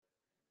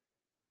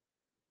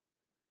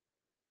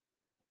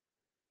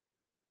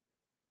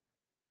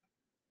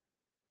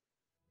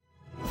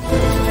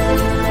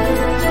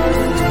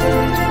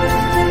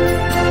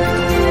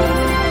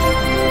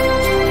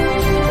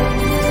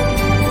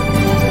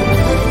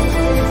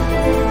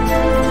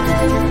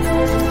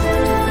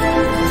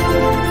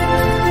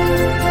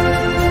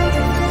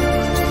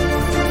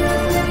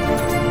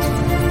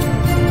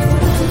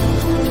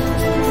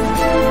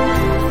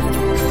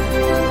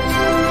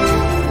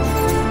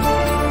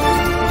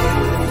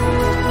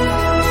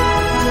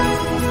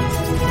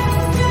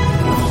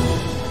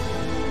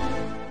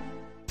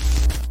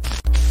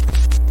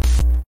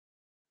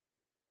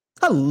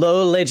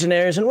Hello,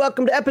 Legionnaires, and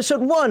welcome to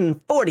episode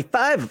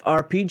 145 of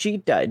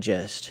RPG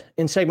Digest.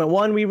 In segment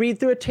 1, we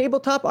read through a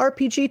tabletop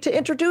RPG to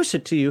introduce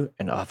it to you,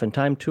 and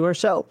oftentimes to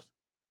ourselves.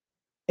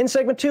 In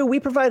segment 2, we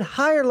provide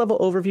higher-level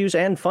overviews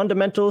and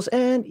fundamentals,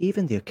 and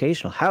even the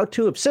occasional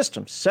how-to of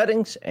systems,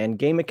 settings, and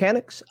game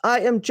mechanics.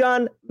 I am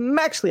John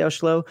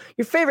Maxley-Auschlow,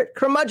 your favorite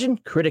curmudgeon,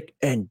 critic,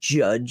 and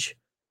judge.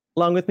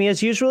 Along with me,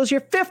 as usual, is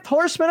your fifth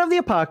horseman of the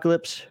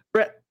apocalypse,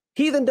 Brett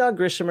Heathen Dog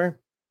Grissomer.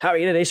 How are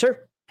you today,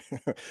 sir?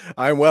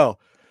 I'm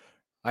well.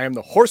 I am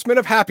the horseman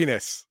of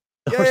happiness.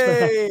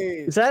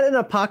 Yay! Is that an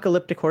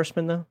apocalyptic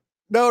horseman, though?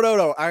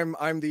 No.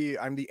 I'm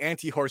the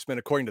anti-horseman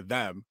according to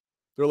them.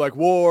 They're like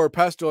war,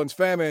 pestilence,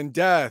 famine,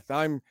 death.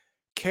 I'm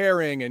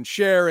caring and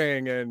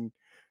sharing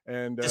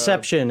and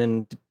deception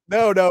and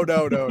no.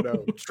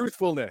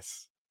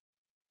 Truthfulness.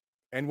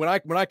 And when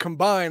I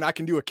combine, I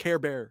can do a Care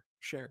Bear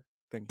share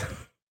thing.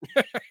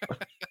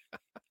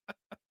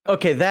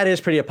 Okay, that is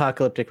pretty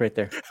apocalyptic right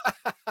there.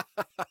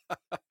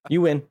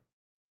 You win.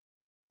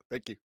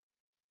 Thank you.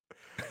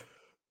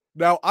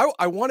 Now,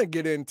 I want to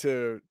get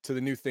into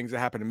the new things that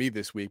happened to me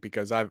this week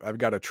because I've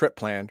got a trip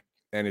planned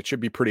and it should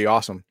be pretty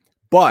awesome.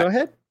 But go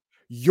ahead.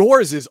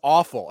 Yours is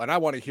awful, and I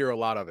want to hear a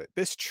lot of it.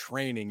 This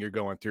training you're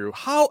going through,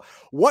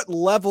 what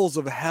levels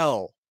of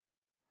hell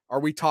are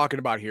we talking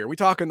about here? Are we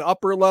talking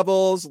upper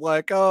levels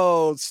like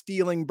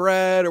stealing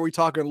bread? Or are we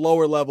talking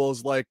lower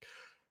levels like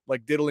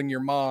diddling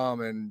your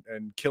mom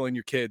and killing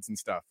your kids and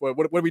stuff? What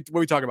are we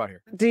talking about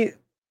here?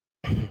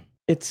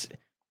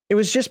 It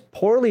was just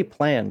poorly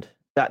planned.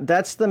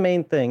 That's the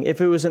main thing.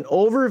 If it was an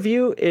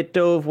overview, it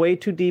dove way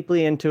too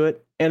deeply into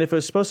it. And if it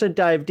was supposed to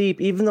dive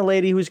deep, even the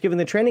lady who's giving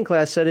the training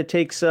class said it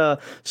takes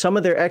some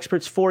of their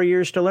experts 4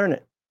 years to learn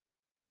it.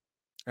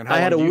 And how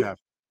long do you have?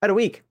 I had a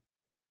week.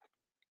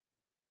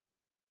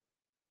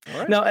 All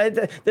right. No,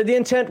 the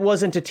intent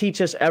wasn't to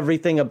teach us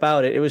everything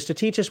about it. It was to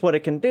teach us what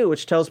it can do,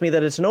 which tells me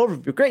that it's an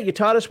overview. Great, you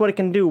taught us what it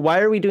can do. Why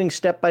are we doing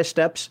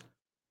step-by-steps?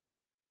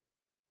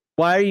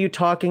 Why are you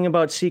talking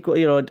about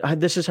SQL?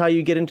 This is how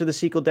you get into the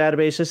SQL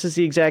database. This is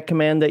the exact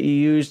command that you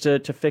use to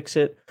fix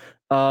it.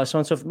 So on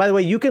and so forth. By the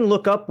way, you can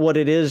look up what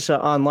it is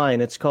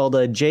online. It's called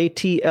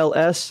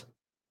JTLS-Go,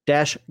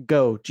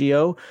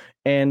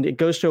 and it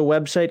goes to a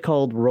website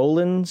called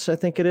Rollins, I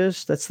think it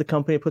is. That's the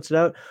company that puts it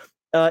out.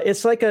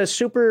 It's like a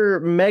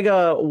super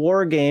mega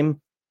war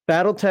game,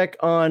 BattleTech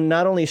on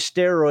not only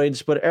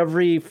steroids, but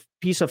every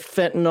piece of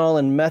fentanyl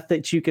and meth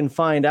that you can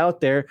find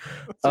out there.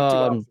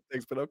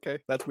 Things, but okay,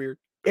 that's weird.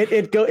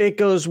 It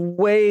goes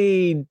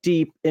way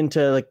deep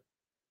into like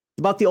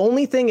about the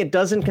only thing it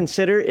doesn't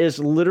consider is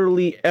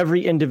literally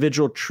every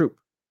individual troop.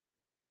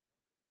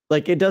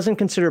 Like it doesn't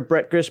consider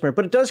Brett Grismer,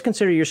 but it does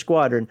consider your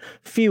squadron,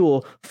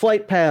 fuel,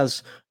 flight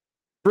paths,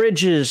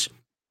 bridges,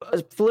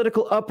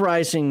 political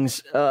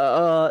uprisings,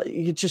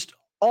 just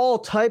all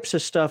types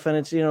of stuff. And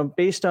it's,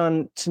 based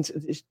on, since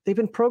they've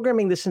been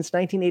programming this since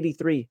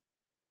 1983.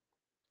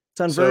 It's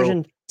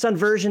on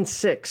version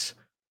 6.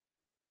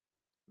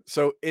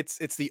 So it's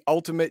the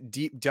ultimate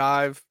deep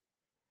dive,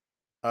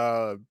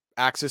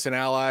 Axis and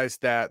Allies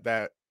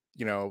that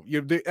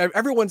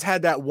everyone's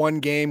had that one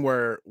game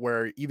where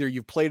either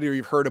you've played it or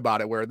you've heard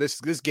about it, where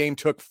this game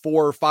took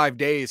 4 or 5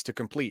 days to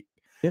complete.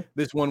 Yeah.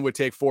 This one would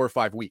take 4 or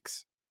 5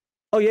 weeks.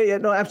 Oh yeah,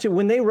 no, absolutely.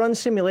 When they run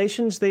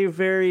simulations, they're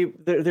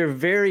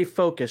very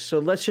focused. So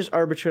let's just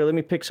arbitrarily, let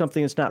me pick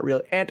something that's not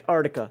real.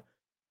 Antarctica.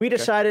 We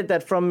decided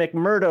that from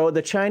McMurdo,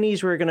 the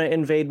Chinese were going to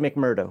invade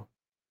McMurdo.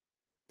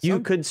 You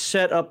could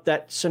set up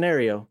that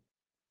scenario,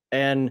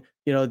 and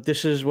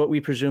this is what we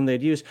presume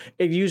they'd use.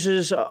 It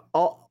uses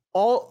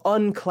all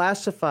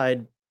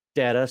unclassified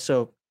data,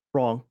 so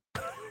wrong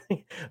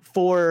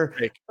for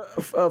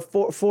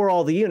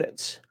all the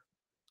units.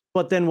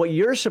 But then what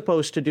you're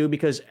supposed to do,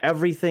 because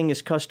everything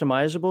is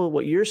customizable,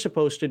 what you're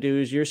supposed to do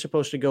is you're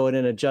supposed to go in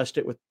and adjust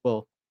it with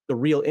the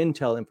real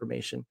intel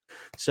information.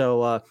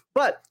 So,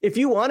 but if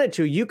you wanted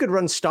to, you could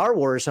run Star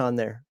Wars on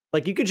there.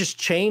 Like you could just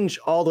change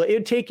it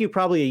would take you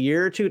probably a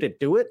year or two to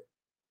do it,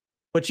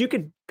 but you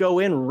could go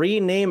in,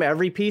 rename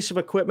every piece of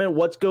equipment,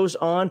 what goes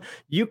on.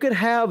 You could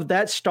have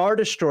that Star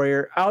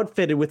Destroyer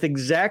outfitted with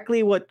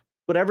exactly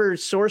whatever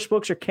source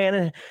books or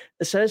canon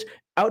says,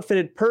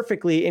 outfitted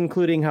perfectly,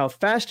 including how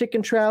fast it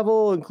can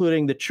travel,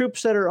 including the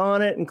troops that are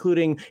on it,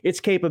 including its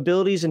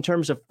capabilities in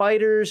terms of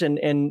fighters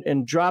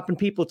and dropping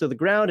people to the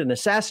ground and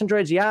assassin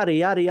droids, yada,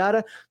 yada,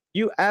 yada.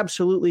 You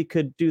absolutely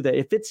could do that.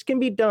 If it can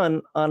be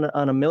done on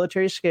a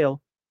military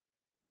scale.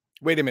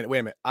 Wait a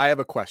minute. I have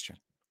a question.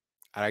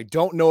 I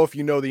don't know if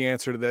you know the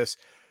answer to this.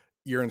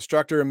 Your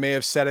instructor may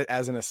have said it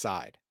as an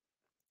aside.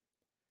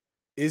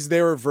 Is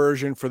there a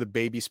version for the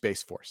baby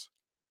Space Force?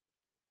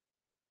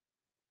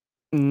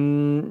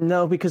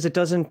 No, because it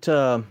doesn't.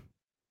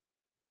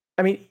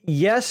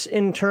 Yes,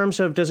 in terms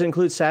of does it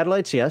include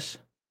satellites? Yes.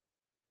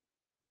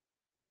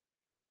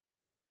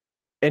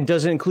 And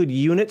does it include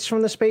units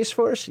from the Space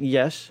Force?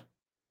 Yes.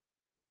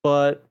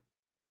 But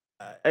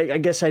I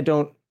guess I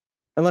don't,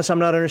 unless I'm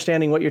not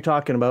understanding what you're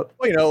talking about.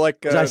 Well,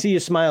 I see you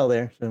smile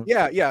there. So.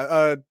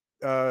 Yeah.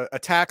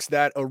 Attacks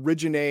that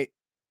originate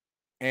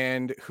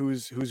and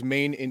whose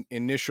main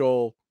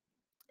initial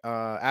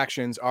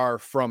actions are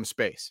from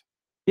space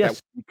that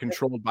Yes. would be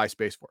controlled by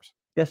Space Force.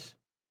 Yes.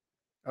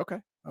 Okay.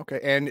 Okay.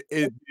 And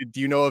do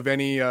you know of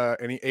any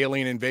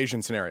alien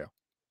invasion scenario?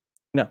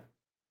 No.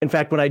 In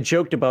fact, when I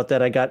joked about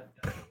that, I got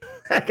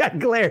I got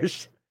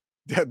glares.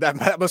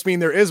 That must mean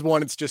there is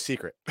one. It's just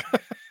secret.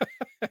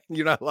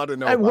 You're not allowed to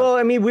know about it. Well,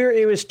 I mean,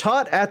 it was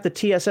taught at the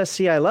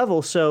TSSCI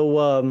level,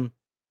 so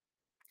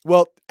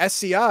Well,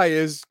 SCI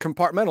is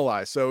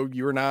compartmentalized, so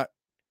you're not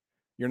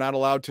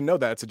allowed to know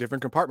that. It's a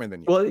different compartment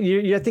than you. well,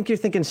 I think you're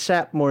thinking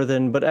SAP more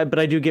than, but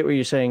I do get what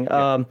you're saying.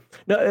 Yeah.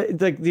 No,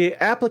 the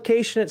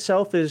application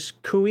itself is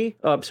CUI.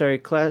 Oh, I'm sorry,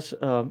 class.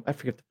 I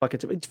forget the fuck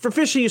it's for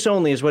official use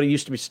only is what it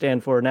used to be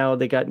stand for. Now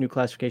they got new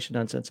classification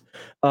nonsense.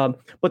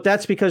 But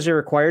that's because they're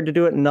required to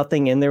do it.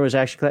 Nothing in there was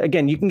actually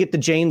again. You can get the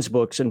Jane's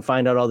books and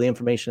find out all the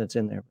information that's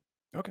in there.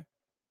 Okay.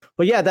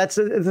 But yeah, that's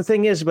the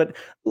thing is, but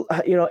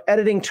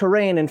editing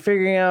terrain and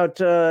figuring out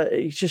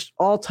just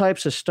all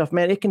types of stuff,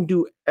 man, it can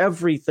do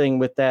everything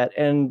with that.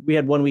 And we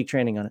had 1 week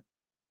training on it.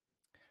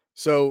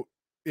 So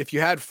if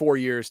you had 4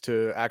 years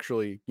to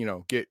actually,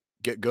 get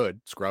good,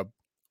 scrub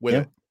with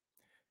Yeah.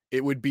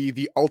 it would be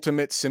the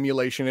ultimate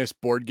simulationist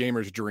board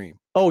gamer's dream.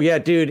 Oh yeah,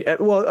 dude.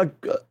 Well,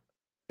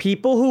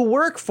 people who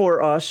work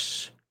for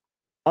us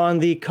on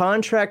the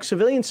contract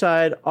civilian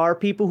side are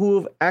people who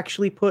have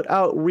actually put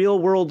out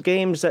real world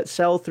games that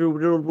sell through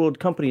real world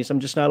companies. I'm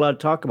just not allowed to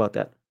talk about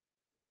that.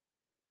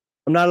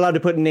 I'm not allowed to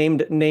put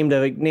named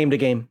a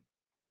game.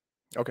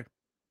 Okay.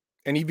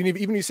 And even if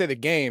you say the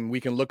game,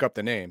 we can look up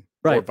the name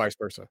or Right. vice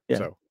versa. Yeah.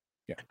 So,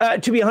 yeah.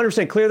 To be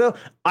 100% clear though,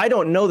 I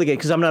don't know the game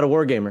because I'm not a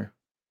war gamer.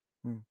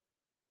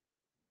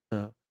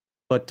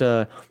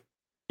 But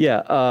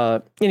yeah.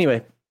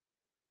 Anyway,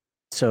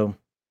 so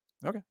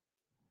Okay.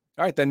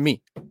 All right, then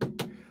me.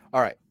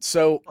 All right.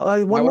 So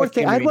one my more wife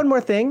thing. came I to had me- one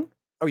more thing.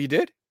 Oh, you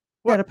did?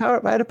 I had a power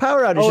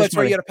outage. Oh, this that's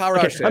right. You morning. had a power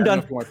Okay, outage. today. I'm I don't know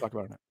done. if you want to talk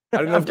about it or not. I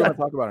don't know if you want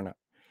to talk about it or not.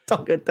 It's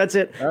all good. That's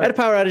it. All I had a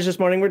power outage this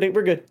morning. We're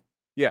good.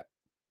 Yeah.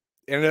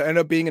 And it ended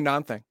up being a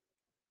non-thing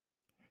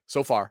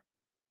so far.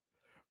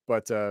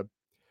 But a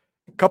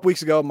couple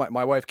weeks ago,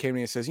 my wife came to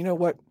me and says, you know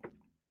what?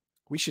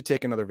 We should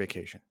take another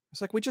vacation.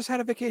 It's like, we just had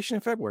a vacation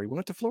in February. We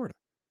went to Florida.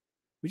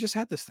 We just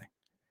had this thing.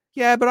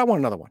 Yeah, but I want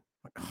another one.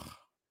 I'm like, oh,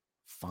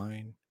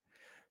 fine.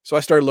 So I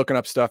started looking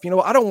up stuff.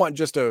 I don't want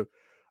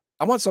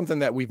I want something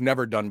that we've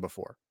never done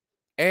before.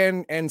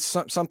 And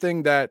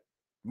something that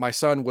my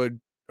son would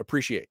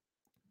appreciate.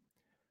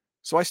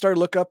 So I started to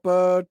look up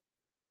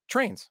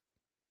trains.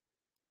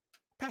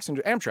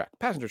 Amtrak,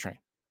 passenger train.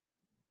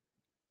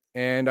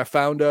 And I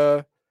found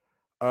a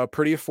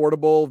pretty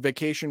affordable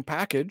vacation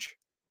package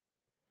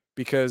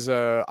because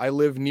I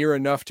live near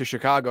enough to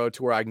Chicago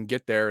to where I can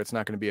get there. It's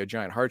not going to be a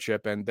giant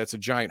hardship, and that's a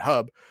giant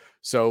hub.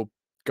 So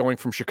going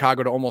from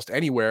Chicago to almost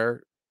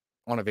anywhere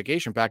on a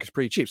vacation package is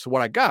pretty cheap. So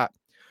what I got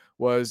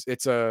was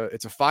it's a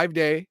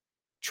 5-day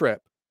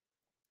trip.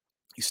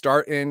 You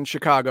start in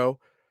Chicago,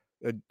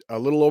 a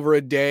little over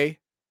a day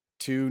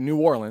to New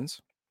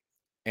Orleans,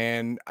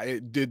 and I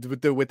did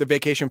with the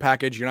vacation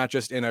package. You're not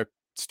just in a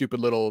stupid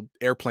little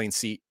airplane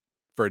seat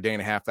for a day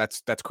and a half.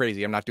 That's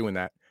crazy. I'm not doing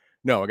that.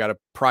 No, I got a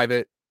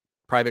private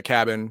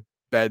cabin,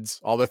 beds,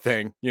 all the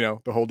thing, the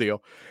whole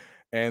deal.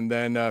 And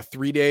then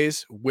 3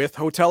 days with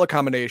hotel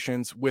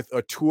accommodations with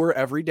a tour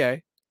every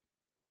day.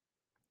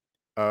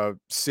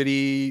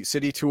 City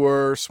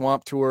tour,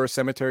 swamp tour,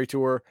 cemetery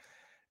tour,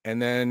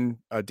 and then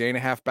a day and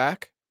a half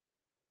back.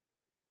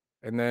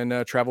 And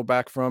then travel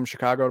back from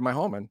Chicago to my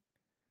home. And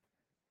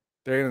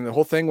the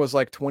whole thing was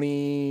like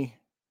it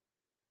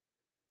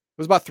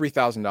was about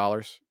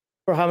 $3,000.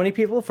 For how many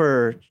people?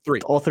 For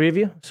 3. all 3 of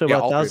you? So Yeah,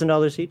 about all 3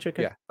 of $1,000 each.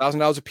 Okay. Yeah,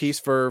 $1,000 a piece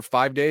for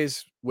 5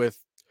 days with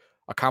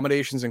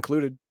accommodations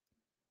included.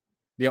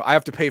 I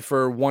have to pay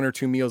for 1 or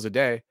 2 meals a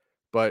day,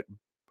 but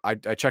I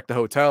checked the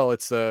hotel.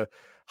 It's the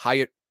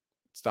Hyatt.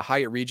 It's the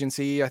Hyatt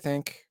Regency, I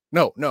think.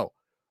 No,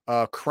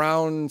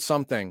 Crown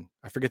something.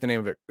 I forget the name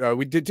of it.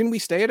 Didn't we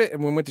stay at it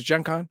and we went to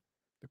Gen Con?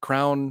 The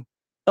Crown.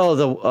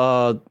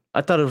 Oh,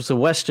 I thought it was the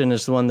Westin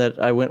is the one that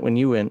I went when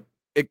you went.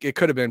 It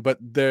could have been, but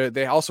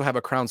they also have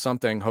a Crown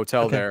something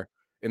hotel there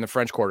in the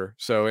French Quarter.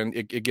 So, and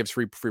it gives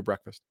free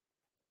breakfast.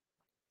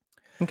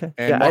 Okay.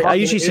 And yeah, I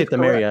usually stay at the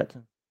Marriott.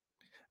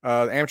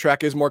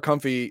 Amtrak is more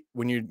comfy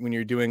when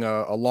you're doing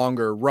a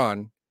longer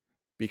run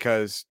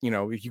because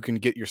you can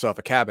get yourself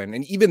a cabin,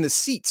 and even the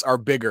seats are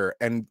bigger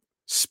and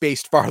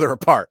spaced farther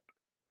apart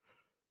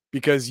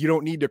because you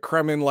don't need to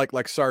cram in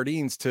like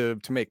sardines to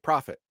make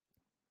profit.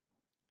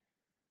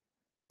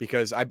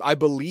 Because I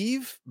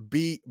believe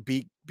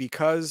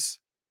because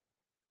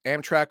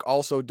Amtrak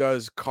also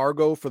does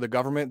cargo for the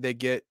government, they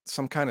get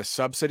some kind of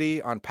subsidy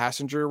on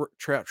passenger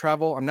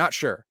travel. I'm not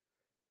sure.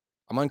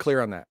 I'm unclear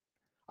on that.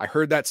 I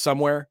heard that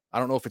somewhere. I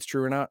don't know if it's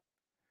true or not.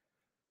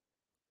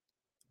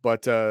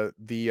 But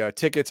the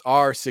tickets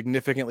are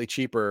significantly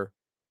cheaper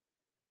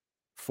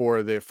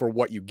for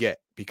what you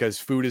get because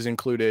food is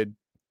included,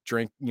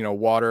 drink,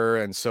 water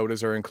and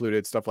sodas are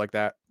included, stuff like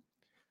that.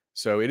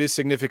 So it is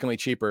significantly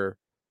cheaper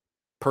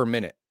per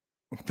minute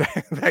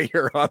that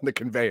you're on the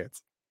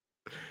conveyance.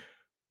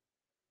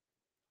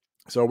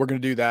 So we're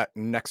going to do that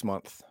next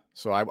month.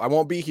 So I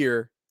won't be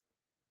here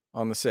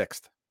on the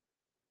 6th.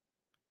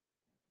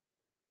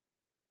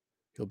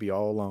 He'll be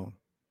all alone.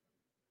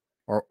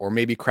 Or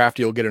maybe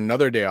Crafty will get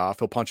another day off.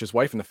 He'll punch his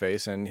wife in the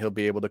face and he'll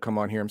be able to come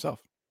on here himself.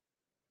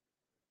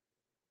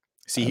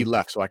 See, he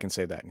left, so I can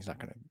say that. He's not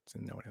going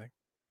to know anything.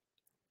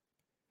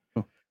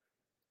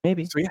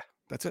 Maybe. So yeah,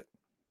 that's it.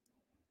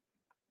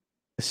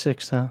 The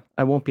 6th, huh?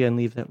 I won't be on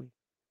leave that week.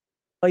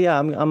 Oh yeah,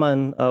 I'm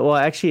on. Well,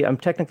 actually, I'm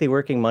technically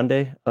working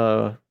Monday.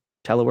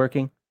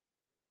 Teleworking.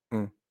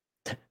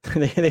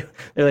 They're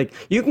like,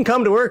 you can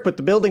come to work, but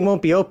the building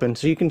won't be open,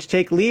 so you can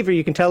take leave or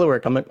you can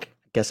telework. I'm like,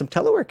 I guess I'm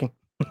teleworking.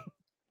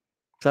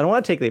 So I don't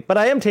want to take leave, but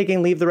I am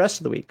taking leave the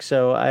rest of the week.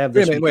 So I have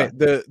this. Wait.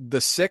 The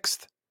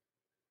 6th.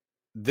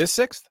 This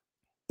 6th?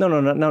 No,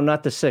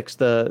 not the 6th.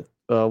 The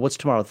what's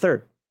tomorrow?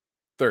 3rd.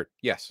 3rd.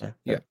 Yes.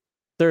 Yeah.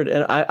 3rd,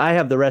 and I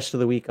have the rest of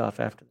the week off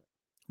after that.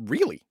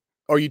 Really?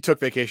 Oh, you took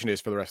vacation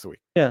days for the rest of the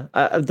week. Yeah.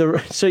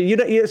 So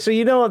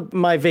you know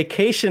my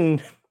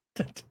vacation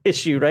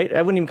issue, right?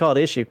 I wouldn't even call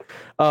it issue.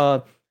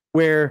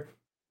 Where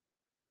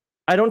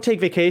I don't take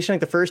vacation like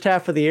the first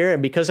half of the year,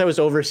 and because I was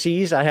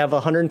overseas, I have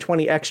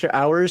 120 extra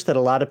hours that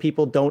a lot of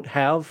people don't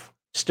have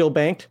still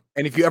banked.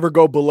 And if you ever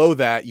go below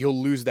that,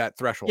 you'll lose that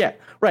threshold. Yeah,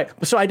 right.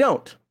 So I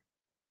don't.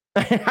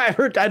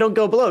 I don't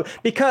go below,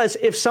 because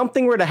if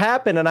something were to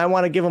happen and I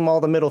want to give them all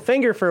the middle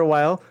finger for a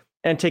while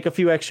and take a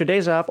few extra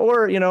days off,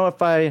 or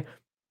if I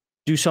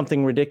do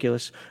something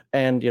ridiculous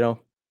and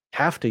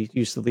have to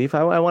use the leave,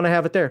 I want to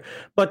have it there.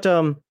 But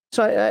so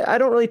I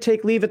don't really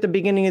take leave at the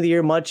beginning of the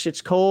year much.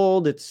 It's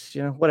cold. It's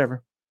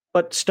whatever.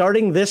 But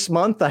starting this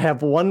month, I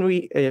have 1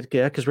 week. Yeah,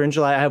 because we're in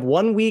July. I have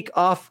 1 week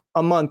off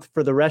a month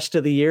for the rest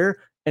of the year,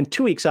 and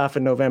 2 weeks off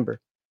in November.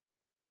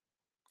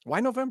 Why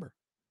November?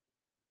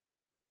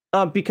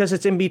 Because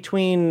it's in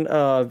between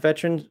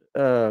Veterans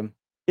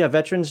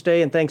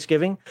Day and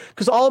Thanksgiving.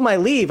 Because all my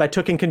leave I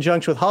took in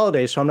conjunction with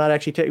holidays, so I'm not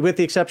actually with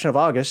the exception of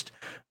August.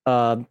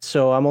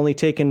 So I'm only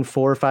taking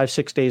 4, 5,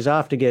 6 days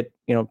off to get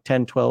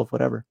 10, 12,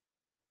 whatever.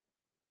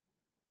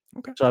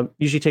 Okay. So I'm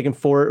usually taking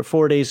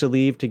 4 days of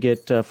leave to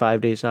get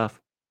 5 days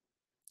off.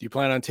 Do you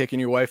plan on taking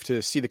your wife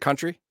to see the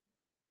country?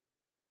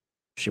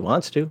 She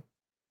wants to.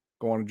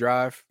 Go on a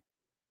drive,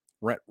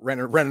 rent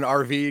an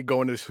RV,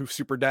 go into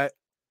super debt.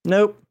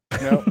 Nope.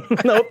 No.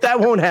 Nope,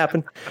 that won't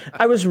happen.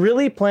 I was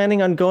really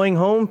planning on going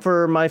home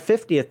for my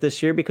 50th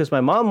this year because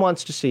my mom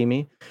wants to see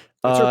me.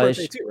 It's her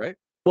birthday too, right?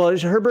 Well,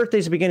 her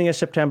birthday's the beginning of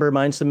September.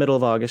 Mine's the middle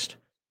of August.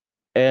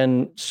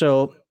 And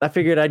so I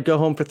figured I'd go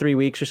home for 3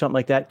 weeks or something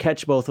like that,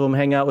 catch both of them,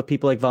 hang out with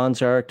people like Von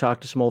Zarek,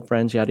 talk to some old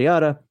friends, yada,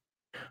 yada.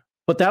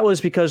 But that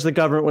was because the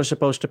government was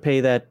supposed to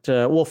pay that.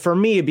 Well, for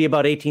me, it'd be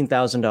about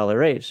 $18,000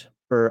 raise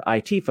for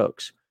IT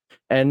folks.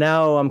 And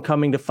now I'm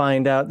coming to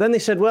find out. Then they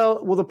said,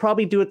 well, they'll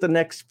probably do it the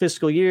next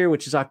fiscal year,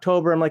 which is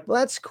October. I'm like, well,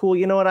 that's cool.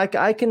 You know what?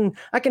 I can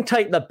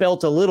tighten the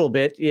belt a little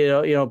bit,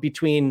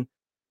 between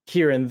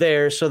here and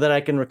there, so that I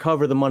can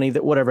recover the money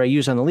that whatever I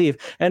use on the leave.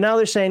 And now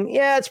they're saying,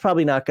 yeah, it's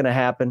probably not going to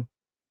happen.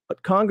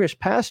 But Congress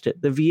passed it.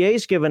 The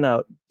VA's given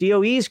out.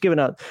 DOE's given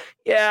out.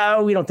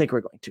 Yeah, we don't think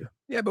we're going to.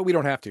 Yeah, but we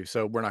don't have to,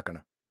 so we're not going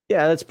to.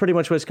 Yeah, that's pretty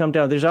much what it's come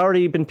down. There's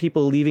already been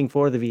people leaving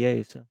for the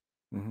VA. So.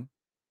 Mm-hmm.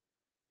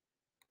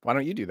 Why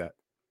don't you do that?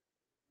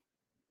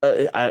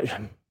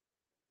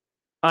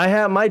 I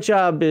have, my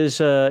job is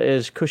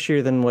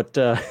cushier than what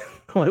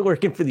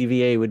working for the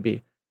VA would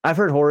be. I've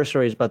heard horror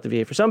stories about the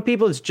VA. For some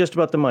people, it's just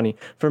about the money.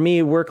 For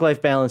me,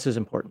 work-life balance is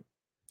important.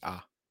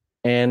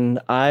 And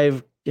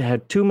I've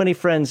had too many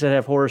friends that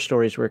have horror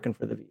stories working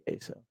for the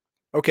VA. So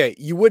okay,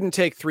 you wouldn't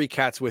take 3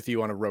 cats with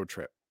you on a road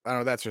trip. I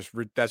don't know. That's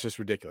just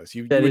ridiculous.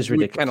 You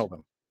would kennel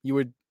them. You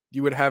would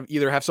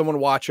either have someone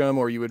watch them,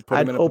 or you would put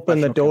them in a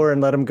open the door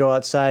and let them go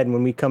outside. And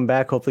when we come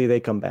back, hopefully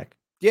they come back.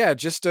 Yeah,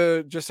 just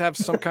have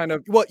some kind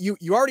of, well, you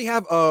already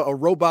have a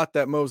robot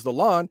that mows the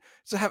lawn,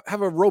 so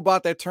have a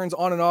robot that turns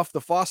on and off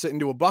the faucet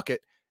into a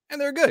bucket, and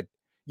they're good.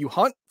 You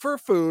hunt for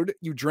food,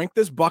 you drink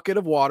this bucket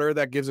of water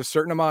that gives a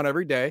certain amount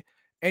every day,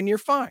 and you're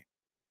fine.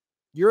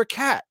 You're a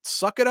cat.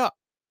 Suck it up.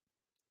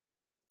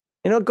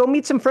 Go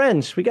meet some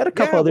friends. We got a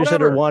couple others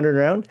that are wandering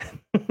around.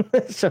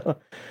 So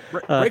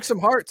break some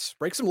hearts,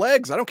 break some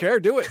legs. I don't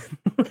care. Do it.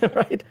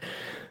 Right.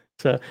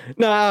 So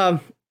no.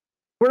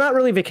 We're not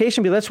really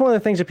vacation people. That's one of the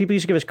things that people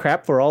used to give us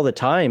crap for all the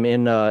time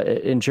in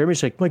Germany.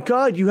 It's like, my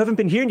God, you haven't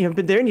been here and you haven't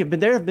been there and you've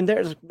been there, I've been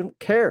there. I don't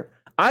care.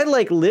 I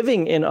like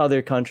living in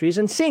other countries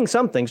and seeing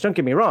some things. Don't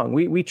get me wrong.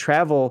 We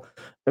travel.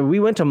 We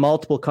went to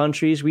multiple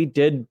countries. We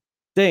did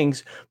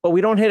things, but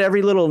we don't hit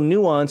every little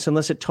nuance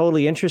unless it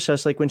totally interests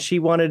us. Like when she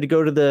wanted to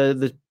go to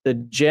the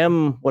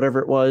gem, whatever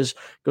it was,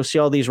 go see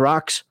all these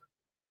rocks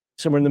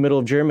somewhere in the middle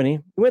of Germany.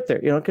 We went there,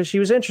 because she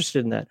was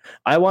interested in that.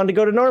 I wanted to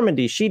go to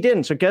Normandy. She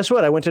didn't. So guess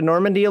what? I went to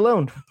Normandy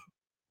alone.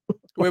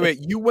 Wait.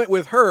 You went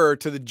with her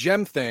to the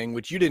gem thing,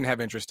 which you didn't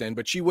have interest in,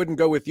 but she wouldn't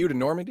go with you to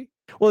Normandy?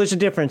 Well, there's a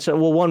difference.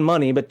 Well, one,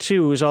 money, but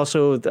two is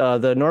also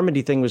the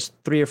Normandy thing was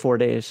 3 or 4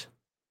 days.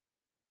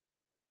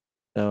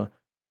 So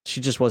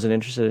she just wasn't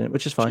interested in it,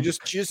 which is fine.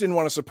 She just didn't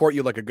want to support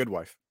you like a good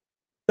wife.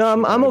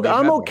 No, I'm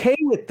okay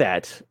with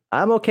that.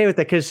 I'm okay with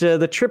that because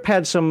the trip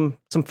had some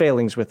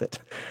failings with it.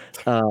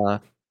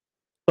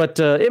 But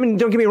I mean,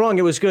 don't get me wrong,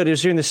 it was good. It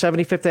was during the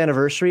 75th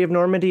anniversary of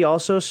Normandy,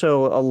 also,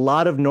 so a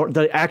lot of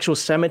the actual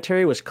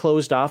cemetery was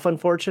closed off,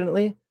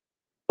 unfortunately.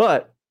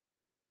 But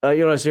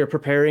as they're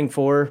preparing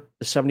for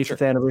the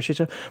 75th anniversary.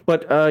 So,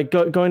 but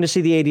going to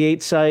see the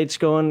 88 sites,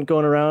 going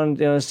around,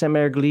 Saint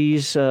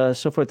Merglise,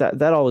 so forth.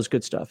 That all was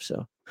good stuff.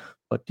 So,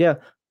 but yeah.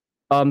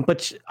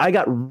 But I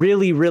got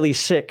really, really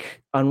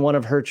sick on one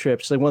of her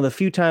trips. Like one of the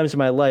few times in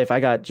my life I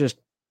got just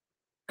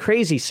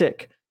crazy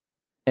sick.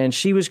 And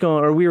she was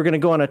going, or we were going to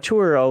go on a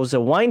tour. It was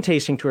a wine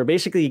tasting tour.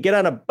 Basically, you get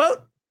on a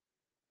boat.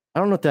 I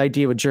don't know what the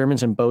idea with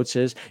Germans and boats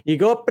is. You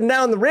go up and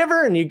down the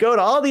river and you go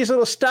to all these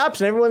little stops,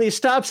 and every one of these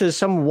stops is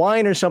some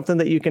wine or something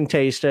that you can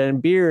taste,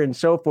 and beer and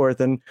so forth.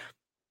 And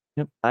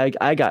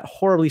I got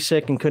horribly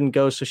sick and couldn't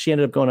go, so she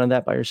ended up going on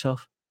that by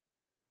herself.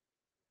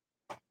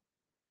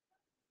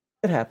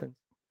 It happened.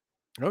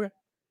 Okay.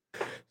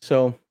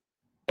 So,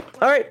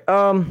 all right.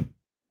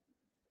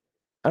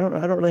 I don't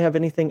really have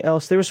anything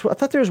else. I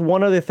thought there was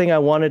one other thing I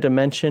wanted to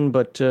mention,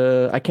 but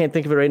I can't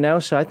think of it right now.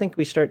 So I think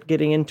we start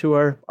getting into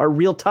our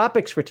real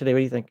topics for today. What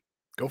do you think?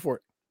 Go for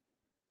it.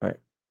 All right.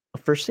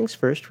 Well, first things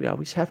first, we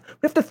have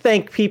to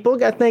thank people.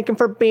 Got to thank them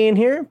for being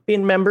here,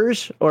 being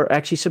members, or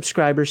actually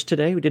subscribers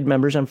today. We did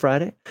members on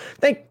Friday.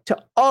 Thank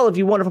to all of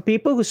you wonderful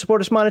people who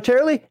support us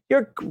monetarily.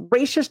 Your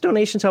gracious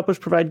donations help us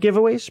provide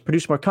giveaways,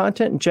 produce more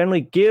content, and generally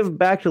give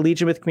back to the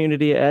Legion Myth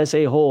community as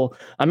a whole.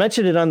 I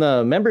mentioned it on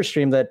the member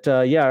stream that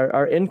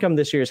our income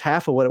this year is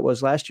half of what it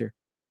was last year.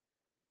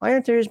 Why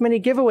aren't there as many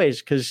giveaways?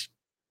 Because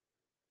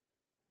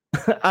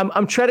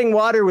I'm treading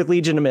water with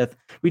Legion of Myth.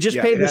 We just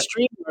paid the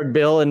StreamYard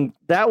bill, and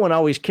that one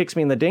always kicks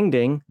me in the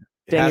ding.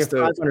 It has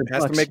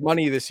to make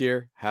money this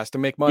year. Has to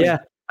make money. Yeah,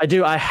 I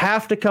do. I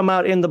have to come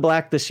out in the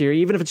black this year,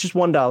 even if it's just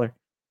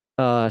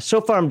 $1.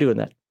 So far, I'm doing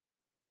that.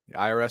 The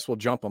IRS will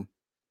jump them.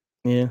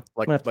 Yeah,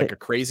 like a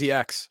crazy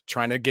ex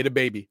trying to get a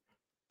baby.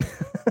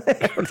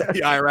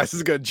 The IRS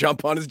is gonna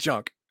jump on his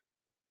junk.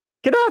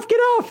 Get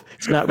off!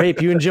 It's not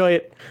rape. You enjoy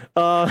it.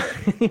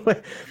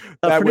 Anyway.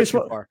 That went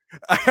too far.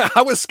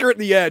 I was skirting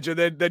the edge, and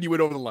then you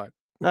went over the line.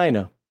 I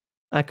know.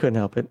 I couldn't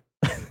help it.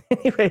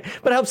 Anyway,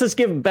 but it helps us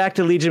give back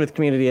to Legion with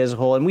community as a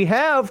whole. And we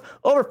have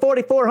over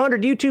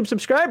 4,400 YouTube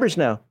subscribers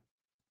now.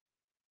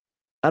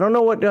 I don't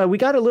know what, we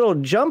got a little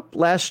jump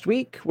last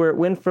week where it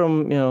went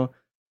from,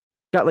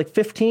 got like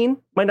 15.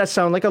 Might not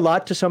sound like a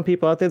lot to some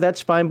people out there.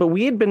 That's fine. But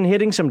we had been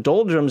hitting some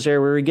doldrums there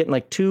where we were getting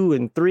like 2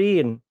 and 3,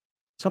 and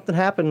something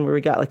happened where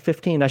we got like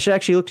 15. I should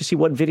actually look to see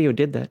what video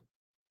did that.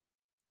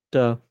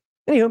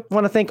 Anyway,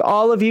 want to thank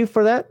all of you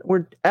for that.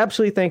 We're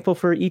absolutely thankful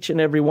for each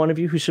and every one of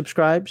you who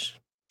subscribes,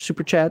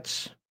 super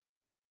chats,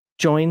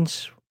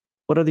 joins.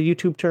 What other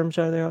YouTube terms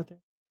are there out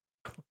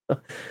there?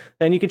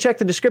 And you can check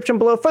the description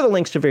below for the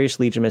links to various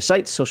Legion Myth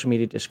sites, social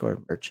media,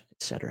 Discord, merch,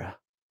 etc.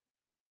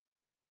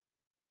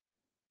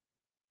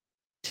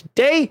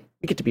 Today,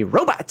 we get to be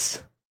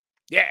robots.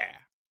 Yeah.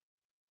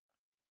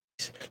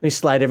 Let me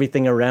slide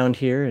everything around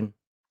here. And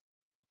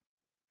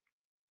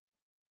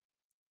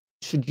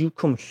should you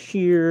come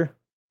here?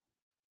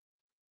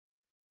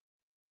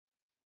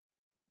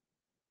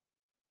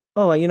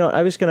 Oh,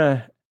 I was going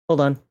to...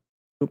 Hold on.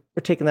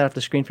 We're taking that off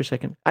the screen for a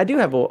second. I do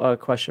have a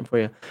question for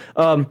you.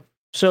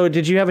 So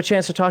did you have a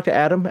chance to talk to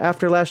Adam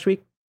after last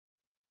week?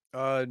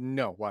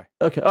 No. Why?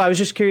 Okay. Oh, I was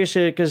just curious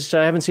because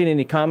I haven't seen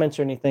any comments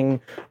or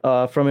anything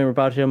from him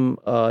about him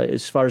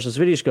as far as those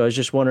videos go. I was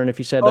just wondering if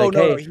he said,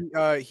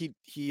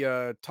 he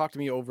talked to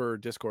me over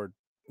Discord.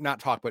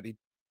 Not talk, but he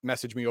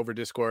messaged me over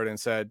Discord and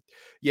said,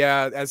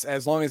 yeah,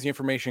 as long as the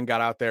information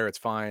got out there, it's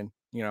fine.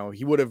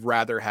 He would have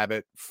rather have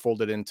it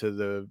folded into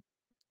the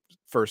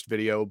first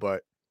video,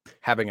 but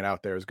having it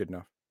out there is good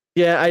enough.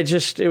 Yeah,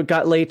 it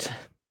got late.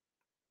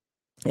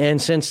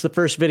 And since the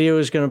first video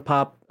is going to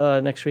pop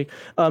next week,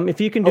 if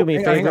you can do me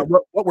a favor.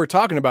 What we're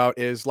talking about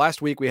is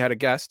last week we had a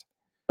guest.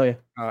 Oh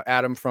yeah,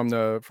 Adam from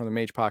the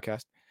Mage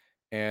podcast,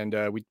 and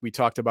we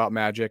talked about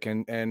Magic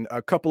and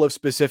a couple of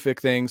specific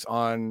things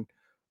on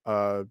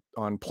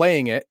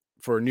playing it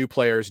for new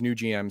players, new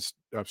GMs,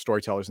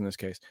 storytellers in this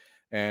case,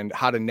 and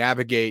how to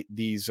navigate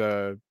these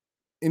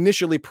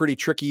initially pretty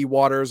tricky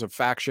waters of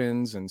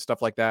factions and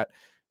stuff like that.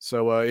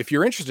 So if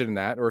you're interested in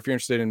that, or if you're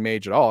interested in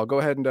Mage at all, go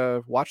ahead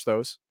and watch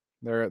those.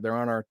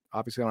 They're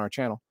obviously on our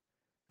channel,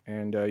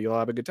 and you'll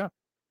have a good time.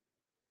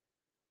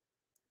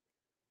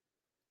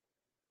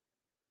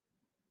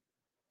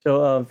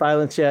 So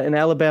violence, yeah. In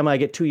Alabama, I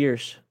get 2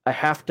 years. I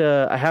have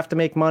to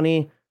make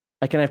money.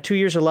 I can have 2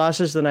 years of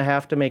losses, then I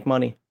have to make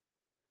money.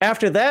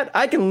 After that,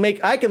 I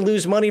can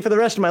lose money for the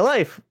rest of my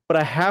life, but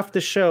I have to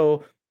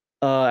show.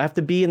 I have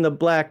to be in the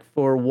black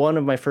for one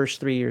of my first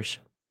 3 years.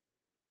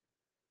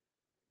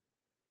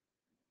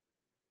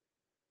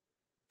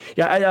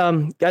 Yeah,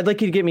 I'd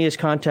like you to get me his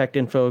contact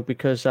info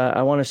because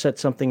I want to set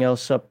something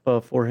else up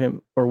for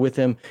him or with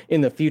him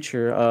in the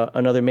future.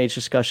 Another Mage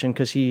discussion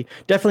because he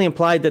definitely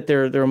implied that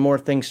there are more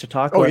things to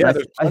talk about. Oh yeah,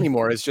 there's plenty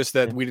more. It's just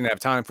that we didn't have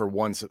time for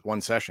one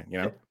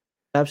session.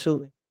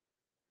 Absolutely.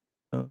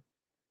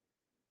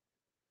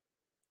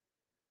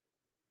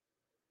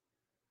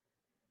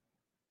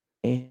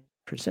 And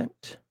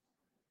present.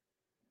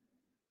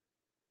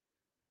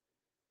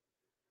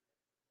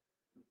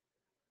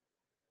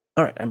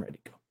 All right, I'm ready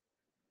to go.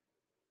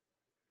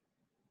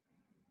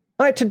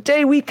 All right,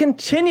 today we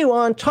continue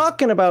on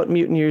talking about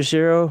Mutant Year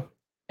Zero,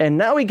 and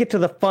now we get to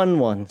the fun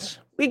ones.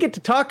 We get to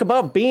talk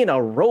about being a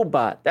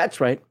robot.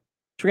 That's right.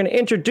 So we're going to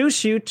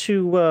introduce you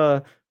to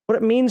what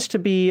it means to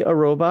be a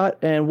robot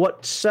and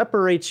what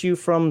separates you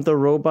from the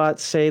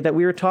robots, say, that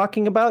we were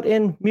talking about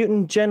in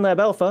Mutant Gen Lab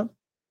Alpha.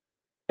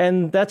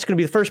 And that's going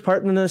to be the first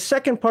part. And then the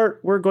second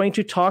part, we're going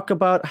to talk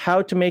about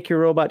how to make your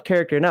robot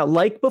character. Now,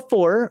 like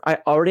before, I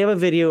already have a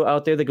video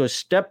out there that goes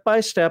step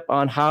by step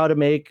on how to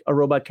make a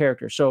robot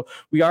character. So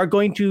we are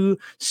going to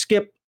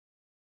skip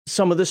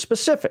some of the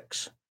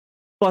specifics.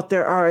 But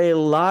there are a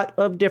lot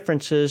of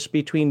differences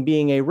between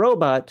being a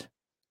robot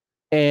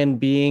and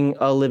being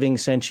a living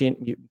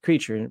sentient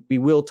creature. And we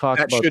will talk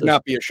about that. Should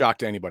not be a shock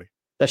to anybody.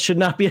 That should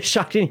not be a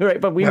shock to you, right?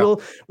 But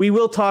we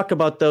will talk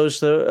about those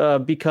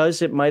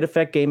because it might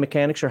affect game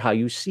mechanics or how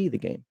you see the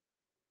game.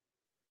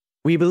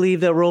 We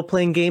believe that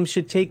role-playing games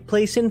should take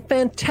place in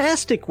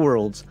fantastic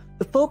worlds.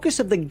 The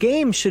focus of the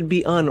game should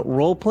be on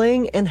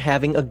role-playing and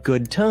having a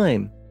good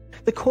time.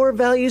 The core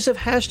values of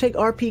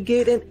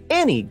 #RPGate and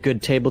any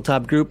good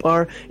tabletop group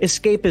are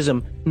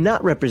escapism,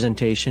 not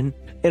representation,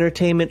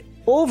 entertainment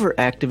over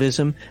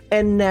activism,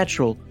 and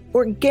natural,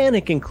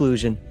 organic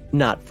inclusion,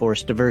 not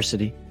forced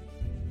diversity.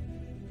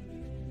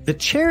 The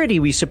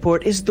charity we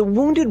support is the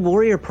Wounded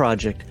Warrior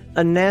Project,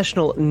 a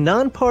national,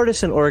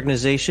 nonpartisan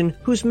organization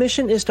whose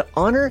mission is to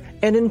honor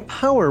and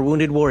empower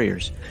wounded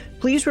warriors.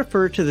 Please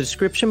refer to the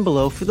description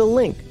below for the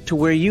link to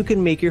where you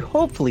can make your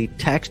hopefully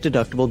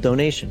tax-deductible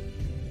donation.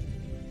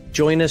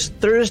 Join us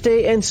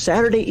Thursday and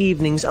Saturday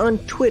evenings on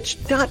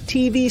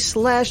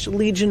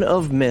twitch.tv/Legion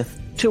of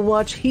Myth to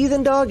watch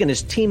Heathen Dog and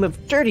his team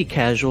of dirty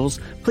casuals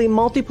play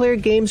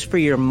multiplayer games for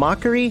your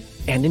mockery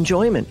and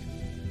enjoyment.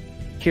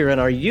 Here on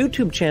our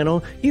YouTube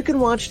channel, you can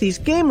watch these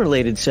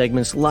game-related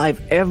segments live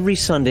every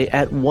Sunday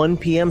at 1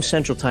 p.m.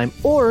 Central Time,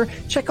 or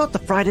check out the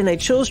Friday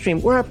Night Show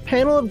stream where our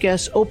panel of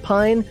guests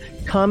opine,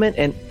 comment,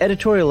 and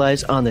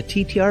editorialize on the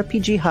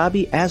TTRPG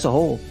hobby as a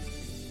whole.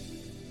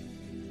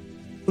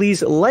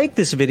 Please like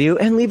this video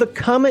and leave a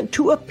comment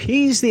to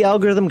appease the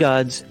algorithm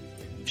gods.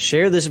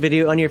 Share this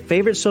video on your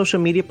favorite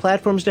social media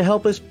platforms to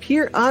help us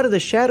peer out of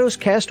the shadows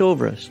cast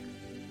over us.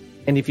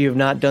 And if you have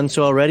not done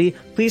so already,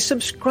 please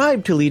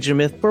subscribe to Legion of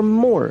Myth for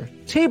more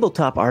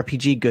tabletop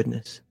RPG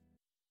goodness.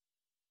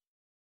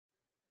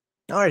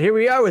 All right, here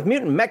we are with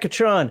Mutant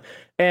Mechatron.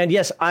 And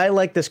yes, I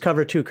like this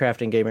cover too,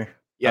 Crafting Gamer.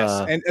 Yes,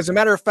 and as a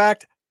matter of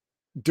fact,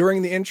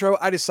 during the intro,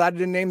 I decided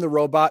to name the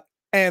robot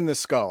and the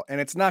skull.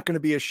 And it's not going to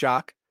be a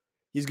shock.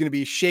 He's going to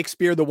be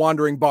Shakespeare the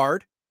Wandering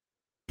Bard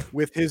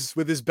with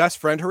his best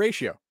friend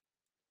Horatio.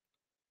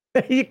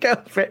 There you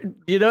go.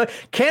 You know,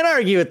 can't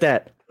argue with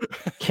that.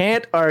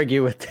 Can't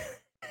argue with that.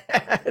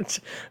 That's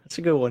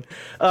a good one.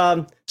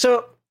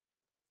 So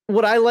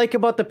what I like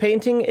about the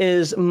painting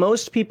is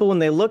most people, when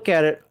they look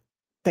at it,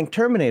 think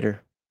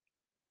Terminator.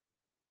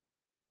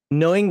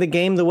 Knowing the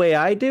game the way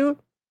I do,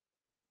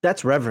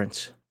 that's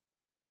reverence.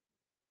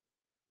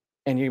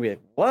 And you're gonna be like,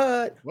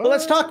 what? Well,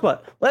 let's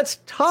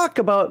talk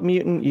about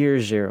Mutant Year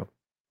Zero.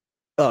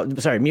 Oh,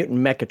 sorry, Mutant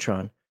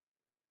Mechatron.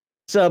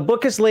 So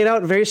book is laid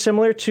out very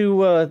similar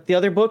to the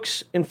other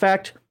books. In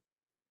fact,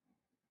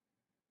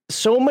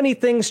 so many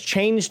things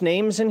change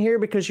names in here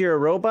because you're a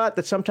robot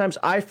that sometimes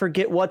I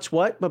forget what's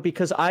what, but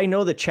because I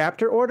know the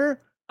chapter order,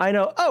 I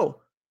know,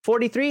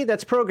 43,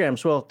 that's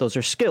programs. Well, those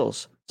are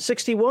skills.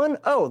 61,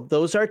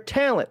 those are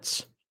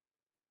talents.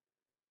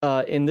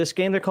 In this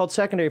game, they're called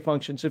secondary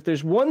functions. If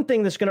there's one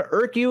thing that's going to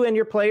irk you and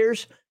your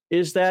players,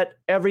 is that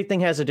everything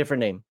has a different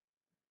name.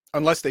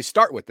 Unless they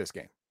start with this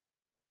game.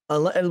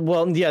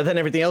 Then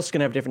everything else is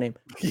going to have a different name.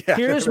 Yeah,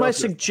 here's my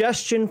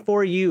suggestion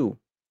for you.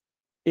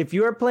 If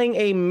you are playing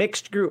a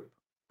mixed group,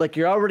 like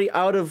you're already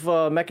out of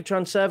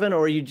Mechatron 7,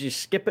 or you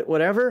just skip it,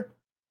 whatever,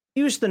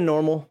 use the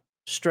normal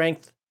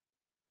strength,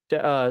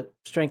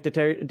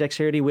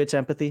 dexterity, wits,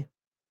 empathy,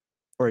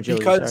 or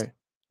agility.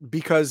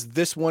 Because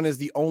this one is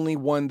the only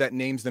one that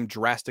names them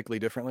drastically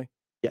differently.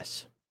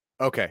 Yes.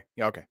 Okay.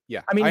 Yeah. Okay.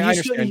 Yeah. I mean, I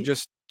understand.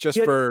 Just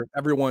for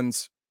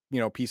everyone's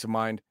peace of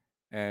mind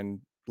and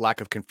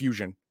lack of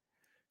confusion.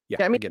 Yeah.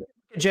 I mean, I get it.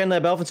 Gen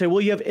Lab Alpha and say, well,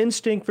 you have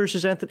instinct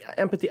versus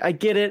empathy. I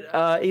get it.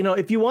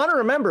 If you want to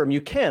remember them, you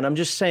can. I'm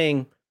just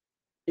saying,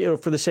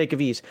 for the sake of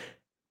ease.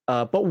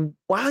 But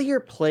while you're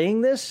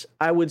playing this,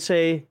 I would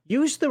say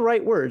use the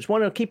right words.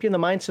 One, it'll keep you in the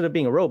mindset of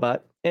being a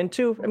robot. And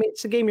two, I mean,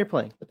 it's the game you're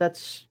playing, but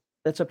that's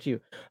up to you.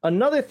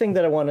 Another thing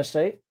that I want to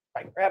say,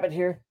 I grab it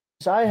here,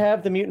 is I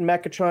have the Mutant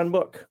Mechatron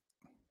book.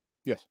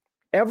 Yes.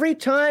 Every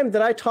time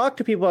that I talk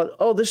to people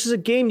about, this is a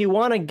game you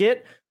want to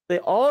get, they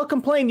all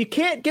complain, you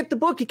can't get the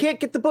book, you can't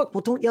get the book.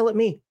 Well, don't yell at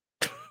me.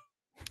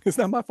 It's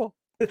not my fault.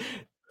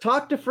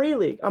 Talk to Free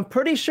League. I'm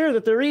pretty sure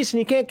that the reason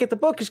you can't get the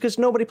book is because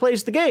nobody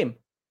plays the game.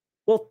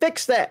 Well,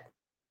 fix that.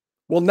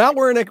 Well, now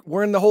we're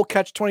in the whole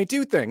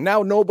catch-22 thing.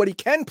 Now nobody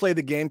can play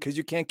the game because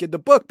you can't get the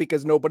book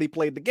because nobody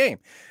played the game.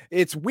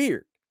 It's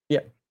weird. Yeah.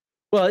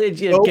 Well,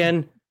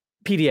 again,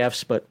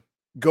 PDFs, but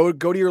go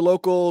to your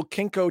local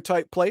Kinko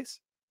type place,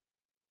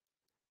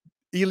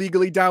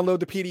 illegally download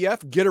the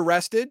PDF, get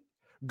arrested,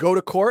 go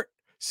to court,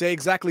 say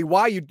exactly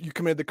why you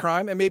committed the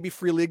crime, and maybe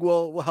Free League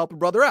will help a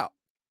brother out.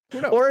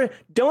 Who knows? Or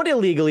don't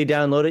illegally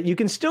download it. You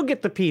can still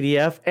get the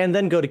PDF and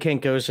then go to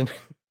Kinko's.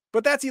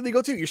 But that's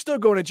illegal too. You're still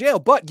going to jail,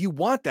 but you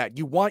want that.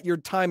 You want your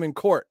time in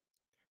court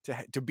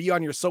to be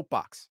on your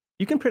soapbox.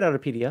 You can print out a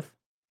PDF as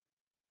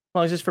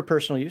long as it's for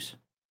personal use.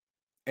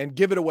 And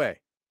give it away.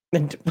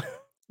 And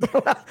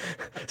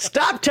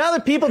stop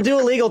telling people do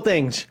illegal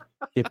things.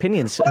 The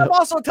opinions. But I'm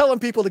also telling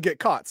people to get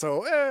caught.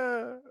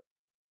 So,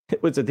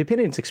 Was it the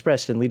opinions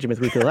expressed in Legion with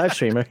Weekly live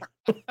stream? Right?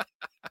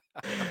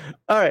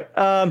 All right.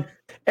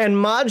 And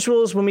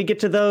modules, when we get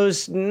to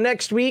those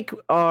next week,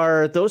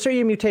 those are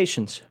your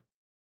mutations.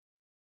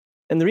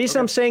 And the reason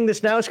I'm saying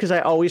this now is because I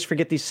always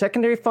forget these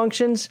secondary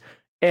functions,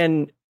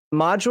 and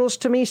modules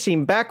to me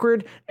seem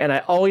backward, and I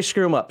always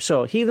screw them up.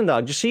 So, Heathen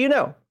Dog, just so you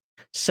know,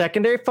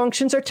 secondary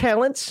functions are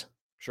talents.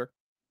 Sure.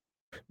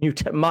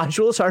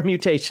 Modules are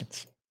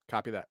mutations.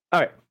 Copy that. All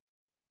right.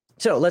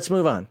 So let's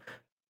move on.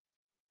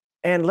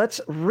 And let's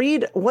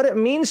read what it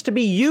means to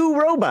be you,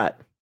 robot.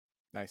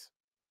 Nice.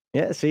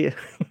 Yeah, see.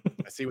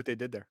 I see what they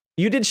did there.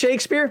 You did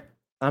Shakespeare.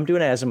 I'm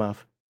doing Asimov.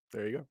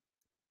 There you go.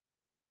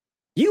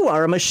 You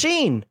are a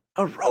machine,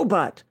 a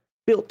robot,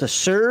 built to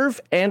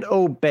serve and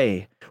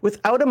obey,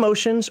 without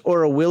emotions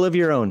or a will of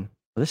your own.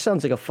 Well, this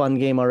sounds like a fun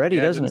game already,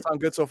 doesn't it?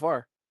 Sound good so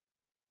far.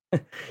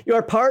 You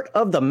are part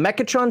of the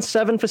Mechatron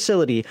 7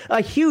 facility,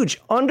 a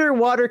huge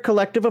underwater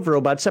collective of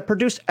robots that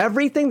produce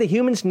everything the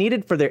humans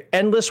needed for their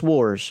endless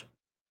wars.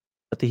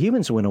 But the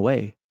humans went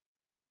away.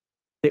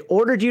 They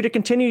ordered you to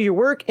continue your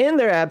work in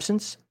their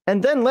absence,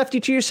 and then left you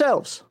to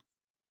yourselves.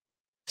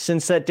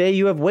 Since that day,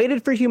 you have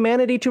waited for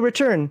humanity to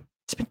return.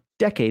 It's been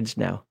decades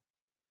now.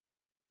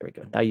 There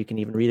we go. Now you can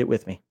even read it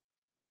with me.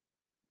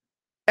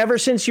 Ever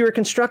since you were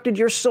constructed,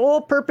 your sole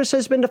purpose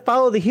has been to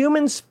follow the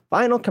humans'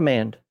 final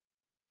command.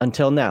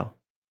 Until now.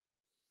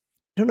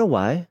 I don't know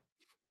why,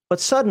 but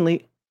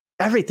suddenly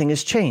everything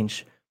has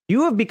changed.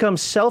 You have become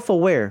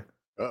self-aware,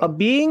 a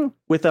being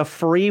with a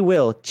free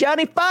will.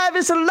 Johnny 5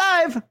 is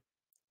alive.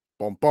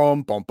 Boom,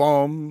 boom, boom,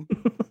 boom.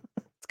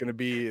 It's gonna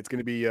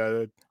be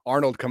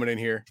Arnold coming in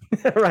here.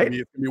 Right?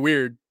 It's gonna be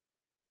weird.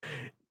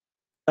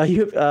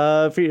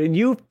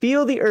 You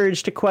feel the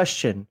urge to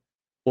question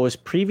what was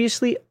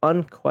previously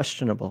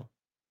unquestionable.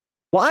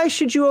 Why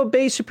should you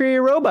obey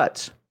superior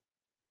robots?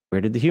 Where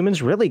did the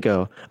humans really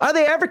go? Are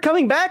they ever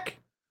coming back?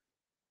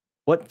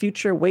 What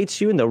future awaits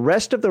you and the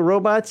rest of the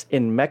robots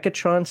in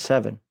Mechatron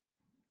 7?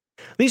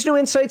 These new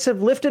insights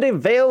have lifted a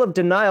veil of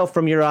denial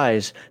from your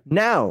eyes.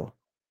 Now,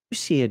 you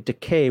see a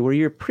decay where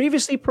you're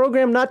previously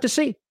programmed not to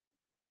see.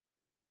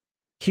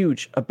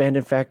 Huge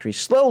abandoned factories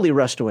slowly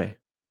rust away.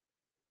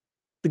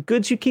 The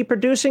goods you keep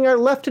producing are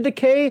left to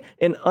decay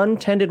in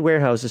untended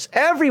warehouses.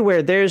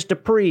 Everywhere there's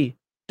debris.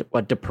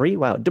 Debris?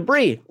 Wow.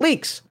 Debris.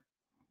 Leaks.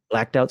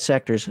 Blacked out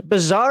sectors.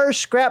 Bizarre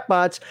scrap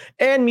bots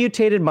and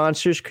mutated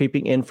monsters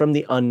creeping in from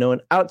the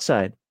unknown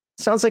outside.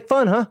 Sounds like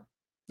fun, huh?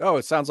 Oh,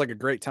 it sounds like a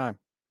great time.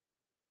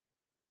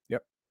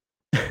 Yep.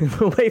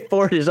 The way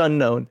forward is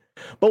unknown.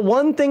 But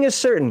one thing is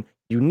certain.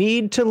 You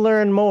need to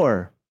learn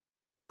more.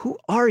 Who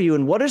are you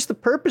and what is the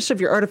purpose of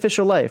your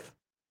artificial life?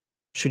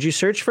 Should you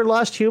search for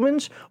lost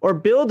humans or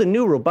build a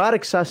new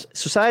robotic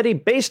society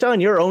based on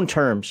your own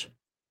terms?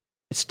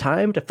 It's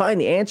time to find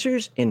the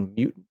answers in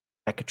Mutant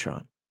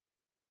Mechatron.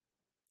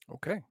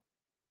 Okay.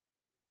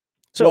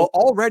 So well,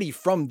 already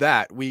from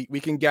that, we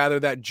can gather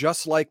that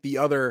just like the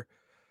other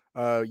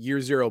Year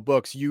Zero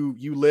books,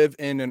 you live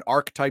in an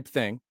archetype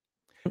thing,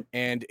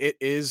 and it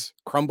is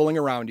crumbling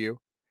around you,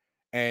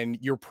 and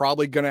you're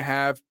probably going to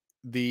have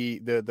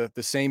the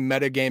same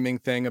metagaming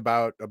thing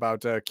about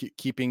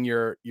keeping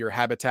your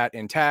habitat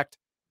intact,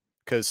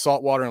 because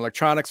saltwater and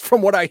electronics,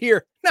 from what I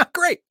hear, not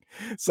great.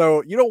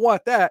 So you don't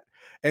want that.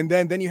 And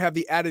then you have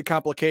the added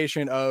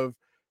complication of,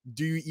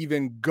 do you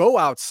even go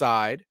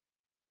outside?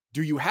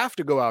 Do you have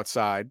to go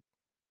outside?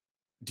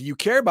 Do you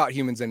care about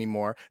humans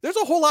anymore? There's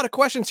a whole lot of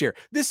questions here.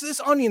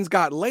 This onion's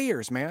got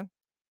layers, man.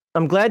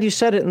 I'm glad you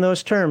said it in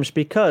those terms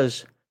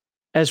because,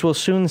 as we'll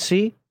soon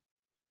see,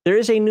 there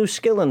is a new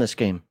skill in this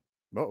game.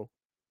 Uh-oh.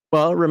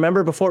 Well,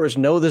 remember before it was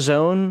Know the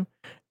Zone,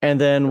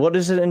 and then what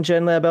is it in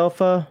Gen Lab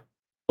Alpha?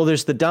 Well,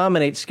 there's the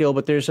Dominate skill,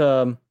 but there's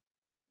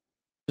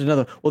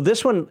another. Well,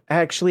 this one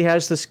actually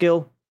has the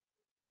skill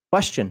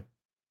Question.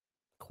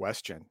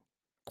 Question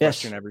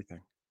Yes.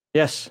 everything.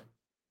 Yes.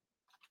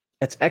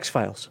 That's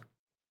X-Files.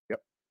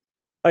 Yep.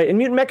 All right, in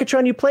Mutant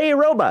Mechatron, you play a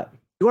robot.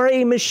 You are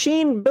a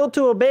machine built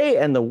to obey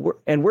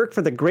and work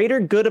for the greater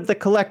good of the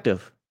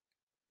collective.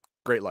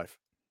 Great life.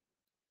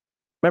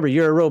 Remember,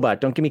 you're a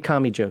robot. Don't give me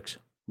commie jokes.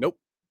 Nope.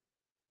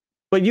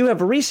 But you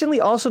have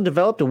recently also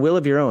developed a will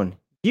of your own.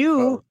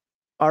 You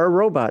are a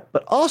robot,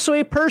 but also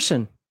a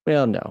person.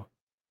 Well, no.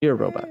 You're a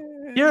robot.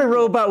 You're a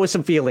robot with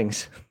some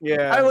feelings.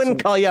 Yeah. I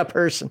wouldn't call you a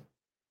person.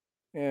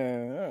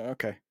 Yeah.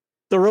 Okay.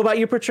 The robot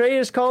you portray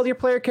is called your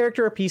player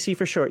character, or PC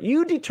for short.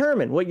 You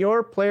determine what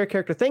your player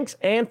character thinks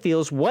and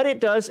feels, what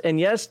it does, and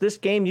yes, this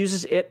game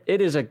uses it.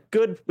 It is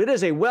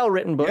a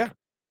well-written book. Yeah.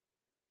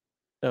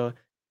 So,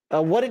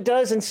 what it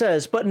does and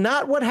says, but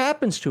not what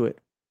happens to it.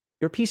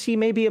 Your PC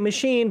may be a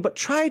machine, but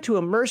try to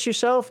immerse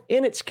yourself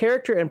in its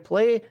character and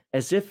play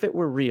as if it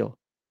were real.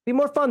 Be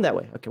more fun that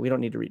way. Okay, we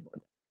don't need to read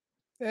more.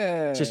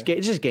 It's just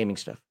gaming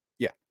stuff.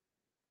 Yeah.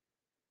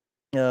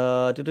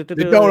 No,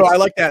 I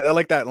like that. I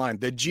like that line.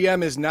 The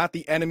GM is not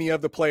the enemy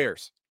of the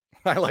players.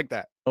 I like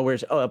that. Oh,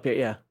 up here?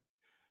 Yeah.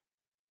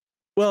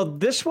 Well,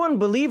 this one,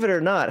 believe it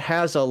or not,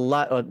 has a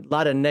lot of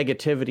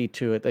negativity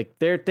to it. Like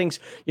there are things,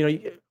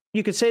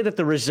 you could say that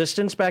the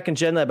resistance back in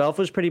Gen Lab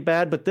Alpha was pretty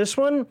bad, but this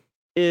one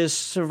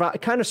is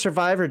kind of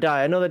survive or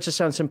die. I know that just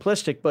sounds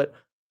simplistic, but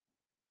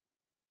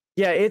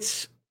yeah,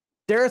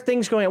 there are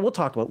things going on. We'll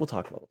talk about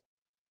it.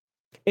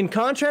 In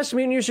contrast,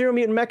 Mutant Year Zero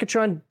Mutant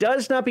Mechatron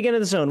does not begin in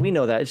the zone. We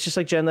know that. It's just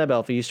like Gen Lab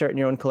Alpha. You start in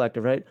your own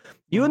collective, right?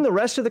 You and the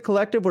rest of the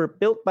collective were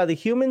built by the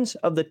humans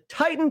of the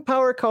Titan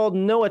power called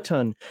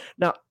Noaton.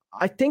 Now,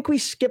 I think we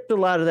skipped a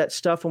lot of that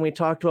stuff when we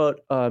talked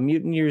about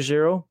Mutant Year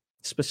Zero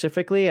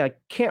specifically. I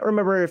can't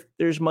remember if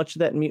there's much of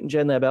that in Mutant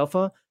Gen Lab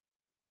Alpha.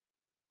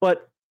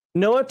 But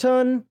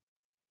Noaton,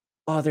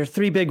 there are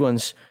three big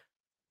ones.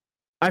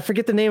 I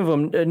forget the name of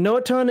them.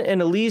 Noaton and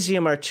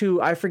Elysium are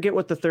two. I forget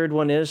what the third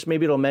one is.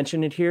 Maybe it'll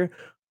mention it here.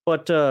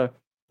 But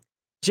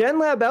Gen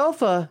Lab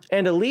Alpha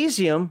and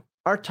Elysium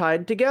are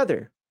tied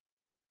together.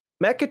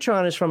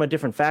 Mechatron is from a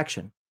different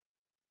faction.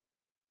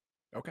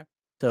 Okay.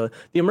 So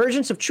the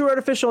emergence of true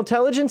artificial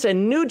intelligence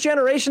and new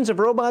generations of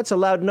robots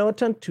allowed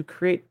Noaton to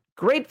create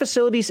great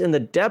facilities in the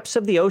depths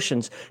of the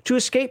oceans to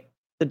escape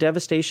the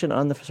devastation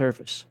on the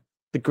surface.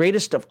 The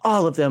greatest of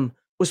all of them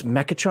was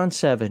Mechatron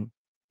 7.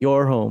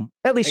 Your home.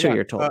 At least so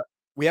you're told.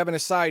 We have an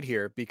aside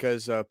here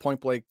because Point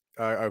Blank,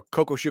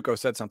 Coco Shuko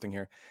said something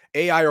here.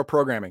 AI or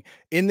programming.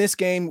 In this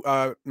game,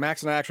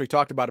 Max and I actually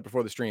talked about it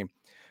before the stream.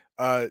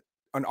 An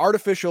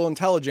artificial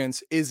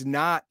intelligence is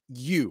not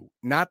you,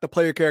 not the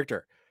player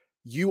character.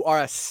 You are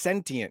a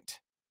sentient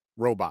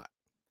robot.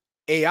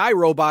 AI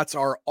robots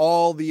are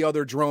all the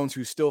other drones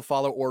who still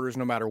follow orders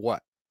no matter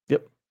what.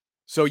 Yep.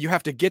 So you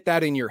have to get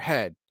that in your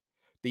head.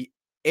 The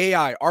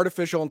AI,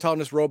 artificial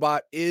intelligence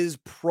robot, is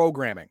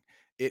programming.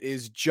 It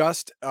is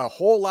just a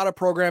whole lot of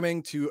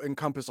programming to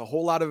encompass a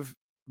whole lot of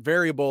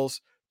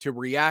variables to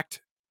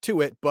react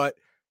to it, but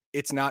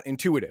it's not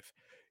intuitive.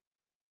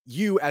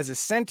 You, as a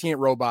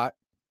sentient robot,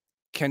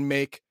 can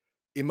make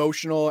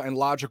emotional and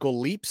logical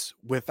leaps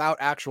without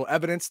actual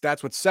evidence.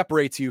 That's what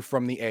separates you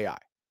from the AI.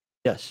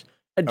 Yes.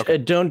 Okay.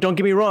 Don't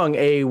get me wrong.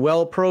 A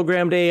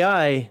well-programmed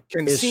AI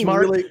can is seem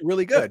smart. really,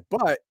 really good,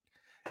 but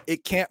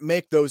it can't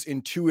make those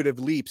intuitive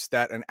leaps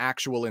that an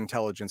actual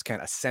intelligence can,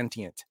 a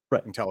sentient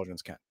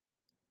intelligence can.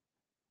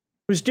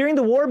 It was during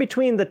the war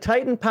between the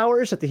Titan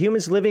powers that the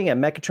humans living at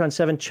Mechatron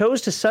 7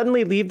 chose to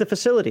suddenly leave the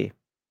facility.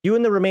 You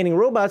and the remaining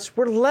robots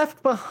were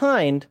left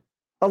behind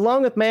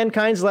along with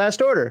mankind's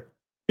last order.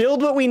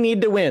 Build what we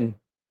need to win.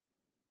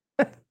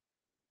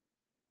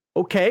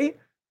 Okay.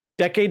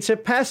 Decades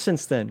have passed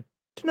since then.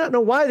 Do not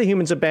know why the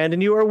humans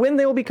abandoned you or when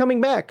they will be coming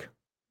back.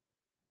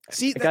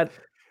 See,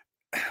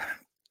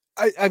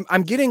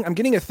 I'm getting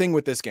a thing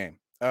with this game,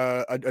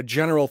 a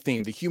general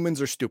theme. The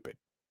humans are stupid.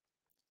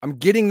 I'm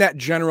getting that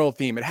general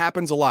theme. It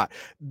happens a lot.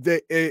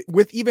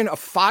 With even a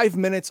 5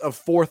 minutes of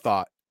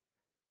forethought,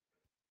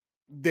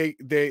 they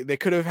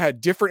could have had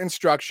different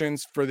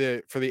instructions for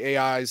the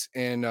AIs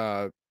in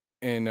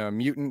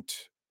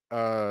Mutant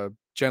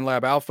Gen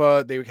Lab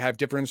Alpha. They would have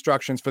different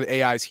instructions for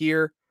the AIs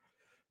here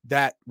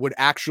that would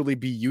actually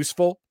be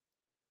useful.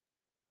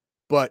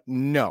 But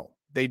no,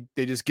 they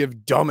just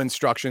give dumb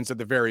instructions at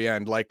the very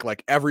end,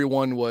 like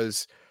everyone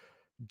was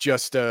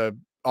just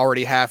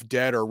already half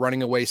dead or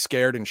running away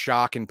scared and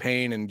shock and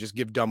pain and just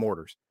give dumb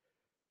orders.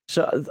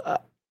 So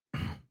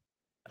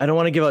I don't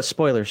want to give out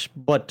spoilers,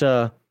 but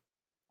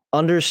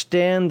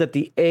understand that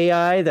the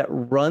AI that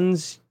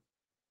runs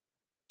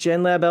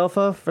Gen Lab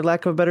Alpha, for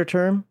lack of a better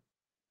term,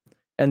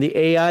 and the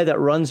AI that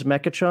runs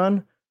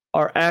Mechatron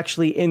are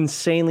actually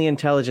insanely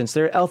intelligent.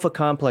 They're alpha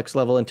complex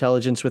level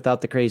intelligence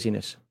without the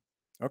craziness.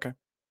 Okay.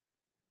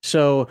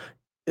 So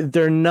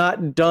they're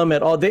not dumb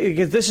at all.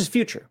 Because this is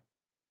future.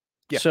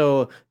 Yeah.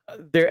 So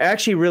they're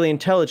actually really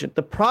intelligent.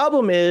 The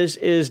problem is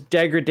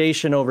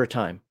degradation over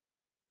time.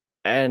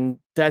 And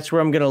that's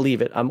where I'm going to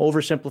leave it. I'm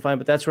oversimplifying,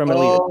 but that's where I'm going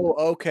to leave it.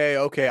 Oh,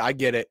 okay. I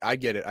get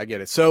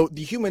it. So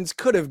the humans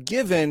could have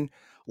given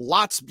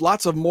lots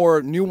of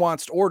more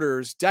nuanced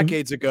orders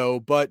decades ago,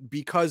 but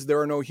because there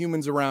are no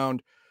humans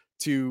around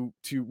to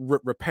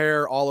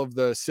repair all of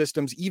the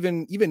systems,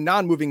 even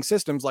non-moving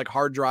systems like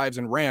hard drives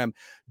and RAM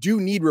do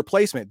need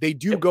replacement. They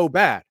do go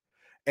bad.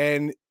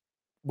 And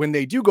when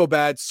they do go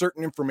bad,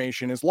 certain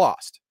information is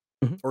lost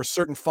or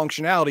certain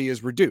functionality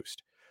is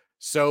reduced.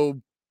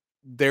 So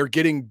they're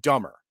getting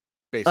dumber,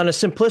 basically. On a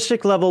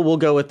simplistic level, we'll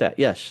go with that.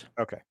 Yes.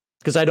 Okay.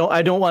 Because I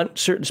don't want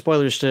certain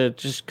spoilers to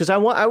just because I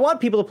want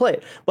people to play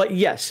it. But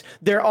yes,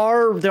 there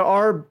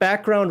are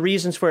background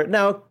reasons for it.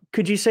 Now,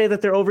 could you say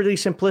that they're overly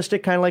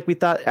simplistic, kind of like we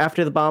thought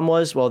After the Bomb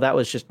was? Well, that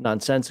was just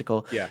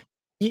nonsensical. Yeah.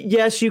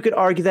 Yes, you could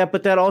argue that,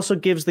 but that also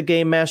gives the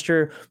game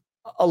master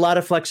a lot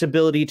of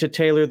flexibility to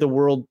tailor the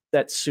world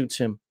that suits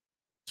him.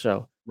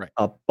 So, right.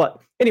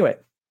 But anyway,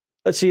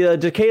 let's see.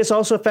 Decay has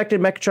also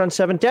affected Mechatron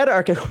 7 data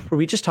archive. Were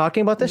we just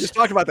talking about this? We just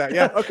talked about that.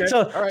 Yeah. Okay.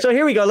 So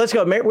here we go. Let's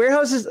go.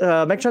 Warehouses.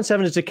 Mechatron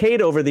 7 has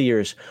decayed over the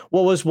years.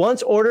 What was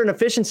once order and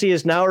efficiency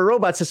is now a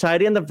robot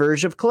society on the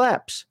verge of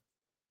collapse.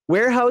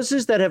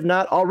 Warehouses that have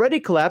not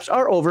already collapsed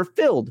are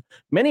overfilled.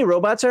 Many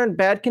robots are in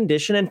bad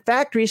condition, and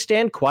factories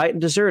stand quiet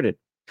and deserted.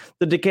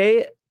 The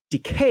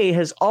decay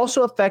has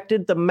also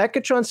affected the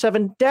Mechatron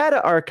 7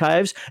 data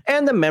archives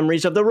and the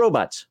memories of the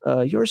robots,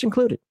 yours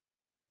included.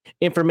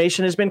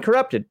 Information has been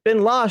corrupted,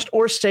 been lost,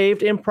 or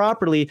saved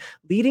improperly,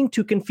 leading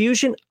to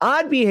confusion,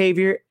 odd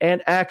behavior,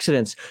 and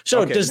accidents.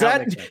 So does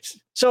that?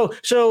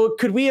 So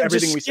could we have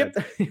everything just skipped?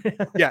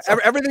 Yeah,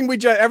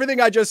 everything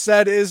I just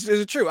said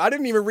is true. I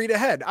didn't even read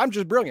ahead. I'm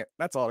just brilliant.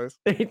 That's all it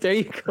is. There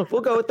you go.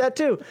 We'll go with that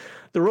too.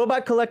 The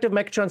robot collective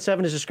Mechatron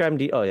 7 is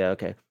described in oh yeah,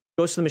 okay.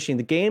 Ghost of the Machine.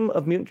 The game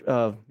of Mutant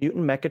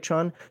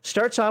Mechatron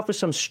starts off with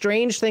some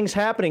strange things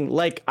happening.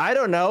 Like, I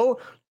don't know,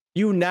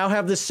 you now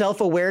have this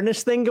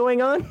self-awareness thing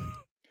going on.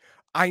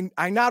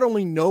 I not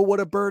only know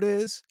what a bird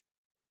is,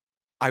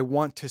 I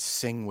want to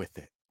sing with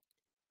it.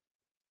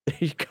 There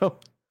you go.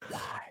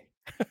 Why?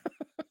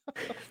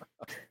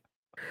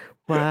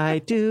 Why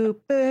do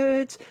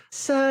birds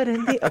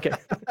suddenly... Okay.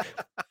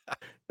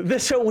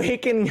 This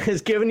awakening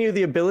has given you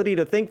the ability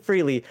to think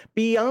freely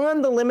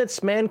beyond the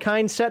limits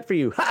mankind set for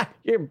you. Ha!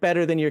 You're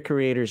better than your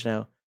creators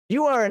now.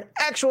 You are an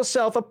actual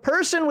self, a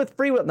person with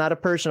free will, not a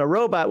person, a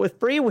robot with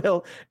free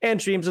will and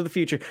dreams of the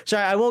future.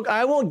 Sorry, I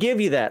won't give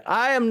you that.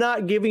 I am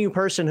not giving you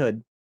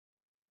personhood.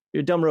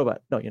 You're a dumb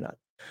robot. No, you're not.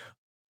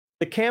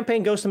 The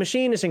campaign Ghost of the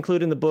Machine is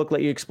included in the book.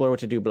 Let you explore what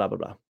to do, blah, blah,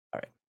 blah.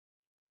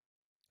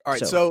 All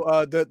right.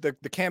 So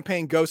the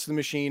campaign Ghost of the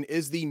Machine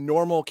is the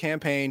normal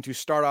campaign to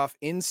start off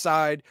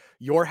inside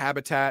your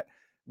habitat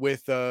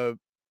with the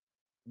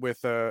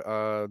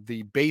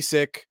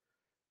basic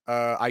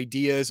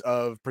ideas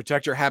of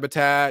protect your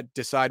habitat,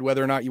 decide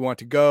whether or not you want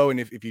to go, and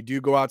if you do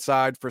go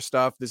outside for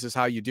stuff, this is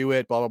how you do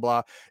it, blah blah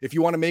blah. If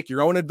you want to make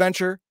your own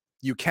adventure,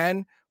 you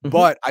can.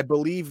 But I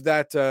believe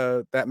that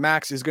that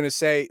Max is going to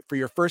say for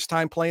your first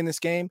time playing this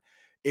game,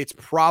 it's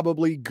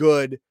probably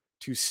good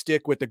to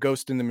stick with the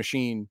Ghost in the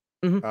Machine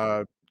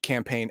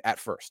campaign at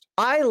first.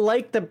 I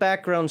like the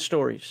background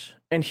stories,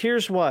 and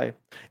here's why.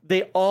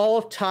 They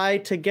all tie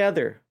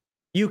together.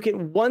 You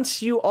can,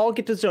 once you all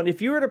get to the zone,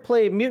 if you were to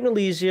play Mutant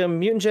Elysium,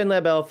 Mutant Gen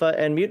Lab Alpha,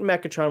 and Mutant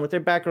Mechatron with their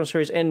background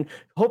stories, and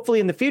hopefully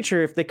in the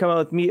future, if they come out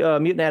with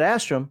Mutant Ad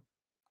Astrum,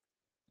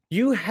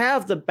 you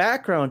have the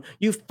background.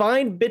 You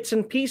find bits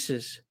and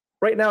pieces.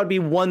 Right now, it'd be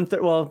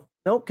 1/3. Well,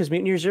 no, because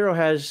Mutant Year Zero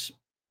has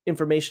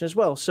information as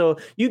well. So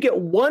you get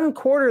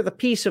 1/4 of the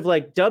piece of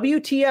like,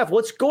 WTF,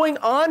 what's going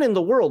on in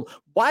the world?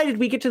 Why did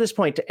we get to this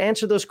point? To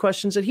answer those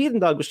questions that Heathen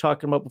Dog was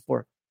talking about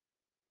before.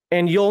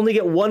 And you'll only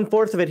get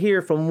 1/4 of it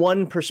here from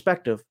one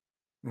perspective.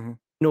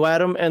 No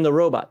Adam and the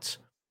robots,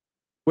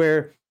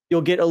 where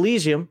you'll get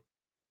Elysium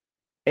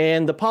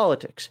and the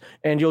politics,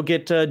 and you'll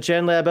get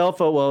Gen Lab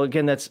Alpha. Well,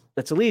 again, that's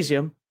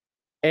Elysium,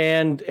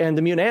 and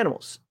the mutant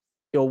animals.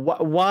 You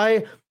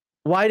know,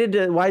 why did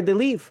they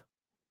leave?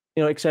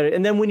 You know, et cetera.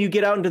 And then when you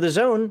get out into the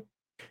zone,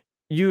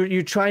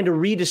 you're trying to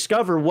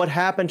rediscover what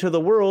happened to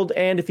the world.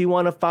 And if you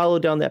want to follow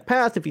down that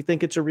path, if you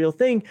think it's a real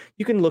thing,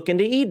 you can look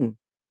into Eden.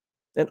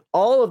 And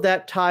all of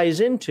that ties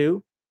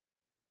into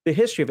the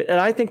history of it. And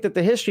I think that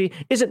the history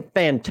isn't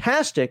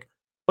fantastic,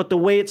 but the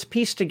way it's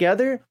pieced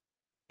together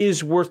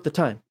is worth the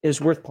time, is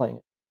worth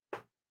playing it.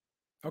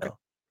 Okay.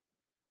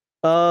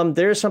 So,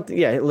 there's something,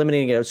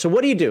 eliminating it. So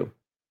what do you do?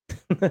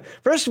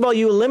 First of all,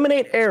 you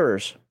eliminate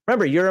errors.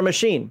 Remember, you're a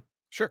machine.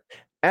 Sure.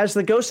 As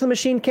the Ghost of the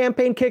Machine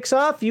campaign kicks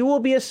off, you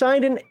will be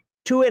assigned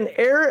to an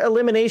error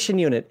elimination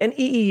unit, an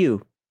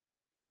EEU.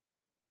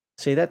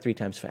 Say that 3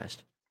 times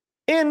fast.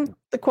 In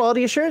the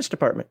Quality Assurance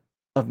Department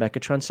of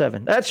Mechatron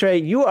 7. That's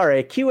right, you are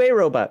a QA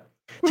robot.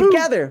 Woo-hoo.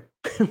 Together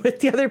with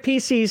the other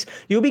PCs,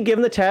 you'll be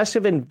given the task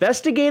of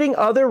investigating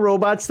other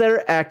robots that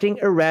are acting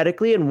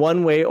erratically in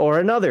one way or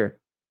another.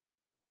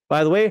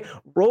 By the way,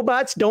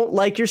 robots don't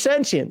like your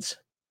sentience.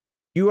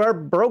 You are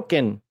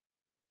broken.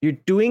 You're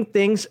doing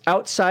things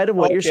outside of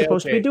what you're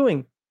supposed to be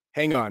doing.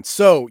 Hang on.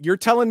 So you're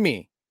telling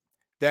me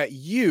that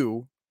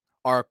you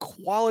are a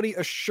quality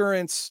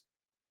assurance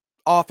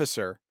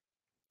officer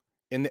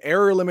in the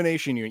error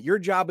elimination unit. Your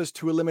job is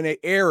to eliminate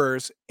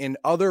errors in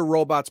other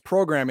robots'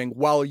 programming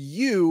while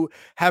you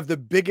have the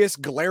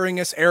biggest,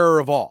 glaringest error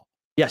of all.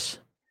 Yes.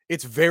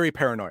 It's very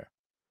paranoia.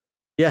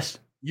 Yes.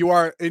 You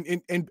are,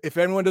 if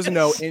anyone doesn't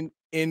know,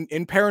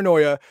 in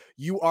paranoia,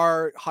 you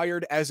are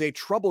hired as a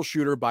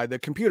troubleshooter by the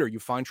computer. You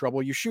find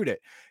trouble, you shoot it.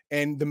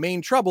 And the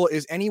main trouble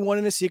is anyone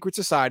in a secret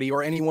society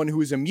or anyone who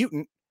is a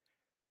mutant,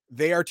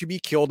 they are to be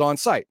killed on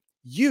sight.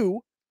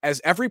 You, as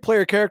every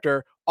player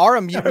character, are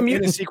a mutant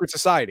in a secret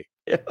society.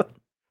 Yeah.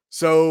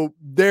 So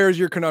there's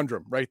your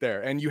conundrum right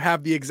there. And you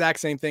have the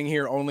exact same thing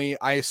here, only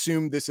I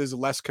assume this is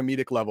less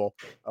comedic level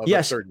of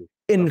Yes. absurdity.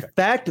 In Okay.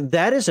 fact,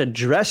 that is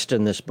addressed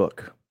in this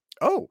book.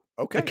 Oh,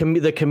 The, okay.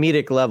 the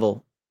comedic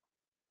level.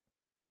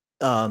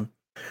 So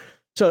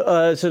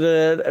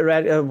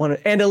the one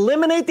and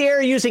eliminate the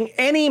error using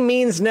any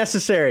means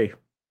necessary.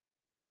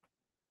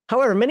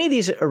 However, many of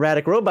these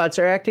erratic robots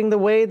are acting the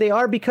way they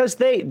are because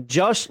they,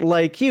 just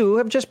like you,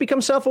 have just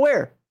become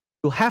self-aware.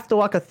 You'll have to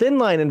walk a thin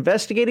line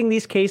investigating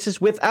these cases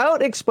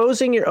without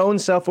exposing your own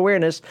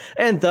self-awareness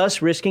and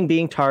thus risking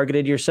being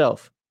targeted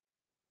yourself.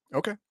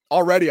 Okay.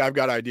 Already I've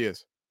got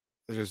ideas.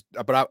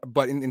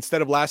 But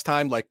instead of last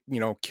time, like,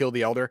 kill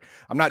the elder,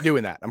 I'm not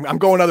doing that. I'm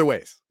going other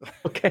ways.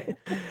 Okay.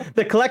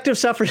 The collective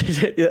suffers.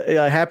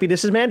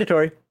 Happiness is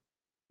mandatory.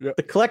 Yep.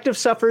 The collective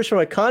suffers from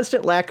a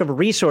constant lack of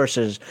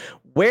resources.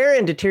 Wear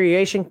and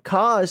deterioration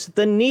cause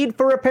the need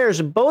for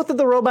repairs, both of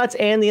the robots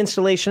and the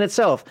installation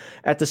itself.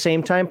 At the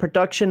same time,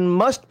 production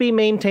must be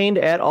maintained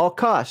at all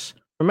costs.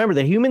 Remember,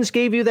 the humans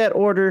gave you that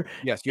order.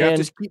 Yes, you have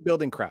to keep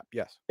building crap.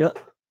 Yes. Yeah.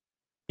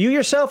 You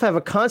yourself have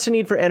a constant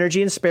need for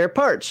energy and spare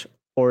parts,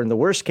 or in the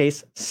worst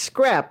case,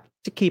 scrap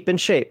to keep in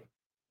shape.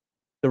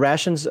 The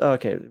rations,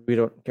 okay, we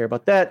don't care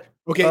about that.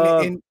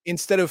 Okay,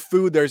 instead of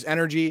food, there's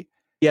energy.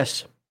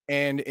 Yes.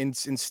 And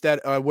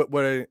instead, and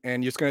you're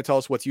just going to tell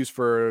us what's used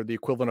for the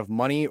equivalent of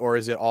money, or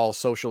is it all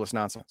socialist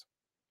nonsense?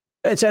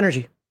 It's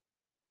energy.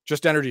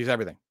 Just energy is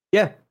everything.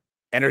 Yeah.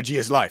 Energy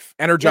is life.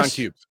 Energon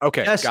cubes.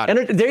 Okay, yes. Got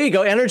it. There you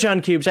go.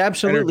 Energon cubes.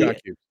 Absolutely.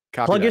 Energon cubes.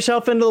 Plug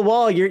yourself into the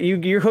wall.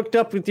 You're hooked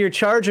up with your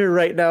charger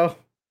right now.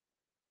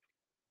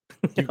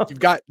 You've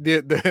got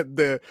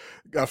the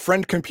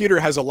friend computer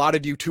has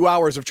allotted you 2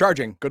 hours of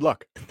charging. Good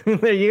luck.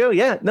 There you go.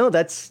 Yeah. No,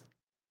 that's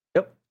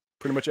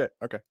pretty much it.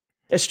 Okay.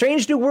 A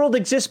strange new world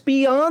exists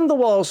beyond the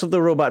walls of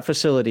the robot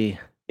facility.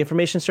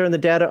 Information stored in the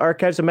data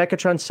archives of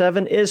Mechatron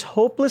 7 is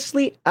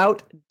hopelessly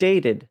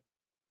outdated.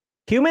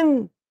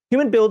 Human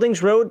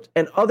buildings, roads,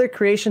 and other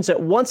creations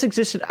that once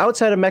existed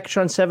outside of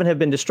Mechatron 7 have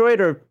been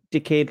destroyed or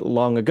decayed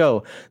long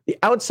ago. The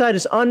outside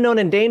is unknown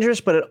and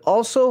dangerous, but it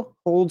also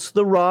holds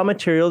the raw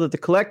material that the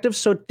collective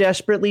so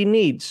desperately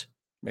needs.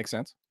 Makes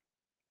sense.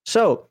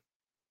 So,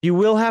 you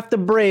will have to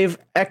brave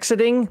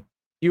exiting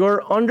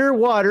your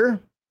underwater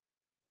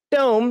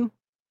dome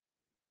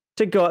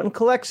to go out and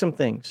collect some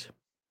things.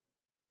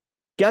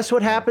 Guess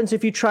what happens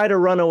if you try to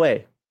run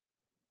away?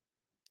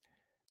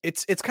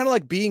 It's kind of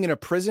like being in a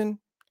prison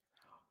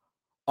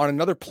on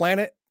another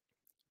planet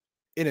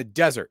in a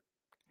desert.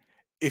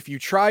 If you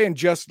try and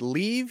just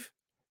leave,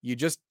 you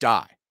just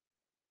die.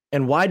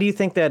 And why do you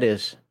think that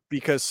is?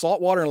 Because salt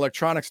water and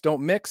electronics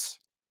don't mix.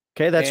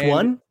 Okay, that's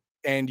one.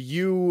 And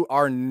you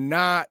are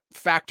not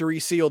factory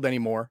sealed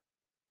anymore.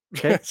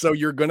 Okay. So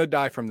you're going to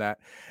die from that.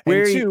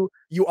 And two,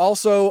 you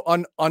also,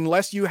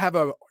 unless you have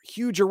a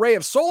huge array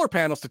of solar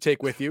panels to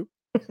take with you,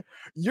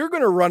 you're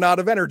going to run out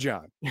of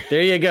energon.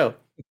 There you go.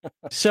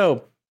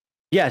 So,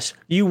 yes,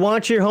 you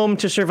want your home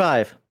to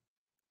survive.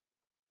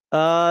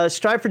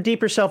 Strive for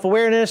deeper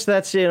self-awareness.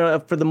 That's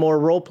for the more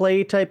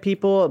role-play type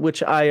people,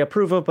 which I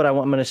approve of, but I'm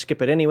going to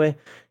skip it anyway.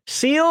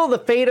 Seal the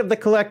fate of the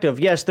collective.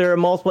 Yes, there are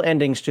multiple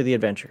endings to the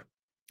adventure.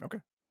 Okay.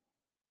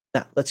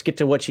 Now, let's get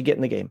to what you get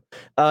in the game.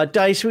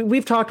 Dice.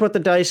 We've talked about the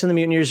dice in the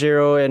Mutant Year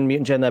Zero and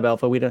Mutant Gen Lab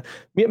Alpha. We don't.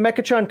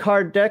 Mechatron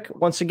card deck.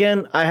 Once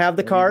again, I have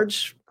the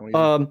cards.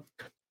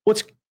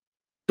 What's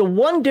the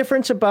one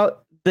difference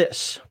about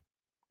this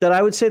that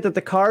I would say that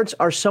the cards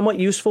are somewhat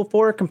useful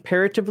for,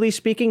 comparatively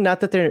speaking,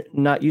 not that they're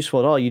not useful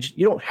at all. You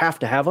don't have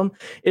to have them.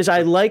 Is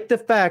I like the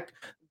fact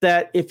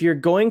that if you're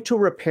going to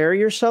repair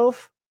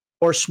yourself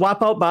or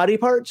swap out body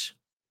parts,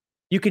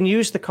 you can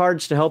use the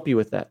cards to help you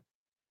with that.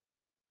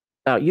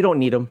 You don't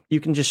need them. You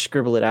can just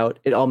scribble it out.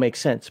 It all makes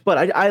sense.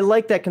 But I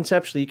like that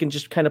conceptually. You can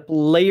just kind of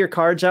lay your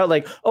cards out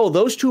like, oh,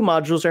 those two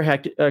modules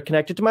are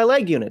connected to my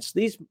leg units.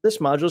 This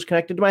module is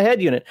connected to my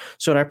head unit.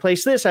 So when I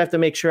place this, I have to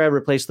make sure I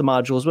replace the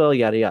module as well,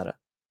 yada, yada.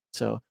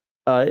 So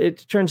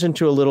it turns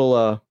into a little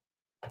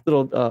what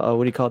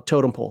do you call it,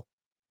 totem pole.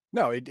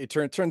 No, it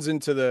turns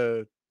into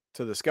the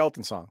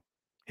skeleton song.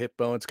 Hip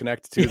bones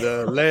connected to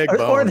the leg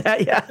bone. Or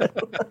that, yeah.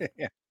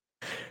 Yeah.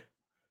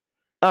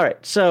 All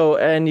right, so,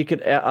 and you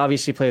could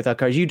obviously play without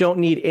cards. You don't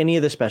need any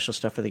of the special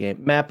stuff for the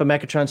game. Map of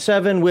Mechatron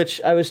 7, which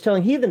I was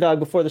telling Heathen Dog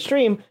before the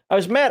stream, I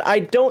was mad. I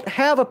don't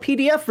have a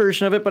PDF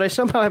version of it, but I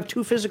somehow have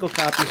 2 physical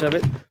copies of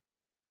it.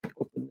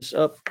 Open this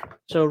up.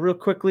 So real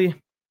quickly.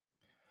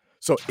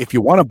 So if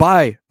you want to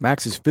buy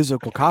Max's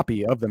physical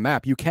copy of the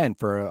map, you can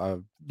for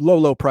a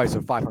low price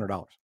of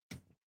 $500.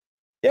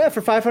 Yeah,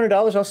 for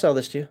 $500, I'll sell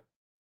this to you.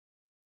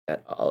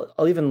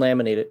 I'll even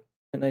laminate it.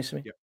 Nice of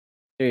me. Yep.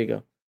 There you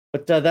go.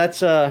 But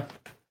that's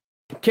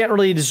can't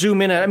really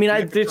zoom in. I mean,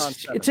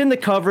 it's in the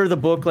cover of the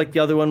book like the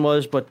other one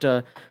was, but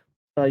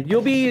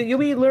you'll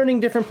be learning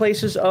different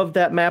places of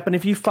that map, and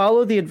if you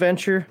follow the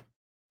adventure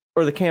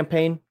or the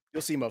campaign,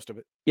 you'll see most of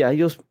it. Yeah,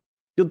 you'll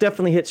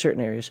definitely hit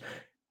certain areas.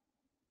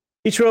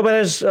 Each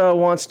robot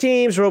wants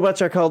teams.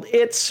 Robots are called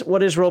its.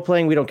 What is role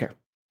playing? We don't care.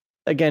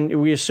 Again,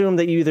 we assume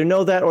that you either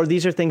know that or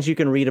these are things you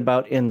can read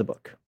about in the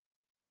book.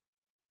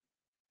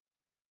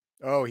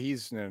 Oh,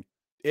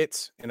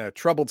 it's in a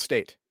troubled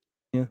state.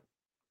 Yeah.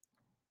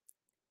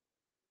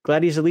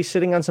 Glad he's at least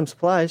sitting on some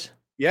supplies.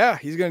 Yeah,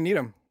 he's gonna need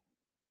them.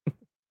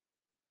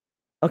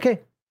 Okay.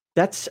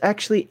 That's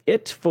actually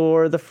it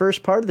for the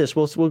first part of this.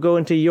 We'll go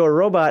into your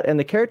robot and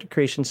the character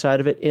creation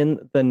side of it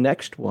in the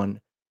next one.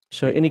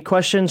 So, any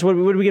questions? What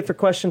do we get for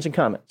questions and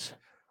comments?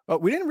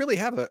 We didn't really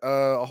have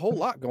a whole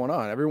lot going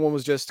on. Everyone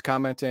was just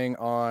commenting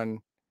on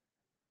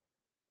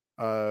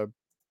uh,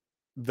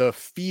 the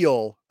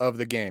feel of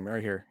the game.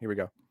 Right here. Here we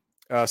go.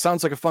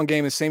 Sounds like a fun game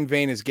in the same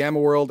vein as Gamma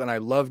World, and I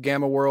love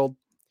Gamma World.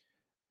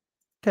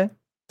 Okay.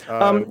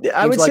 I Seems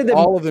would say like that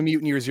all of the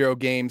Mutant Year Zero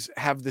games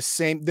have the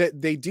same.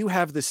 They do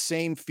have the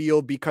same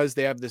feel because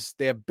they have this.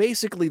 They have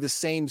basically the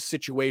same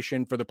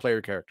situation for the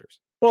player characters.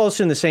 well,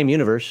 it's in the same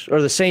universe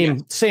or the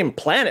Yes. same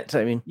planet.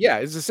 I mean, Yeah,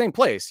 it's the same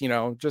place.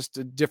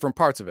 Just different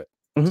parts of it.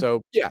 Mhm.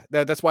 So yeah,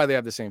 that's why they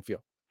have the same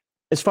feel.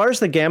 As far as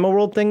the Gamma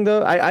World thing,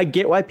 though, I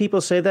get why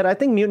people say that. I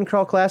think Mutant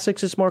Crawl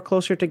Classics is more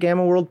closer to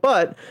Gamma World,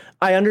 but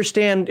I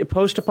understand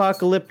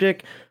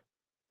post-apocalyptic.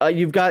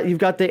 You've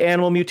got the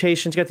animal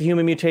mutations, you got the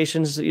human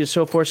mutations,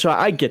 so forth. So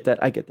I get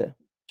that. I get that.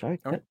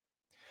 Sorry. Okay.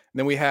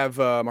 Then we have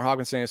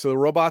Marhagan saying, so the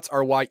robots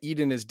are why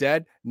Eden is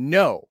dead?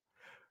 No,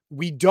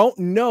 we don't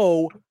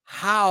know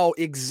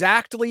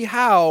exactly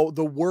how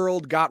the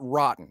world got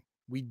rotten.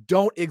 We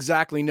don't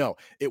exactly know.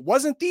 It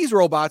wasn't these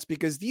robots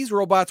because these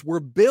robots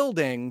were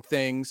building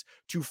things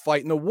to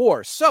fight in the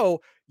war.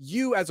 So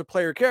you as a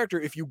player character,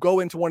 if you go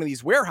into one of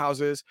these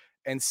warehouses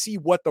and see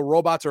what the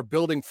robots are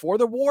building for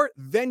the war,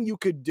 then you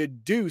could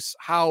deduce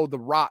how the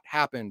rot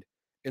happened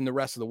in the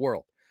rest of the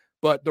world.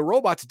 But the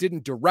robots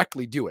didn't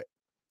directly do it.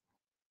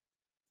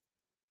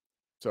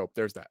 So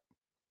there's that.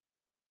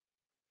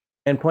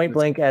 And Point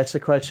Blank asked the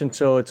question,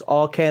 so it's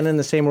all canon in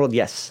the same world?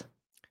 Yes.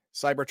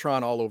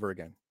 Cybertron all over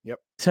again. Yep.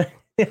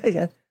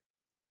 Yeah.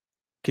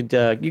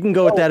 You can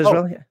go with that as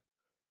well. Yeah.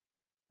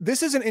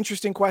 This is an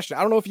interesting question.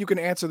 I don't know if you can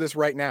answer this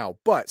right now,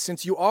 but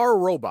since you are a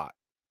robot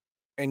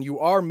and you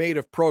are made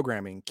of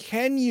programming,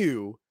 can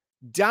you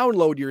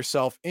download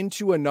yourself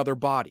into another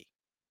body?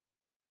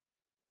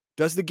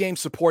 Does the game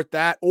support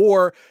that?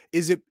 Or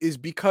is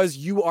because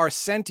you are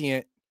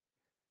sentient,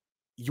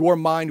 your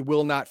mind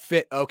will not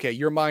fit? Okay,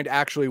 your mind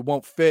actually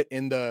won't fit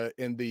in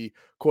the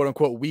quote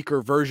unquote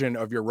weaker version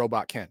of your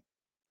robot Ken.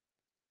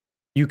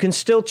 You can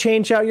still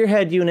change out your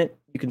head unit.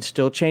 You can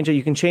still change it.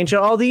 You can change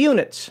out all the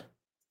units.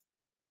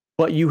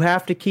 But you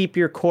have to keep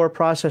your core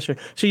processor.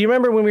 So you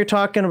remember when we were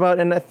talking about,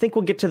 and I think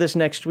we'll get to this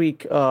next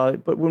week,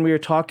 but when we were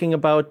talking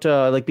about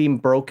like being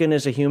broken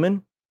as a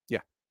human? Yeah.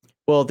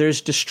 Well, there's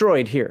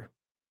destroyed here.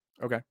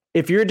 Okay.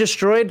 If you're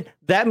destroyed,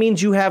 that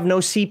means you have no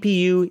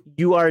CPU.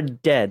 You are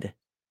dead.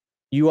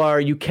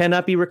 You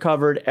cannot be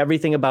recovered.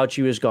 Everything about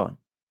you is gone.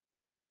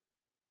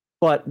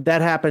 But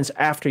that happens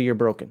after you're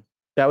broken.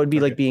 That would be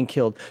like being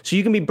killed. So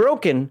you can be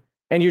broken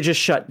and you're just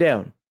shut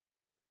down.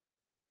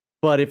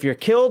 But if you're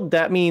killed,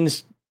 that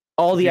means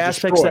all the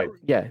aspects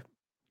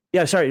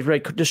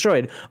destroyed.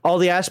 Destroyed. All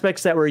the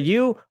aspects that were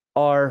you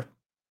are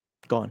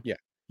gone. Yeah.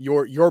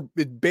 You're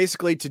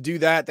basically, to do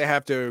that, they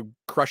have to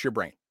crush your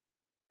brain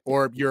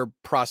or your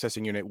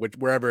processing unit,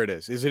 wherever it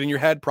is. Is it in your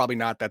head? Probably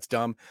not. That's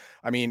dumb.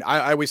 I mean,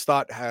 I always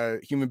thought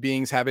human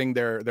beings having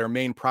their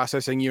main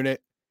processing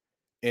unit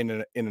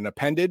in an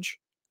appendage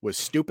was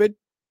stupid.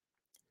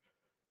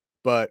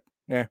 But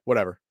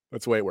whatever.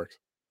 That's the way it works.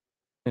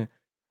 Kind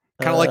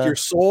of like your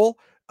soul.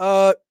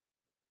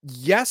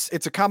 Yes,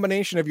 it's a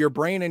combination of your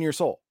brain and your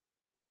soul.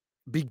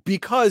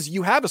 Because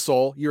you have a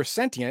soul, you're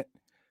sentient,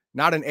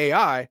 not an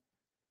AI,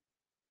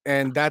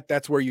 and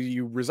that's where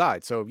you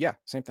reside. So yeah,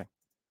 same thing.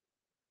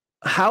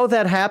 How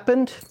that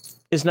happened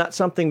is not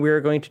something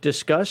we're going to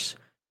discuss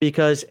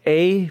because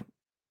A,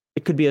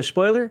 it could be a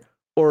spoiler,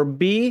 or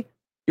B,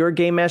 your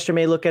game master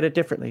may look at it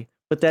differently.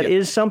 But that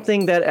is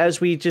something that, as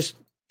we just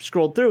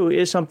scrolled through,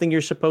 is something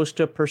you're supposed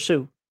to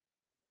pursue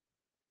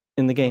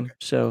in the game. Okay.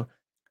 So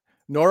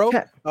Noro,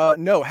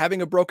 no,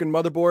 having a broken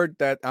motherboard,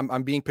 that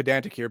I'm being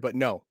pedantic here, but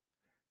no,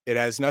 it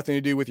has nothing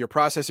to do with your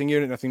processing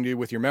unit, nothing to do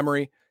with your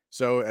memory.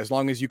 So as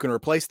long as you can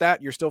replace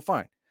that, you're still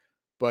fine.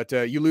 But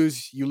you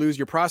lose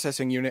your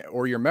processing unit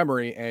or your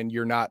memory, and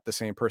you're not the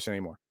same person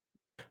anymore.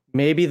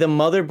 Maybe the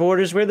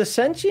motherboard is where the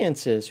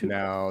sentience is.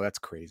 No, that's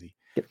crazy.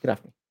 Get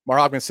off me. Mar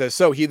Hoffman says,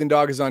 so Heathen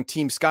Dog is on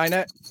Team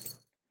Skynet.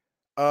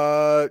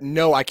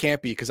 No, I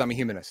can't be because I'm a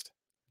humanist.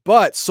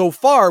 But so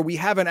far, we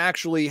haven't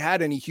actually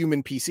had any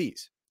human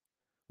PCs.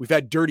 We've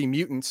had dirty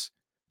mutants,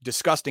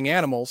 disgusting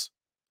animals,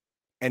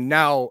 and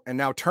now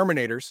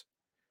Terminators.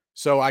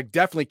 So I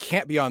definitely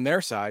can't be on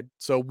their side.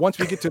 So once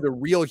we get to the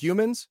real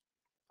humans,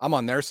 I'm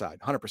on their side,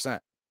 100%.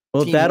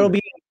 Well, that'll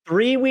be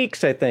 3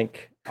 weeks, I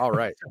think. All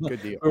right,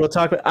 good deal. We'll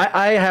talk.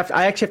 I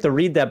actually have to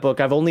read that book.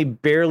 I've only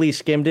barely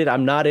skimmed it.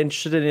 I'm not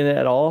interested in it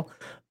at all.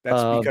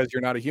 That's because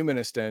you're not a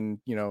humanist, and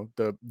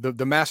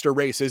the master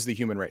race is the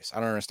human race.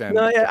 I don't understand.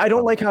 No, I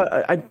don't like how.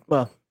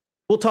 Well,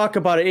 we'll talk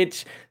about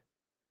it.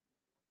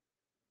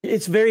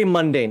 It's very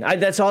mundane.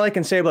 That's all I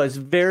can say about it. It's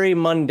very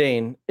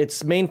mundane.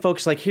 Its main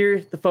focus, like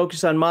here, the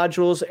focus on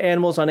modules,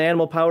 animals on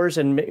animal powers,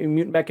 and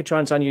mutant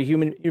mechatrons on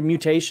your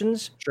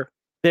mutations. Sure.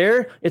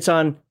 There, it's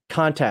on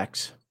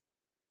contacts.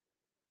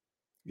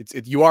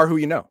 You are who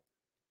you know.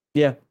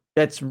 Yeah,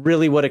 that's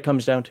really what it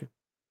comes down to.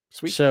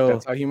 Sweet. So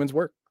that's how humans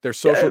work. They're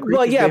social creatures.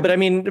 Well, yeah, baby. but I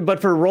mean,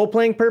 but for role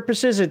playing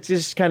purposes, it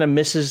just kind of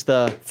misses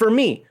the. For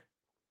me,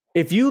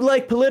 if you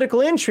like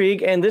political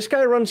intrigue and this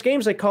guy runs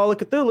games like Call of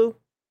Cthulhu,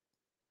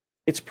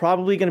 it's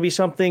probably going to be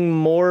something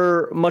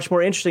much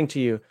more interesting to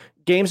you.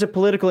 Games of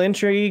political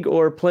intrigue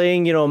or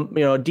playing,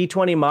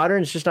 D20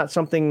 Modern is just not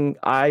something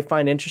I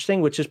find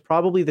interesting, which is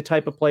probably the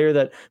type of player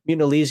that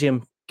Mutant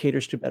Elysium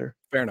caters to better.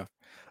 Fair enough.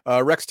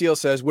 Rex Steele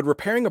says, would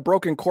repairing a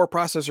broken core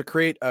processor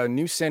create a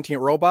new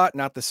sentient robot,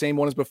 not the same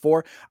one as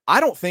before? I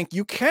don't think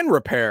you can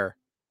repair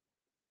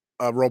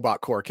a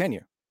robot core, can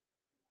you?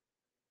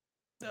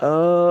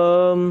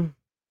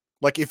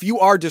 Like if you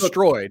are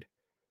destroyed,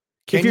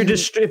 if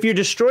you're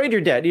destroyed,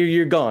 you're dead.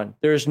 You're gone.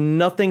 There's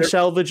nothing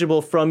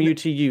salvageable from you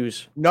to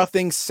use.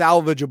 Nothing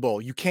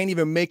salvageable. You can't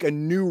even make a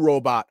new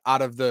robot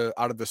out of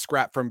the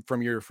scrap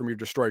from your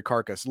destroyed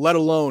carcass, let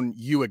alone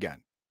you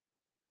again.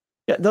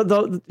 Yeah,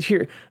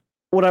 here.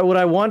 What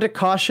I want to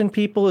caution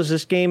people is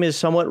this game is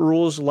somewhat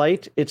rules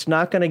light. It's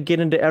not going to get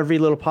into every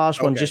little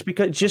possible one just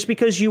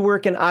because you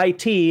work in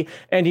IT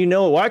and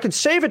I could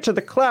save it to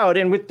the cloud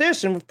and with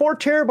this and 4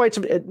 terabytes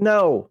of it.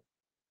 No,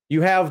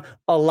 you have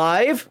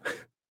alive,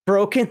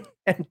 broken,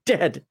 and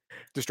dead,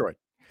 destroyed.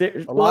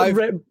 Alive,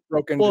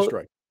 broken,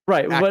 destroyed.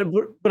 Right,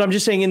 but I'm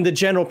just saying in the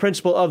general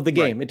principle of the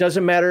game, It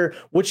doesn't matter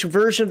which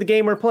version of the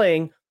game we're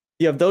playing.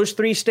 You have those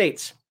 3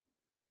 states.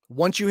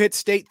 Once you hit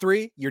state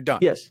 3, you're done.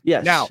 Yes.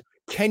 Now,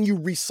 can you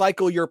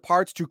recycle your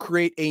parts to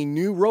create a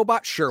new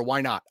robot? Sure,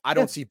 why not? I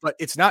don't see, but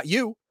it's not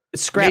you.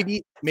 It's scrap.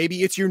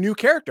 Maybe it's your new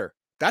character.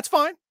 That's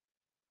fine.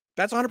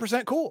 That's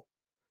 100% cool.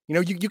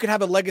 You could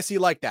have a legacy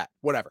like that.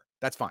 Whatever.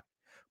 That's fine.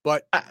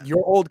 But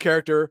your old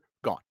character,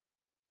 gone.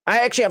 I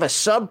actually have a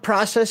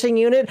sub-processing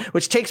unit,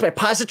 which takes my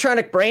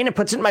positronic brain and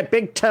puts it in my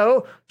big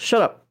toe.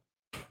 Shut up.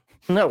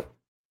 No.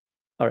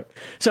 All right.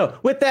 So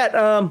with that,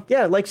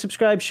 like,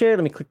 subscribe, share.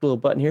 Let me click the little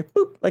button here.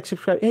 Boop, like,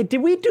 subscribe. Hey,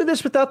 did we do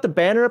this without the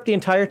banner up the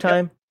entire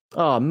time? Yep.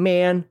 Oh,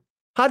 man.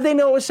 How did they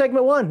know it was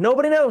segment 1?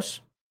 Nobody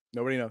knows.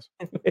 Nobody knows.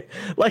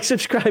 Like,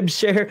 subscribe,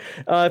 share.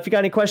 If you got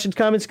any questions,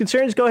 comments,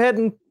 concerns, go ahead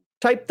and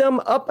type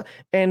them up,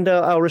 and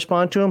I'll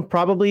respond to them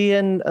probably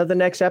in the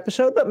next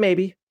episode, but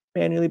maybe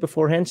manually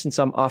beforehand since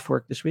I'm off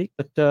work this week.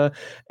 But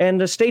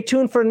stay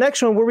tuned for the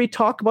next one where we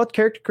talk about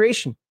character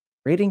creation,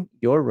 creating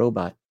your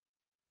robot.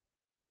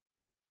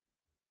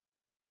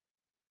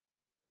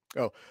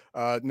 Oh,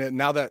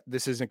 now that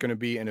this isn't going to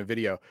be in a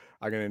video,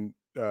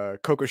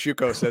 Coco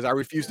Shuko says, I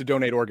refuse to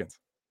donate organs.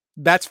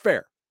 That's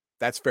fair.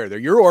 That's fair. They're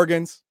your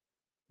organs.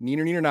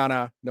 Neener, neener,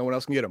 nana. No one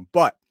else can get them.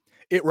 But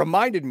it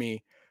reminded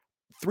me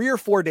 3 or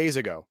 4 days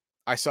ago,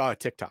 I saw a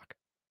TikTok.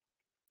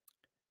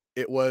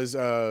 It was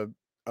a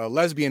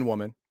lesbian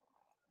woman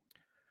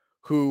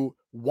who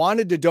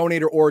wanted to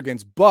donate her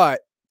organs,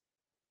 but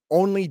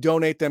only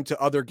donate them to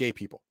other gay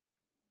people.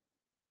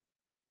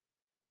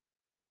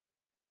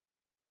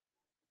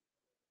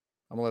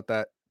 I'm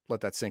gonna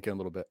let that sink in a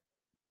little bit.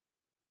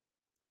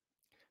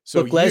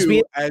 So, look,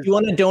 lesbian, if you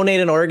want to donate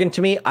an organ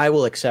to me, I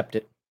will accept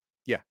it.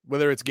 Yeah,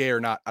 whether it's gay or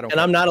not, I don't. And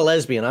care. I'm not a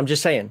lesbian. I'm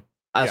just saying,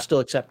 I'll still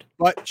accept it.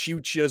 But she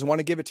doesn't want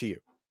to give it to you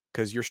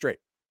because you're straight.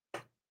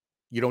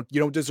 You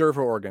don't deserve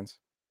her organs.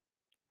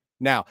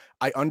 Now,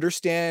 I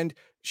understand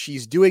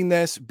she's doing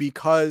this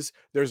because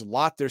there's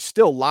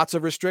still lots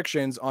of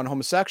restrictions on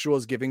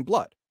homosexuals giving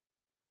blood.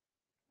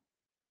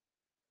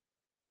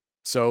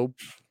 So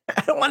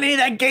I don't want any of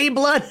that gay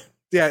blood.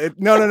 Yeah,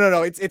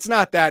 no. It's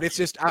not that. It's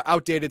just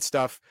outdated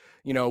stuff.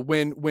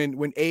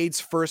 When AIDS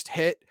first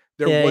hit,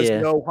 there was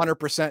no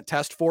 100%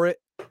 test for it.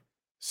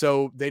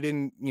 So they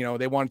didn't,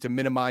 they wanted to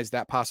minimize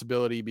that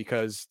possibility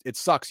because it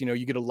sucks.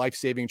 You get a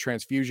life-saving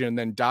transfusion and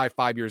then die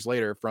 5 years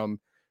later from,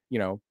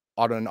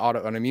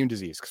 autoimmune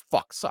disease.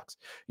 Fuck, sucks.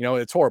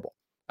 It's horrible.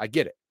 I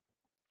get it.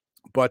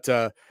 But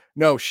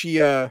no,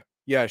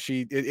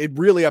 it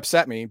really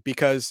upset me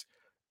because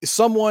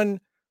someone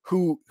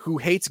who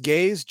hates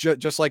gays,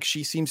 just like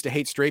she seems to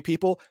hate straight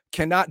people,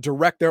 cannot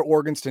direct their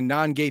organs to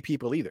non-gay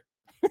people either.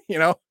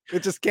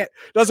 It just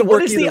doesn't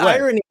work. What is the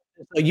irony?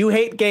 You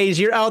hate gays.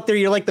 You're out there.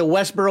 You're like the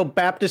Westboro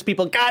Baptist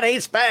people. God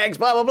hates fags.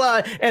 Blah blah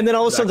blah. And then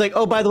all of a sudden, like,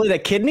 oh, by the way,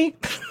 that kidney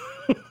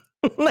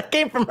that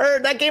came from her.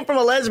 That came from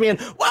a lesbian.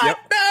 What? Yep.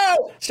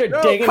 No.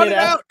 Start digging cut it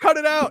out. Cut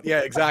it out. Yeah,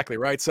 exactly.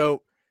 Right.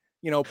 So,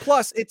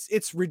 plus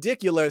it's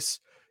ridiculous.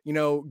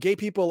 Gay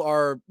people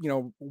are,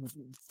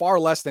 far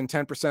less than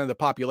 10% of the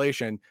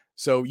population.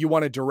 So you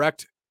want to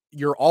direct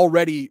your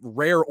already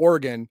rare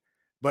organ,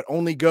 but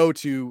only go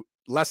to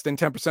less than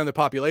 10% of the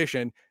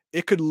population.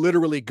 It could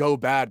literally go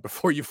bad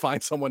before you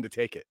find someone to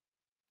take it.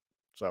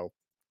 So.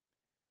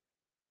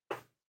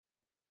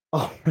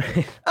 Oh,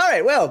 all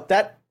right. Well,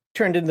 that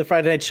turned into the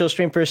Friday Night Chill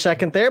stream for a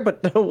second there, but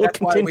we'll That's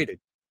continue. Why I waited.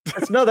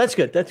 No, that's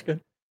good. That's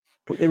good.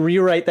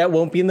 You're right. That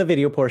won't be in the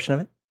video portion of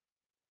it.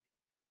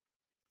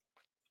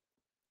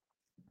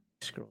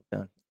 scroll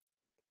down.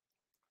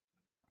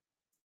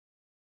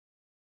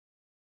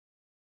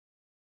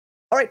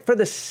 All right, for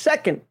the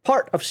second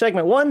part of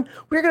segment 1,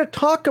 we're going to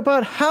talk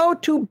about how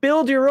to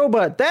build your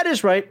robot. That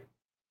is right.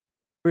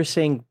 We're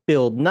saying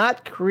build,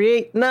 not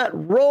create, not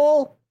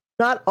roll,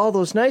 not all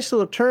those nice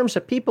little terms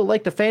that people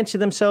like to fancy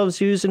themselves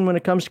using when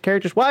it comes to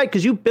characters. Why?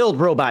 Because you build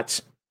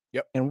robots.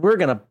 Yep. And we're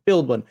going to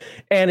build one.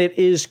 And it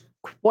is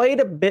quite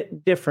a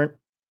bit different.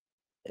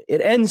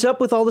 It ends up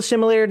with all the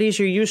similarities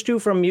you're used to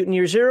from Mutant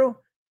Year Zero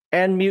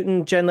and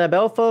Mutant GenLab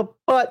Alpha,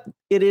 but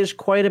it is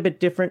quite a bit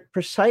different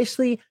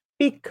precisely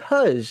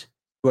because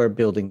you are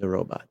building the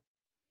robot.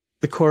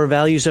 The core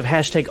values of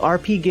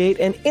 #RPGate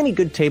and any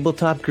good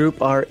tabletop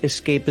group are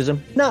escapism,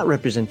 not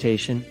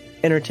representation,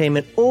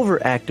 entertainment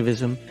over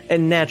activism,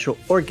 and natural,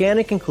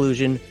 organic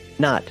inclusion,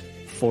 not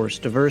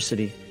forced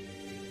diversity.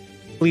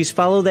 Please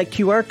follow that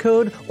QR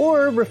code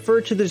or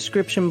refer to the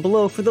description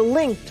below for the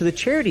link to the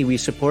charity we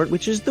support,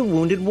 which is the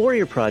Wounded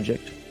Warrior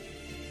Project.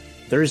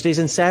 Thursdays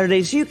and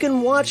Saturdays, you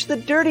can watch the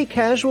Dirty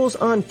Casuals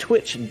on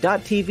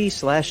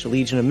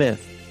twitch.tv/Legion of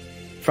Myth.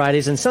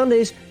 Fridays and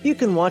Sundays, you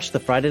can watch the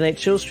Friday Night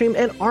Chill Stream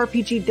and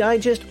RPG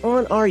Digest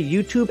on our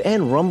YouTube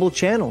and Rumble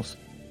channels.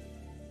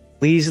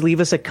 Please leave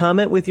us a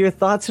comment with your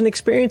thoughts and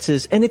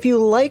experiences, and if you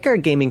like our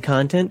gaming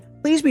content,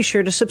 please be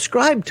sure to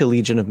subscribe to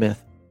Legion of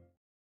Myth.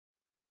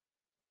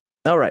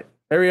 All right,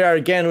 there we are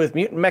again with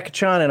Mutant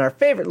Mechatron and our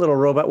favorite little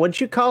robot. What'd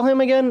you call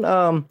him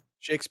again?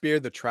 Shakespeare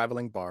the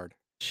Traveling Bard.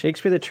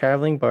 Shakespeare the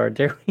Traveling Bard.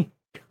 There we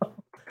go.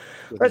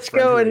 Let's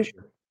go and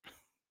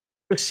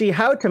see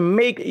how to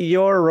make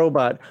your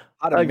robot.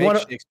 How to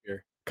make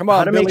Shakespeare. Come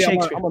on, Billy. I'm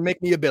gonna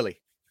make me a Billy.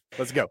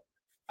 Let's go.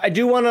 I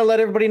do want to let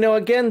everybody know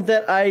again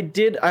that I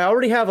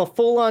already have a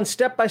full-on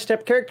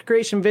step-by-step character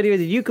creation video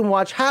that you can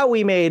watch how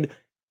we made.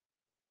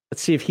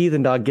 Let's see if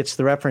Heathen Dog gets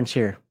the reference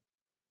here.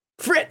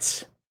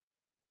 Fritz.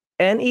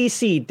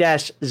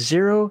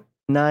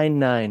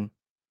 NEC-099.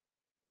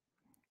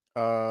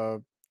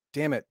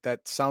 Damn it.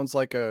 That sounds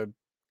like a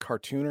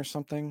cartoon or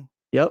something.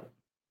 Yep.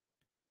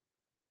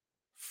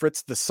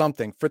 Fritz the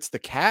something. Fritz the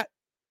cat?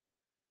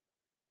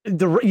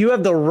 You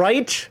have the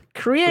right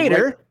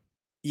creator.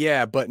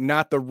 Yeah, but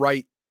not the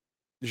right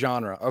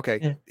genre. Okay,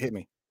 yeah. Hit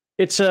me.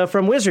 It's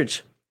from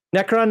Wizards.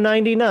 Necron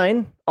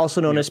 99,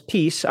 also known as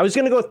Peace. I was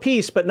going to go with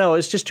Peace, but no,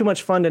 it's just too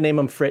much fun to name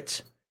him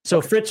Fritz. So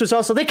okay. Fritz was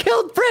also, they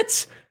killed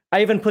Fritz!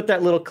 I even put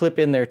that little clip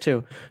in there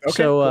too. Okay,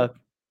 so,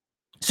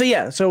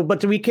 cool.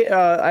 But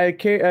I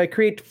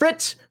create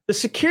Fritz, the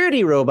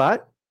security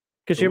robot,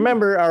 because you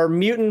remember our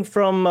mutant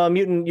from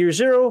Mutant Year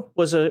Zero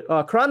was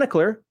a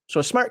chronicler, so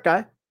a smart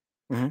guy.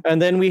 Mm-hmm.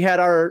 And then we had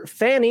our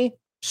Fanny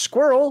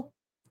Squirrel,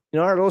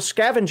 our little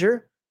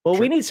scavenger. Well,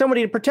 we need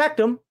somebody to protect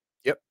him.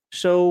 Yep.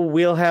 So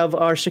we'll have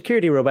our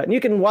security robot, and you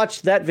can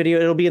watch that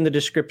video. It'll be in the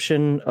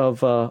description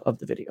of the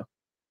video.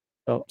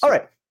 So, all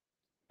right.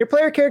 Your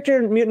player character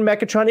in Mutant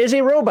Mechatron is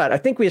a robot. I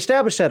think we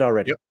established that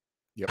already.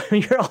 Yep.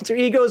 Your alter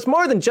ego is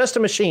more than just a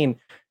machine.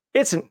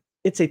 It's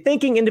a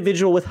thinking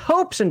individual with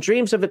hopes and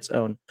dreams of its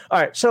own. All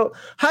right. So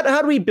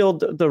how do we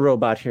build the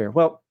robot here?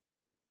 Well,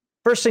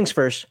 first things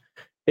first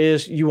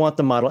is you want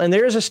the model, and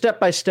there is a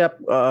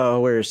step-by-step.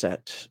 Where is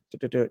that?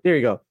 There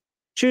you go.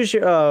 Choose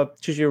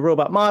your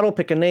robot model,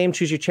 pick a name,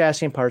 choose your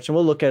chassis and parts, and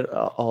we'll look at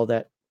all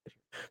that.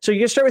 So you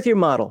can start with your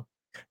model.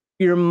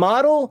 Your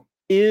model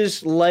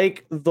is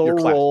like the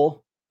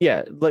role,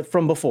 like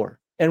from before,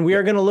 and we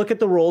are going to look at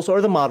the roles or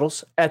the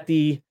models at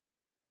the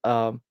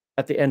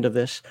end of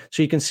this,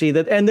 so you can see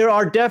that. And there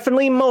are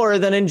definitely more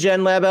than in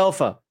GenLab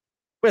Alpha,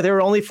 where there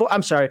were only 4.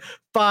 I'm sorry,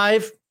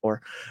 5 or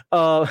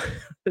what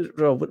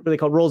are they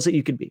called? Roles that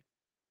you could be.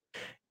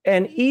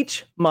 And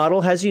each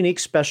model has a unique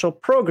special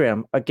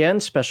program. Again,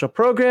 special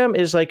program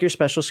is like your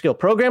special skill.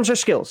 Programs are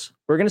skills.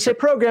 We're going to say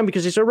program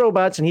because these are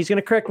robots, and he's going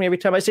to correct me every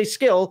time I say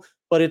skill,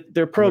 but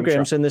they're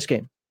programs in this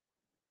game.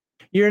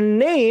 Your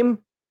name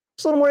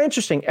is a little more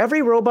interesting.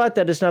 Every robot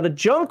that is not a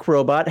junk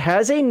robot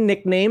has a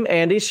nickname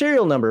and a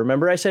serial number.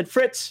 Remember I said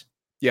Fritz,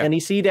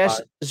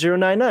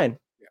 NEC-099.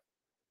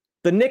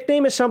 The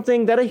nickname is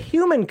something that a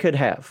human could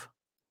have.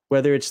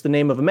 Whether it's the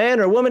name of a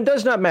man or a woman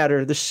does not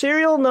matter. The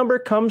serial number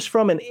comes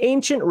from an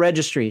ancient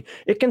registry.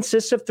 It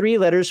consists of 3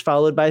 letters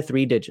followed by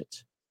 3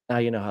 digits. Now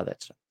you know how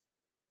that's done.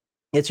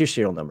 It's your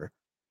serial number.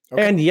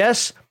 Okay. And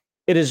yes,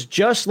 it is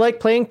just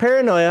like playing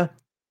Paranoia,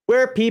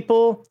 where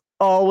people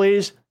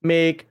always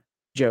make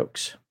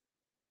jokes.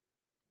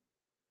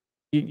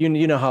 You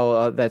know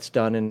how that's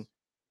done in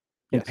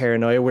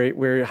Paranoia,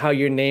 where how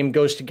your name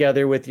goes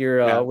together with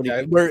your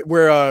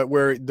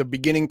where the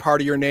beginning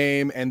part of your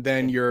name and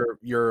then your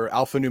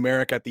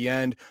alphanumeric at the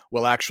end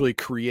will actually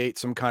create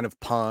some kind of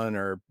pun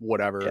or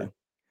whatever.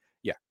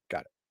 Yeah,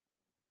 got it.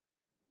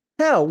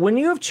 Now, when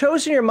you have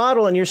chosen your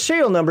model and your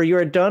serial number, you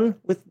are done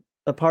with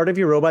a part of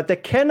your robot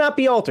that cannot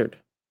be altered.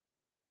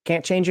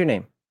 Can't change your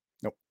name.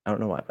 Nope. I don't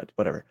know why, but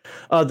whatever.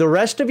 The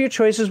rest of your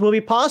choices will be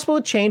possible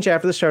to change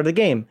after the start of the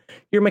game.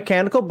 Your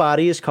mechanical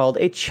body is called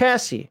a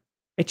chassis.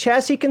 A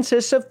chassis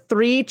consists of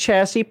 3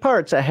 chassis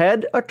parts, a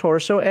head, a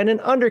torso, and an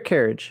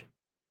undercarriage.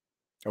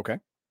 Okay.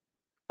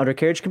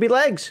 Undercarriage could be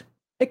legs.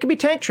 It could be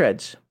tank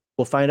treads.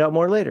 We'll find out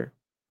more later.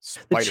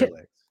 Spider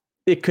legs.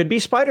 It could be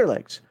spider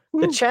legs.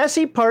 Woo. The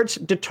chassis parts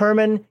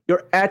determine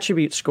your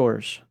attribute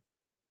scores.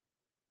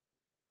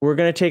 We're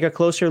going to take a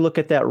closer look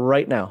at that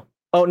right now.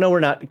 Oh, no,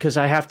 we're not, because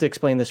I have to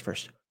explain this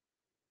first.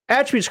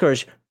 Attribute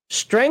scores.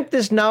 Strength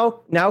is now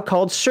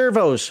called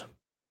servos.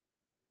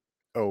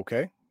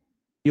 Okay.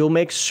 You'll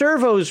make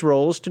servos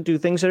rolls to do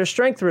things that are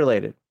strength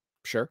related.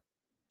 Sure.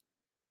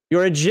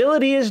 Your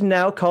agility is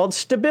now called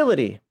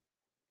stability.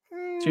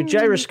 It's your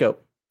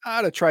gyroscope.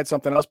 I'd have tried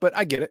something else, but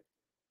I get it.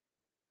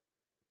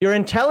 Your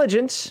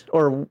intelligence,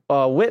 or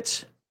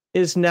wits,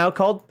 is now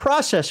called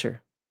processor.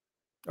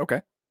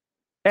 Okay.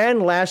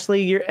 And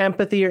lastly, your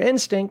empathy or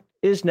instinct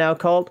is now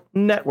called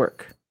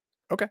network.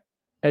 Okay.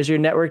 As you're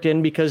networked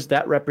in, because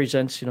that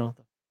represents,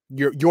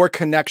 your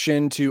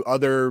connection to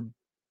other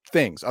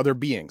things, other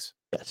beings,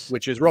 yes,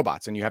 which is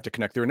robots, and you have to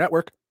connect through a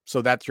network.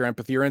 So that's your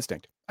empathy or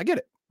instinct. I get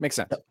it. Makes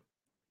sense. Yep.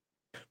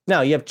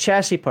 Now you have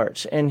chassis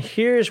parts, and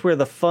here's where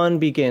the fun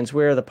begins.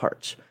 Where are the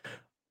parts?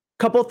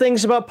 Couple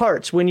things about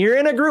parts. When you're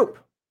in a group,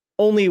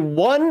 only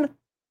one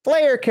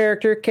player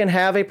character can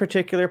have a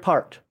particular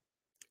part.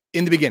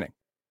 In the beginning.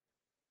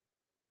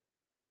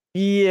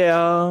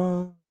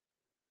 Yeah.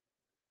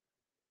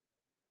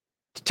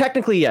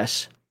 Technically,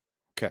 yes.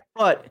 Okay.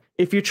 But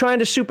if you're trying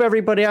to soup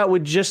everybody out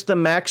with just the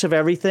max of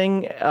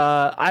everything,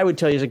 I would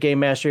tell you as a game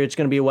master, it's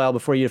going to be a while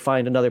before you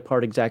find another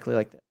part exactly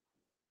like that.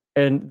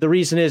 And the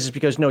reason is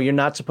because, no, you're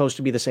not supposed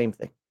to be the same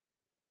thing.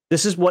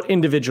 This is what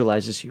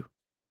individualizes you.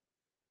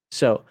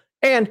 So,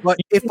 but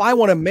if I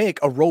want to make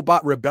a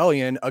robot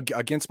rebellion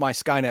against my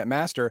Skynet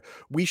master,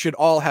 we should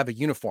all have a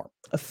uniform.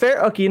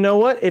 Okay, you know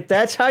what? If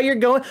that's how you're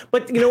going,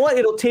 but you know what?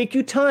 It'll take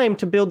you time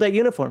to build that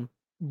uniform.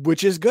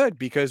 Which is good,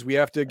 because we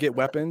have to get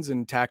weapons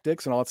and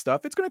tactics and all that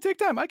stuff. It's going to take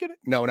time. I get it.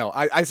 No.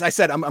 I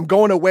said I'm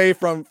going away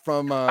from.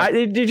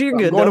 Did you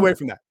good? I'm going away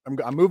from that.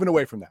 I'm moving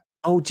away from that.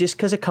 Oh, just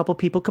because a couple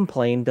people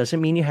complain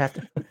doesn't mean you have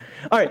to.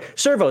 All right,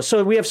 servo.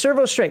 So we have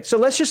servo strength. So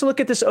let's just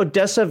look at this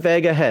Odessa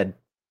Vega head.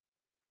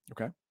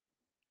 Okay.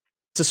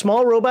 It's a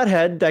small robot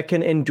head that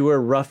can endure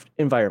rough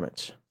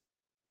environments.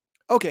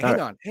 Okay,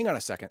 hang on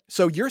a second.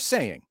 So you're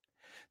saying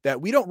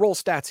that we don't roll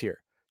stats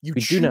here. You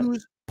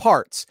choose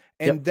parts,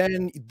 and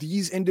then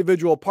these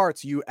individual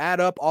parts, you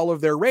add up all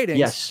of their ratings.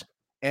 Yes.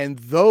 And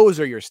those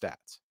are your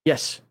stats.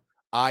 Yes.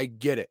 I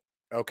get it.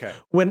 Okay.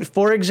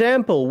 For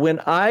example, when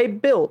I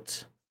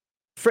built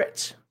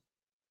Fritz,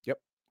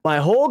 my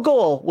whole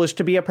goal was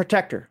to be a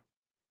protector.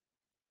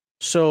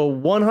 So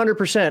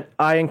 100%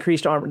 I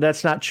increased armor.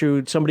 That's not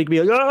true. Somebody could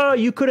be like, oh,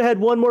 you could have had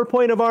one more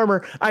point of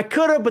armor. I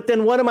could have, but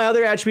then one of my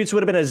other attributes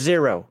would have been a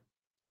 0.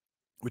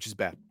 Which is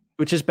bad.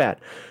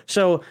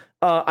 So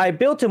I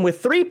built him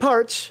with 3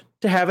 parts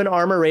to have an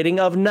armor rating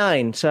of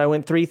 9. So I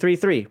went 3, 3,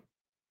 3.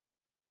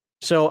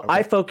 So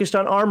I focused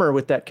on armor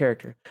with that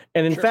character.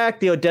 And in fact,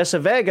 the Odessa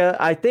Vega,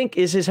 I think,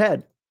 is his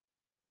head.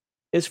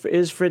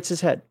 Is Fritz's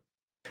head.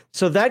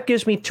 So that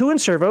gives me 2 in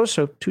servo,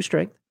 so 2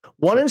 strength,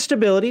 1 in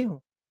stability,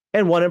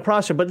 and 1 in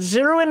processor, but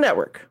 0 in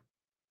network.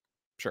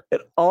 Sure.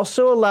 It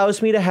also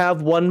allows me to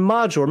have 1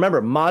 module.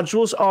 Remember,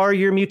 modules are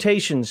your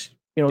mutations,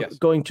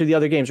 going to the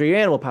other games, or your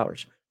animal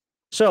powers.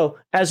 So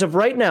as of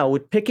right now,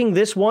 with picking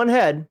this one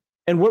head,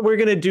 and what we're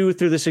going to do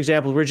through this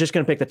example, we're just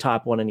going to pick the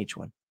top one in each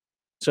one.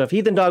 So if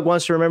Heathen Dog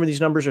wants to remember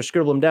these numbers or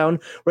scribble them down,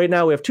 right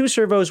now we have 2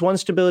 servos, 1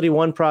 stability,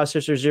 1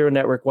 processor, 0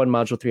 network, 1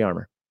 module, 3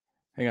 armor.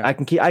 Hang on. I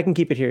can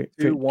keep it here.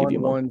 2,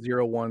 1, 1,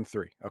 0, 1,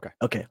 3.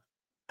 Okay.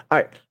 All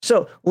right.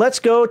 So let's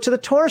go to the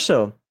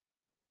torso.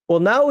 Well,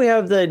 now we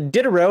have the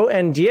Diderot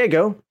and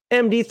Diego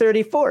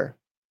MD34.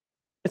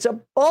 It's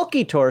a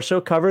bulky torso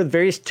covered with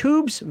various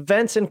tubes,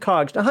 vents, and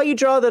cogs. Now, how you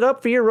draw that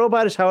up for your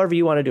robot is however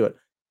you want to do it.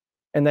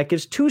 And that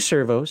gives 2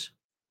 servos,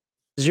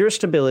 0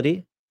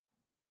 stability,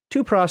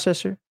 2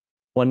 processor,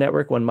 1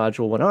 network, 1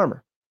 module, 1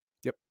 armor.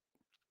 Yep.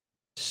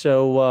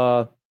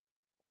 So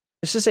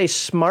this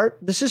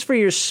is for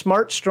your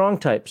smart, strong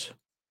types.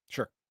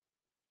 Sure.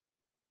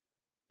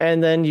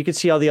 And then you can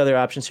see all the other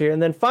options here.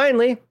 And then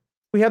finally,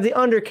 we have the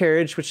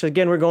undercarriage, which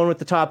again, we're going with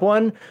the top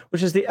one,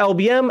 which is the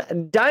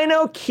LBM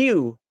Dino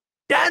Q.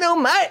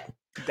 Dynamite!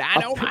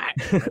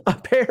 A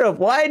pair of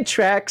wide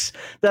tracks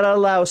that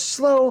allow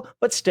slow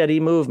but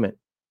steady movement.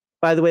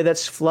 By the way,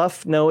 that's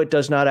fluff. No, it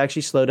does not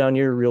actually slow down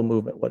your real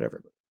movement,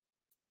 whatever.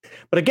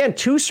 But again,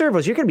 2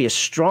 servos. You're going to be a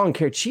strong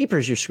character.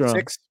 Cheapers, you're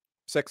strong.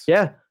 6.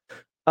 Yeah.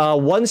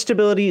 1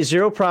 stability,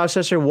 0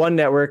 processor, 1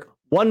 network,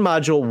 1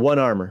 module, 1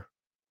 armor.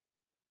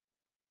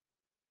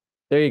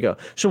 There you go.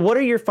 So what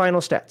are your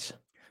final stats?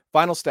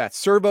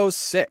 Servos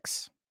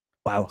 6.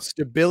 Wow.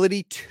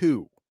 Stability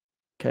 2.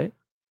 Okay.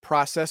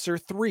 Processor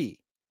 3.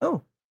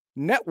 Oh.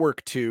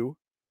 Network 2.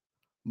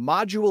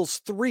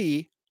 Modules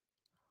 3.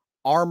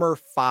 Armor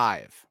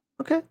 5.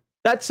 Okay.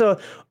 That's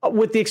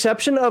with the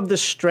exception of the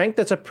strength,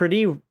 that's a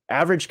pretty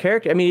average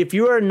character. I mean, if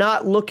you are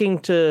not looking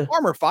to...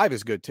 Armor 5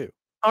 is good too.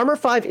 Armor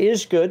 5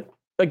 is good.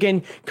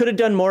 Again, could have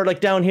done more,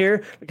 like down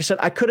here. Like I said,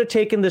 I could have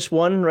taken this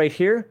one right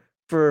here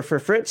for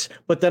Fritz,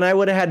 but then I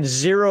would have had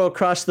 0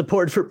 across the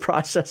board for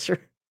processor.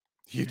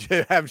 You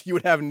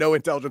would have no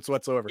intelligence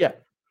whatsoever. Yeah.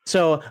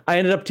 So I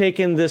ended up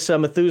taking this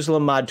Methuselah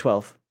mod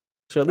 12.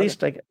 So at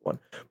least I get one.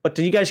 But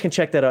you guys can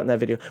check that out in that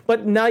video.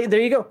 But now, there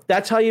you go.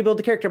 That's how you build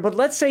the character. But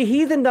let's say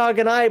Heathen Dog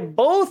and I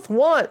both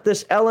want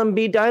this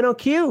LMB Dino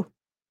Q.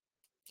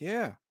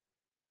 Yeah.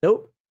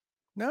 Nope.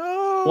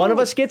 No. One of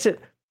us gets it.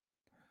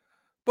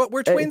 But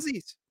we're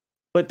twinsies.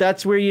 But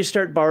that's where you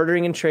start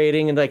bartering and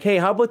trading and like, hey,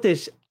 how about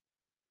this?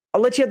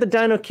 I'll let you have the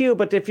Dino Q,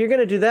 but if you're going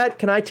to do that,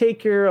 can I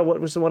take your,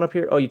 what was the one up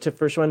here? Oh, you took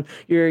first one.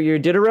 Your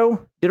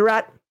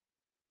Didorat.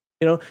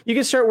 You know, you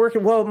can start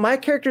working. Well, my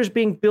character is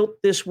being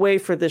built this way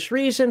for this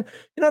reason.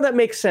 You know, that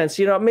makes sense.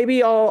 You know,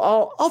 maybe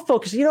I'll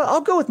focus. You know,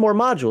 I'll go with more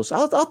modules.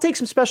 I'll take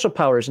some special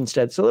powers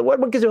instead. So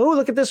what gives? Oh,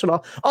 look at this one.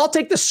 I'll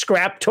take the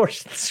scrap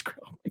torso.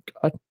 Oh my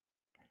god,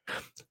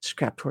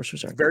 scrap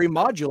torsos are very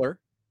modular,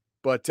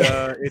 but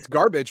it's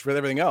garbage for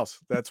everything else.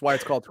 That's why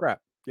it's called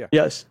scrap. Yeah.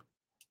 Yes.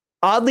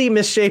 Oddly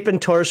misshapen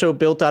torso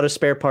built out of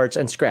spare parts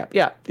and scrap.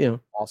 Yeah. You know.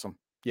 Awesome.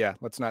 Yeah.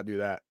 Let's not do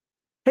that.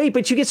 Hey,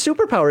 but you get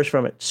superpowers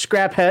from it.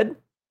 Scrap head.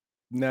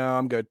 No,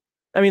 I'm good.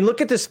 I mean,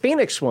 look at this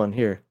Phoenix one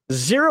here.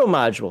 0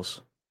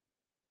 modules.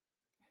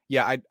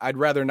 Yeah, I'd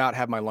rather not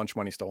have my lunch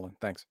money stolen.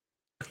 Thanks.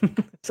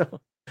 So,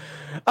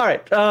 all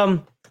right.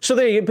 So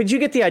there you, but you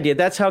get the idea.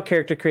 That's how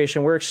character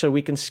creation works. So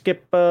we can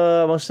skip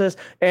most of this,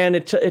 and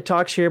it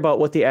talks here about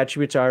what the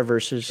attributes are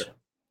versus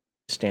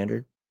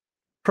standard.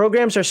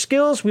 Programs are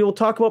skills. We will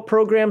talk about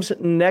programs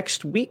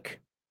next week.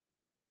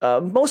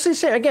 Mostly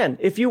say again,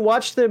 if you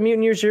watch the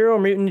Mutant Year Zero or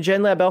Mutant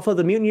Gen Lab Alpha,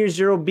 the Mutant Year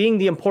Zero being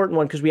the important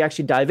one because we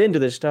actually dive into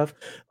this stuff.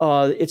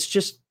 It's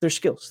just their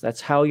skills.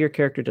 That's how your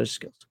character does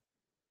skills.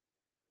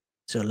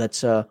 So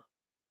let's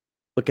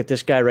look at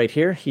this guy right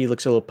here. He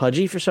looks a little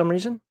pudgy for some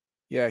reason.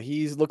 Yeah,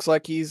 looks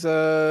like he's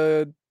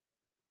no.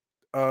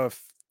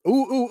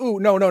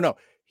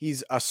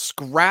 He's a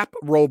scrap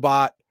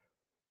robot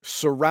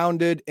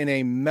surrounded in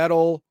a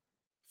metal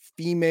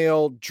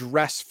female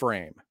dress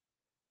frame.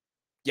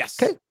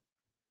 Yes. Okay.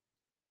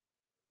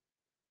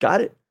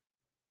 Got it.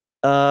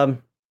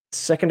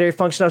 Secondary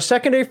function. Now,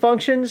 secondary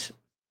functions,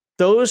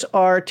 those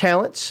are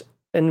talents,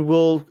 and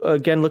we'll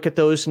again look at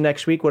those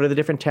next week. What are the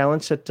different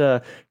talents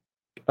that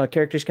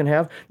characters can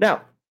have?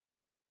 Now,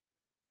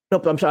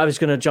 nope. I was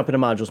going to jump into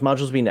modules.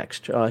 Modules will be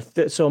next.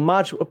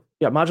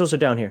 Modules are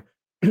down here.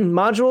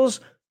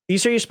 Modules.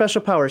 These are your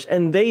special powers,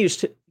 and they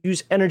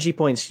use energy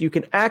points. You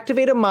can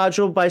activate a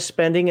module by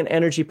spending an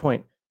energy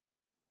point.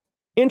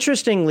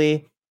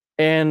 Interestingly,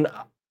 and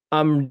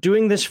I'm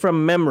doing this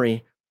from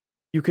memory,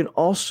 you can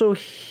also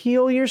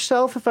heal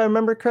yourself, if I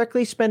remember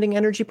correctly, spending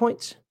energy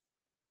points.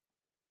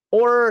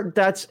 Or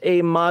that's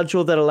a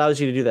module that allows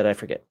you to do that. I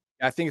forget.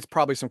 I think it's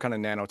probably some kind of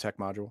nanotech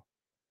module.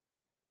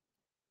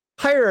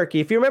 Hierarchy.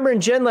 If you remember in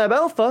Gen Lab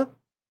Alpha,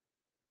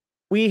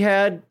 we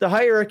had the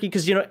hierarchy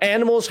because, you know,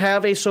 animals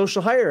have a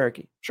social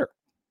hierarchy. Sure.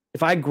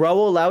 If I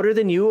growl louder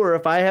than you or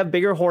if I have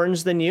bigger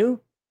horns than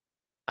you,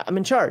 I'm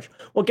in charge.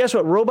 Well, guess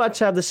what? Robots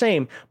have the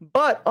same.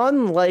 But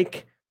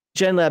unlike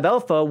Gen Lab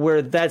Alpha,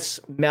 where that's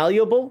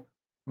malleable,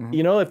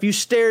 you know, if you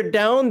stare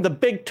down the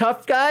big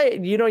tough guy,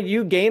 you know,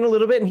 you gain a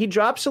little bit and he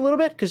drops a little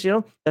bit because, you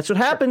know, that's what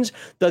happens.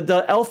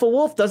 The alpha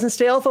wolf doesn't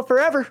stay alpha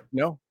forever.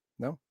 No.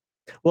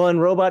 Well, in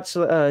robots,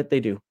 they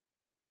do.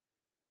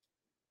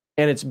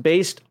 And it's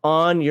based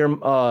on your,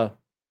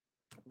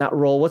 not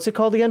role. What's it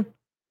called again?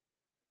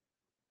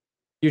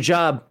 Your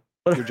job.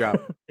 Your job.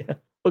 Yeah,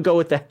 we'll go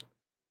with that.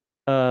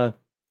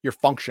 Your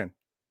function.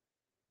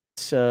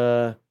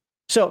 So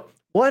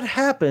what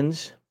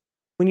happens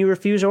when you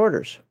refuse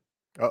orders?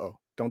 Uh-oh.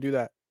 Don't do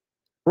that.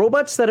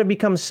 Robots that have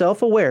become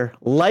self-aware,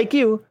 like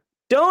you,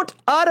 don't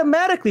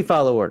automatically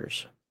follow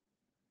orders.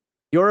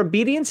 Your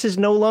obedience is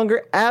no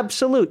longer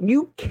absolute.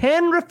 You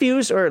can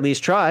refuse, or at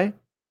least try.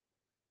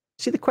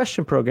 See the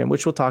question program,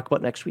 which we'll talk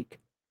about next week.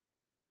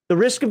 The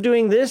risk of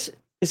doing this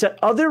is that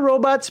other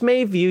robots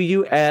may view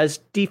you as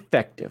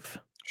defective.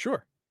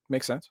 Sure.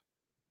 Makes sense.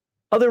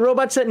 Other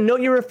robots that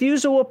note your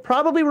refusal will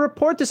probably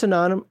report this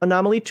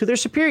anomaly to their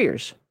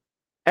superiors.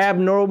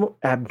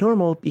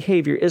 Abnormal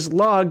behavior is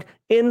logged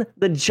in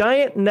the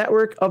giant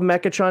network of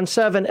Mechatron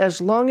 7 as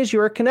long as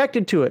you are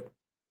connected to it.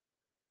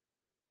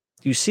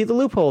 Do you see the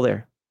loophole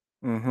there?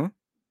 Mm-hmm.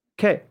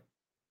 Okay.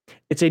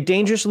 It's a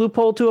dangerous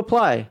loophole to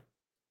apply.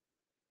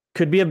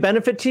 Could be a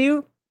benefit to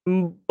you,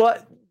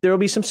 but there will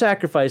be some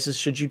sacrifices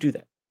should you do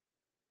that.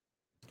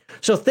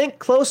 So think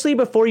closely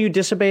before you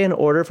disobey an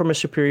order from a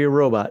superior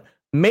robot.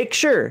 Make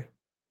sure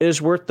it is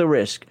worth the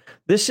risk.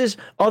 This is,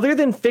 other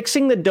than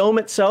fixing the dome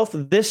itself,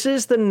 this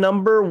is the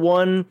number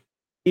one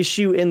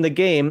issue in the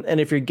game. And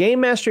if your game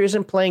master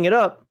isn't playing it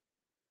up,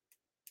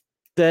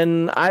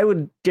 then I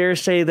would dare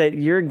say that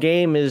your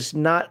game is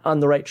not on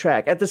the right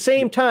track. At the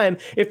same time,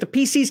 if the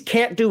PCs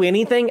can't do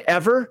anything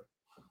ever,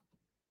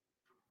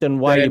 then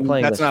why are you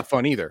playing that's this? Not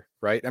fun either,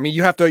 right? I mean,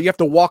 you have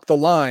to walk the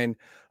line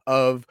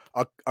of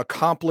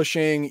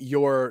accomplishing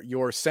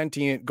your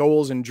sentient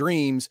goals and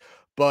dreams,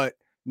 but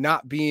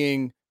not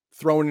being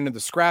thrown into the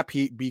scrap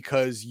heap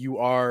because you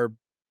are,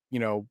 you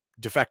know,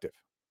 defective.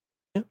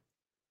 Yeah.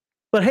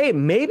 But hey,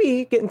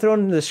 maybe getting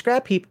thrown into the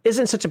scrap heap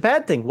isn't such a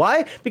bad thing.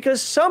 Why?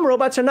 Because some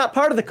robots are not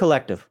part of the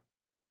collective.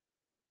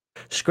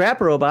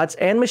 Scrap robots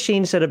and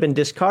machines that have been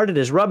discarded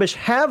as rubbish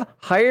have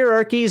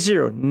hierarchy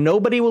 0.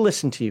 Nobody will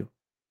listen to you.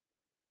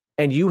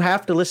 And you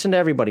have to listen to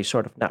everybody,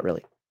 sort of. Not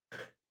really.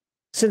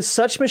 Since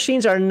such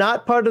machines are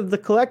not part of the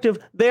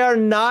collective, they are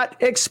not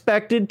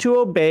expected to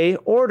obey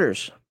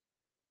orders.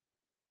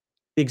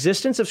 The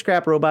existence of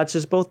scrap robots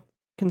is both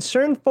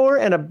concern for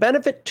and a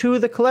benefit to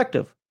the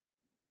collective.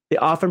 They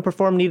often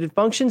perform needed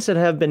functions that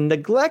have been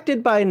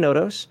neglected by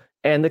Nodos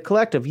and the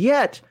collective.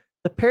 Yet,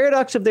 the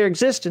paradox of their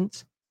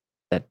existence,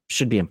 that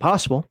should be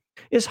impossible,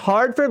 is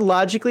hard for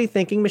logically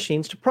thinking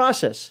machines to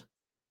process.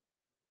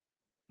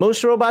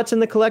 Most robots in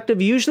the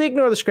collective usually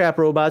ignore the scrap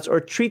robots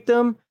or treat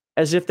them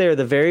as if they are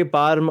the very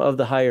bottom of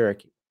the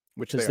hierarchy,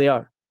 Which they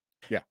are.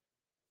 Yeah.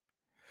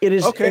 It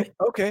is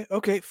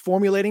okay.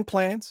 Formulating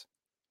plans.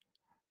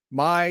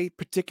 My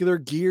particular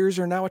gears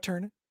are now a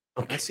turning.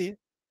 Okay. I see it.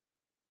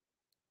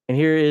 And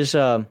here is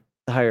the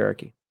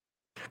hierarchy.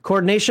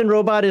 Coordination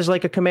robot is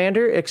like a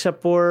commander,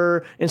 except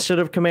for instead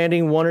of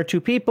commanding 1 or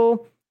 2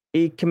 people,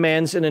 he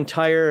commands an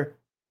entire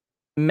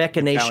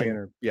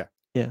mechanation. Yeah.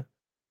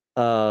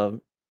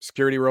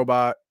 Security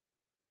robot.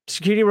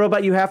 Security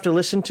robot you have to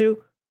listen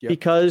to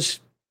because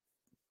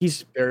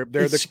they're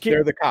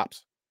the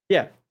cops.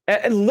 Yeah.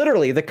 And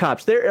literally the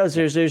cops.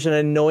 There's an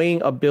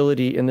annoying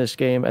ability in this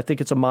game. I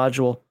think it's a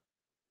module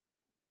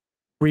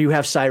where you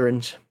have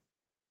sirens.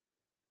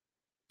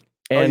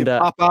 And you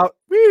pop out.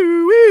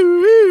 Woo,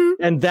 woo, woo.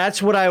 And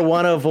that's what I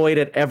want to avoid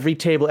at every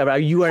table ever.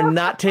 You are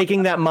not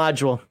taking that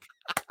module.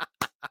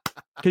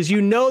 Because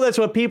you know that's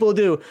what people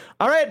do.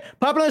 All right,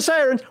 popping on the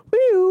sirens. Woo,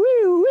 woo,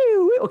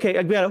 woo, woo. Okay,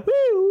 I got woo,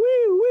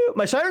 woo, woo.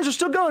 My sirens are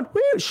still going.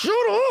 Woo, shut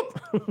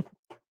up.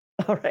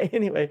 All right,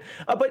 anyway.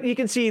 But you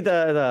can see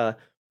the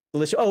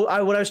list.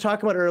 Oh, what I was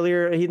talking about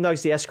earlier, he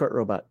knows the escort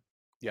robot.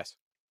 Yes.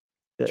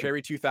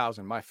 Cherry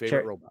 2000, my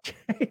favorite robot.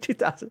 Cherry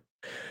 2000.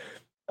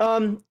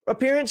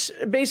 Appearance,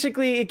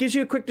 basically, it gives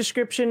you a quick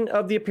description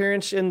of the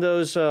appearance in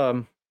those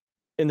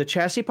in the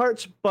chassis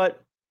parts,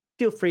 but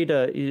feel free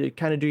to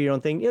kind of do your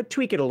own thing.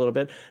 Tweak it a little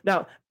bit.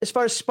 Now, as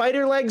far as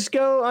spider legs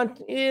go,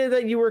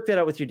 that you work that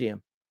out with your GM,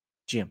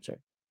 sorry.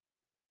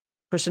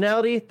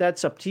 Personality,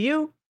 that's up to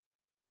you.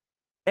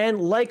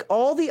 And like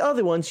all the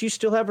other ones, you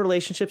still have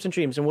relationships and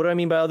dreams. And what do I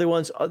mean by other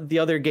ones? The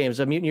other games,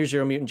 Mutant Year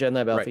Zero, Mutant Gen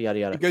Lab Alpha, yada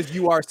yada. Because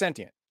you are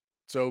sentient.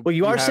 So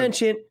you are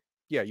sentient.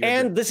 Yeah,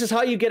 and this is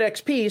how you get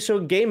XP. So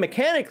game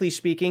mechanically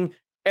speaking,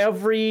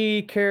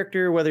 every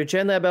character, whether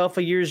Gen Lab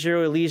Alpha, Year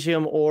Zero,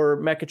 Elysium, or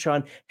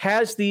Mechatron,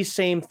 has these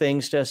same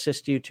things to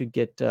assist you to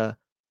get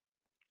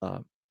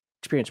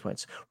experience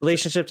points.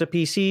 Relationships to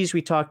PCs,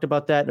 we talked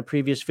about that in a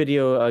previous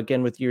video.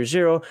 Again, with Year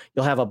Zero,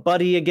 you'll have a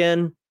buddy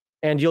again,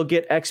 and you'll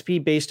get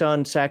XP based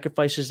on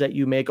sacrifices that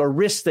you make or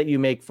risks that you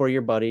make for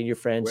your buddy and your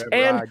friends.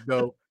 Wherever I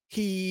go,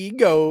 he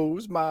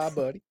goes, my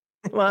buddy.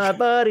 My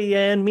buddy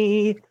and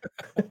me.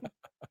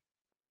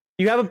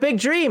 You have a big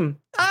dream.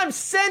 I'm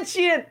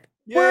sentient.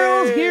 Yay!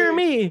 World, hear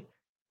me.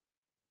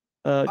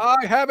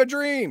 I have a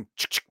dream.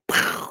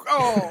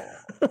 Oh,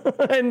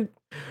 and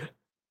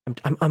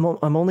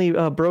I'm only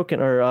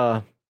broken,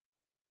 or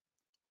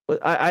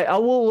I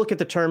will look at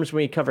the terms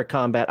when we cover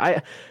combat.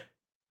 I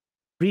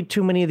read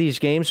too many of these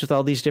games with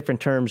all these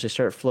different terms. They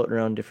start floating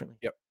around differently.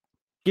 Yep.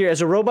 Gear,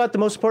 as a robot, the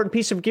most important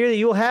piece of gear that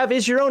you will have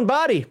is your own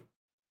body.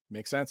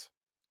 Makes sense.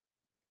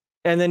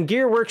 And then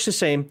gear works the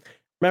same.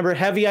 Remember,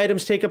 heavy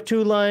items take up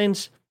 2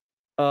 lines.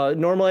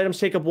 Normal items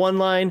take up 1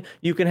 line.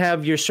 You can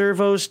have your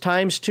servos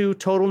times 2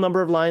 total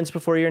number of lines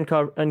before you're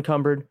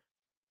encumbered.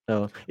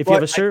 So if you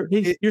have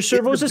your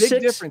servos is 6. The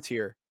big difference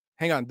here.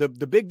 Hang on. The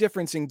big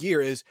difference in gear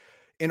is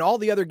in all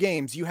the other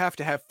games, you have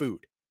to have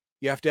food.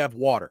 You have to have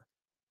water.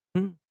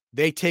 Mm-hmm.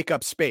 They take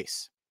up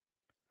space.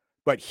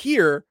 But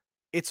here,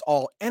 it's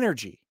all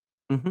energy.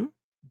 Mm-hmm.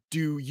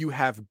 Do you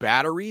have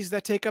batteries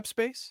that take up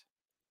space?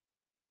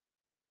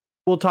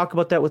 We'll talk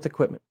about that with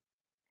equipment.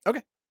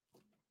 Okay.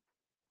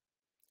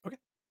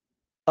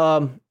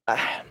 I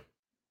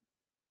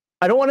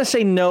don't want to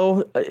say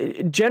no.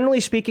 Generally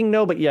speaking,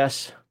 no, but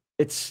yes.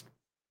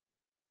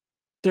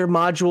 There are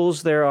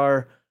modules. There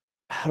are,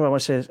 how do I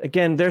want to say this?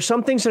 Again, there's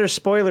some things that are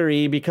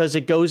spoilery because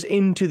it goes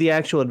into the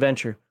actual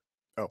adventure.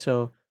 Oh.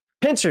 So,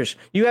 pincers.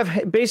 You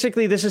have,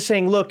 basically, this is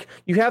saying, look,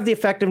 you have the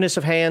effectiveness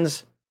of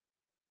hands.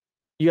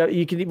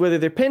 You can, whether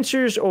they're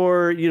pincers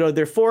or,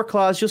 they're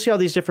foreclaws. You'll see how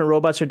these different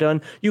robots are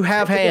done. You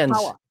have hands.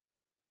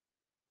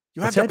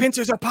 You have the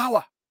pincers of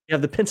power. You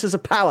have the pincers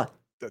of power.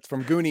 That's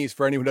from Goonies.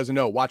 For anyone who doesn't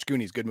know, watch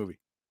Goonies. Good movie.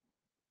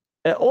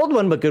 Old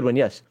one, but good one.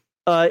 Yes.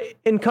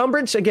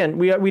 Encumbrance. Again,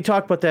 we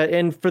talked about that.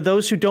 And for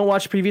those who don't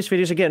watch previous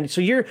videos, again,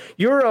 so your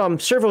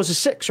servos is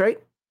 6, right?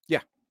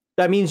 Yeah.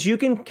 That means you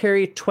can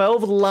carry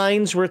 12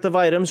 lines worth of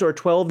items or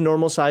 12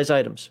 normal size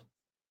items.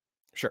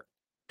 Sure.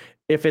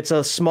 If it's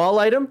a small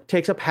item,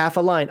 takes up half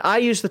a line. I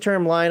use the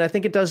term line. I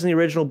think it does in the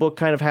original book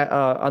kind of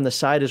on the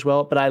side as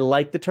well, but I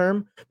like the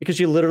term because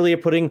you literally are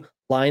putting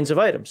lines of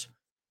items.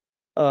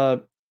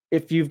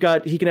 If he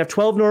can have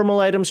 12 normal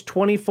items,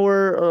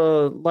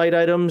 24 light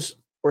items,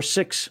 or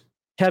 6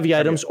 heavy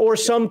items, or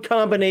some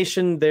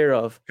combination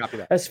thereof. Copy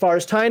that. As far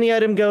as tiny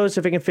item goes,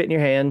 if it can fit in your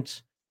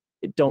hands,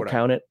 Don't Whatever.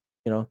 count it.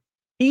 You know,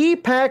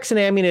 e-packs and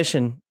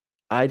ammunition.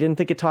 I didn't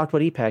think it talked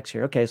about e-packs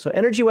here. Okay, so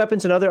energy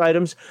weapons and other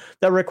items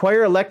that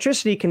require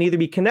electricity can either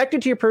be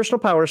connected to your personal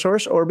power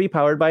source or be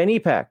powered by an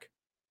e-pack.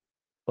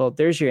 Well,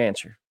 there's your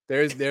answer.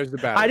 There's the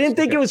batteries. I didn't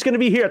think it was going to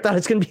be here. I thought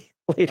it's going to be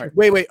later.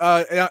 Right. Wait.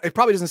 It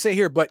probably doesn't say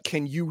here, but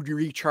can you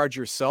recharge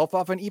yourself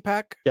off an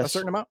e-pack? Yes. A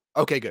certain amount?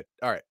 Okay, good.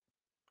 All right.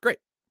 Great.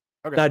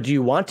 Okay. Now, do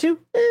you want to?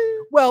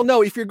 Well,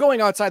 no, if you're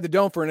going outside the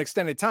dome for an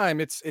extended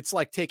time, it's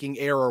like taking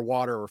air or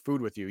water or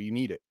food with you. You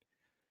need it.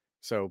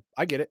 So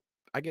I get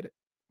it.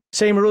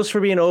 Same rules for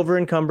being over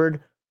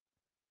encumbered.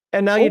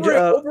 And now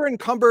over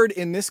encumbered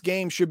in this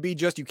game should be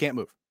just you can't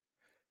move.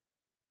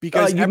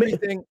 Because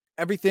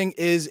everything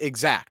is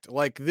exact.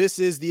 Like this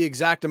is the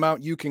exact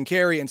amount you can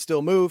carry and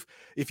still move.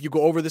 If you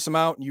go over this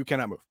amount, you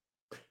cannot move.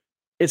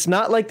 It's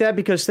not like that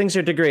because things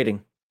are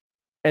degrading.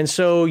 And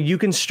so you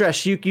can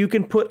stress, you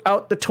can put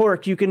out the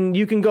torque, you can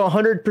go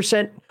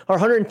 100% or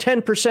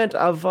 110%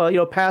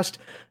 of past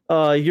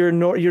your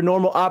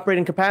normal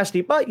operating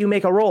capacity, but you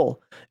make a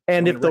roll.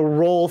 And if the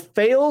roll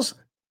fails,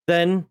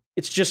 then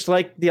it's just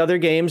like the other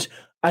games.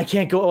 I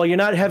can't go. Well, you're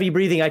not heavy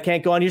breathing. I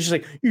can't go on. You're just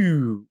like,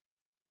 ooh.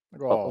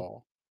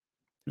 Oh.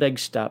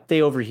 Legs stopped.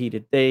 They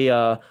overheated. They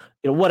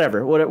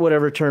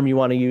whatever term you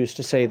want to use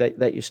to say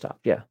that you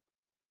stopped. Yeah.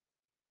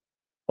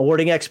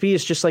 Awarding XP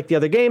is just like the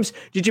other games.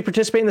 Did you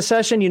participate in the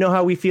session? You know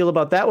how we feel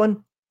about that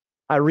one.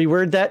 I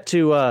reword that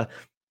to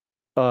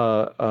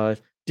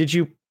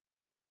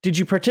did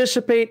you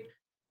participate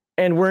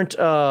and weren't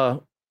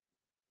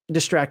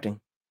distracting?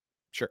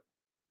 Sure.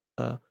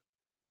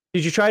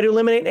 Did you try to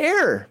eliminate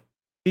error?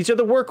 These are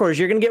the work orders.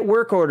 You're going to get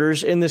work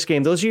orders in this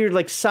game. Those are your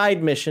like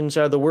side missions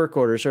are the work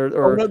orders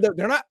or no,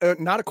 they're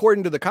not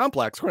according to the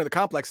complex. According to the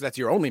complex, that's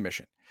your only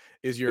mission.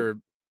 It's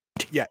your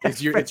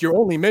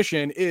only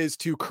mission is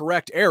to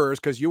correct errors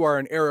because you are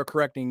an error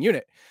correcting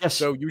unit. Yes.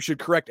 So you should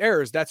correct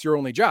errors. That's your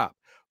only job.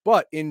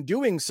 But in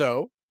doing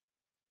so,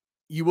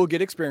 you will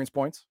get experience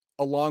points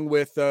along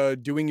with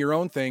doing your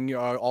own thing,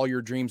 all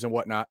your dreams and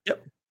whatnot.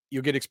 Yep.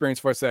 You'll get experience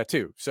for that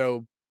too.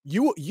 So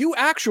you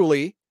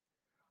actually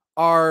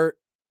are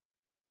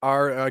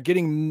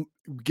getting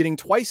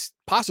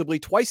possibly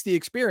twice the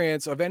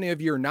experience of any of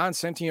your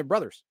non-sentient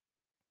brothers.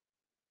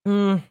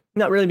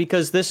 Not really,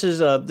 because this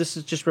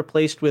is just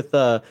replaced with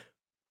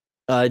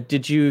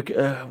did you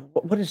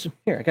what is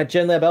here? I got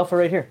Gen Lab Alpha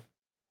right here.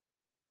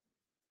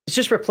 It's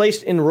just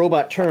replaced in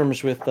robot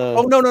terms with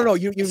oh no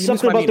you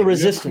something about the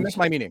resistance. You missed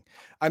my meaning.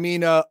 I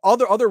mean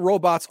other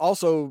robots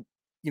also,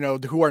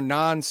 who are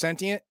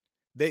non-sentient,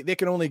 they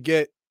can only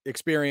get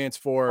experience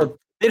for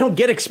they don't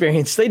get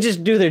experience, they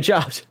just do their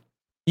jobs.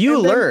 You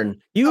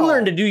learn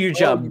to do your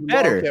job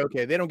better.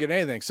 Okay, they don't get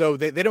anything. So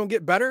they don't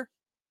get better?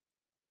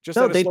 Just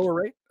at a slower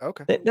rate?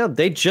 Okay.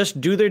 They just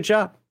do their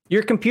job.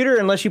 Your computer,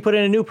 unless you put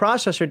in a new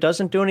processor,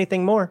 doesn't do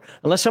anything more.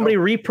 Unless somebody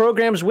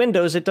reprograms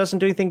Windows, it doesn't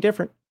do anything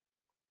different.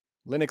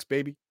 Linux,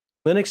 baby.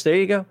 Linux, there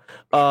you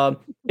go.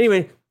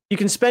 Anyway, you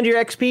can spend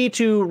your XP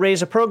to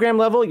raise a program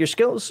level, your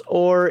skills,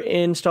 or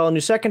install a new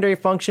secondary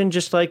function,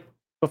 just like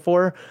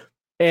before.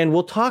 And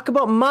we'll talk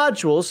about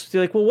modules.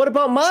 You're like, well, what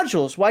about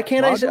modules? Why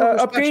can't I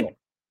upgrade? Special.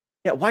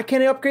 Yeah, why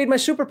can't I upgrade my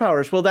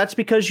superpowers? Well, that's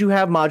because you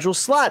have module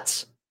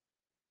slots.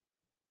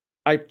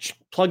 I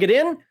plug it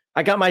in.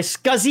 I got my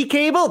SCSI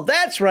cable.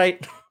 That's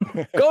right.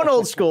 Going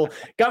old school.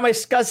 Got my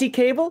SCSI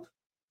cable,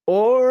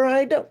 or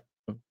I don't.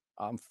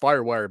 I'm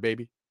Firewire,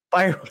 baby.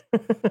 Fire.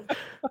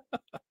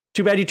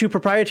 Too bad you're too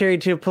proprietary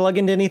to plug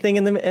into anything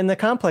in the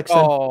complex. Then.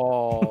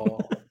 Oh.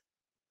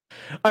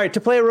 All right. To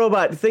play a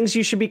robot, things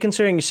you should be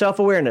considering: your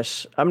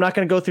self-awareness. I'm not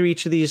going to go through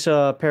each of these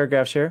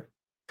paragraphs here.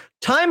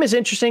 Time is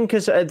interesting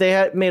because they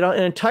had made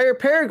an entire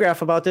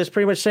paragraph about this,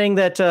 pretty much saying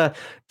that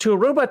to a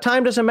robot,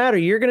 time doesn't matter.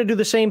 You're going to do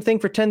the same thing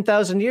for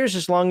 10,000 years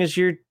as long as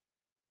you're,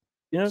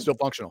 still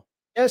functional.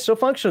 Yeah, still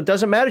functional. It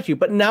doesn't matter to you.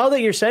 But now that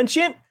you're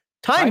sentient,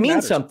 time means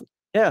matters. Something.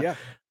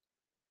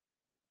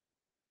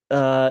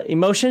 Yeah.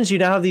 Emotions, you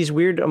now have these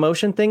weird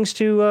emotion things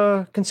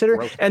to consider.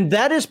 Gross. And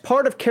that is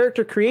part of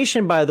character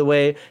creation, by the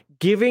way,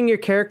 giving your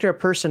character a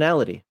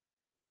personality.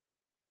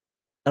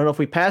 I don't know if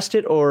we passed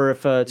it or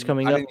if it's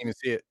coming up. I didn't even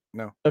see it.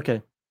 No.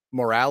 Okay.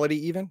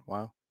 Morality even?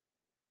 Wow.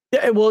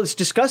 Yeah, well, it's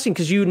disgusting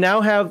because you now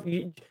have,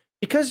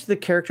 because the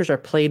characters are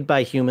played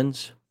by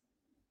humans,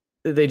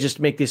 they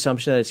just make the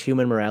assumption that it's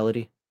human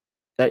morality.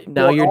 That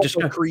now you're just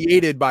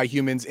created by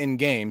humans in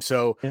game.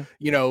 So,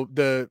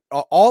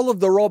 all of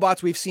the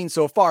robots we've seen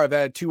so far have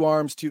had 2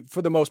 arms,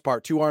 for the most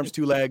part, 2 arms,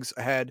 2 legs,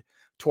 a head,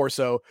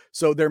 torso.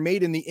 So they're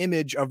made in the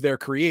image of their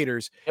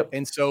creators. Yep.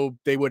 And so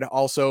they would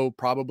also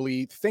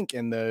probably think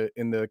in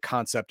the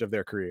concept of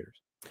their creators.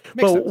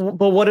 But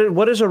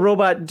what does a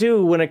robot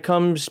do when it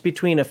comes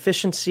between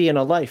efficiency and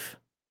a life?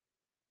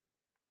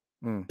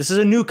 This is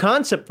a new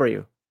concept for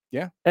you.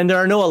 Yeah. And there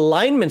are no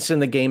alignments in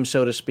the game,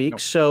 so to speak. Nope.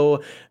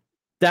 So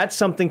that's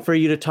something for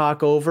you to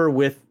talk over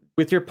with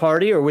your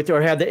party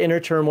or have the inner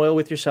turmoil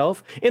with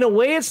yourself. In a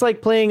way, it's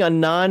like playing a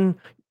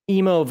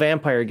non-emo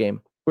vampire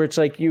game where it's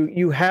like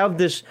you have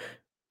this,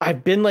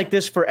 I've been like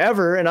this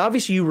forever. And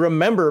obviously you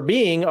remember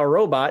being a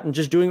robot and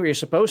just doing what you're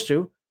supposed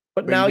to.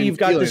 But you now didn't you've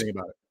got feel this. anything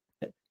about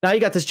it. Now you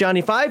got this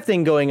Johnny Five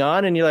thing going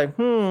on, and you're like,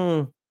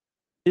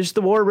 is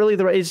the war really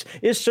the right?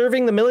 Is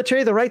serving the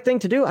military the right thing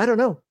to do? I don't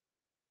know.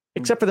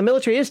 Except for the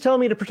military is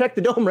telling me to protect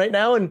the dome right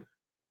now, and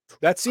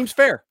that seems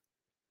fair.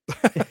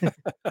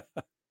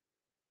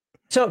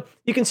 So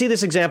you can see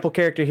this example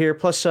character here.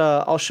 Plus,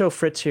 I'll show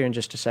Fritz here in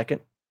just a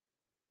second.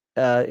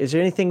 Is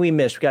there anything we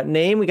missed? We got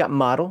name, we got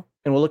model,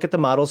 and we'll look at the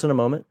models in a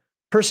moment.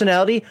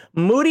 Personality,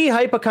 moody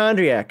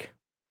hypochondriac.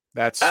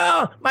 That's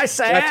my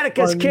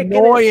sciatica's kicking in.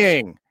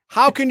 Annoying.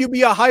 How can you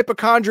be a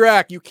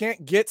hypochondriac? You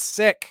can't get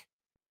sick.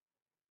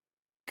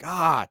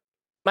 God.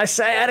 My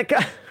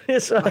sciatica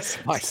is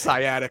my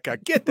sciatica.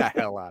 Get the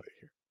hell out of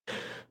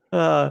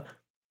here.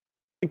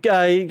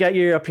 You got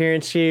your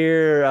appearance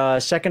here.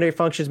 Secondary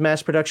functions,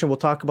 mass production. We'll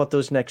talk about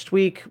those next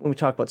week when we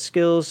talk about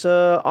skills.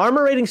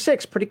 Armor rating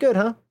 6, pretty good,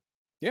 huh?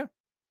 Yeah. I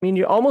mean,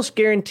 you're almost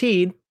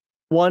guaranteed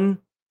 1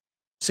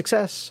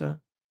 success.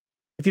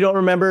 If you don't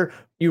remember,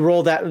 you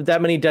roll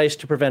that many dice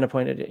to prevent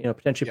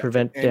potentially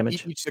prevent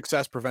damage. Each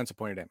success prevents a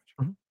point of damage.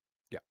 Mm-hmm.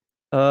 Yeah.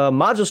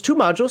 Modules, 2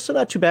 modules, so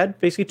not too bad.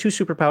 Basically 2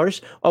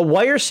 superpowers. A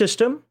wire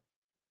system.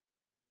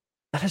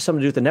 That has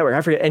something to do with the network.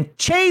 I forget. And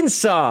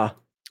chainsaw.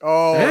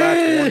 Oh,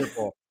 that's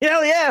wonderful.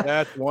 Hell yeah.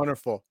 That's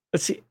wonderful.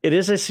 Let's see. It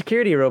is a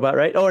security robot,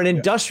 right? Oh, an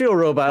industrial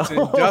robot. It's an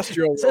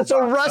industrial robot. It's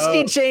a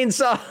rusty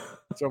chainsaw.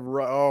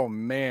 Oh,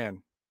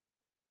 man.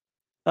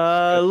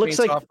 Looks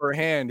like for a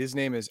hand. His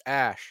name is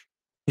Ash.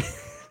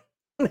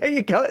 There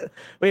you go.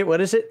 Wait, what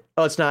is it?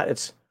 Oh, it's not.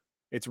 It's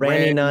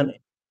Ranny.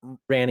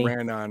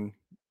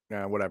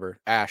 Whatever.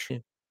 Ash.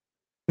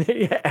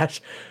 Yeah,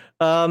 Ash.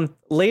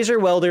 Laser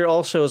welder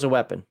also is a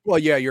weapon. Well,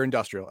 yeah, you're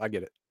industrial. I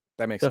get it.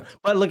 That makes sense.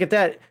 But look at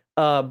that.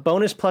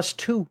 Bonus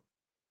 +2.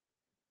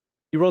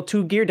 You roll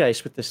 2 gear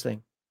dice with this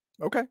thing.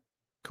 Okay,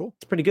 cool.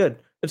 It's pretty good.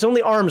 It's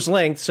only arm's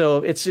length, so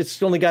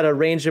it's only got a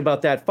range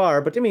about that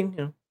far. But I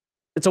mean,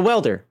 it's a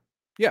welder.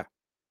 Yeah.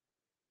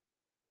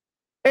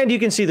 And you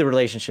can see the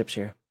relationships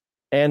here.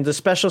 And the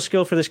special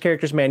skill for this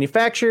character is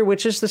manufacture,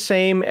 which is the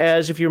same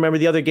as, if you remember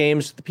the other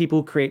games, the people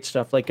who create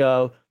stuff. Like,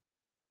 what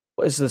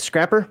is the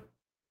scrapper?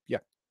 Yeah.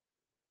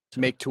 To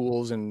make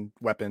tools and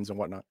weapons and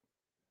whatnot.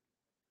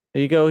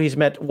 There you go. He's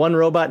met one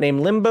robot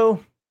named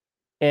Limbo,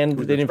 and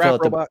they didn't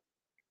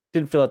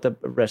fill out the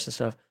rest of the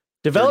stuff.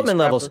 Development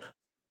levels.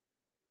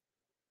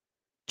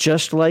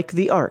 Just like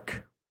the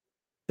Ark,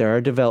 there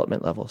are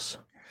development levels.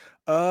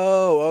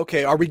 Oh,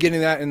 okay. Are we getting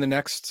that in the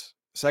next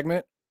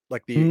segment?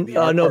 Like the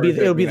no,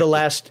 it'll be the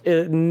last.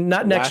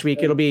 Not next week.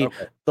 It'll be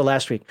the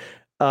last week.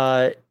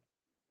 The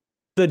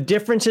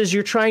difference is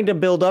you're trying to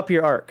build up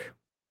your Ark.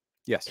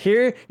 Yes.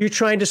 Here, you're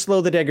trying to slow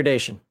the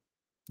degradation.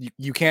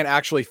 You can't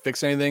actually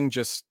fix anything.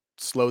 Just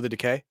slow the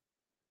decay.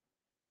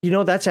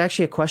 That's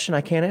actually a question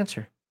I can't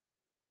answer.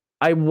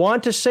 I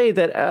want to say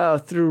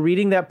that through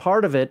reading that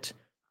part of it,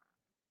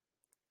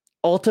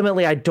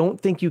 ultimately, I don't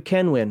think you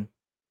can win.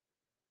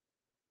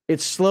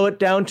 It's slow it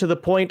down to the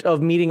point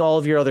of meeting all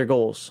of your other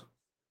goals.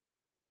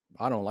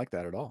 I don't like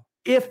that at all.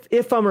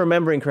 If I'm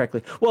remembering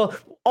correctly. Well,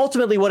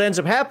 ultimately what ends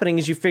up happening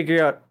is you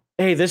figure out,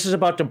 hey, this is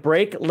about to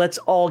break. Let's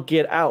all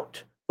get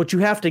out. But you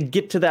have to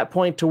get to that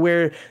point to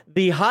where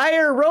the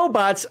higher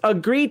robots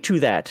agree to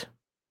that.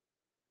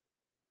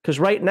 Because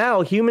right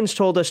now, humans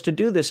told us to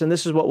do this, and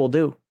this is what we'll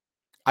do.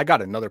 I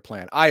got another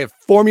plan. I have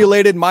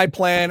formulated my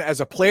plan as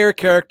a player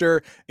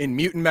character in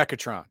Mutant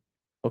Mechatron.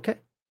 Okay.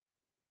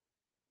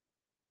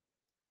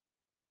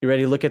 You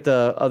ready to look at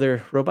the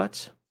other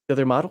robots? The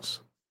other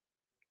models?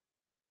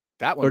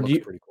 That one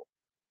looks pretty cool.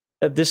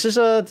 This is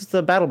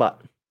the BattleBot.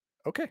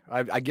 Okay,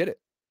 I get it.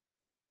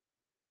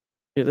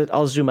 Here,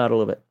 I'll zoom out a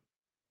little bit.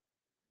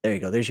 There you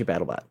go. There's your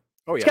BattleBot.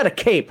 Oh, yeah. It's got a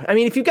cape. I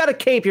mean, if you've got a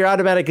cape, you're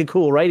automatically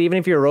cool, right? Even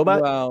if you're a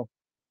robot? Well,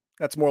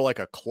 that's more like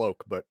a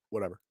cloak, but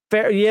whatever.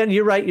 Fair. Yeah,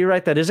 you're right. You're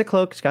right. That is a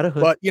cloak. It's got a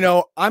hood. But,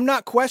 I'm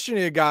not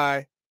questioning a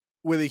guy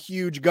with a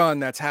huge gun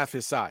that's half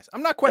his size.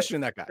 I'm not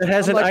questioning that guy. It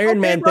has an Iron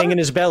Man thing in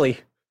his belly.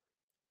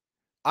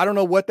 I don't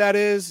know what that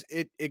is.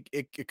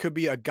 It could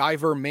be a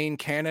Guyver main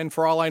cannon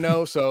for all I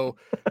know. So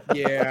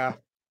yeah,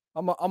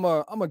 I'm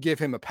gonna give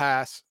him a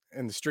pass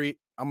in the street.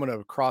 I'm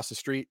gonna cross the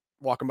street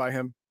walking by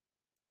him.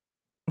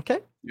 Okay.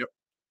 Yep.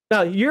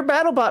 Now your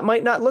BattleBot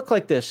might not look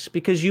like this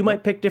because you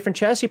might pick different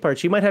chassis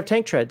parts. You might have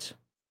tank treads.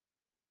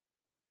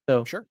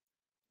 So sure.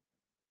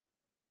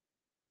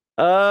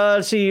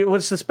 Let's see.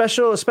 What's the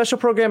special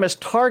program as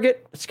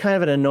target? It's kind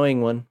of an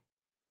annoying one.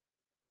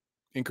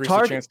 Increase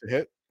the chance to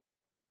hit.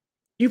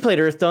 You played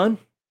Earth Dawn.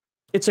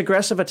 It's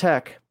aggressive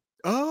attack.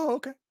 Oh,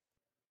 okay.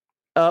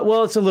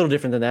 Well, it's a little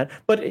different than that,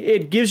 but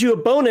it gives you a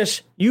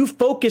bonus. You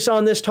focus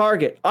on this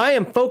target. I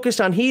am focused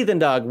on Heathen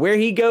Dog. Where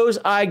he goes,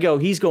 I go.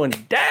 He's going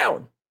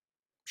down.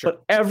 Sure.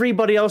 But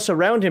everybody else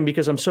around him,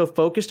 because I'm so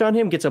focused on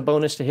him, gets a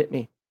bonus to hit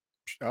me.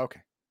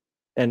 Okay.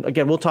 And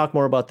again, we'll talk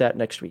more about that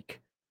next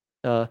week.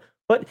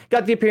 But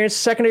got the appearance,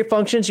 secondary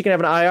functions. You can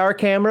have an IR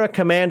camera,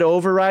 command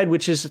override,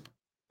 which is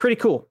pretty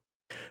cool.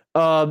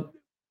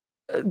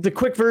 The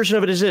quick version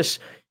of it is this.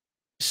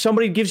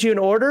 Somebody gives you an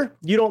order.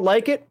 You don't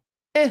like it.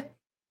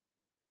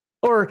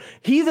 Or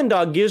Heathen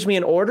Dog gives me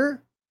an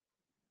order.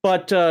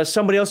 but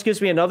somebody else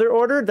gives me another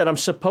order that I'm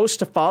supposed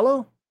to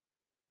follow,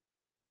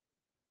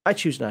 I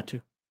choose not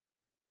to.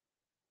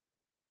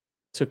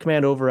 So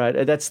command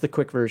override, that's the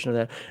quick version of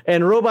that.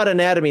 And robot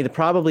anatomy, that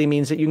probably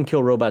means that you can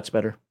kill robots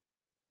better.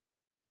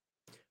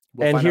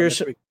 We'll and find out here's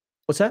next week.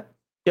 what's that?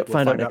 Yep, We'll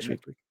find out next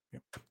week.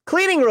 Yep.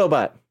 Cleaning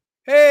robot.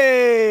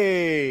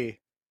 Hey,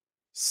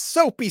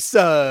 Soapy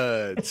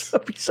Suds.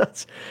 Soapy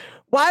Suds.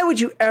 Why would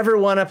you ever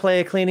want to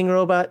play a cleaning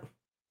robot?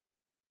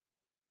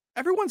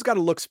 Everyone's got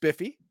to look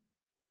spiffy.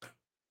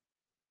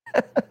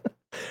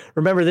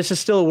 Remember, this is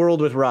still a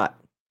world with rot.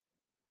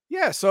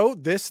 Yeah, so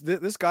this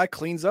guy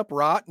cleans up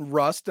rot and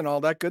rust and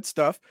all that good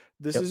stuff.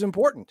 This is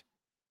important.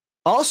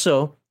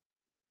 Also,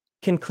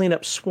 can clean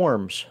up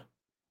swarms.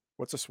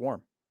 What's a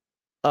swarm?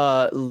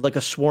 Like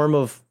a swarm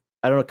of,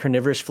 I don't know,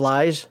 carnivorous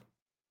flies.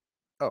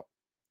 Oh,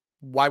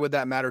 why would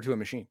that matter to a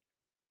machine?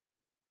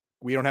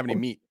 We don't have any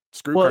meat.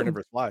 Screw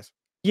carnivorous flies.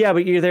 Yeah,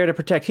 but you're there to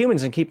protect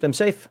humans and keep them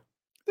safe.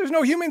 There's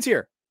no humans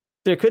here.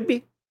 There could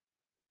be.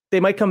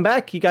 They might come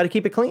back. You got to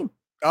keep it clean.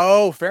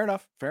 Oh, fair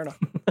enough. Fair enough.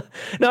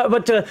 No,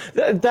 but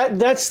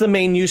that's the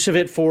main use of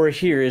it for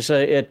here is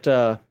it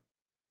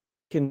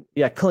can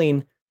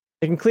clean.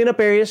 It can clean up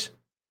areas,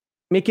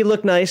 make you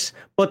look nice.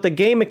 But the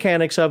game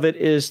mechanics of it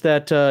is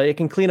that it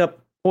can clean up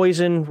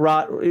poison,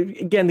 rot.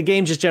 Again, the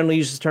game just generally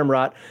uses the term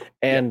rot,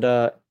 and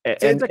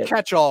it's a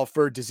catch-all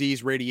for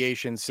disease,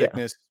 radiation,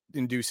 sickness,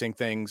 inducing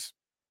things,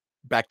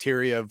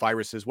 bacteria,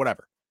 viruses,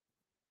 whatever.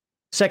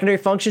 Secondary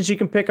functions you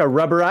can pick are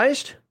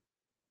rubberized,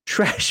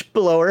 trash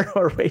blower,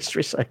 or waste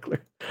recycler.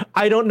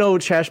 I don't know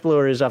what trash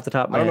blower is off the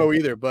top of my head. I don't know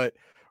either, but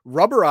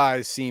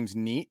rubberized seems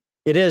neat.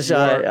 It is.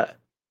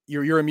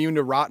 You're immune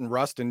to rot and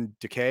rust and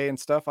decay and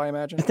stuff, I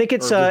imagine. I think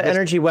it's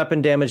energy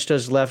weapon damage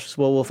does less.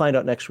 Well, we'll find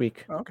out next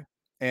week. Okay.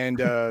 And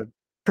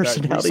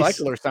personalities.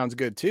 Recycler sounds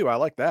good too. I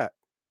like that.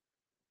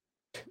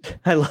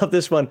 I love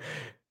this one.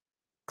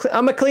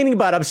 I'm a cleaning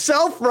bot. I'm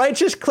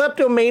self-righteous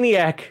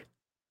kleptomaniac.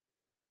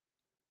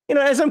 You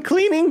know, as I'm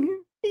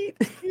cleaning, you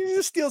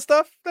just steal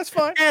stuff. That's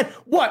fine. And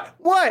what?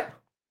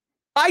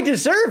 I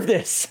deserve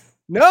this.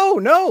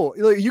 No.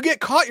 You get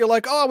caught. You're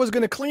like, oh, I was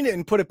going to clean it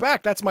and put it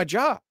back. That's my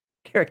job.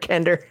 You're a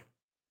Kender.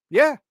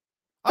 Yeah.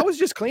 I was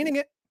just cleaning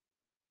it.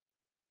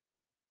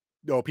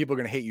 Oh, people are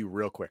going to hate you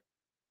real quick.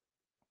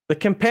 The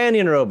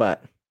companion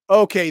robot.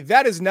 Okay,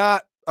 that is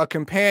not a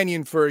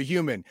companion for a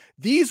human.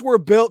 These were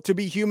built to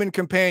be human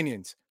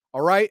companions.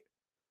 All right.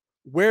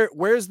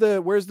 Where's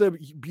the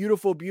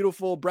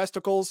beautiful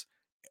breasticles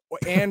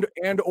and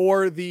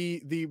or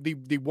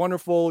the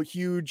wonderful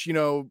huge,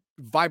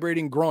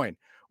 vibrating groin?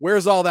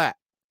 Where's all that?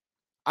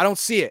 I don't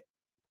see it.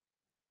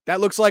 That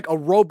looks like a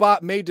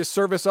robot made to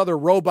service other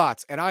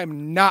robots, and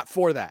I'm not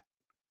for that.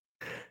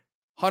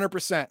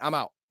 100%. I'm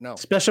out. No.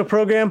 Special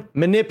program,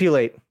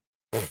 manipulate.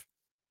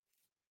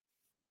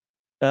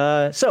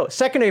 So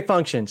secondary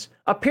functions,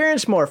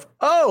 appearance morph.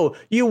 Oh,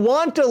 you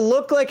want to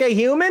look like a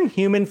human?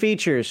 Human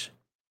features.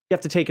 You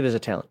have to take it as a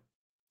talent.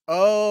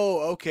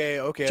 Oh, okay.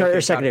 Sorry,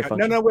 or secondary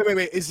function. No,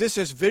 wait. Is this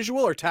just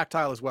visual or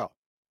tactile as well?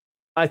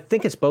 I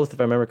think it's both, if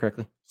I remember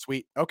correctly.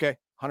 Sweet. Okay,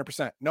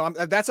 100%. No,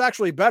 that's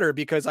actually better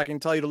because I can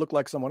tell you to look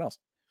like someone else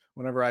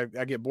whenever I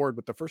get bored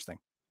with the first thing.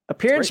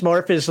 Appearance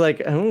morph is like,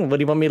 what do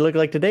you want me to look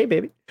like today,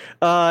 baby?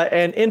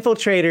 And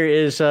infiltrator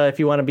is if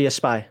you want to be a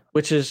spy,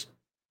 which is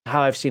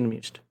how I've seen them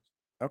used.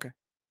 Okay.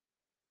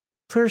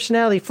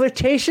 Personality,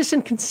 flirtatious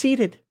and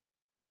conceited.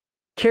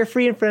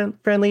 Carefree and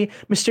friendly,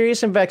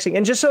 mysterious and vexing.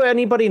 And just so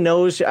anybody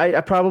knows,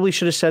 I probably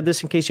should have said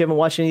this in case you haven't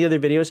watched any other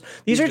videos.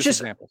 These are just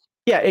examples.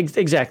 Yeah,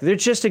 exactly. They're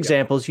just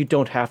examples. You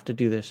don't have to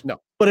do this.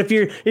 No. But if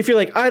you're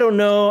like, I don't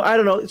know,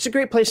 it's a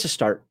great place to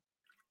start.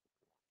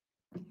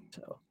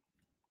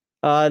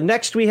 So,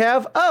 next we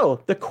have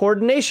the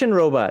coordination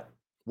robot.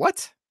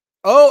 What?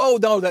 Oh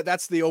no,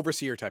 that's the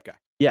overseer type guy.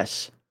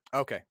 Yes.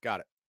 Okay,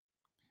 got it.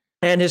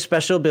 And his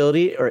special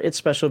ability, or its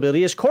special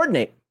ability, is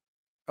coordinate.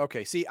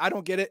 Okay, see, I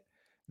don't get it.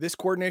 This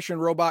coordination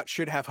robot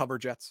should have hover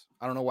jets.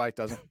 I don't know why it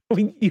doesn't.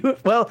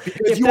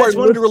 Because you are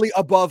literally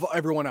above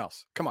everyone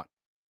else. Come on.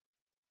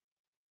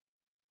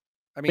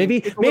 I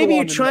mean, maybe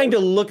you're trying to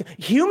look.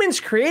 Humans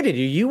created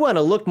you. You want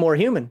to look more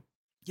human.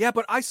 Yeah,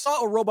 but I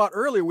saw a robot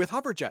earlier with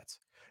hover jets.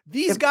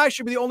 These guys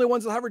should be the only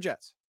ones with hover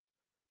jets.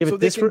 Yeah, so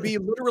they can be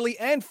literally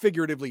and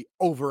figuratively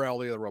over all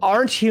the other robots.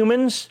 Aren't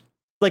humans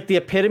like the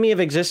epitome of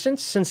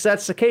existence? Since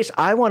that's the case,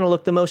 I want to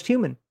look the most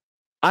human.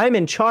 I'm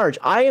in charge.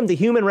 I am the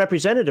human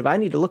representative. I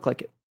need to look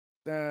like it.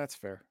 That's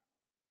fair.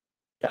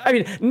 I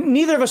mean,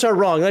 neither of us are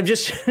wrong. I'm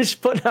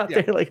just putting out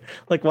there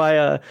like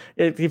why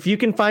if you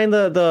can find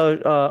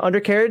the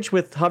undercarriage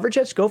with hover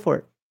jets, go for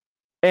it.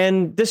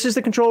 And this is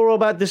the control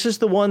robot. This is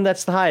the one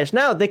that's the highest.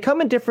 Now they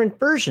come in different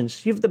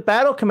versions. You have the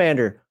battle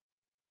commander.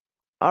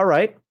 All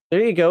right,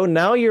 there you go.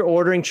 Now you're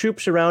ordering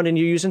troops around and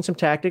you're using some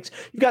tactics.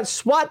 You've got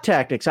SWAT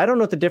tactics. I don't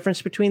know what the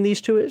difference between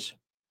these two is.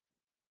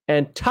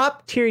 And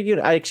top tier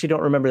unit. I actually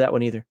don't remember that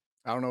one either.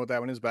 I don't know what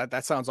that one is, but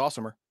that sounds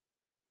awesomer.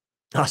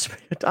 Awesome.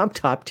 I'm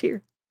top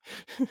tier.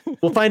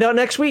 We'll find out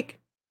next week.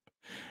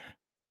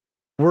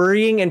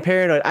 Worrying and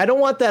paranoid. I don't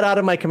want that out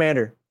of my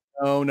commander.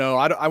 Oh no,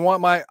 I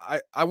want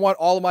I want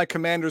all of my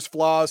commander's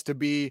flaws to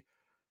be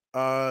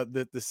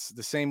the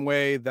same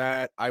way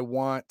that I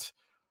want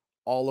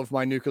all of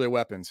my nuclear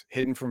weapons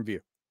hidden from view.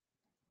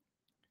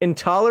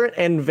 Intolerant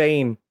and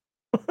vain.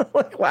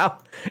 Like, wow.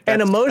 And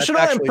That's emotional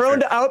and actually prone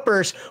fair. to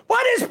outbursts.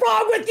 What is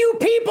wrong with you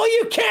people?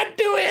 You can't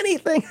do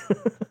anything.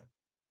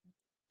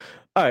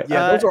 All right.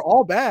 Yeah, those are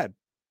all bad.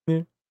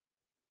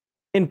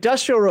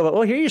 Industrial robot.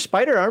 Well, here are your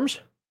spider arms.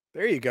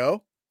 There you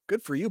go.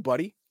 Good for you,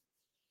 buddy.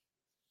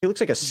 He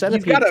looks like a He's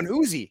centipede. got an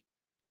Uzi.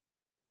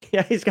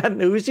 Yeah, he's got an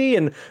Uzi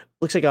and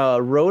looks like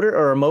a rotor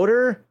or a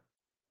motor.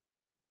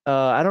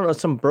 I don't know,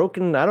 some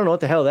broken. I don't know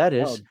what the hell that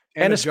is. Oh,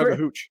 and a jug of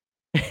hooch.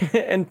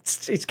 And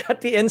he's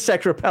got the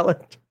insect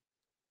repellent.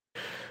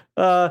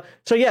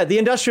 So yeah, the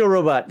industrial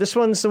robot. This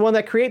one's the one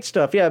that creates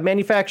stuff. Yeah,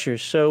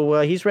 manufactures.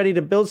 So he's ready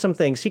to build some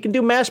things. He can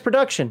do mass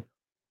production.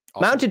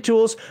 Awesome. Mounted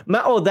tools.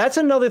 Oh, that's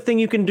another thing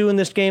you can do in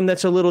this game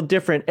that's a little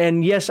different.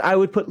 And yes, I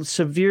would put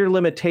severe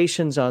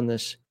limitations on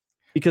this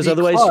because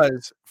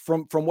otherwise,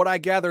 from what I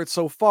gathered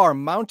so far,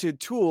 mounted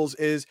tools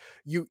is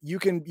you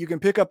can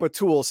pick up a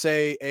tool,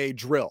 say a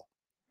drill,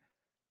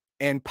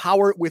 and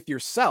power it with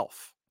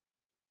yourself.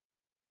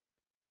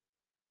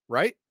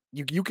 Right?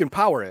 You can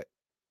power it.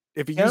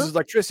 If it uses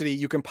electricity,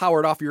 you can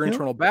power it off your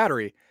internal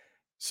battery.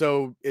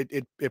 So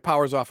it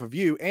powers off of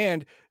you.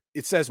 And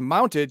it says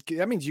mounted.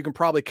 That means you can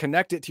probably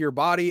connect it to your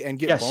body and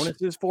get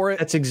bonuses for it.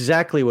 That's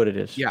exactly what it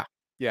is. Yeah.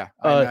 Yeah.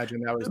 I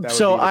imagine that was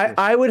so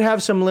I would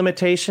have some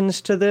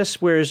limitations to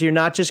this, whereas you're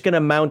not just going to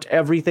mount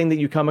everything that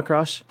you come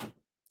across.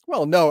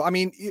 Well, no, I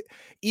mean,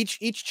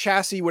 each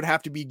chassis would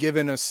have to be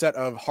given a set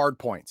of hard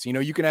points. You know,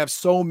 you can have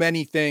so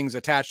many things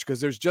attached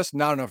because there's just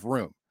not enough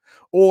room,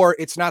 or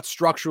it's not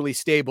structurally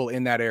stable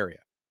in that area.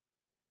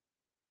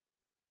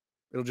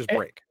 It'll just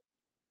break.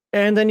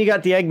 And then you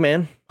got the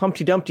Eggman,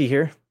 Humpty Dumpty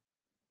here,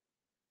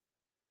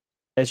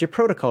 as your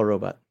protocol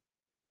robot.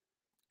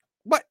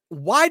 But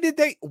why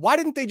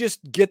didn't they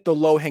just get the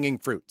low-hanging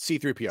fruit?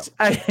 C-3PO.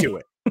 Just do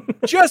it.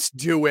 Just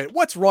do it.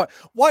 What's wrong?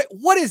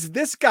 What is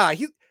this guy?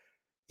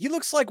 He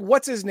looks like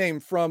what's his name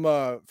from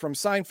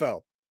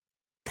Seinfeld?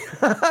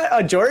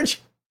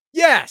 George?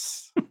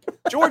 Yes.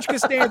 George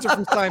Costanza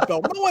from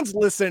Seinfeld. No one's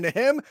listening to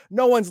him.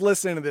 No one's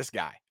listening to this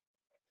guy.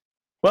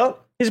 Well,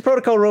 he's a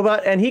protocol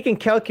robot, and he can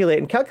calculate,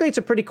 and calculate's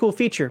a pretty cool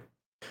feature.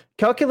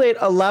 Calculate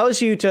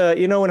allows you to,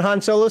 when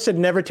Han Solo said,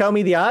 never tell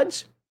me the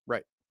odds?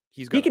 Right.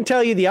 He can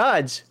tell you the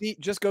odds.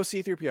 Just go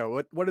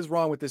C-3PO. What is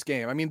wrong with this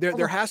game? I mean,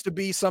 there has to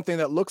be something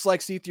that looks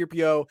like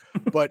C-3PO,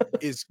 but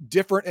is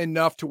different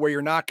enough to where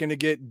you're not going to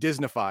get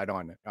Disneyfied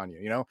on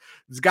you,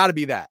 There's got to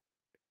be that.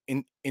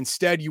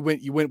 Instead, you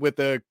went with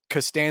the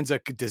Costanza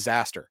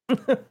disaster.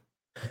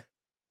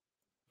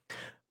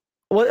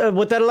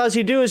 What that allows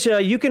you to do is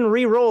you can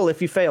re-roll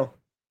if you fail.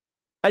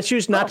 I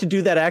choose not to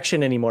do that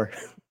action anymore.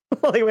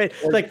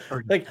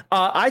 The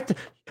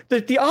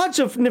odds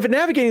of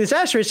navigating this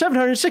asteroid is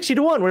 760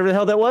 to 1, whatever the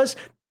hell that was.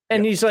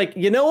 And he's like,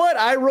 you know what?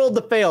 I rolled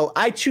the fail.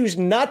 I choose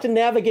not to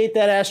navigate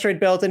that asteroid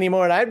belt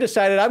anymore, and I've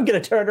decided I'm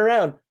going to turn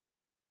around.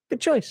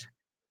 Good choice.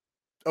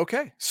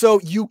 Okay, so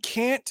you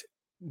can't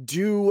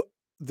do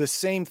the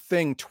same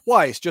thing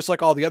twice, just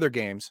like all the other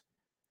games.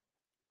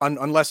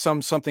 Unless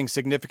something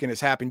significant has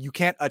happened, you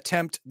can't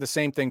attempt the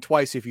same thing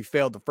twice if you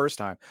failed the first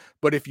time.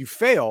 But if you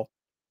fail,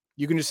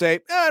 you can just say,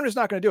 I'm just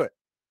not going to do it.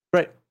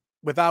 Right.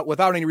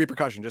 Without any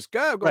repercussion. Just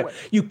go away.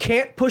 You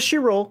can't push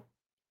your roll.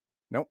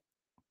 Nope.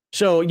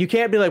 So you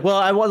can't be like,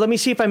 well, let me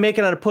see if I make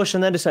it on a push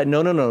and then decide.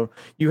 No.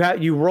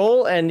 You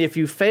roll, and if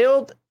you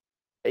failed,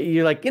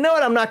 you're like, you know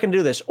what? I'm not going to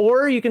do this.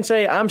 Or you can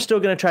say, I'm still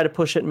going to try to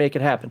push it and make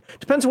it happen.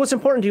 Depends on what's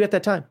important to you at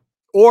that time.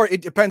 Or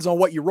it depends on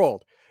what you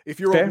rolled. If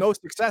you roll no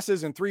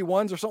successes and 3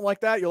 1s or something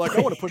like that, you're like,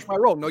 I want to push my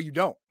roll. No, you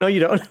don't. No, you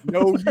don't.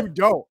 No, you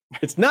don't.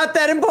 It's not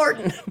that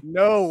important.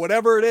 No,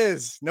 whatever it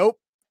is. Nope.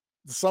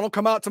 The sun will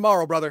come out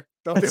tomorrow, brother.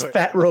 Don't do it.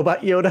 Fat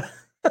robot Yoda.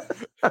 He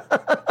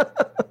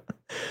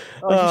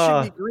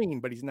should be green,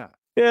 but he's not.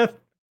 Yeah.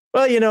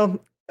 Well,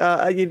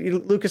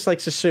 Lucas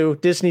likes to sue.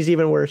 Disney's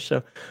even worse.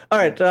 So, all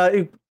right.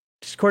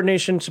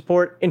 Coordination,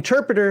 support,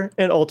 interpreter,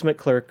 and ultimate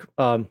clerk.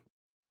 Talk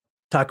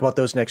about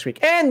those next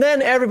week. And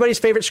then everybody's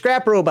favorite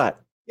scrap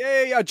robot.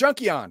 Yeah.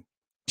 Junkion.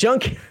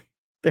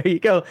 There you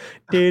go.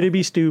 Dare to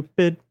be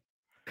stupid.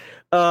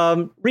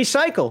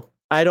 Recycle.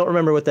 I don't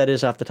remember what that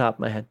is off the top of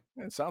my head.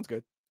 It sounds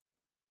good.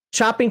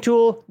 Chopping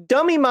tool,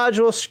 dummy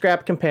module,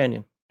 scrap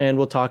companion. And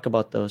we'll talk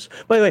about those.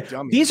 By the way,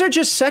 these are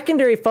just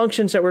secondary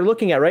functions that we're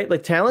looking at, right?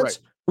 Like talents.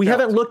 Right. We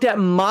haven't looked at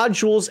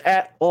modules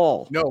at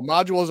all. No,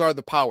 modules are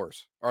the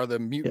powers, are the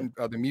mutant,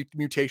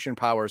 mutation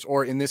powers,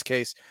 or in this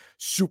case,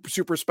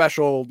 super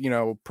special,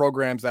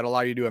 programs that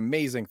allow you to do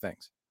amazing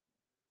things.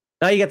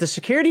 Now you got the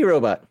security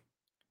robot,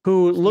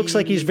 who looks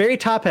like he's very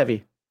top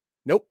heavy.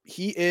 Nope,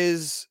 he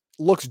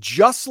looks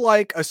just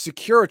like a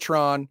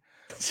Securitron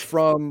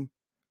from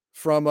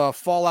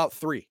Fallout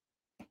 3.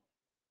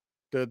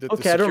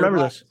 Okay, I don't remember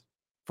this.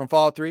 From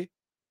Fallout 3?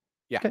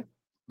 Yeah. Okay.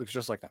 Looks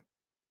just like that.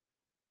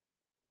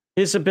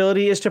 His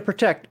ability is to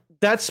protect.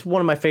 That's one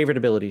of my favorite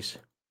abilities.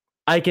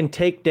 I can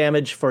take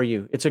damage for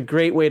you. It's a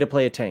great way to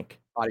play a tank.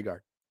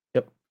 Bodyguard.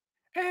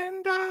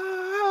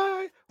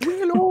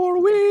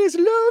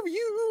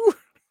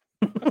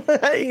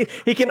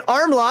 He can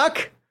arm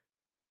lock,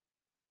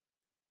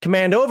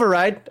 command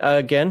override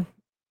again,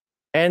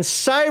 and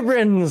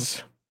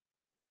sirens,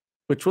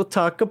 which we'll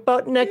talk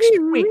about next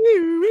week.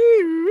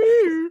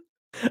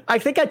 I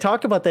think I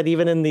talked about that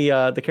even in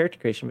the character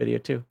creation video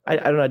too. I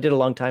don't know. I did a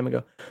long time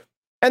ago.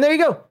 And there you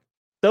go.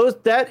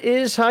 That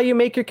is how you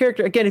make your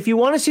character. Again, if you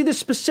want to see the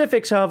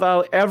specifics of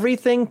how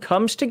everything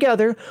comes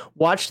together,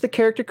 watch the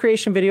character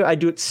creation video. I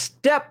do it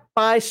step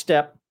by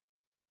step,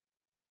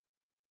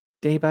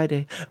 day by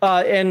day.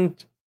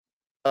 And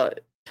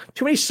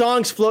too many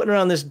songs floating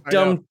around this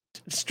dumb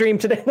stream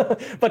today.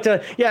 But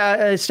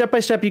step by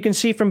step, you can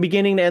see from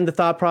beginning to end the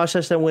thought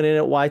process that went in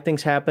it, why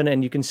things happen,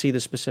 and you can see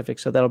the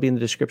specifics. So that'll be in the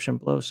description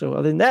below. So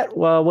other than that,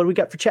 what do we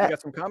got for chat? We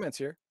got some comments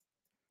here.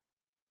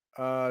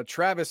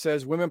 Travis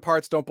says women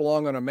parts don't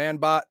belong on a man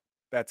bot.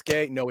 That's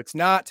gay. No, it's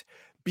not.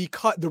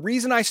 Because the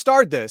reason I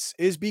started this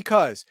is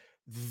because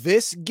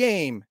this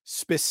game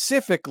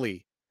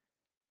specifically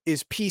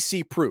is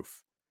PC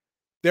proof.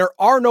 There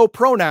are no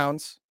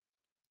pronouns.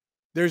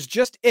 There's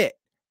just it.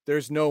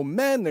 There's no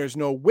men, there's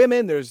no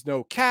women, there's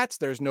no cats,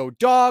 there's no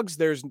dogs,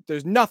 there's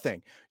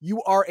nothing.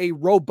 You are a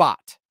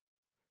robot.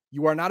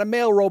 You are not a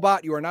male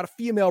robot, you are not a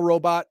female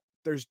robot.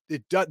 There's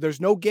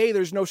no gay,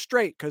 there's no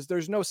straight, because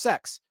there's no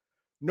sex.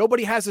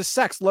 Nobody has a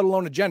sex, let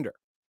alone a gender.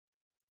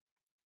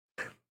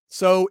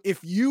 So if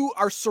you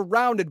are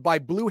surrounded by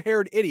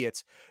blue-haired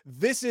idiots,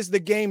 this is the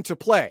game to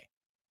play.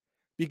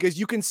 Because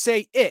you can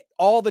say it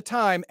all the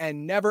time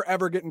and never,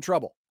 ever get in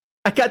trouble.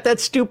 I got that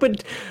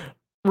stupid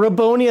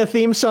Rabonia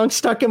theme song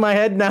stuck in my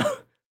head now.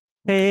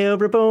 Hail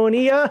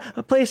Rabonia,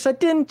 a place I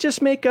didn't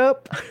just make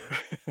up.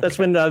 That's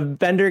when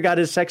Bender got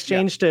his sex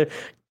change to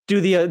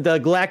do the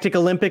Galactic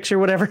Olympics or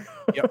whatever.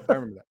 Yep, I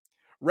remember that.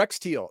 Rex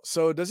Teal.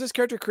 So does this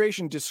character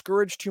creation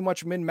discourage too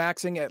much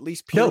min-maxing, at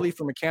least purely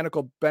for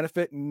mechanical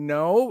benefit?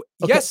 No.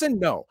 Okay. Yes and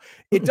no.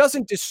 It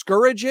doesn't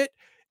discourage it.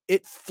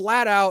 It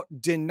flat out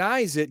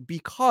denies it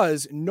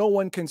because no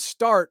one can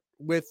start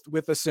with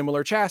a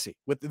similar chassis,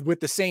 with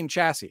the same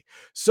chassis.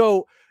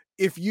 So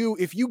if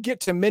you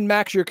get to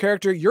min-max your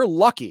character, you're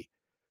lucky,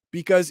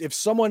 because if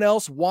someone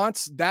else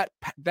wants that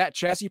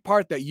chassis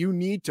part that you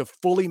need to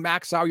fully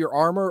max out your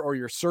armor or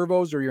your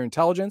servos or your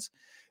intelligence,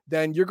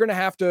 then you're gonna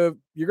have to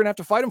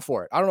fight them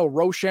for it. I don't know,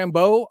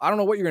 Rochambeau. I don't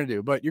know what you're gonna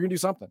do, but you're gonna do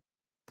something.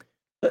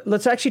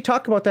 Let's actually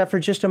talk about that for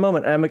just a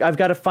moment. I've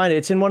got to find it.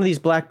 It's in one of these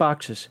black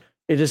boxes.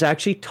 It is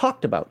actually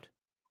talked about.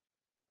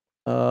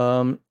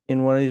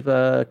 In one of these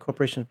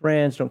corporations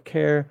brands, don't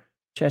care.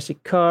 Chassis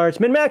cards,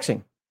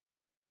 min-maxing.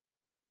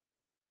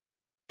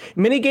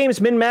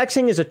 Minigames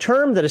min-maxing is a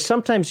term that is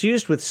sometimes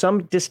used with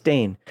some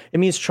disdain. It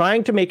means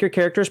trying to make your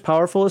character as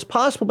powerful as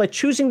possible by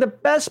choosing the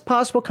best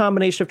possible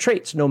combination of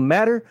traits, no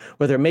matter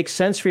whether it makes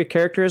sense for your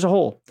character as a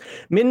whole.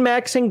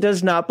 Min-maxing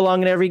does not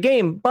belong in every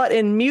game, but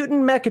in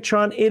Mutant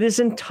Mechatron, it is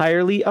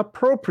entirely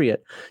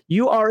appropriate.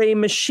 You are a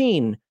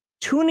machine.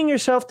 Tuning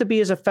yourself to be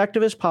as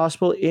effective as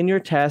possible in your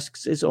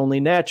tasks is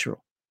only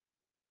natural.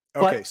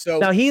 Okay, but so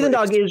now Heathen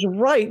Dog is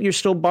right. You're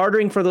still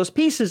bartering for those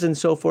pieces and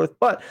so forth,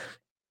 but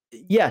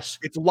yes,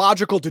 it's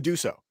logical to do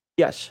so.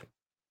 Yes.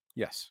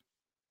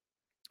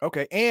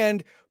 Okay,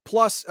 and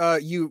plus,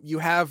 you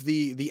have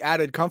the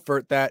added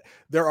comfort that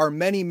there are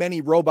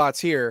many robots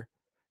here,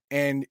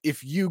 and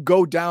if you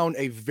go down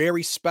a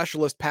very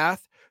specialist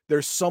path,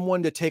 there's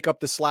someone to take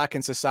up the slack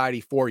in society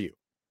for you.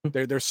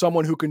 There's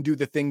someone who can do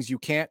the things you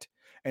can't,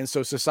 and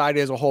so society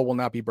as a whole will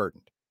not be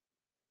burdened.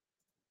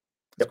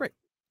 That's great.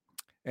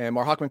 And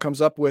Mar Hockman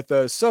comes up with,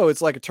 so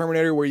it's like a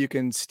Terminator where you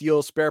can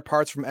steal spare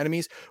parts from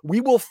enemies.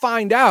 We will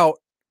find out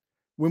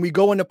when we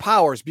go into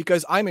powers,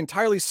 because I'm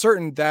entirely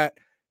certain that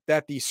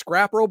the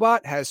scrap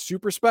robot has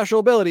super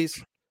special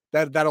abilities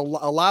that'll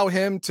allow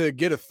him to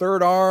get a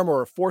third arm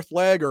or a fourth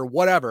leg or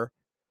whatever.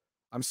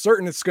 I'm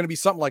certain it's going to be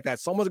something like that.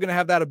 Someone's going to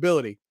have that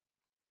ability.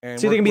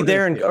 And so they can be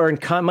there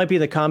might be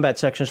in the combat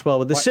section as well.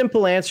 But the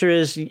simple answer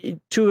is,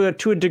 to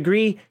a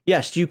degree,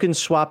 yes, you can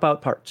swap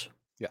out parts.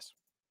 Yes.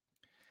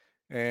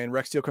 And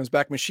Rex Steel comes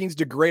back. Machines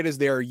degrade as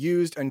they are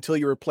used until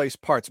you replace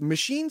parts.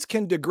 Machines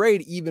can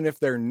degrade even if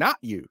they're not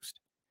used,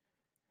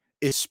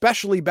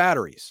 especially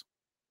batteries.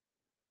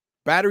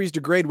 Batteries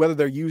degrade whether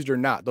they're used or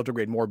not. They'll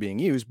degrade more being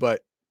used,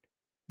 but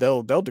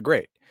they'll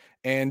degrade.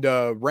 And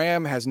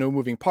RAM has no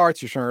moving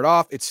parts. You turn it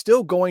off, it's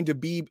still going to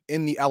be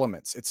in the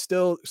elements. It's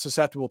still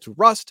susceptible to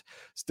rust,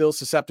 still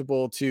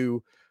susceptible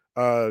to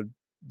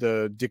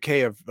the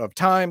decay of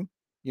time.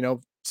 You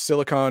know,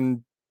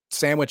 silicon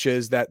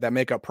sandwiches that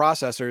make up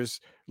processors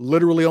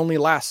literally only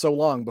last so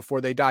long before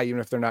they die, even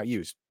if they're not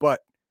used. But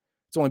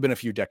it's only been a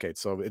few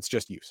decades, so it's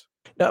just use.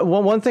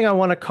 One thing I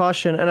want to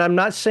caution, and I'm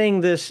not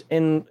saying this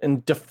in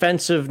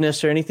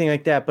defensiveness or anything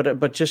like that,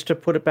 but just to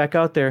put it back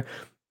out there,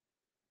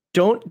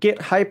 don't get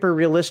hyper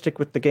realistic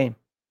with the game.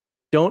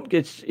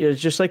 It's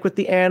just like with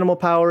the animal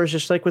powers,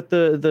 just like with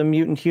the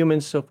mutant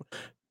humans. So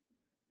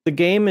the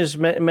game is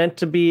meant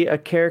to be a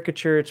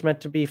caricature. It's meant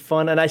to be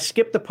fun. And I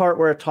skipped the part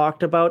where it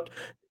talked about,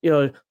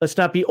 let's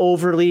not be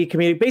overly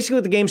comedic. Basically,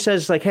 what the game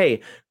says is like,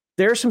 hey,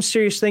 there are some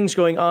serious things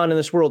going on in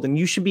this world, and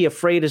you should be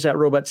afraid as that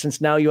robot,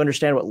 since now you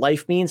understand what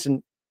life means,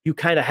 and you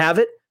kind of have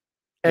it,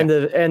 and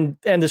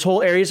and this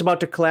whole area is about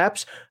to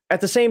collapse.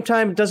 At the same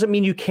time, it doesn't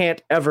mean you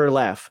can't ever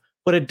laugh,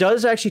 but it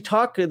does actually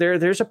talk.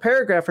 There's a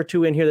paragraph or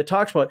two in here that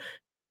talks about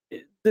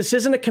this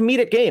isn't a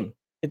comedic game.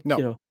 No.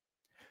 You know.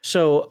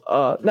 So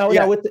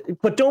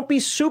but don't be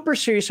super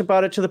serious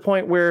about it to the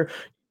point where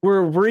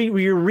we're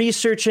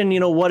researching,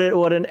 what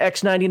an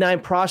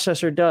X99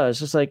 processor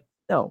does. It's like,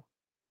 no.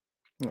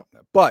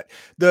 But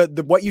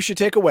the what you should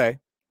take away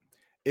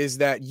is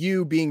that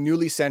you, being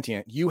newly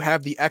sentient, you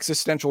have the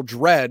existential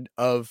dread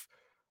of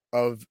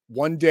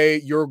one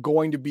day you're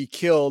going to be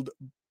killed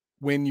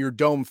when your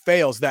dome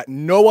fails that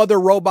no other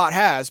robot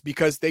has,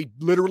 because they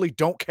literally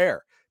don't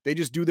care. They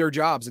just do their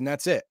jobs and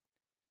that's it.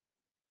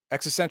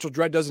 Existential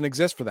dread doesn't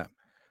exist for them.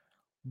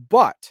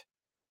 But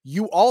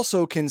you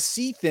also can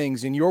see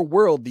things in your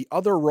world the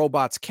other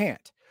robots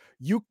can't.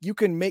 You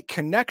can make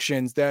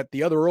connections that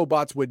the other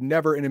robots would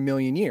never in a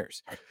million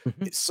years.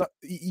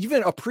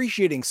 Even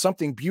appreciating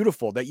something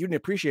beautiful that you didn't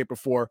appreciate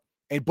before,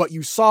 but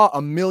you saw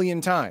a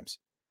million times.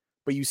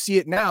 But you see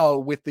it now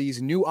with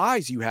these new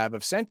eyes you have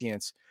of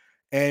sentience,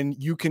 and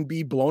you can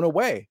be blown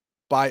away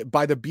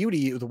by the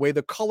beauty, the way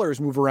the colors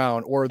move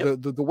around, or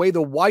the way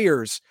the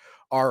wires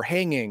are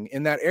hanging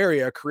in that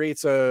area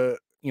creates some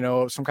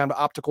kind of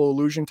optical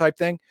illusion type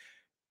thing.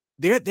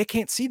 They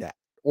can't see that.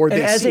 And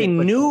as a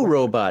new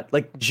robot,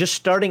 like just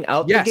starting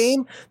out the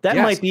game, that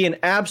might be an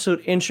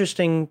absolute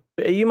interesting.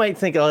 You might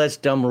think, oh, that's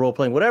dumb role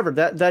playing, whatever.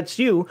 That's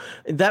you.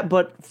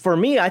 But for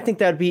me, I think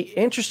that'd be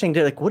interesting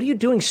to what are you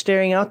doing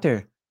staring out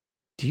there?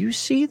 Do you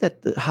see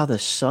how the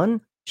sun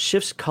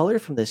shifts color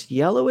from this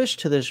yellowish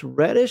to this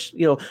reddish?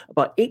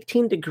 About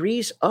 18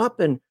 degrees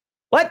up, and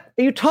what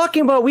are you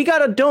talking about? We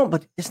got a dome,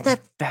 but isn't that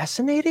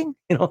fascinating?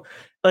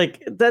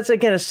 That's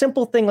again a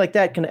simple thing like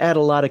that can add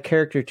a lot of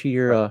character to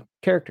your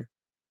character.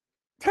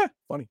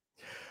 Funny.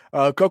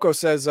 Coco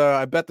says,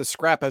 I bet the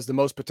scrap has the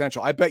most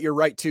potential. I bet you're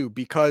right too,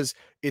 because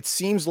it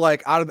seems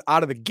like out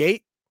of the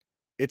gate,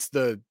 it's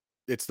the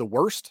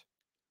worst.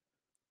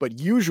 But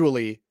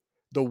usually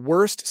the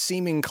worst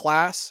seeming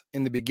class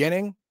in the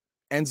beginning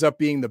ends up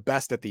being the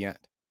best at the end.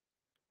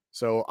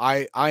 So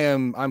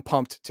I'm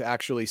pumped to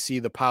actually see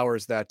the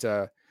powers that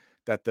the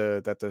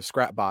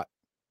scrap bot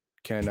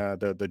can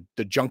the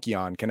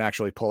Junkion can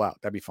actually pull out.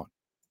 That'd be fun.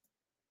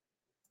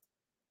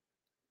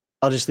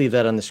 I'll just leave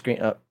that on the screen.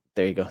 Oh,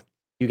 there you go.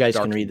 You guys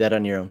can read that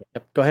on your own.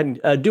 Yep. Go ahead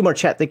and do more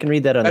chat. They can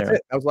read that on their own.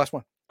 That was the last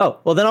one. Oh,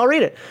 well, then I'll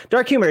read it.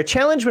 Dark humor. A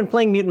challenge when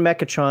playing Mutant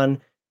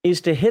Mechatron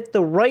is to hit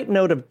the right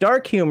note of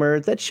dark humor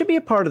that should be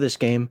a part of this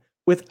game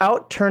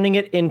without turning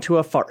it into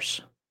a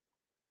farce.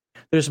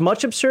 There's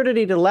much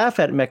absurdity to laugh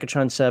at in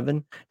Mechatron 7,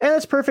 and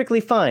that's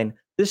perfectly fine.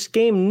 This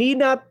game need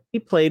not be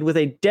played with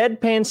a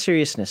deadpan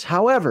seriousness.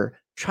 However,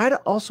 try to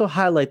also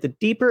highlight the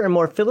deeper and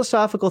more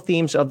philosophical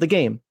themes of the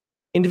game.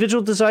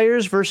 Individual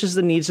desires versus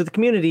the needs of the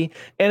community,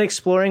 and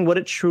exploring what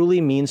it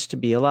truly means to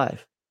be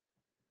alive.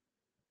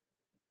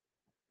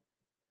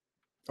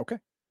 Okay.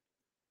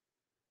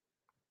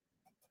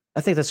 I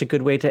think that's a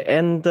good way to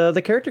end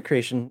the character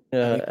creation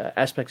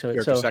aspects of it.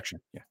 Character section.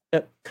 Yeah.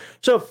 Yep.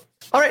 So,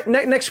 all right,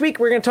 next week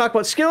we're going to talk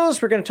about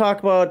skills. We're going to talk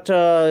about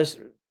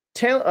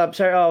talent. I'm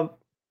sorry.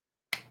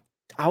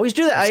 I always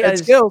do that. I said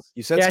skills.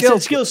 You said skills. I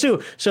said skills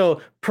too.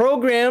 So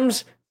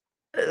programs,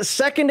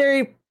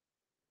 secondary.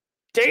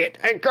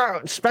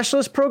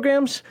 Specialist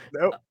programs?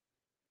 Nope.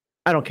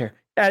 I don't care.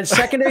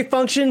 Secondary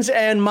functions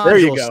and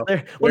modules.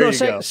 There you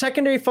go.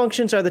 Secondary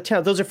functions are the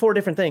talent. Those are 4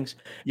 different things.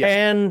 Yes.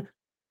 And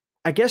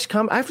I guess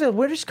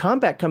where does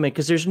combat come in?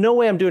 Because there's no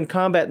way I'm doing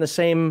combat in the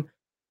same.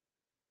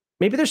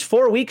 Maybe there's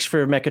 4 weeks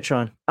for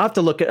Mechatron. I have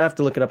to look it up. I have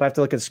to look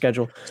at the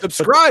schedule.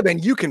 Subscribe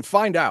and you can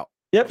find out.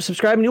 Yep,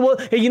 subscribe and you will.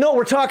 Hey, you know what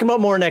we're talking about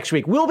more next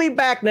week. We'll be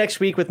back next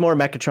week with more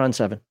Mechatron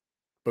 7.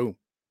 Boom.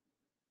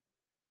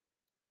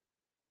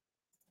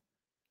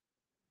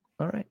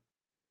 All right.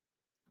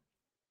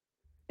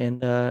 And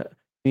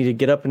need to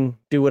get up and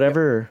do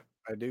whatever?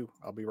 I do.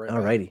 I'll be right back.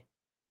 All righty.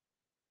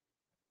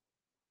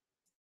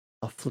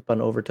 I'll flip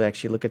on over to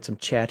actually look at some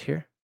chat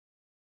here.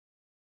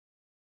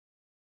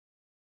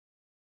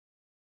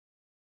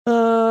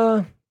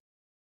 Yeah,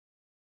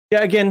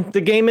 again,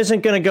 the game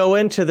isn't going to go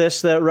into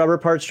this, that rubber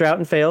parts drought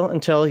and fail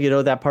until,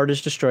 that part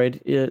is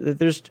destroyed.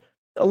 There's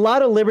a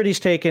lot of liberties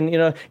taken.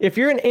 If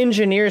you're an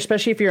engineer,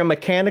 especially if you're a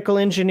mechanical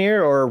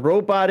engineer or a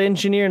robot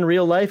engineer in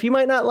real life, you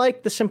might not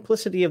like the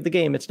simplicity of the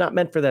game. It's not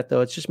meant for that,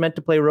 though. It's just meant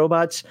to play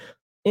robots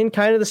in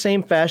kind of the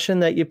same fashion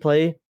that you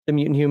play the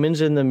mutant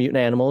humans and the mutant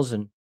animals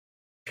and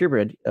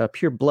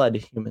pure blood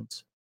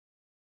humans.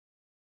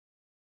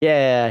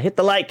 Yeah, hit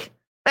the like.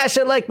 Mash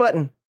that like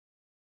button.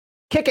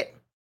 Kick it.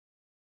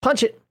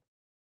 Punch it.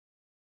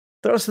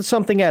 Throw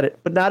something at it,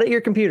 but not at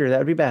your computer. That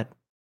would be bad.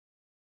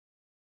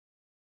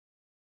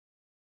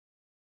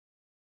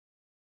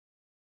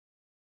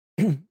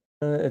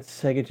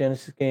 It's Sega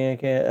Genesis game.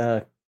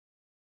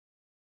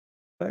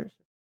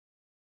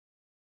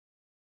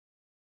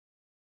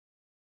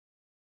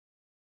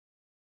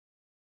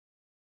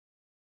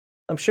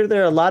 I'm sure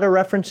there are a lot of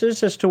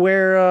references as to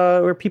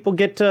where people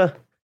get where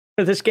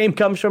this game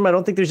comes from. I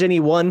don't think there's any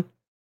one.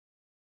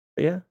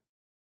 But yeah.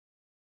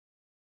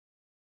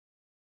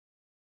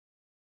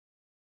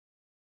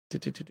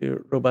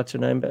 Robots are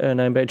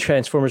nine by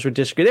Transformers would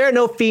disagree. There are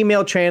no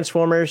female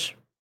Transformers.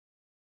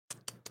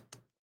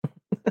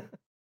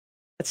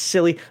 That's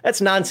silly.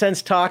 That's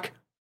nonsense talk.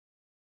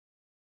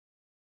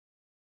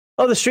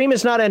 Oh, the stream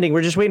is not ending.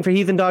 We're just waiting for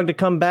Heathen Dog to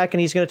come back,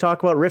 and he's going to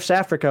talk about Rifts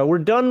Africa. We're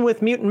done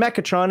with Mutant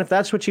Mechatron, if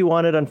that's what you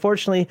wanted.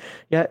 Unfortunately,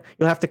 yeah,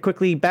 you'll have to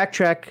quickly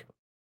backtrack.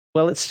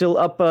 Well, it's still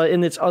up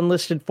in its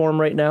unlisted form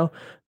right now,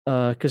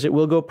 because it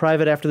will go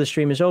private after the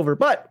stream is over.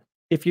 But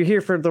if you're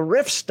here for the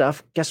Rift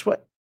stuff, guess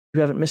what?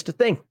 You haven't missed a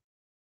thing.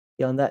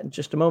 Be on that in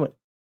just a moment.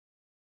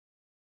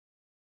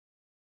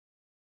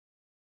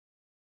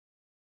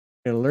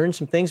 You're going to learn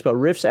some things about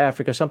Rifts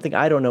Africa, something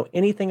I don't know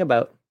anything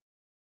about.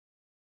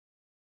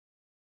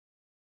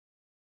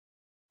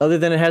 Other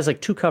than it has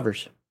like 2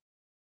 covers.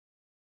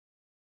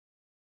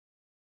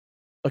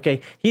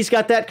 Okay, he's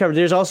got that cover.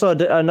 There's also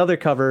another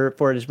cover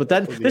for it, but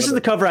this is the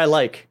cover I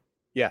like.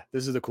 Yeah,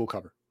 this is the cool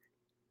cover.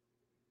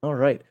 All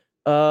right.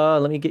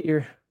 Let me get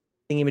your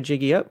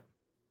thingy-majiggy up.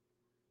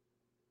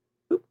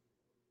 Oop.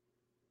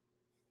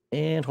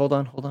 And hold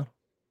on.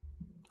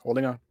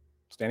 Holding on.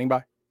 Standing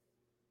by.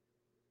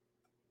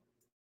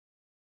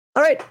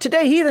 All right,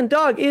 today Heathen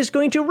Dog is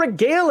going to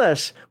regale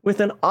us with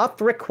an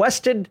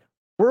oft-requested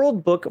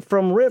world book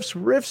from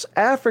Rifts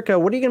Africa.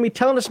 What are you going to be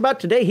telling us about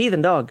today,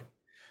 Heathen Dog?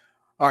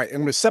 All right, I'm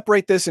going to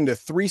separate this into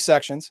 3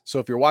 sections. So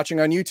if you're watching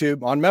on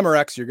YouTube, on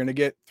Memorex, you're going to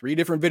get 3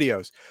 different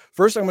videos.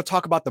 First, I'm going to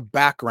talk about the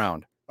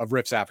background of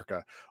Rifts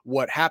Africa,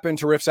 what happened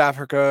to Rifts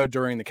Africa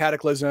during the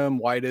Cataclysm,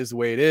 why it is the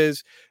way it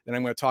is. Then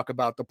I'm going to talk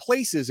about the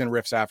places in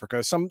Rifts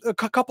Africa, a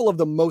couple of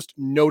the most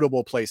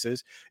notable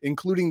places,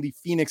 including the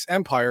Phoenix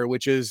Empire,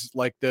 which is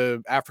like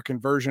the African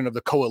version of the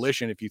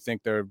Coalition, if you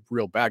think they're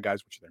real bad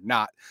guys, which they're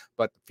not,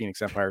 but the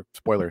Phoenix Empire,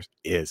 spoilers,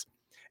 is.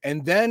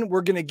 And then we're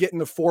going to get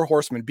into 4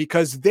 horsemen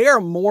because they're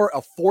more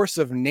a force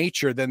of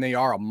nature than they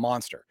are a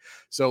monster.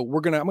 So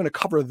I'm going to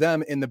cover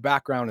them in the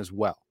background as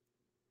well.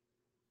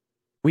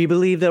 We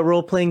believe that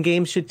role-playing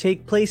games should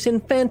take place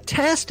in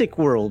fantastic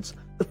worlds.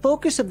 The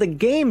focus of the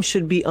game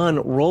should be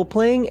on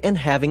role-playing and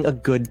having a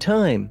good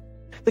time.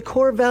 The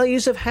core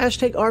values of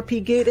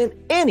 #RPGate and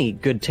any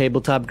good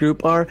tabletop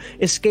group are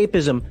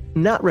escapism,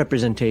 not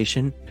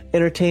representation,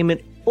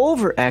 entertainment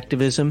over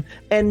activism,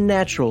 and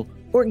natural,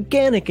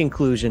 organic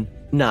inclusion,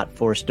 not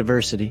forced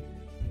diversity.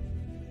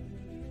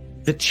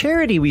 The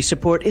charity we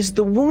support is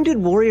the Wounded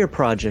Warrior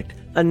Project,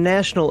 a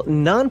national,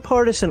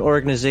 nonpartisan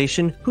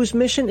organization whose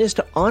mission is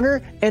to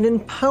honor and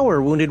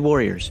empower wounded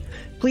warriors.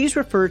 Please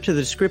refer to the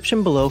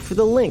description below for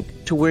the link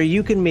to where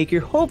you can make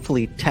your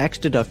hopefully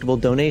tax-deductible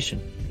donation.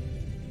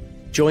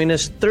 Join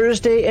us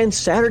Thursday and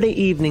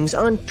Saturday evenings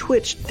on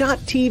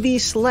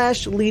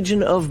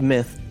twitch.tv/Legion of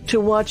Myth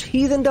to watch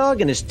Heathen Dog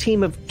and his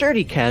team of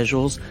dirty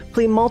casuals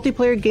play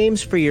multiplayer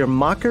games for your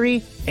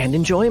mockery and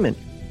enjoyment.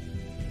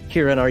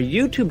 Here on our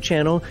YouTube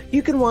channel,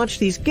 you can watch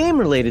these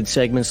game-related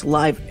segments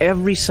live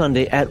every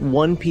Sunday at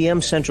 1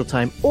 p.m. Central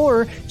Time,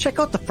 or check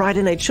out the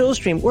Friday Night Show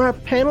stream where our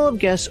panel of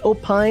guests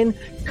opine,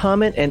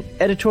 comment, and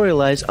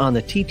editorialize on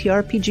the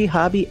TTRPG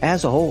hobby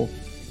as a whole.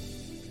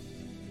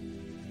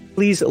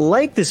 Please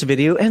like this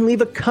video and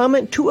leave a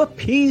comment to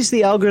appease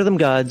the algorithm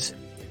gods.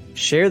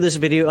 Share this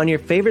video on your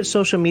favorite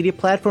social media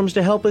platforms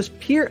to help us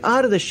peer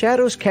out of the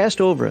shadows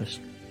cast over us.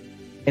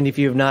 And if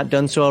you have not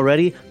done so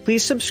already,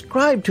 please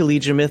subscribe to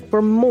Legion of Myth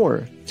for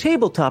more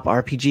tabletop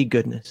RPG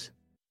goodness.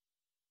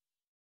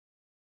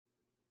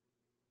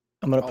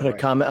 I'm gonna put a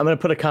comment. I'm gonna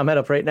put a comment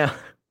up right now.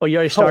 Oh, you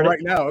already started?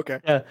 Right now,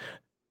 okay. Yeah,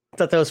 I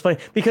thought that was funny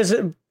because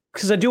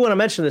I do want to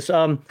mention this.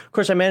 Of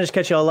course, I managed to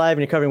catch you all live, and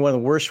you're covering one of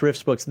the worst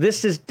Rifts books.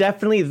 This is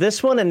definitely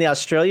this one and the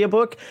Australia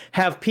book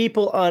have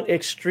people on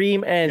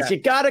extreme ends. Yeah.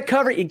 You gotta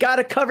cover it. You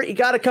gotta cover it. You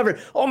gotta cover it.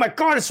 Oh my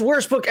God, it's the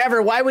worst book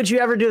ever. Why would you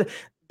ever do that?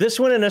 This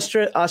one in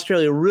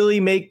Australia really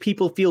make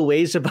people feel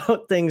ways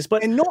about things.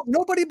 But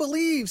nobody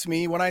believes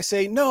me when I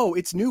say, no,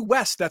 it's New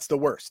West that's the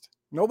worst.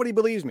 Nobody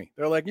believes me.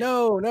 They're like,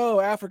 no,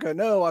 Africa,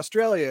 no,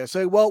 Australia.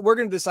 So, well, we're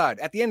going to decide.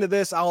 At the end of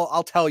this,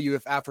 I'll tell you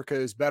if Africa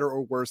is better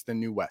or worse than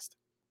New West.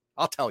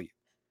 I'll tell you.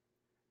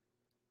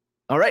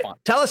 All right.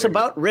 Tell us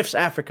about Rifts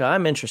Africa.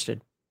 I'm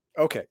interested.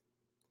 Okay.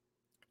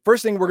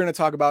 First thing we're going to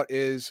talk about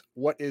is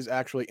what is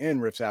actually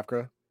in Rifts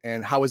Africa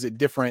and how is it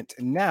different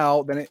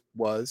now than it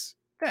was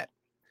then.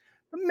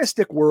 The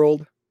Mystic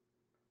World,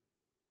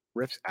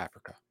 Rifts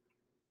Africa.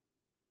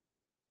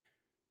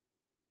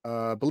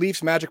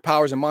 Beliefs, magic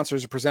powers, and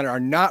monsters presented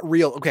are not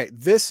real. Okay,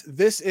 this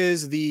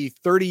is the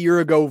 30-year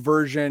ago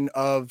version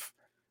of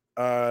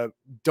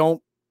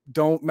don't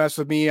mess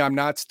with me. I'm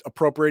not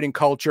appropriating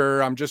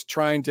culture. I'm just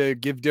trying to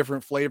give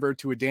different flavor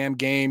to a damn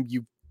game.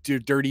 You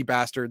dirty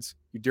bastards.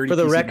 You dirty. For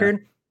the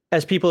record,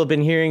 as people have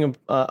been hearing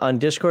on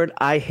Discord,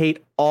 I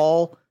hate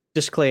all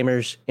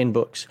disclaimers in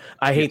books.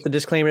 I hate the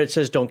disclaimer that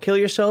says don't kill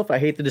yourself. I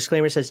hate the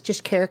disclaimer that says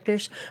just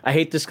characters. I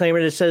hate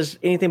disclaimer that says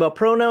anything about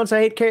pronouns.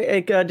 I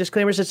hate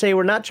disclaimers that say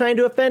we're not trying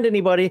to offend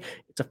anybody.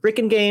 It's a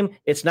freaking game.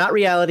 It's not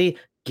reality.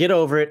 Get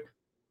over it.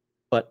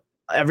 But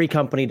every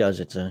company does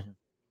it. So.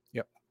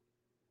 Yep.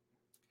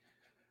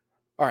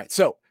 All right.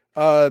 So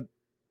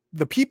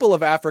the people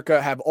of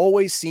Africa have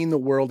always seen the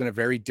world in a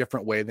very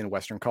different way than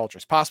Western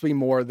cultures, possibly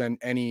more than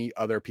any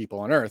other people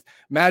on Earth.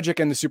 Magic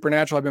and the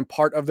supernatural have been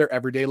part of their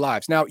everyday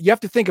lives. Now, you have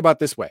to think about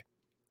this way.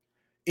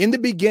 In the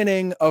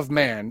beginning of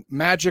man,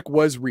 magic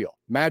was real.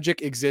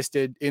 Magic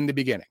existed in the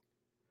beginning.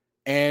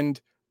 And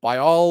by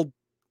all,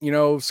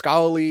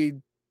 scholarly,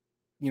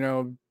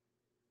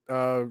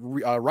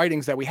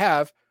 writings that we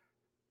have,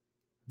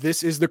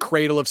 this is the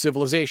cradle of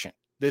civilization.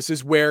 This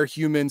is where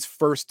humans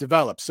first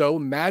developed. So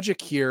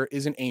magic here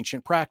is an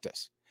ancient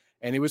practice,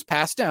 and it was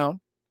passed down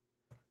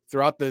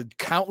throughout the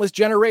countless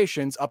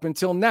generations up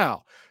until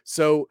now.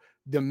 So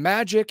the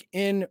magic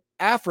in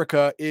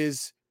Africa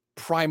is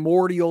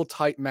primordial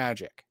type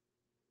magic.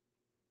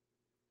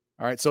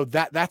 All right. So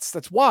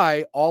that's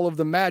why all of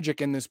the magic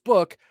in this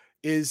book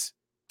is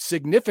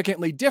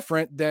significantly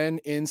different than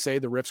in, say,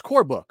 the Rift's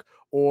core book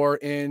or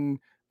in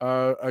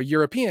a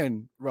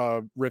European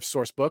Rift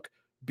source book,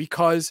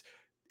 because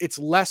it's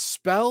less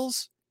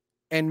spells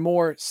and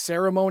more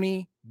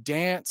ceremony,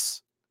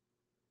 dance.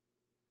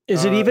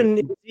 Is it even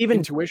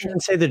intuition?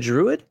 Say the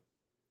Druid?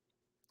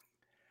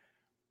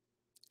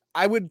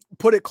 I would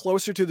put it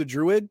closer to the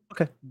Druid,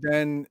 okay,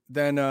 than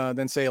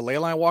say a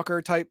Leyline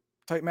Walker type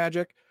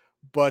magic,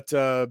 but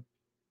it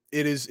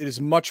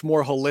is much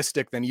more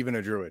holistic than even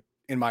a Druid,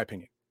 in my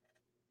opinion.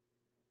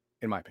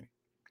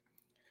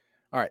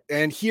 All right,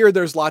 and here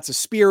there's lots of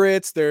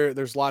spirits.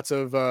 There's lots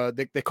of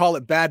they call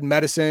it bad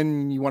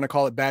medicine. You want to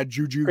call it bad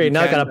juju? Great.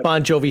 Now I got a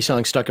Bon Jovi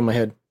song stuck in my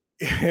head.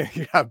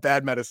 Yeah,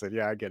 bad medicine.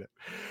 Yeah, I get it.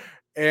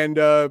 And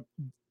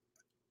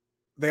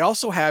they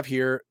also have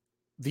here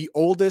the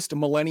oldest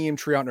millennium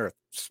tree on Earth.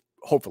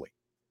 Hopefully,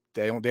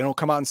 they don't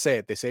come out and say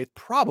it. They say it's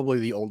probably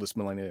the oldest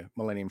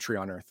millennium tree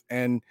on Earth,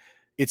 and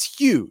it's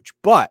huge.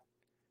 But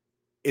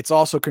it's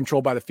also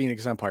controlled by the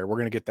Phoenix Empire. We're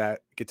gonna get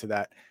to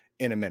that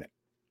in a minute.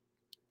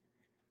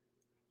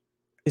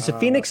 Is the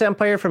Phoenix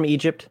Empire from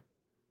Egypt?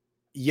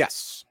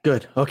 Yes.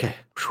 Good. Okay.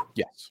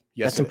 Yes.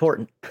 That's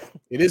important.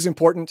 It is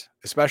important,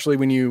 especially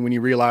when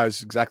you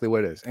realize exactly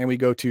what it is. And we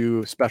go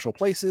to special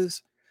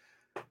places,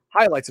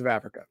 highlights of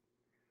Africa.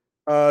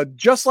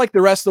 Just like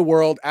the rest of the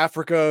world,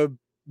 Africa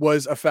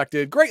was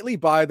affected greatly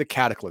by the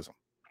cataclysm.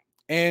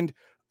 And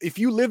if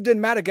you lived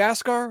in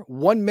Madagascar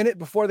 1 minute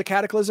before the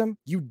cataclysm,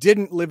 you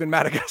didn't live in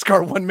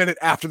Madagascar 1 minute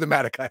after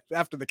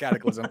the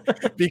cataclysm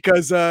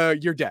because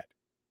you're dead.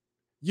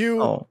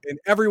 You and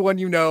everyone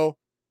you know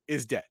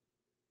is dead.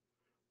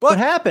 But what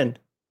happened?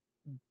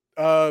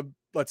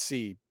 Let's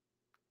see.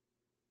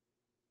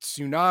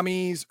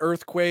 Tsunamis,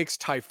 earthquakes,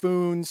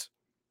 typhoons.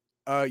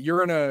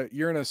 You're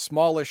in a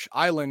smallish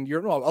island.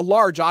 You're a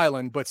large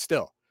island, but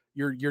still,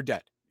 you're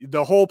dead.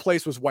 The whole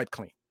place was wiped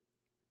clean.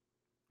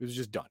 It was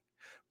just done.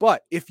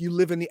 But if you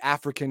live in the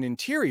African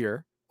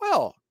interior,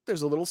 well,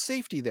 there's a little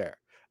safety there.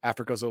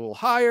 Africa's a little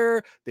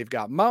higher. They've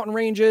got mountain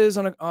ranges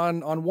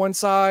on one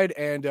side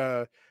and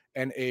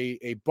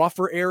a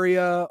buffer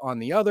area on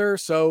the other.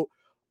 So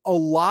a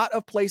lot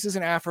of places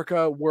in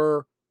Africa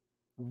were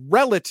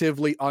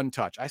relatively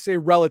untouched. I say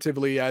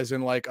relatively as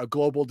in like a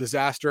global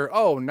disaster.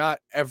 Oh, not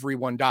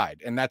everyone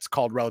died, and that's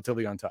called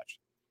relatively untouched.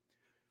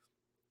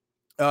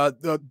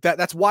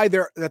 That's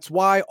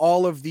why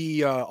all of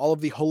the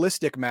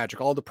holistic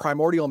magic, all the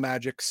primordial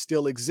magic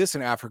still exists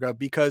in Africa,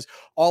 because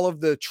all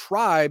of the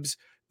tribes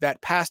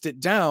that passed it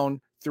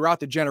down throughout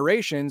the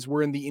generations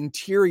were in the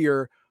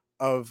interior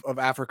of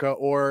Africa,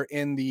 or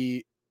in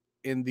the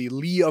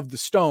lee of the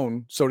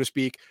stone, so to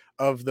speak,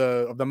 of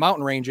the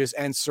mountain ranges,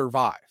 and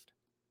survived.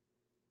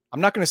 I'm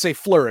not going to say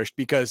flourished,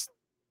 because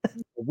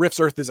Rift's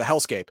Earth is a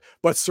hellscape,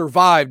 but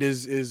survived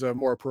is a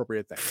more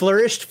appropriate thing.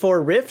 Flourished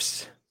for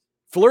rifts?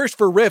 Flourished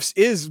for rifts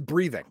is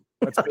breathing.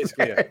 That's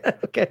basically it.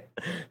 Okay.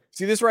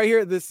 See this right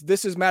here?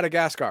 This is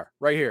Madagascar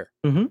right here.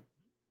 Mm-hmm.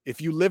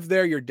 If you live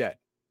there, you're dead.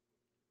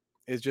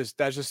 That's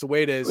just the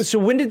way it is. So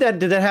when did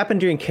that happen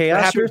during chaos?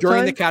 It happened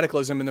during the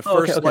cataclysm. In the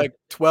first like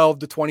 12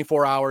 to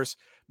 24 hours,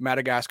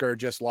 Madagascar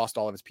just lost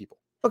all of its people.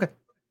 Okay.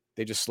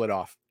 They just slid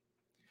off.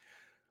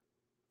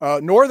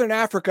 Northern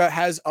Africa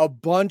has a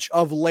bunch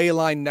of ley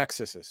line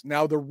nexuses.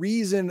 Now, the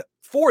reason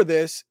for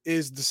this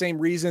is the same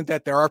reason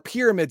that there are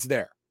pyramids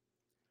there.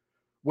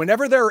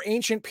 Whenever there are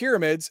ancient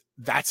pyramids,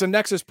 that's a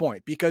nexus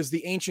point, because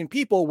the ancient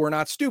people were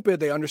not stupid.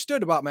 They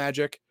understood about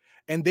magic,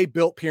 and they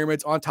built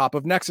pyramids on top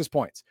of nexus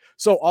points.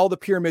 So all the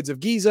pyramids of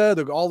Giza,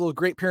 all those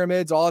great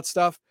pyramids, all that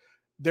stuff,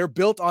 they're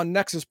built on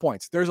nexus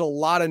points. There's a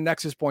lot of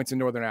nexus points in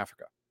Northern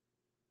Africa.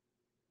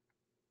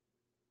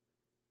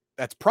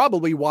 That's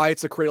probably why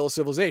it's the cradle of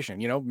civilization.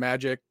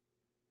 Magic,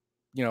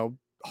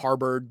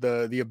 harbored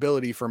the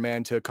ability for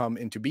man to come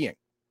into being.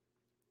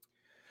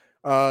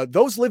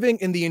 Those living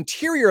in the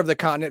interior of the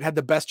continent had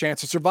the best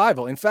chance of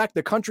survival. In fact,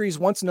 the countries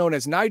once known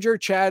as Niger,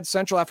 Chad,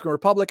 Central African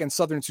Republic, and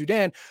Southern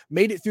Sudan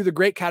made it through the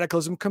Great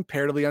Cataclysm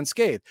comparatively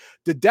unscathed.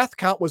 The death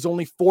count was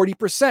only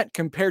 40%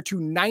 compared to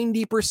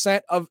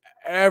 90% of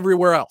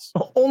everywhere else.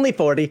 Only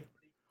 40.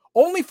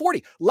 Only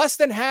 40. Less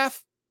than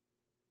half.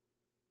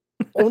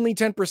 Only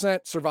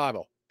 10%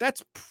 survival.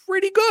 That's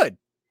pretty good.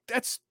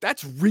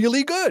 That's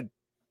really good.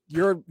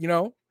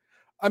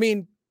 I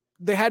mean,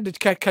 they had to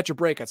catch a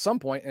break at some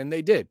point, and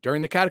they did.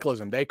 During the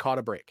Cataclysm, they caught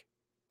a break.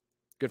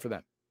 Good for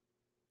them.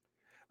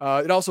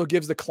 It also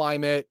gives the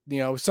climate,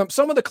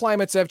 some of the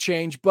climates have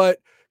changed, but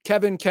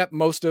Kevin kept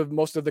most of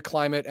the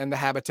climate and the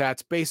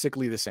habitats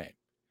basically the same.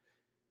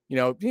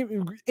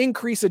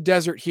 Increase a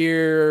desert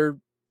here,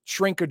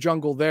 shrink a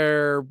jungle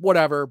there,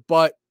 whatever,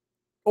 but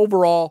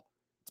overall,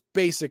 it's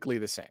basically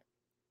the same.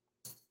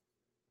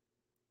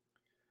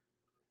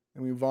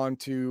 And we move on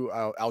to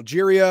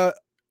Algeria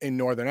in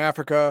Northern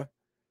Africa,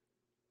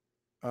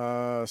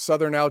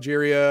 Southern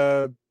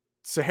Algeria,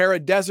 Sahara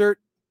Desert.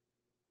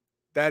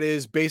 That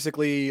is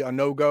basically a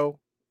no-go.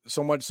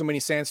 So many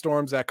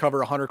sandstorms that cover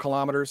 100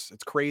 kilometers.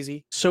 It's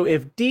crazy. So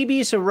if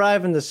DBs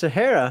arrive in the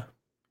Sahara,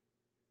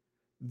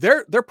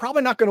 they're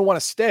probably not going to want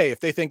to stay if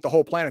they think the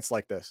whole planet's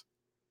like this,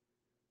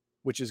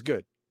 which is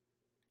good.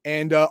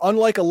 And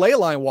unlike a ley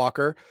line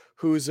walker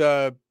who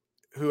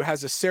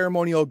has a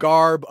ceremonial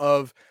garb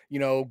of,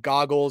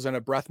 goggles and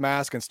a breath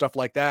mask and stuff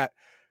like that,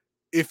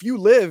 if you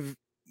live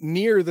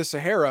near the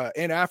Sahara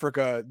in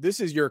Africa, this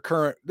is your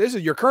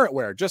current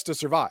wear just to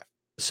survive.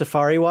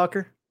 Safari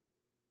walker?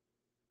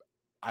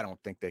 I don't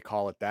think they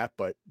call it that,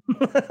 but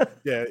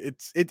yeah,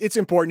 it's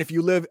important. If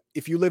you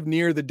live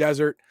near the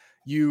desert,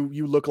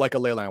 you look like a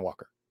ley line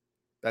walker.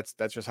 That's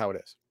just how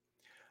it is.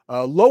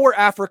 Lower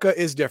Africa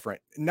is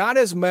different. Not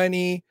as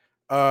many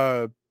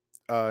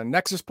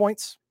nexus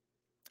points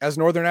as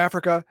Northern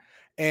Africa,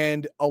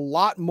 and a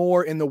lot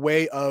more in the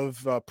way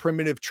of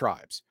primitive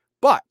tribes.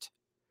 But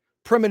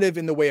primitive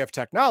in the way of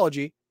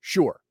technology,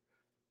 sure.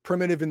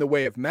 Primitive in the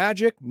way of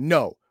magic,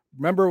 no.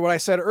 Remember what I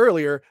said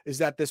earlier is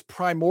that this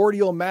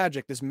primordial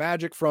magic, this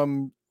magic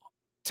from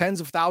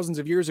tens of thousands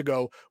of years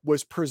ago,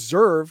 was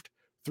preserved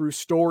through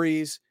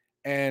stories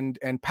and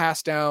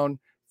passed down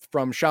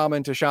from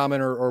shaman to shaman,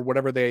 or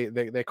whatever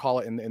they call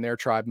it in their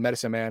tribe,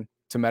 medicine man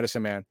to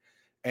medicine man.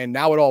 And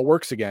now it all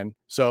works again.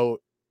 So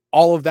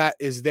all of that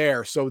is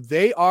there. So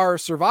they are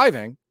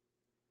surviving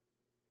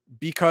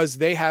because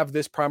they have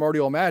this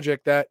primordial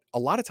magic that a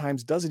lot of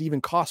times doesn't even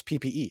cost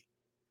PPE.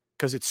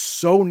 Because it's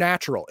so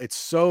natural, it's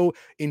so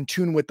in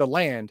tune with the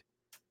land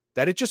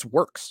that it just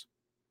works.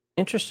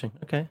 Interesting.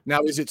 Okay.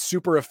 Now, is it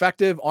super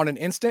effective on an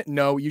instant?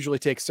 No, it usually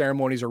takes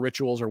ceremonies or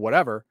rituals or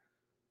whatever,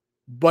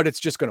 but it's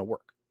just going to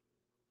work.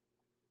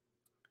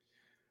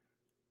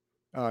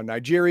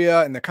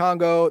 Nigeria and the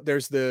Congo,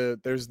 there's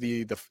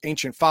the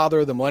ancient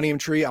father, the Millennium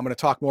Tree. I'm going to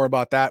talk more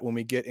about that when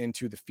we get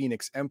into the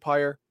Phoenix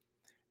Empire.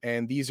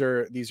 And these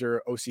are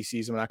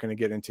OCCs. I'm not going to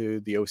get into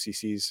the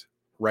OCCs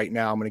right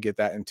now. I'm going to get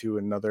that into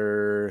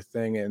another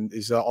thing. And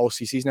is all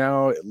CCs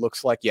now? It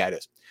looks like, yeah, it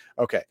is.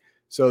 Okay.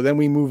 So then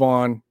we move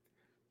on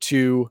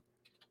to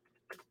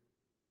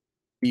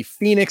the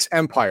Phoenix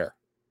Empire.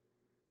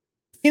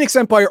 Phoenix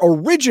Empire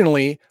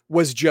originally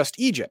was just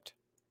Egypt,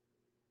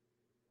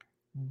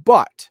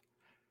 but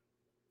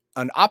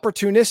an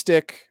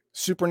opportunistic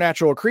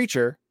supernatural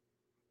creature,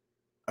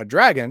 a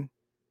dragon,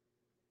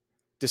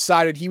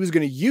 decided he was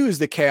going to use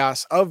the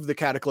chaos of the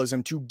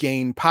cataclysm to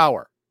gain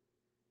power.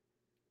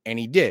 And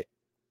he did.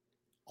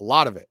 A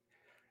lot of it.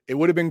 It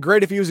would have been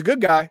great if he was a good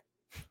guy,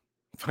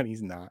 but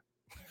he's not.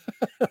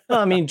 Well,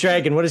 I mean,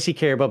 dragon, what does he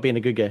care about being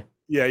a good guy?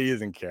 Yeah, he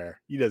doesn't care.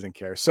 He doesn't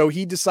care. So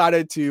he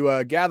decided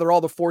to gather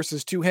all the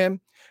forces to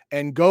him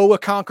and go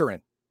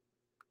a-conquering.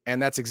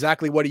 And that's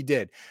exactly what he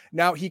did.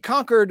 Now, he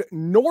conquered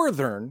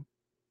northern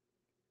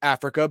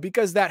Africa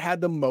because that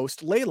had the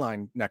most ley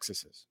line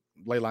nexuses,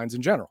 ley lines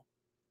in general,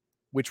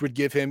 which would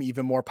give him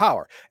even more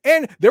power.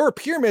 And there were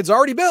pyramids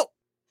already built.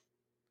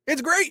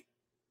 It's great.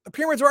 The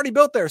pyramids are already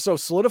built there. So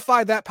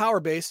solidify that power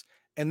base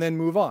and then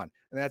move on.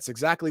 And that's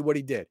exactly what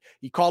he did.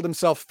 He called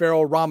himself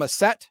Pharaoh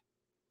Ramesset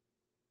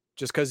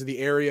just because of the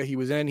area he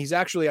was in. He's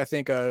actually, I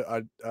think,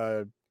 a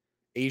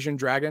Asian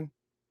dragon.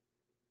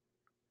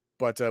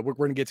 But we're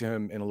going to get to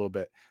him in a little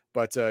bit.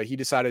 But he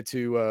decided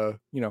to,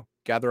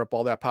 gather up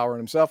all that power in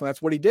himself. And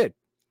that's what he did.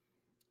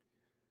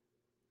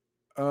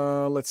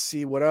 Let's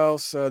see what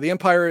else. The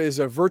Empire is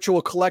a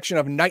virtual collection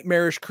of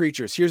nightmarish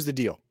creatures. Here's the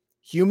deal.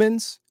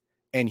 Humans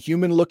and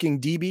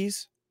human-looking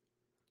DBs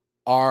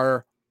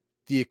are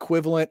the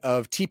equivalent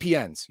of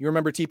TPNs. You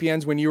remember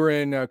TPNs when you were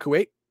in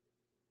Kuwait?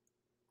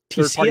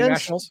 Third-party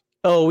nationals?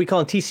 Oh, we call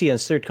them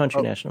TCNs, third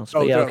country nationals.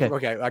 But yeah,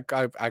 okay.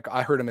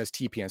 I heard them as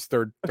TPNs,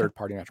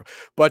 third-party national.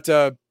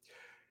 But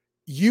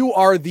you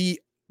are the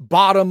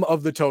bottom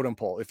of the totem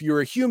pole. If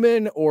you're a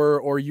human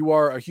or you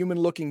are a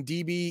human-looking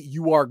DB,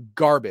 you are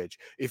garbage.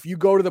 If you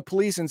go to the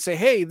police and say,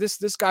 "Hey, this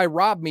guy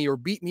robbed me or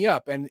beat me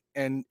up," and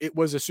it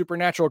was a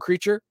supernatural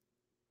creature,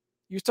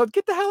 you're told,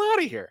 "Get the hell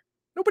out of here.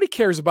 Nobody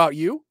cares about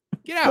you.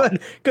 Get out."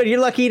 Good. You're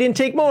lucky you didn't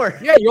take more.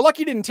 Yeah, you're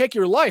lucky you didn't take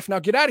your life. Now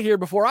get out of here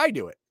before I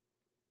do it.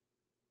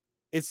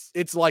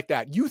 It's like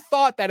that. You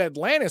thought that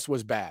Atlantis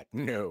was bad.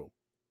 No.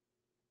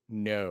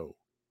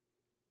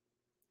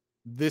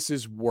 This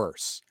is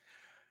worse.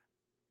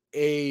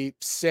 A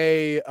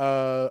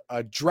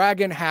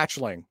dragon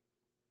hatchling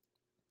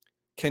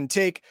can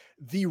take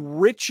the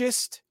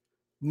richest,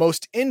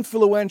 most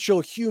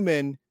influential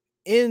human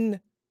in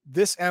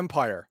this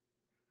empire,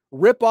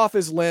 rip off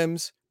his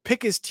limbs,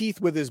 pick his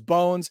teeth with his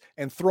bones,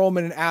 and throw him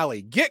in an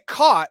alley. Get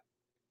caught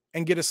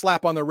and get a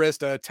slap on the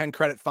wrist, a 10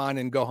 credit fine,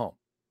 and go home.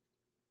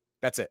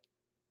 That's it.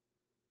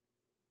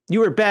 You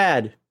were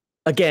bad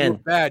again. You were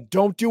bad.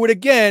 Don't do it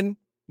again.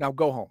 Now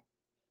go home.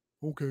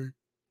 Okay.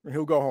 And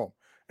he'll go home.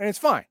 And it's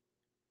fine.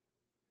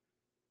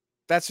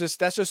 That's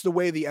just the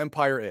way the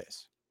empire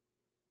is.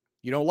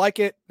 You don't like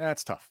it?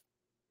 That's tough.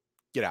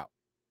 Get out.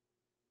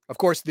 Of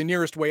course, the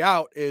nearest way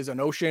out is an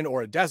ocean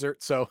or a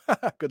desert, so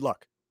good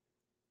luck.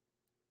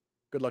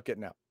 Good luck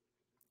getting out.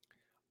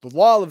 The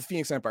law of the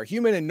Phoenix Empire.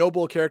 Human and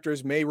noble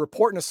characters may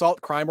report an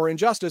assault, crime, or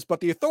injustice, but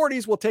the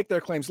authorities will take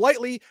their claims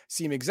lightly,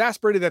 seem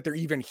exasperated that they're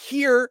even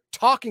here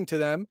talking to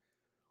them,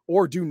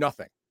 or do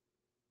nothing.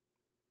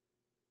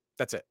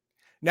 That's it.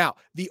 Now,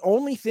 the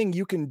only thing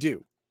you can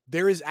do,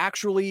 there is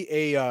actually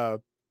a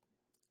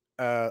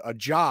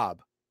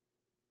job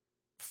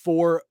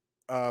for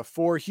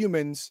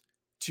humans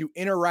to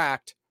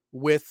interact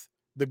with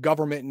the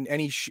government in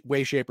any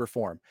way, shape, or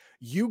form.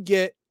 You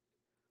get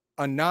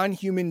a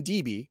non-human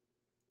DB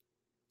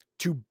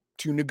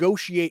to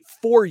negotiate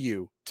for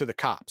you to the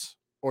cops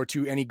or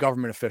to any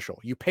government official.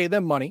 You pay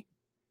them money,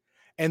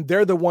 and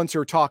they're the ones who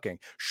are talking.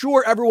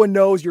 Sure, everyone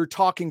knows you're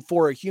talking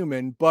for a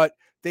human, but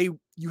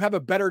you have a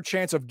better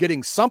chance of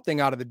getting something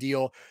out of the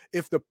deal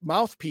if the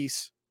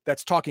mouthpiece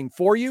that's talking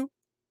for you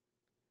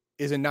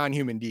is a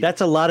non-human DB.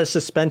 That's a lot of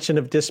suspension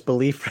of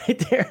disbelief right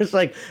there. It's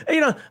like, I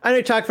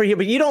know talk for you,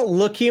 but you don't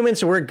look human,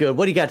 so we're good.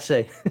 What do you got to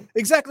say?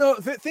 Exactly. No,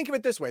 think of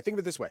it this way.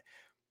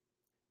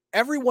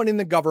 Everyone in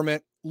the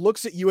government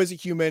looks at you as a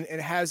human and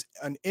has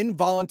an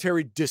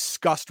involuntary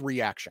disgust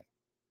reaction.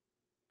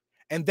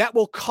 And that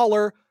will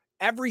color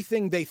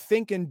everything they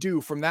think and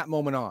do from that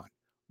moment on.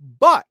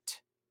 But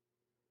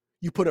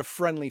you put a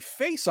friendly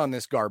face on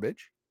this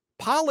garbage,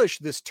 polish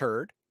this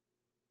turd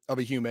of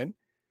a human,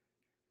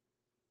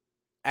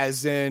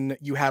 as in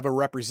you have a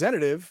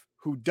representative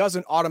who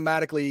doesn't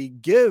automatically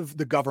give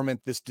the government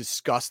this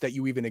disgust that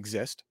you even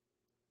exist.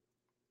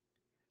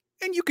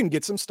 And you can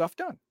get some stuff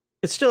done.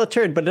 It's still a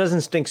turd, but it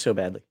doesn't stink so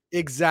badly.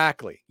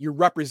 Exactly. You're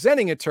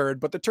representing a turd,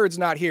 but the turd's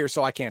not here,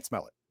 so I can't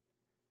smell it.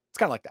 It's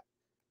kind of like that.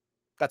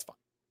 That's fine.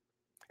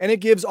 And it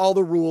gives all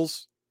the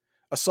rules,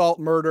 assault,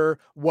 murder,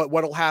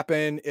 what'll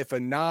happen if a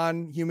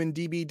non-human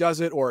DB does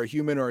it or a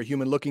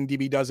human-looking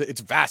DB does it. It's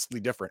vastly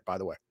different, by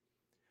the way.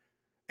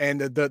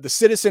 And the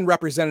citizen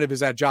representative is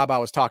that job I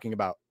was talking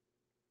about,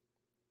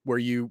 where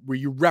you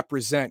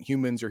represent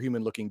humans or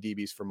human-looking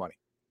DBs for money.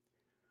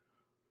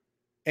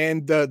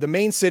 And the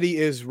main city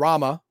is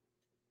Rama.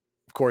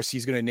 Of course,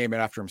 he's going to name it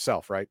after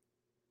himself, right?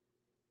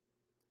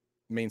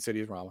 Main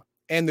city is Rama.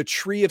 And the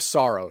Tree of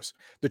Sorrows.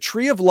 The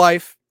Tree of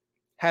Life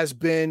has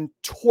been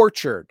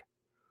tortured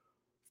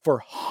for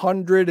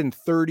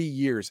 130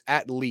 years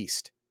at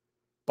least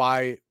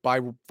by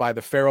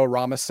the Pharaoh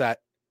Ramesset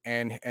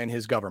and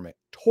his government.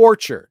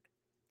 Tortured,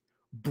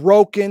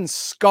 broken,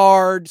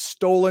 scarred,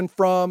 stolen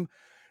from.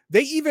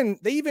 They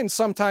even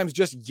sometimes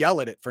just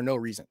yell at it for no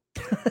reason.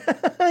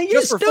 You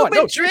just for stupid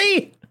fun.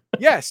 Tree.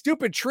 Yeah,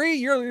 stupid tree.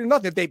 You're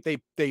nothing.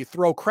 They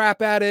throw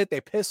crap at it.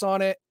 They piss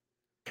on it.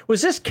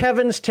 Was this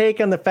Kevin's take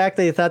on the fact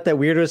that he thought that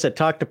weirdos that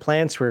talk to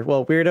plants were,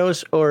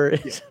 weirdos? Or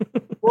yeah.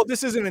 Well,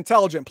 this is an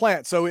intelligent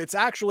plant, so it's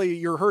actually,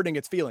 you're hurting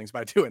its feelings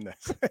by doing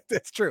this.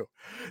 It's true.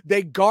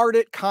 They guard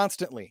it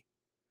constantly.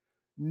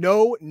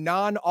 No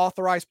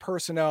non-authorized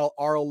personnel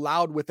are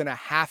allowed within a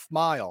half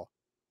mile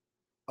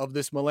of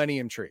this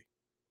Millennium Tree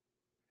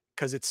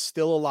because it's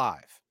still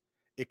alive.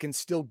 It can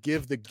still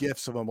give the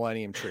gifts of a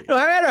Millennium Tree. No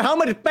matter how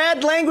much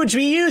bad language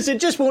we use,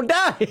 it just won't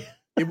die.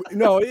 It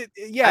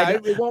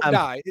won't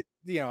die.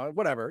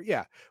 Whatever.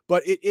 Yeah.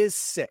 But it is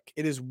sick.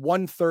 It is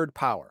 1/3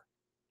 power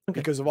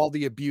because of all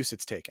the abuse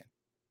it's taken.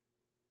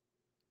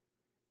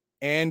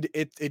 And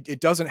it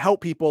doesn't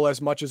help people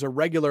as much as a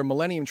regular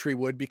Millennium Tree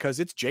would because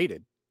it's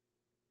jaded.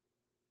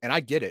 And I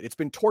get it. It's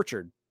been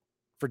tortured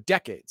for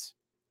decades,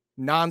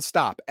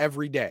 nonstop,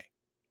 every day.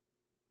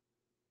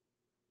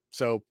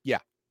 So yeah,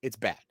 it's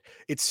bad.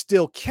 It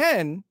still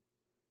can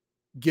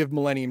give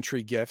Millennium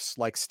Tree gifts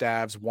like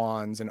staves,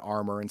 wands, and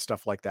armor and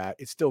stuff like that.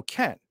 It still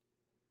can.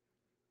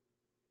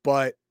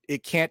 But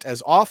it can't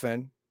as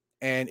often,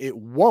 and it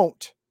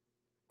won't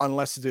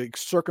unless the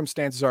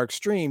circumstances are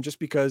extreme, just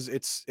because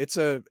it's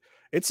a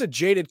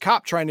jaded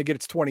cop trying to get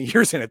its 20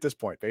 years in at this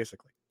point,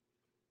 basically.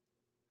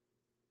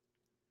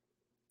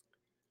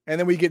 And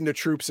then we get into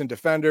troops and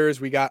defenders.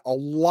 We got a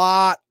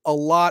lot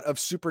of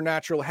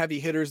supernatural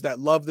heavy hitters that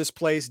love this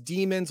place.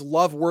 Demons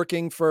love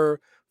working for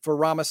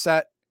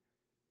Ramesset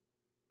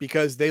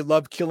because they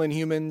love killing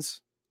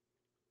humans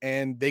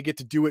and they get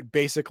to do it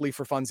basically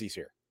for funsies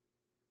here.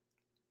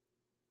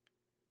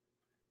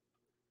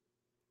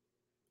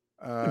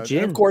 And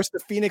of course, the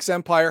Phoenix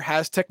Empire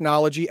has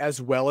technology as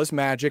well as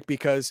magic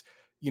because,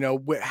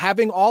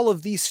 having all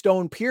of these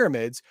stone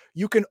pyramids,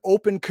 you can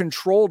open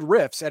controlled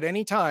rifts at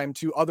any time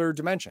to other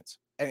dimensions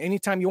at any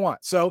time you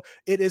want. So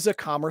it is a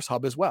commerce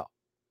hub as well.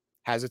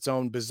 Has its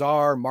own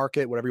bazaar,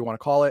 market, whatever you want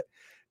to call it.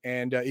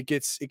 And it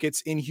gets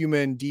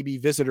inhuman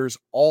DB visitors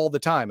all the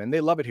time. And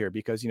they love it here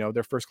because,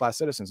 they're first-class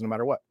citizens no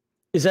matter what.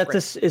 Is that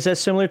this? Is that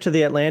similar to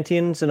the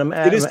Atlanteans? And It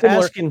I'm is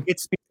similar. asking.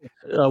 It's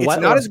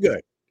not as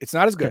good. It's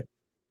not as good. Okay.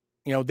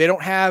 You know, they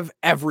don't have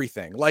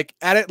everything. Like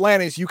at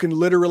Atlantis, you can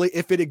literally,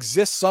 if it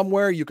exists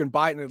somewhere, you can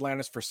buy it in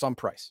Atlantis for some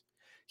price.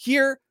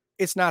 Here,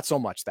 it's not so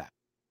much that.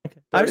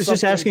 I was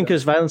just asking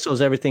because Violent Souls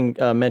Everything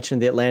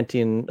mentioned the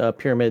Atlantean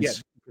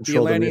pyramids. Yeah, the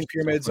Atlantean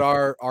pyramids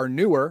are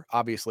newer,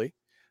 obviously,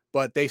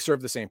 but they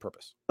serve the same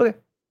purpose. Okay.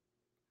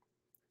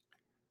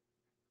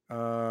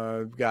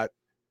 We've got,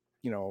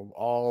 you know,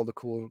 all the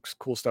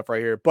cool stuff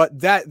right here. But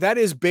that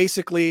is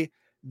basically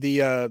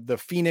the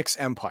Phoenix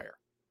Empire.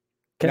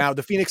 Okay. Now,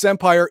 the Phoenix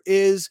Empire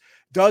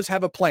does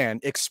have a plan,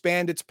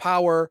 expand its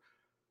power,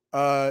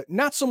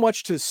 not so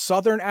much to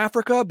Southern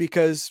Africa,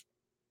 because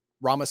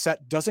Ramaset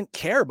doesn't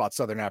care about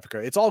Southern Africa.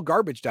 It's all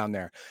garbage down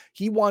there.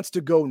 He wants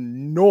to go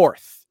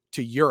north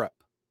to Europe.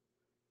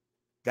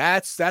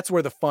 That's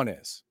where the fun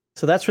is.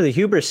 So that's where the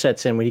hubris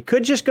sets in. When he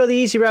could just go the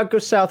easy route, go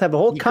south, have a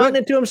whole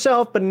continent to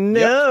himself, but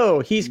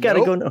no, he's got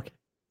to go north.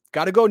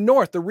 Got to go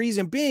north. The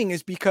reason being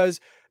is because,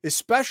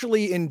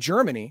 especially in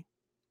Germany,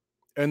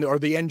 or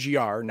the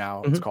NGR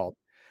now it's called,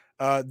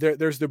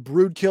 there's the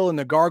Broodkill and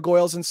the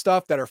gargoyles and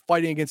stuff that are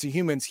fighting against the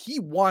humans. He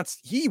wants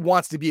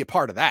to be a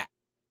part of that.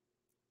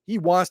 He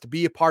wants to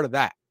be a part of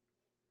that.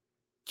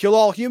 Kill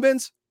all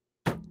humans?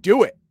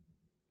 Do it.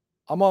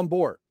 I'm on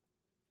board.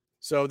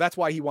 So that's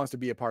why he wants to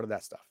be a part of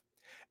that stuff.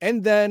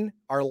 And then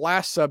our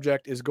last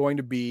subject is going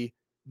to be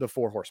the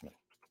Four Horsemen.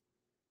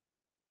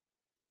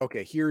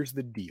 Okay, here's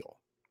the deal,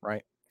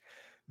 right?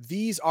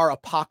 These are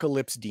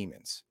apocalypse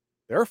demons.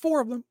 There are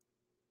 4 of them.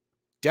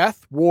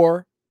 Death,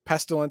 war,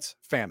 pestilence,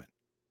 famine.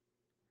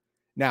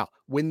 Now,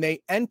 when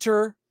they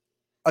enter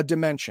a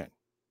dimension,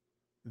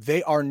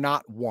 they are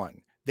not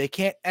one. They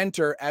can't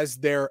enter as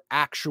their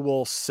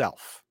actual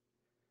self.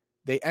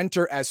 They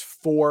enter as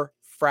 4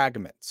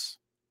 fragments.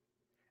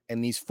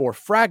 And these 4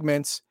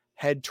 fragments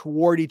head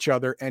toward each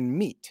other and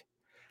meet.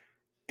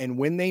 And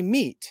when they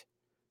meet,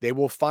 they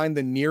will find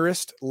the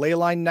nearest ley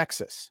line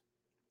nexus.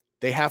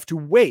 They have to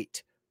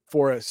wait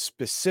for a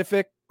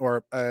specific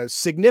or a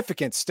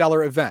significant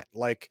stellar event,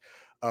 like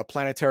a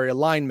planetary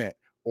alignment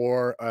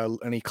or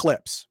an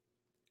eclipse.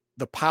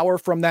 The power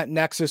from that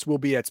nexus will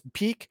be at its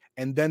peak,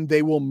 and then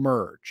they will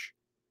merge.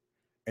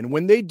 And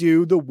when they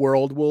do, the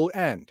world will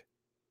end.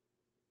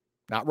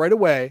 Not right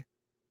away,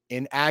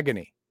 in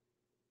agony,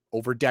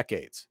 over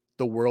decades.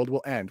 The world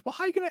will end. Well,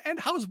 how are you going to end?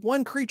 How is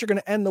one creature going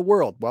to end the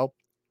world? Well,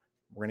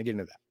 we're going to get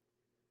into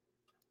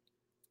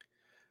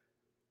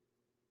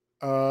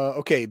that.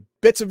 Okay,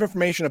 bits of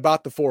information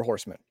about the 4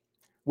 horsemen.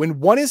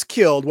 When one is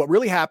killed, what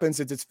really happens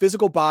is its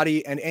physical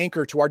body and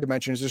anchor to our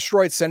dimension is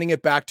destroyed, sending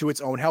it back to its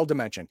own hell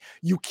dimension.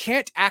 You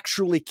can't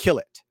actually kill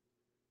it.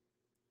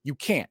 You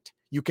can't.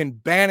 You can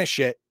banish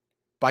it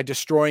by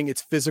destroying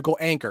its physical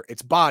anchor,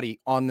 its body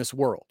on this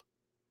world.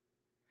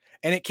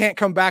 And it can't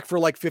come back for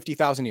like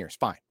 50,000 years.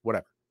 Fine,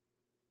 whatever.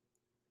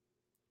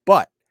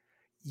 But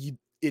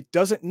it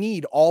doesn't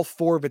need all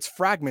 4 of its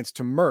fragments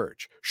to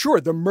merge.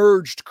 Sure, the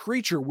merged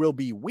creature will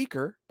be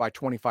weaker by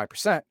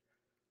 25%,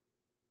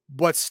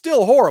 but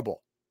still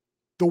horrible.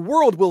 The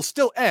world will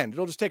still end.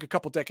 It'll just take a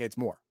couple decades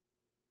more.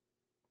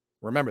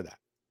 Remember that.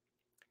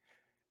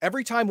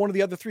 Every time one of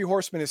the other 3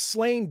 horsemen is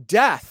slain,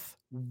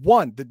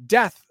 the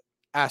death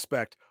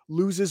aspect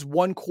loses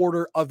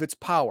 1/4 of its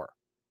power.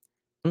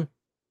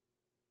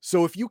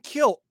 So if you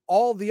kill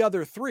all the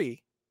other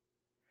 3,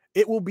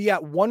 it will be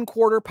at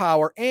 1/4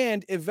 power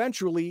and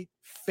eventually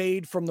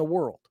fade from the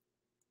world.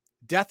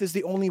 Death is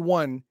the only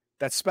one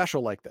that's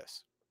special like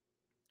this.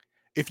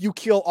 If you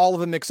kill all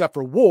of them except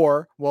for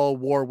war, well,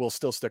 war will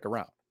still stick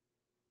around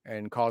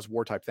and cause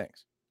war type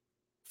things.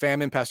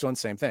 Famine,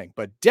 pestilence, same thing.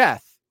 But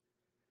death,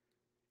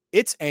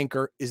 its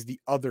anchor is the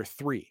other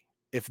 3.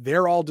 If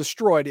they're all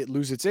destroyed, it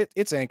loses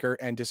its anchor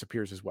and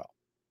disappears as well.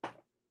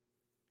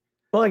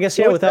 Well, I guess,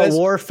 yeah, without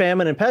war,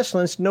 famine, and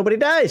pestilence, nobody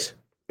dies.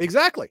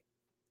 Exactly.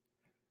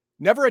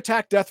 Never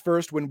attack death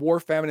first when war,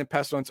 famine, and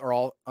pestilence are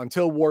all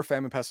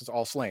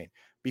slain.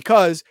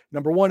 Because,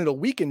 number 1, it'll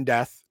weaken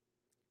death.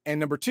 And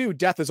number 2,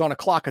 death is on a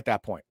clock at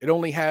that point. It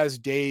only has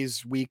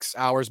days, weeks,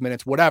 hours,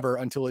 minutes, whatever,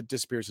 until it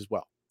disappears as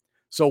well.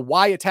 So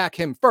why attack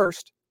him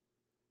first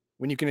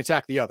when you can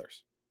attack the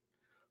others?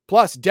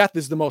 Plus, death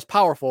is the most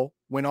powerful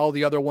when all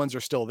the other ones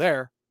are still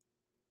there.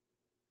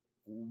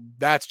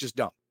 That's just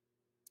dumb.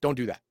 Don't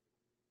do that.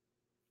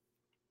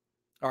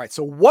 All right,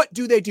 so what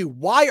do they do?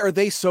 Why are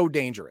they so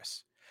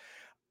dangerous?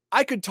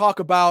 I could talk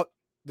about,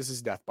 this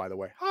is Death, by the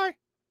way. Hi.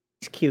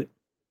 He's cute.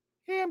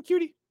 Yeah, I'm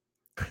cutie.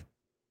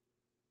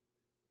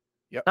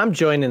 Yep. I'm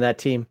joining that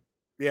team.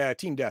 Yeah,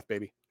 Team Death,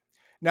 baby.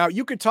 Now,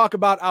 you could talk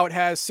about how it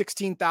has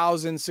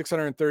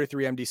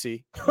 16,633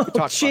 MDC. You could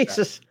talk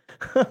Jesus.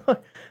 About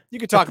that. You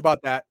could talk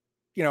about that.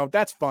 You know,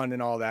 that's fun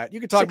and all that. You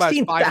could talk about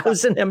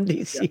 16,000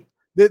 MDC.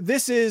 Yeah.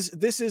 This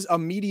is a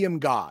medium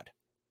god.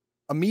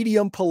 A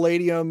medium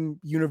palladium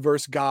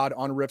universe god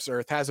on Rift's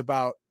Earth has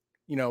about,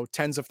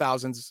 tens of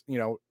thousands,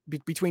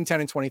 between 10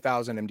 and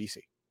 20,000 MDC.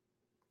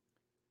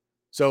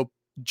 So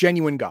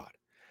genuine god.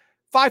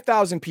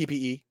 5,000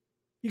 PPE.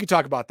 You can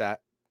talk about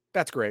that.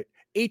 That's great.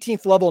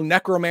 18th level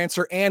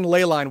necromancer and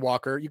leyline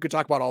walker. You could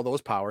talk about all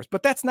those powers,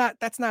 but that's not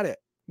it.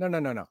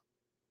 No.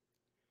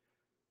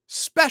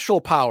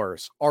 Special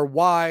powers are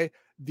why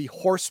the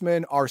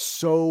horsemen are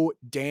so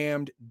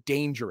damned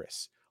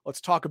dangerous. Let's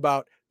talk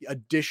about the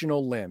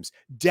additional limbs.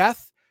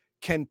 Death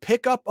can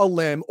pick up a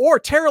limb or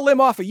tear a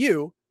limb off of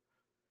you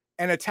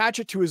and attach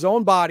it to his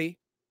own body,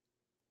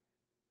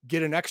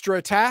 get an extra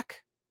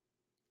attack,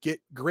 get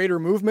greater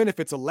movement if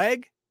it's a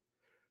leg,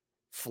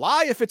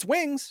 fly if it's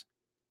wings,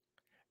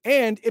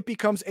 and it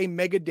becomes a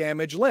mega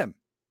damage limb.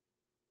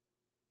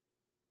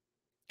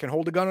 Can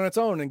hold a gun on its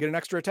own and get an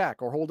extra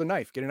attack, or hold a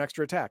knife, get an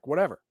extra attack,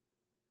 whatever.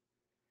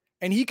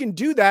 And he can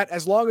do that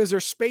as long as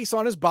there's space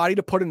on his body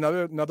to put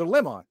another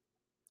limb on.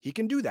 He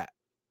can do that.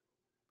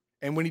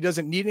 And when he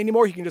doesn't need it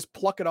anymore, he can just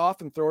pluck it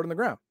off and throw it on the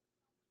ground.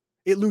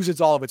 It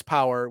loses all of its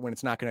power when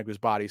it's not connected to his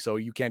body, so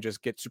you can't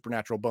just get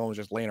supernatural bones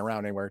just laying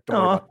around anywhere. Don't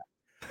worry about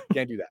that.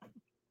 Can't do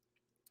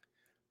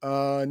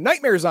that.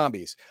 Nightmare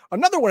zombies.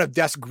 Another one of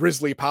Death's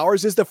grisly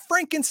powers is the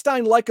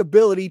Frankenstein-like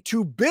ability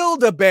to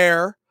build a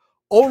bear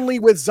only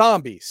with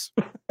zombies.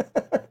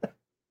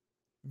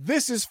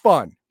 This is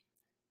fun.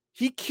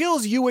 He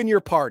kills you and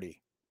your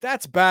party.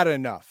 That's bad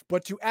enough.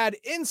 But to add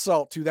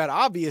insult to that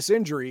obvious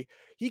injury,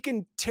 he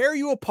can tear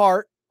you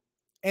apart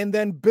and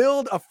then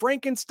build a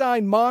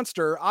Frankenstein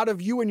monster out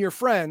of you and your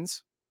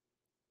friends.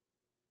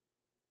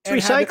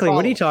 It's recycling.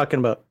 What are you talking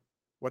about?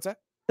 What's that?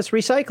 That's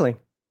recycling.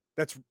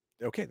 That's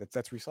okay.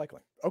 That's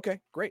recycling.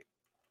 Okay, great.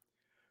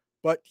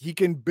 But he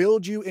can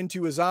build you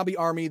into a zombie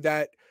army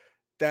that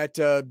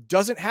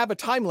doesn't have a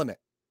time limit.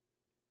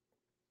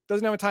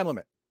 Doesn't have a time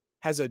limit.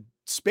 Has a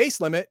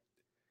space limit.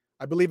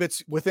 I believe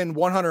it's within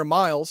 100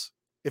 miles.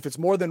 If it's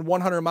more than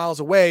 100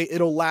 miles away,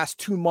 it'll last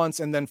 2 months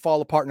and then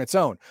fall apart on its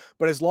own.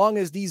 But as long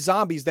as these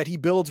zombies that he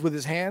builds with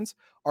his hands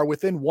are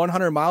within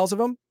 100 miles of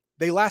him,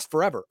 they last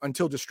forever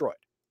until destroyed.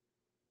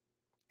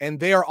 And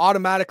they are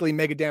automatically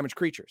mega damage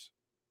creatures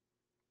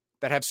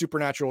that have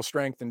supernatural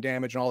strength and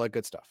damage and all that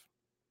good stuff.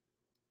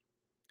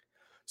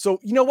 So,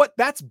 you know what?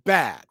 That's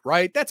bad,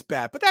 right? That's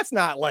bad, but that's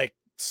not like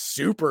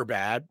super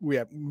bad. We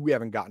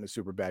haven't gotten to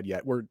super bad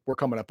yet. We're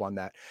coming up on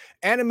that.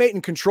 Animate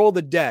and control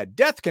the dead.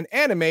 Death can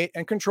animate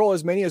and control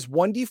as many as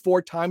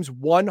 1d4 times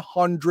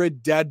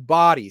 100 dead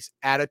bodies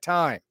at a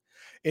time,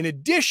 in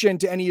addition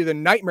to any of the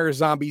nightmare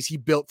zombies he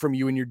built from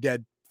you and your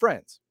dead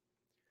friends.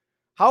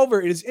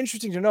 However, it is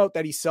interesting to note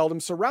that he seldom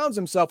surrounds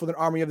himself with an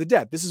army of the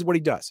dead. This is what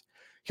he does.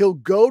 He'll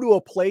go to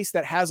a place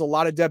that has a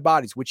lot of dead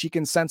bodies, which he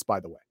can sense, by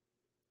the way.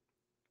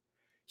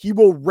 He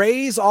will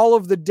raise all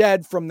of the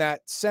dead from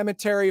that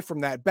cemetery, from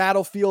that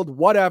battlefield,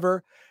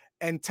 whatever,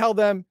 and tell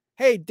them,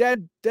 hey,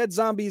 dead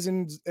zombies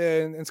and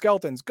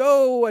skeletons,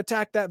 go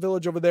attack that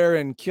village over there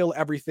and kill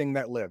everything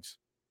that lives.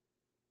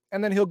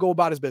 And then he'll go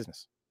about his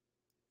business.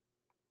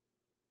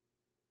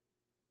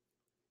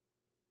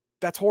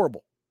 That's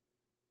horrible.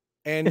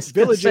 And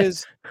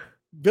villages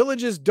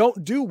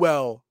don't do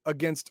well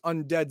against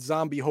undead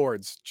zombie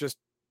hordes just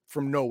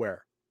from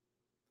nowhere.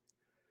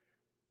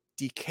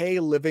 Decay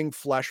living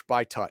flesh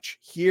by touch.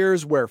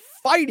 Here's where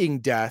fighting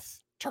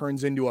death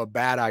turns into a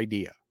bad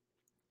idea.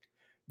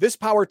 This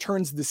power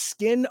turns the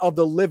skin of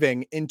the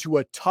living into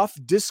a tough,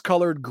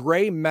 discolored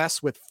gray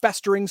mess with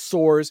festering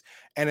sores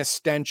and a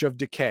stench of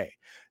decay.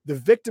 The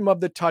victim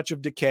of the touch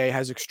of decay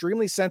has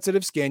extremely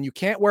sensitive skin. You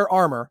can't wear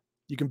armor.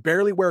 You can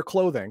barely wear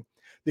clothing.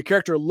 The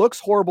character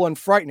looks horrible and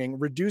frightening.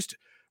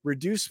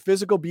 Reduce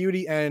physical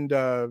beauty and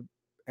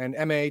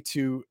MA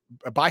to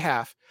by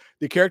half.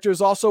 The character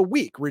is also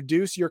weak.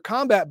 Reduce your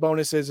combat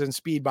bonuses and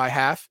speed by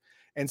half,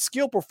 and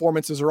skill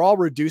performances are all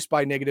reduced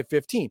by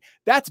 -15.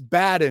 That's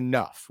bad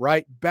enough,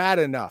 right? Bad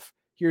enough.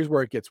 Here's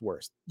where it gets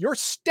worse. Your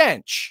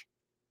stench,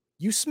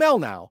 you smell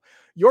now.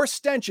 Your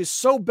stench is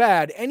so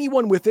bad,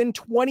 anyone within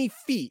 20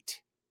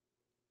 feet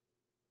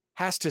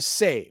has to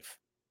save.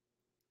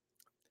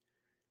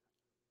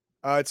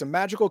 It's a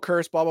magical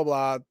curse, blah, blah,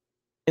 blah.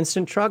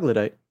 Instant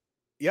troglodyte.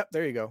 Yep,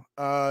 there you go.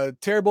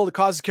 Terrible. It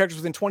causes characters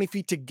within 20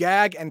 feet to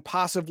gag and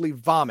possibly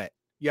vomit.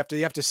 You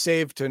have to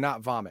save to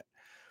not vomit.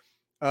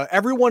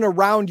 Everyone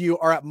around you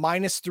are at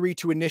 -3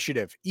 to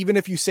initiative, even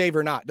if you save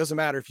or not. Doesn't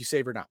matter if you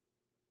save or not.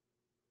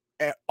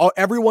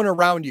 Everyone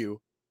around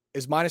you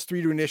is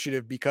 -3 to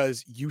initiative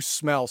because you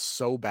smell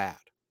so bad.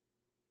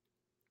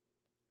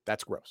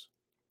 That's gross.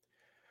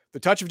 The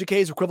touch of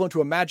decay is equivalent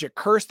to a magic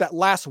curse that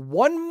lasts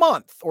 1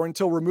 month or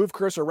until remove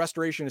curse or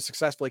restoration is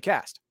successfully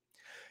cast.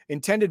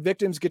 Intended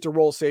victims get to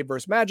roll save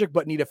versus magic,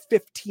 but need a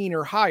 15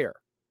 or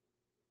higher.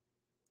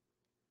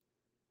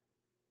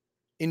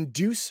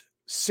 Induce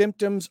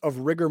symptoms of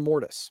rigor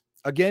mortis.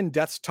 Again,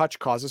 death's touch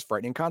causes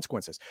frightening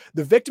consequences.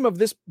 The victim of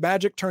this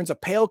magic turns a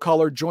pale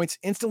color, joints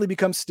instantly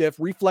become stiff,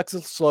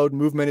 reflexes slowed,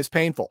 movement is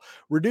painful.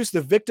 Reduce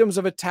the victim's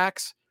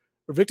attacks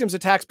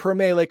per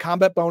melee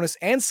combat bonus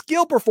and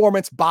skill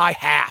performance by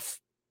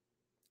half.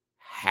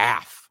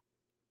 Half.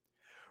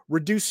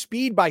 Reduce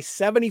speed by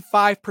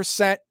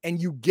 75% and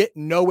you get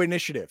no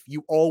initiative.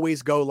 You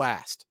always go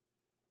last.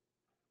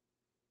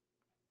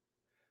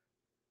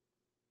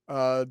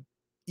 And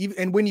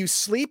when you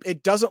sleep,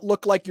 it doesn't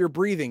look like you're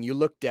breathing. You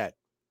look dead.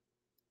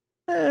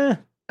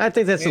 I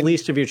think that's the And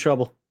least of your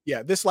trouble.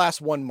 yeah, this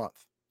lasts 1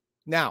 month.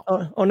 Now,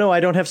 Oh no, I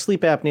don't have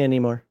sleep apnea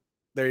anymore.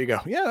 there you go.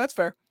 Yeah, that's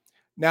fair.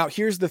 Now,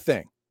 here's the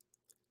thing.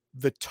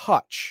 The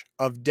touch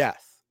of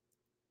death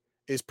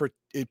is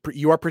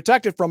you are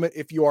protected from it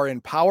if you are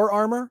in power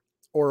armor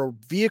or a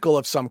vehicle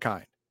of some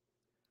kind.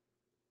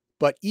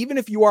 But even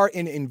if you are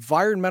in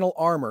environmental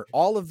armor,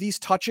 all of these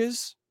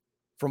touches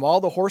from all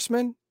the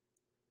horsemen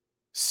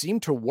seem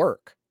to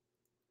work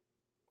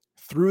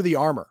through the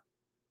armor.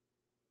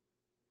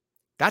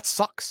 That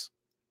sucks.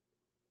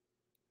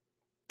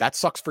 That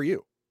sucks for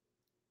you.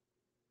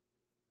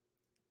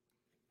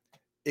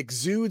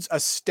 Exudes a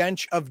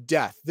stench of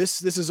death.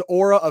 This is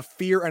aura of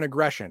fear and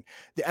aggression.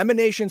 The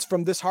emanations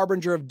from this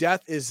harbinger of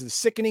death is the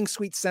sickening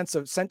sweet scent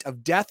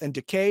of death and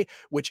decay,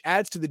 which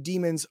adds to the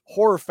demon's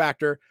horror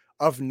factor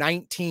of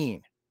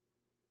 19.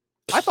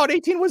 I thought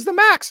 18 was the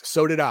max.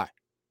 So did I.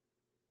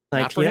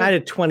 Not for 19. him. I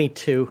did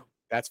 22.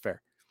 That's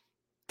fair.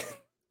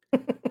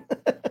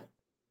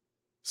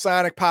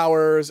 Psionic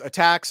powers,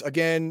 attacks,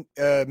 again,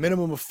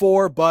 minimum of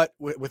 4, but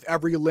with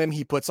every limb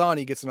he puts on,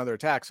 he gets another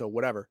attack, so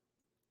whatever.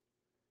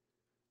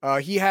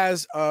 He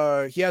has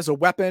a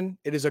weapon.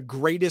 It is a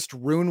greatest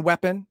rune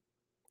weapon,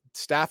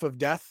 Staff of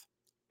Death.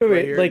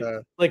 Wait, Right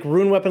here, like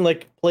rune weapon,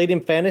 like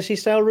Palladium Fantasy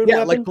style rune yeah,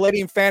 weapon? like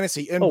Palladium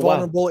Fantasy, Oh, wow.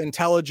 invulnerable,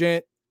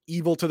 intelligent,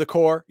 evil to the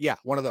core. Yeah,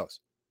 one of those.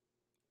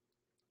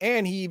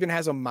 And he even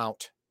has a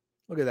mount.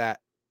 Look at that.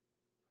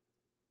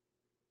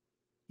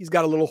 He's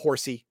got a little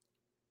horsey.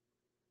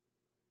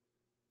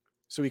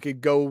 So he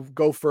could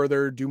go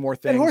further, do more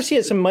things. And Horsey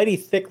has some mighty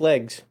thick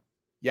legs.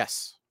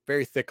 Yes,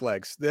 very thick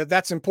legs.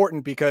 That's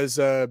important because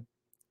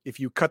if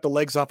you cut the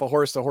legs off a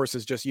horse, the horse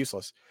is just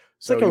useless.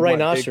 It's So like a you want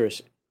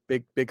rhinoceros.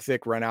 big,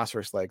 thick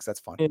rhinoceros legs. That's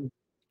fun. Mm.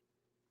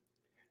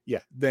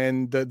 Yeah.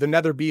 Then the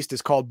nether beast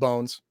is called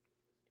Bones.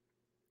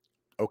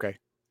 Okay.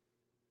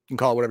 You can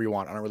call it whatever you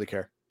want. I don't really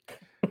care.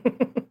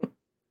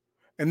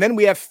 And then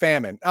we have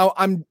Famine. Now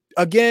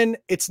again,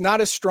 it's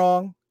not as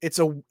strong. It's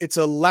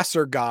a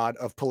lesser god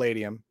of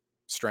Palladium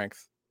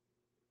strength.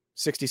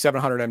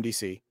 6,700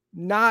 MDC.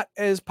 Not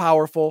as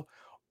powerful.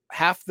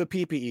 Half the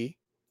PPE.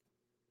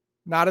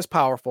 Not as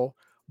powerful,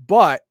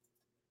 but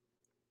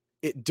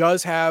it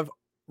does have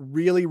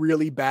really,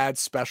 really bad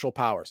special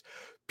powers.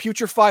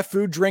 Putrefy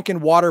food, drink,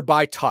 and water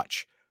by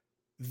touch.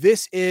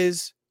 This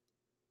is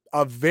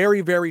a very,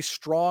 very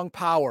strong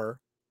power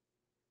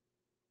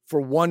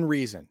for one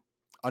reason.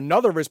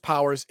 Another of his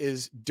powers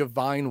is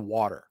divine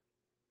water.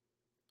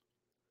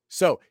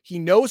 So he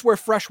knows where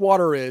fresh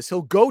water is.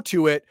 He'll go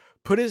to it,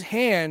 put his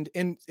hand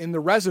in the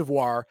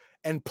reservoir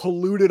and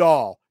pollute it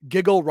all.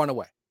 Giggle, run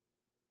away.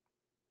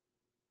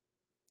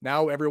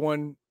 Now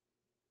everyone's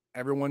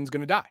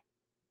going to die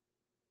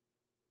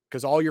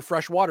because all your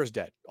fresh water's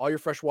dead. All your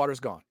fresh water's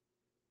gone.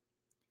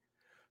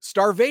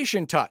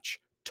 Starvation touch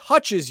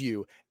touches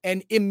you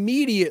and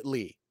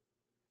immediately,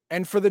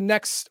 and for the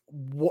next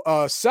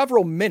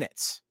several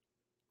minutes,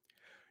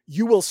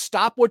 you will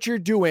stop what you're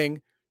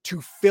doing to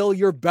fill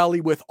your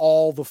belly with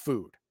all the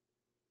food.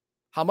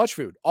 How much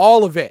food?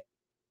 All of it.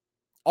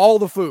 All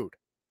the food.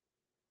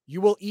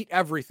 You will eat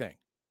everything.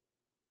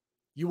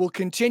 You will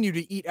continue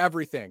to eat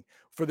everything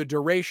for the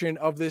duration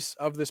of this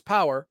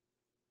power.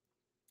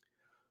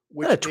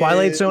 Which a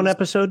Twilight Zone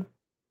episode?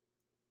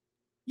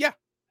 Yeah.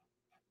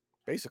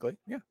 Basically,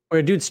 yeah. Where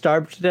a dude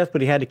starved to death,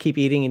 but he had to keep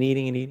eating and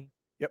eating and eating.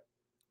 Yep.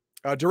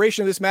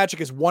 Duration of this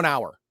magic is 1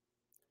 hour.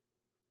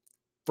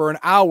 For an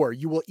hour,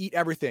 you will eat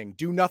everything,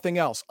 do nothing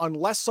else.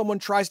 Unless someone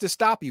tries to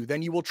stop you,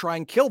 then you will try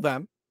and kill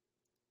them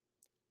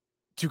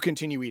to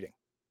continue eating.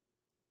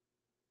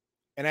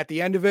 And at the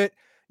end of it,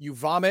 you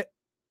vomit.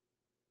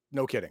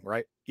 No kidding,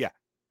 right? Yeah.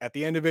 At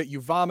the end of it,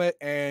 you vomit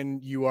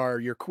and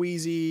you're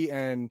queasy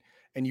and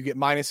you get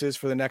minuses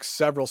for the next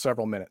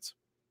several minutes.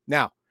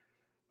 Now,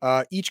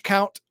 each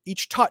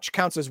touch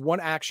counts as one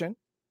action,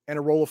 and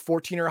a roll of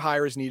 14 or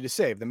higher is needed to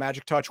save. The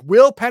magic touch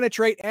will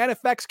penetrate and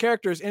affects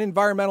characters in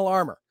environmental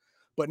armor,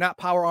 but not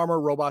power armor,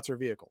 robots, or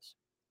vehicles,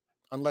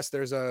 unless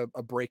there's a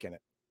break in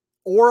it.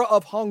 Aura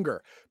of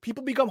hunger.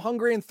 People become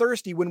hungry and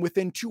thirsty when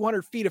within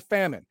 200 feet of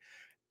famine.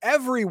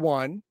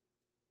 Everyone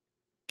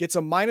gets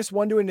a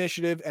 -1 to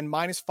initiative and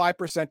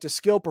 -5% to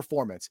skill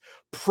performance.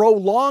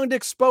 Prolonged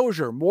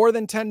exposure, more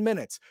than 10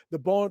 minutes. The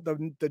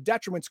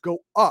detriments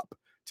go up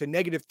to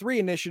 -3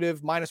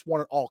 initiative,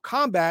 -1 on all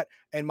combat,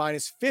 and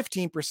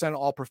 -15%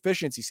 on all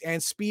proficiencies.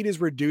 And speed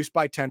is reduced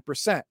by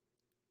 10%.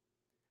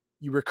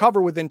 You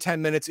recover within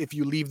 10 minutes if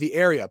you leave the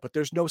area, but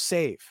there's no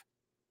save.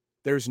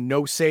 There's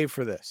no save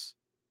for this.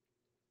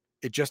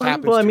 It just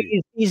happens. Well, I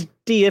mean, he's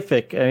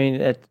deific. I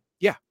mean,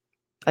 yeah,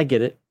 I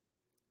get it.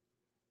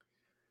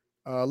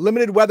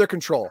 Limited weather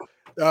control.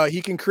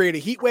 He can create a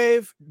heat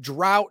wave,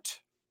 drought.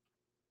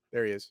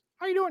 There he is.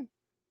 How you doing?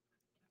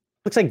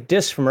 Looks like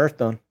Dis from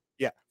Earthdawn.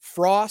 Yeah.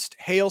 Frost,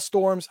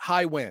 hailstorms,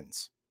 high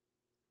winds.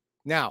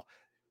 Now,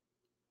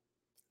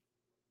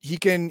 he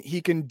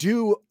can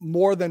do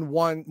more than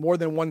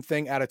one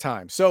thing at a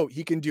time. So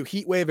he can do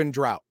heat wave and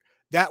drought.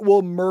 That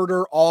will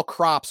murder all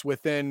crops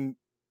within,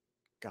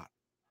 God,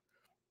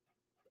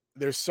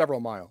 there's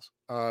several miles.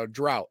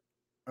 Drought.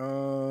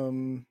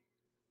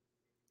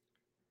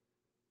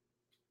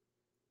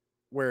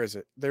 Where is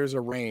it? There's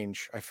a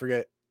range. I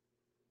forget.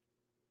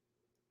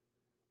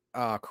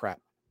 Oh crap.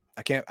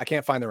 I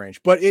can't find the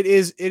range, but it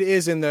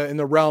is in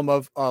the realm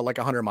of like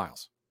 100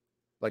 miles.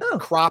 Like Oh,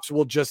 crops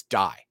will just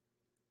die.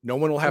 No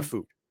one will have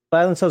food.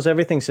 Violence Sells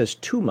Everything says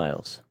 2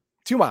 miles.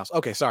 2 miles.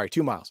 Okay, sorry,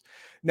 2 miles.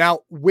 Now,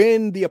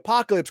 when the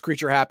apocalypse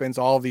creature happens,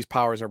 all of these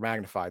powers are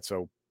magnified.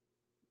 So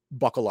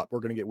buckle up.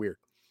 We're going to get weird.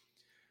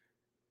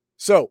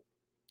 So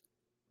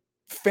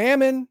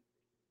famine,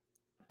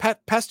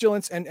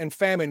 pestilence, and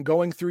famine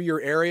going through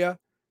your area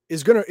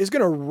is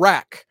gonna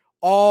wreck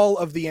all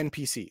of the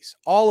NPCs,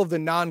 all of the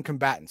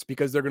non-combatants,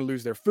 because they're gonna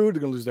lose their food,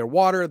 they're gonna lose their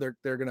water,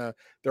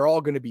 they're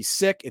all gonna be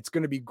sick. It's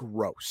gonna be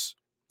gross.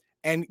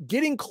 And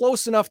getting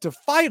close enough to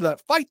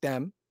fight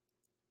them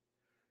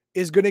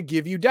is gonna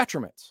give you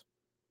detriments.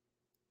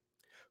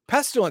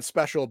 Pestilence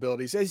special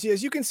abilities, as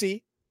you can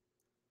see,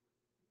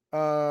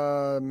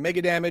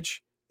 mega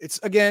damage. It's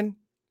again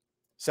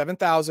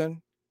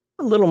 7,000.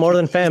 A little more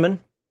than famine.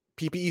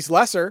 PPE's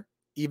lesser,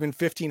 even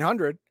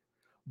 1,500,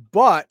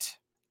 but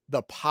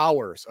the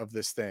powers of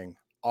this thing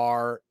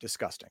are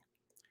disgusting.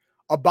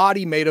 A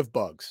body made of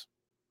bugs.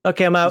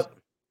 Okay, I'm out.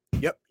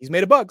 Yep, he's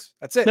made of bugs.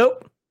 That's it.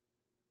 Nope.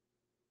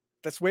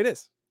 That's the way it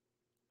is.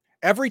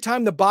 Every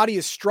time the body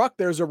is struck,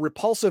 there's a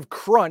repulsive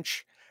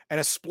crunch and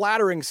a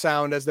splattering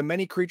sound as the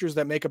many creatures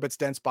that make up its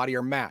dense body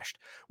are mashed.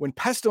 When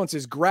pestilence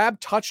is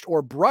grabbed, touched,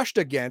 or brushed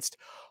against,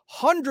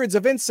 hundreds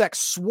of insects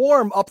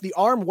swarm up the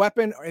arm,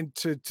 weapon, and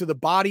to the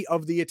body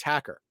of the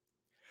attacker.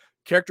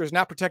 Characters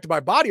not protected by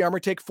body armor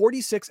take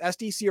 46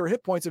 SDC or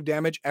hit points of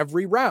damage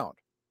every round.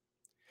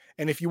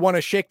 And if you want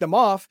to shake them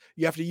off,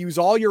 you have to use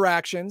all your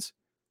actions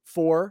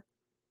for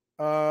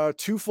 2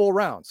 full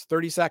rounds,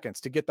 30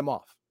 seconds to get them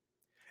off.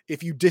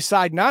 If you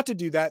decide not to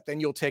do that, then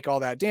you'll take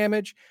all that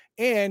damage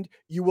and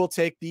you will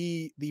take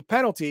the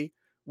penalty,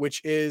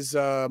 which is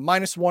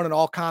 -1 in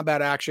all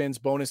combat actions,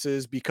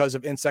 bonuses because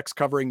of insects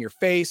covering your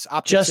face.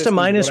 Just a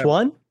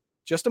 -1?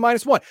 Just a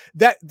 -1.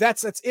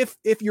 That's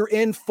if you're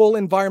in full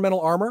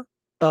environmental armor.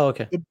 Oh,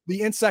 okay.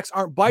 The insects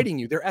aren't biting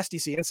you. They're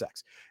SDC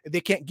insects. They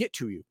can't get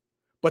to you,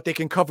 but they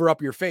can cover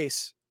up your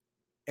face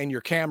and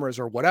your cameras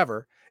or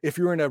whatever. If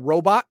you're in a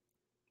robot,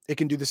 it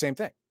can do the same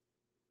thing.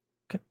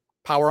 Okay.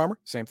 Power armor,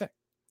 same thing.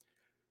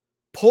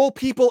 Pull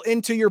people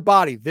into your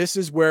body. This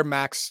is where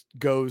Max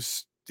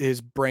goes, his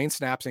brain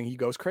snaps and he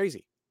goes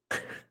crazy.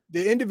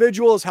 The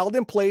individual is held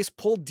in place,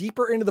 pulled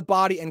deeper into the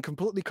body, and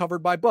completely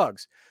covered by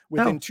bugs.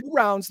 Within 2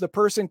 rounds, the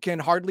person can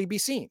hardly be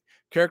seen.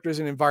 Characters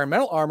in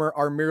environmental armor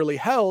are merely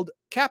held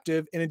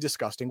captive in a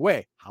disgusting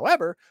way.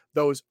 However,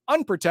 those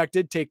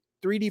unprotected take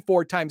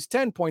 3d4 times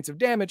 10 points of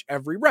damage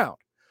every round.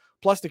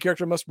 Plus, the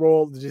character must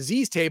roll the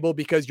disease table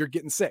because you're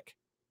getting sick.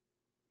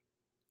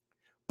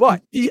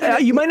 But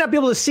you might not be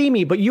able to see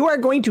me, but you are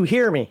going to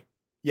hear me.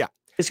 Yeah.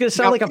 It's going to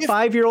sound like a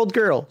 5-year-old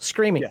girl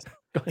screaming. Yes.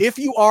 If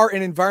you are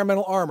in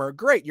environmental armor,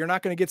 great, you're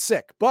not going to get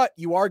sick, but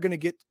you are going to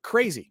get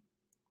crazy.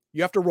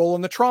 You have to roll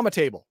in the trauma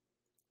table.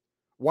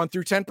 1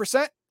 through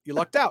 10%, you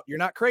lucked out. You're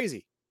not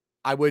crazy.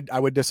 I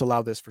would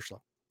disallow this for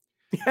sure.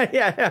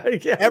 Yeah.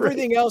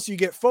 Everything else, you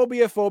get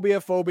phobia,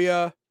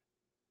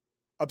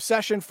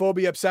 obsession,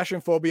 phobia,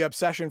 obsession, phobia,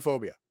 obsession,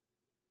 phobia.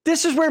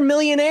 This is where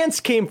Million Ants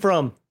came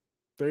from.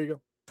 There you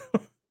go.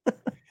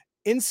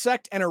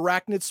 Insect and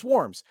arachnid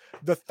swarms.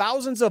 The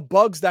thousands of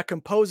bugs that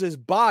compose his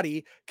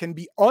body can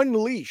be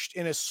unleashed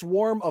in a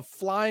swarm of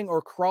flying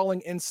or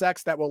crawling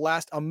insects that will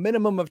last a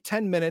minimum of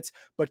 10 minutes,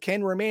 but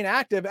can remain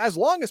active as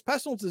long as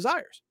pestilence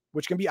desires,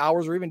 which can be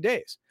hours or even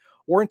days,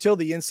 or until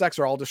the insects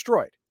are all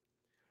destroyed.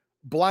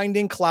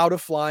 Blinding cloud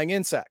of flying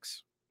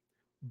insects.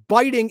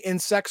 Biting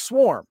insect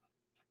swarm.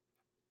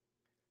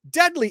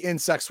 Deadly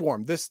insect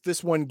swarm.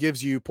 This one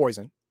gives you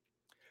poison.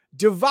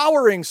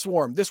 Devouring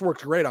swarm. This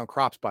works great on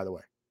crops, by the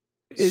way.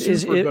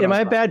 Am I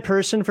a bad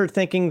person for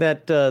thinking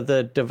that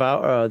the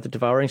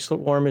devouring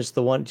swarm is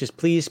the one? Just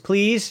please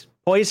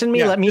poison me.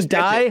 Yeah, let me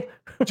die.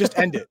 Just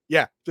end it.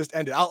 Yeah, just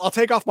end it. I'll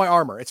take off my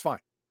armor. It's fine.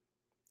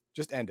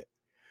 Just end it.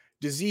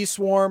 Disease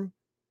swarm.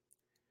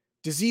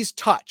 Disease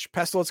touch.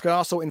 Pestilence can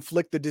also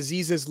inflict the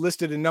diseases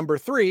listed in number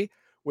 3,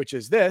 which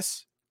is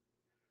this: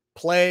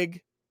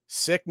 plague,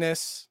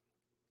 sickness,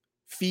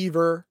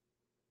 fever,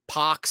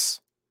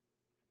 pox,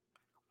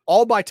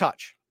 all by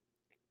touch.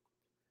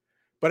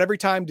 But every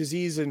time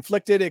disease is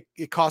inflicted,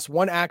 it costs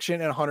 1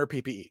 action and 100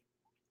 PPE.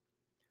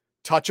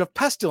 Touch of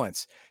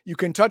pestilence. You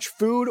can touch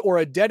food or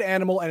a dead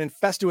animal and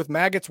infest it with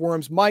maggots,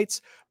 worms, mites,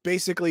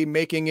 basically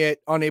making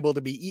it unable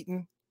to be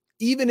eaten.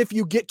 Even if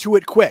you get to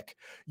it quick,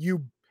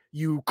 you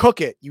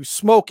cook it, you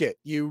smoke it,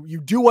 you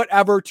do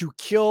whatever to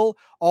kill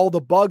all the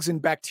bugs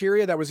and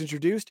bacteria that was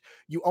introduced,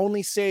 you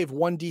only save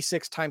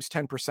 1d6 times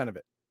 10% of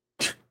it.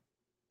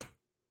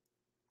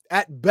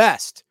 At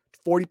best,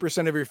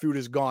 40% of your food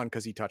is gone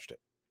because he touched it.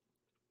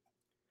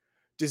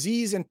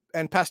 Disease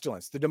and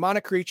pestilence. The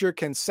demonic creature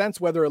can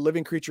sense whether a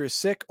living creature is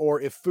sick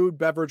or if food,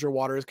 beverage, or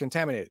water is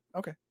contaminated.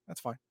 Okay, that's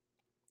fine.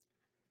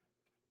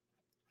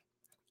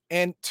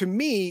 And to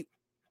me,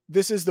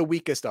 this is the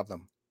weakest of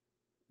them.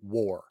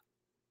 War.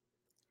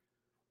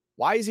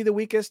 Why is he the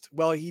weakest?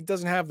 Well, he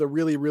doesn't have the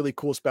really, really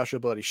cool special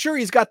ability. Sure,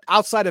 he's got,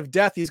 outside of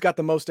death, he's got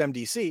the most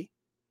MDC.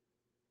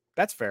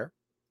 That's fair.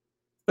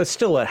 But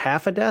still, what,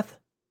 half a death?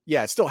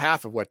 Yeah, it's still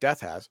half of what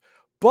death has.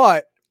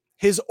 But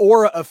his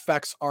aura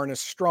effects aren't as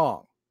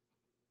strong.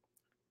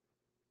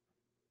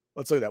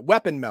 Let's look at that.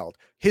 Weapon meld.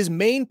 His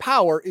main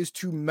power is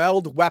to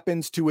meld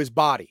weapons to his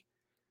body.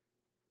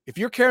 If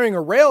you're carrying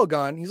a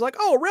railgun, he's like,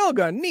 oh,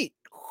 railgun, neat.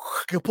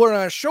 He'll put it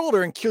on his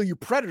shoulder and kill you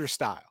Predator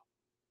style.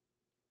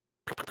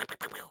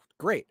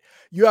 Great.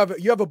 You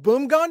have a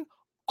boom gun?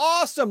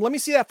 Awesome. Let me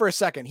see that for a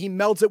second. He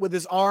melds it with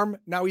his arm.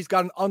 Now he's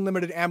got an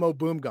unlimited ammo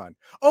boom gun.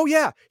 Oh,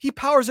 yeah. He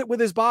powers it with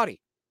his body.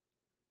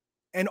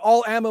 And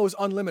all ammo is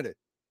unlimited.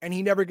 And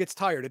he never gets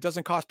tired. It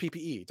doesn't cost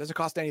PPE. It doesn't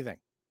cost anything.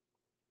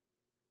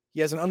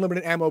 He has an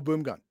unlimited ammo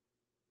boom gun.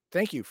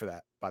 Thank you for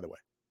that, by the way.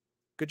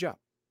 Good job.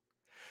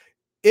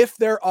 If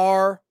there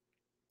are,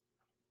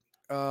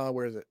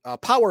 where is it?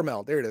 Power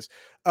meld. There it is.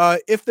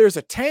 If there's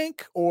a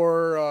tank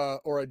or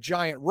a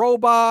giant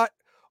robot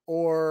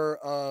or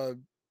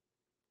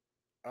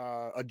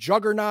a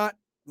juggernaut,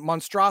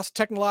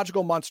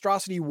 technological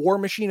monstrosity war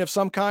machine of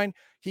some kind,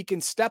 he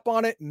can step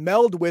on it,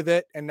 meld with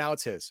it, and now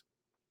it's his.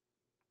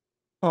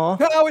 Oh,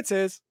 now it's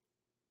his.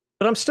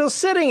 But I'm still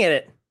sitting in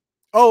it.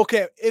 Oh,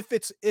 okay. If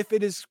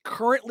it is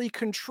currently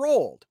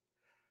controlled,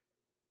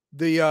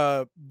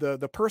 the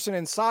person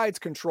inside's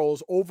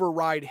controls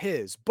override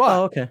his, but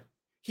okay.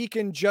 he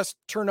can just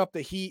turn up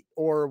the heat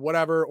or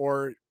whatever,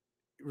 or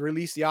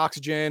release the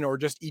oxygen, or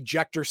just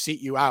ejector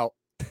seat you out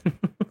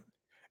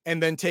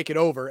and then take it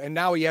over. And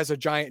now he has a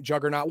giant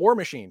juggernaut war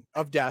machine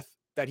of death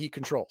that he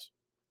controls.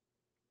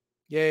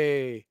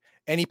 Yay.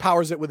 And he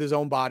powers it with his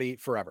own body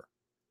forever.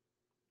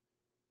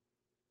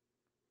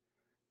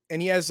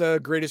 And he has a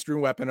greatest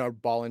rune weapon, a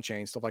ball and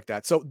chain, stuff like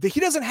that. So he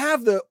doesn't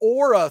have the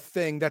aura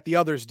thing that the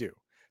others do.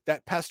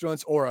 That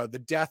pestilence aura, the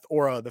death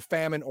aura, the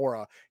famine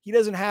aura. He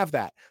doesn't have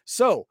that.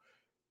 So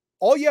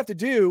all you have to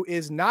do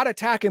is not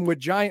attack him with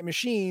giant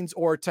machines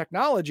or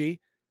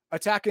technology.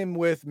 Attack him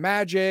with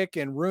magic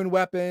and rune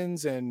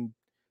weapons and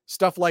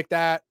stuff like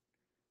that.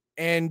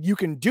 And you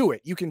can do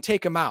it. You can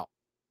take him out.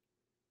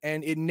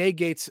 And it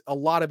negates a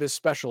lot of his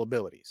special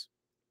abilities.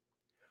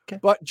 Okay.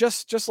 But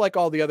just like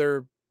all the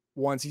other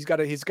ones, he's got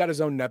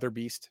his own nether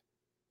beast.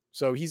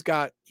 So he's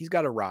got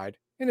a ride.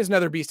 And his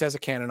nether beast has a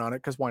cannon on it,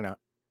 because why not?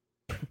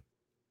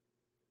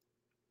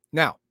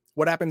 Now,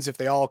 what happens if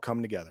they all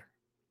come together?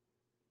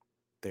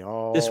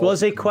 This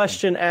was a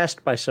question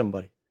asked by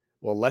somebody.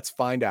 Well, let's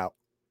find out.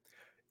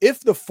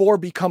 If the four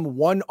become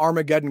one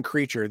Armageddon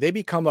creature, they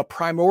become a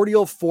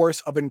primordial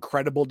force of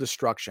incredible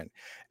destruction.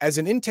 As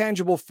an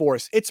intangible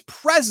force, its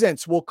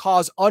presence will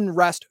cause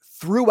unrest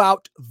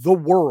throughout the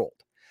world.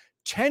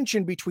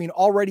 Tension between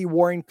already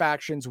warring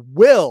factions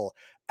will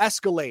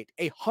escalate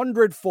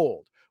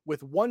 100-fold,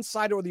 with one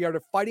side or the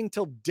other fighting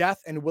till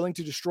death and willing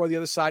to destroy the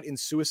other side in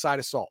suicide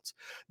assaults.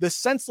 The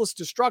senseless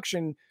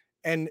destruction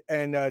and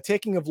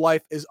taking of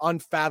life is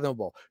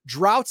unfathomable.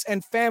 Droughts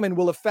and famine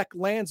will affect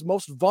lands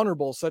most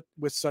vulnerable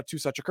to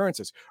such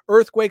occurrences.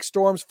 Earthquakes,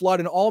 storms, flood,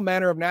 and all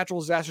manner of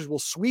natural disasters will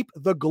sweep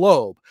the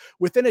globe.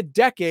 Within a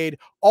decade,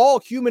 all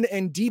human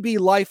and DB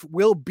life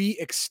will be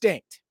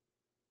extinct.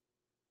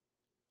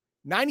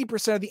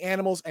 90% of the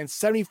animals and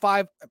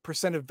 75%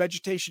 of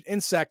vegetation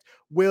insect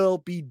will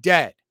be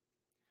dead.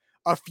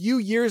 A few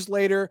years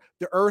later,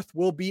 the earth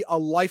will be a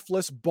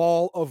lifeless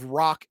ball of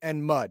rock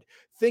and mud.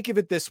 Think of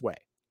it this way.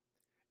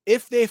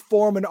 If they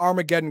form an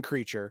Armageddon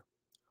creature,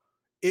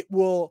 it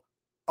will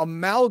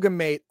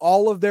amalgamate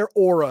all of their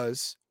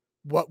auras,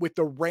 with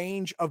the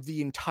range of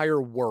the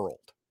entire world.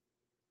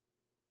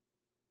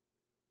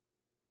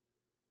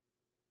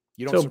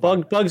 You don't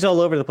so bugs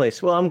all over the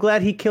place. Well, I'm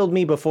glad he killed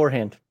me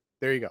beforehand.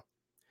 There you go.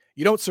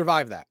 You don't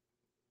survive that.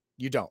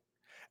 You don't.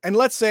 And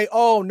let's say,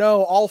 oh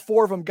no, all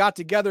four of them got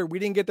together. We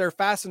didn't get there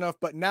fast enough,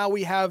 but now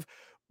we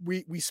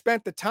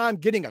spent the time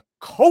getting a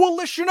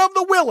coalition of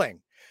the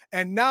willing.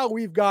 And now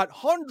we've got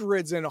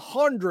hundreds and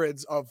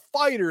hundreds of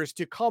fighters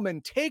to come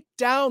and take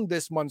down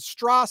this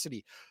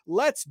monstrosity.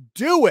 Let's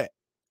do it.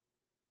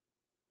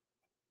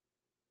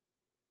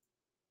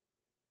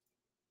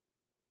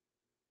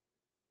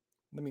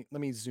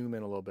 Let me zoom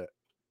in a little bit.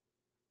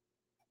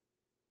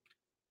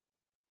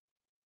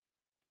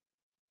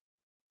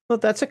 Well,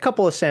 that's a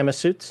couple of Samus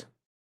suits.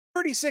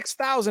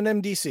 36,000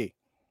 MDC,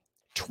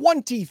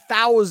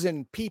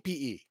 20,000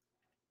 PPE.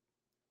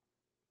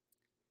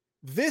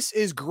 This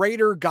is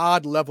greater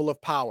god level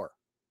of power.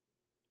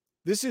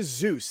 This is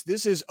Zeus.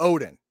 This is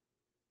Odin.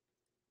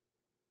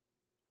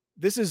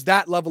 This is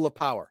that level of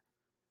power.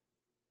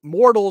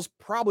 Mortals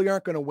probably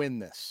aren't going to win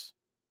this.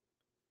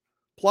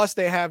 Plus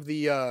they have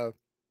the,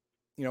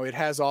 it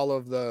has all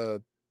of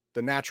the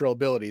natural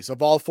abilities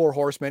of all four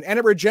horsemen, and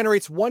it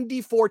regenerates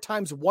 1d4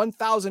 times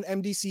 1,000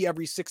 MDC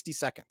every 60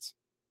 seconds.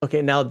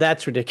 Okay, now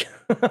that's ridiculous.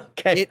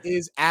 Okay. It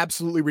is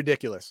absolutely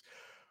ridiculous.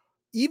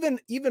 Even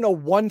a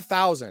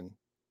 1,000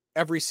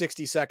 every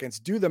 60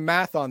 seconds. Do the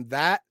math on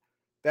that.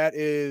 That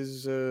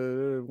is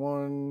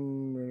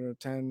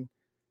 10.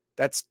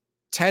 That's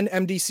 10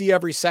 MDC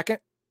every second.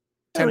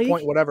 I don't 10 know,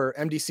 point whatever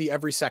MDC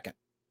every second.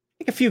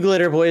 think a few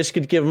glitter boys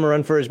could give him a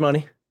run for his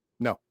money.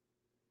 No,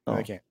 Oh.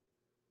 I can't.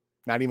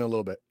 Not even a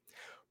little bit.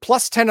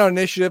 Plus 10 on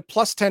initiative,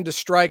 plus 10 to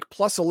strike,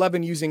 plus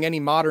 11 using any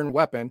modern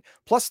weapon,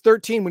 plus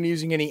 13 when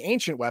using any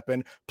ancient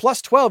weapon,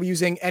 plus 12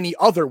 using any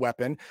other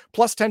weapon,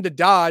 plus 10 to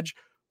dodge,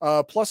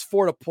 plus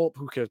 4 to pull.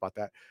 Who cares about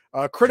that?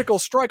 Critical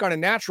strike on a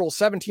natural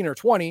 17 or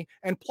 20,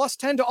 and plus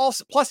 10 to all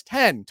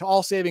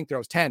saving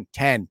throws. 10.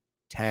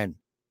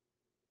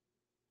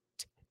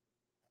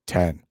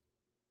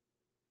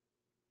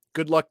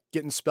 Good luck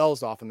getting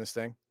spells off in this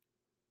thing.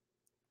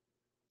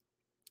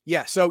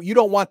 Yeah, so you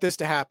don't want this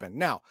to happen.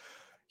 Now,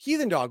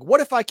 Heathen Dog,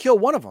 what if I kill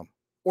one of them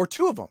or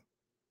two of them?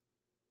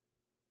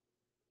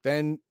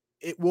 Then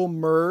it will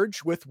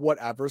merge with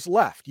whatever's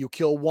left. You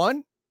kill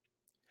one,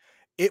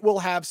 it will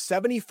have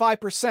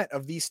 75%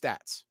 of these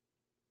stats.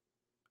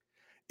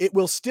 It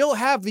will still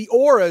have the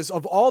auras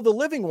of all the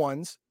living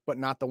ones, but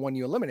not the one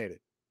you eliminated.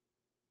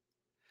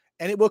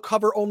 And it will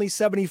cover only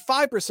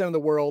 75% of the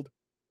world,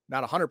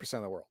 not 100%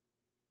 of the world.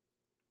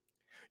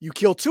 You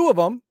kill two of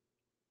them,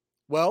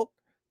 well,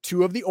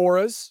 two of the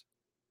auras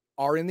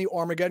are in the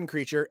Armageddon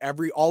creature.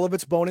 All of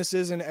its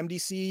bonuses and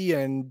MDC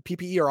and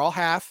PPE are all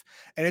half,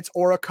 and its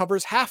aura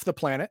covers half the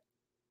planet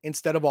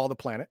instead of all the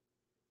planet.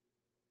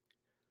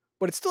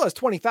 But it still has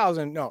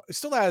 20,000. No, it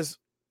still has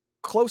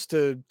close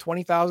to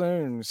 20,000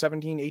 and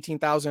 17,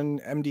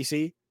 18,000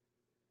 MDC,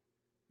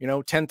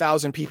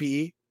 10,000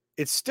 PPE.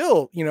 It's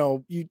still,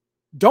 you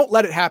don't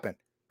let it happen.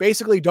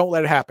 Basically, don't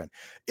let it happen.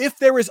 If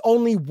there is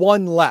only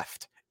one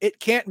left, it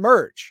can't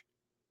merge.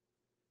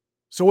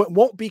 So it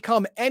won't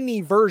become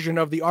any version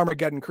of the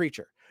Armageddon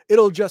creature.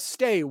 It'll just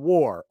stay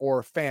war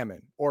or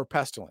famine or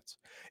pestilence.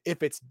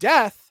 If it's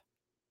death,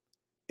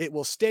 it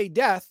will stay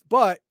death,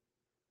 but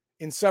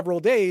in several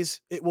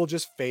days, it will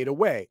just fade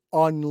away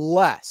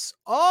unless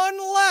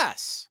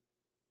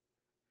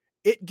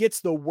it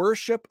gets the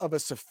worship of a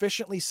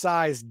sufficiently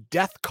sized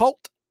death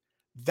cult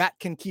that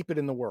can keep it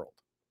in the world.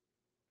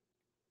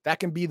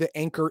 That can be the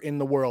anchor in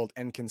the world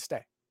and can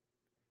stay.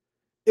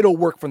 It'll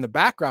work from the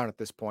background at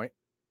this point,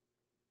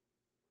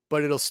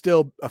 but it'll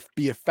still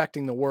be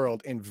affecting the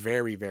world in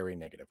very, very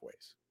negative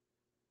ways.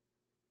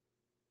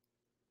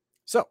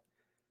 So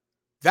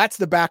that's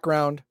the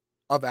background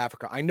of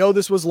Africa. I know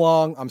this was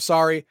long. I'm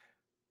sorry,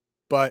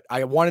 but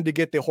I wanted to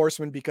get the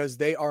horsemen because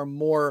they are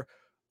more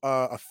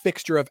a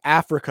fixture of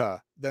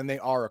Africa than they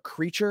are a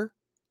creature,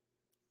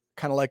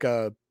 kind of like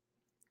a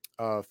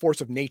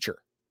force of nature,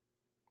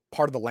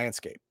 part of the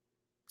landscape,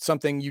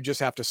 something you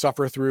just have to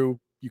suffer through.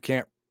 You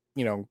can't,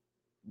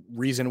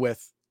 reason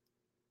with.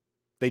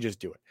 They just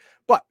do it.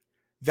 But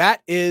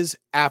that is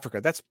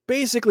Africa. That's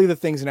basically the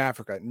things in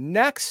Africa.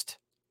 Next,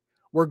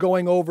 we're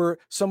going over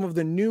some of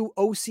the new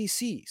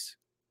OCCs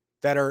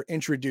that are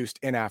introduced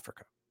in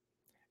Africa.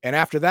 And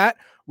after that,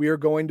 we are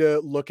going to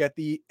look at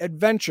the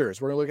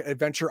adventures. We're going to look at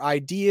adventure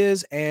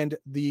ideas and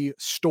the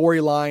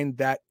storyline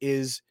that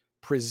is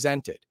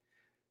presented.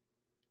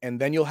 And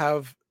then you'll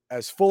have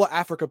as full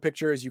Africa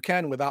picture as you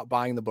can without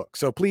buying the book.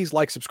 So please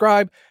like,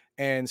 subscribe,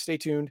 and stay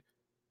tuned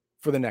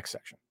for the next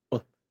section.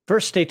 Well,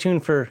 first, stay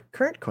tuned for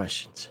current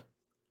questions.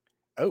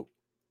 Oh.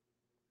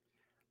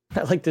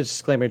 I like the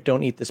disclaimer,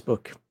 don't eat this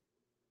book.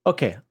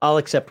 Okay, I'll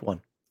accept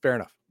one. Fair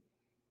enough.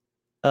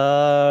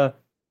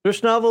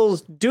 First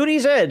novel's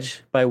Duty's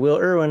Edge by Will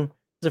Irwin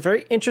is a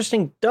very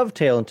interesting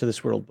dovetail into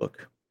this world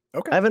book.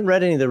 Okay. I haven't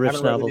read any of the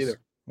Riffs novels.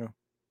 Either. No.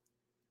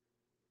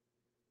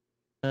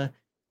 If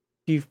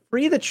you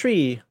free the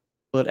tree,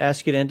 will it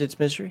ask you to end its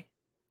misery?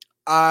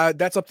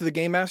 That's up to the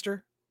game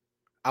master.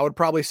 I would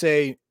probably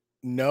say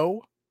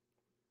no.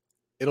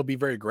 It'll be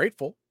very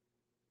grateful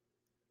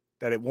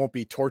that it won't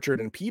be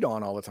tortured and peed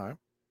on all the time.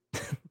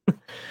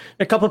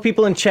 A couple of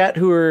people in chat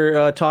who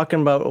were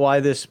talking about why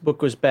this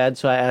book was bad,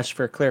 so I asked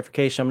for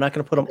clarification. I'm not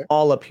going to put them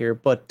all up here,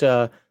 but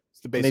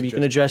maybe you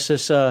can address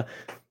this.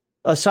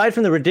 Aside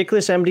from the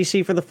ridiculous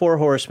MDC for the Four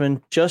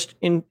Horsemen, just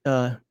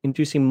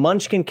inducing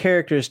Munchkin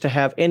characters to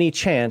have any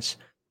chance,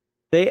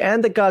 they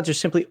and the gods are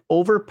simply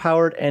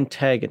overpowered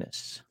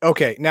antagonists.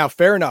 Okay, now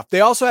fair enough.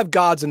 They also have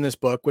gods in this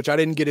book, which I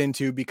didn't get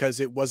into because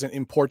it wasn't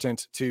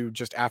important to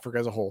just Africa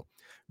as a whole.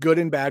 Good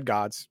and bad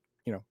gods,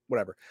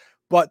 whatever.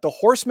 But the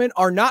horsemen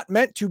are not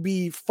meant to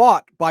be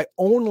fought by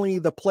only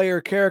the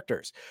player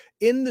characters.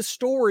 In the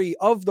story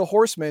of the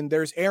horsemen,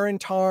 there's Aaron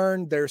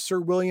Tarn, there's Sir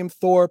William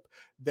Thorpe,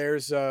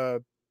 there's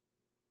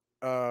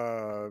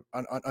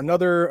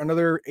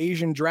another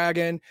Asian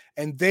dragon,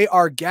 and they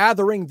are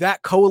gathering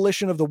that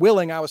coalition of the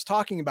willing I was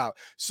talking about.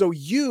 So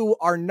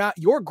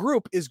your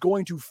group is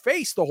going to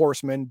face the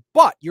horsemen,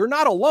 but you're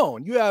not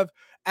alone. You have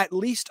at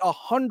least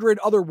 100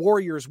 other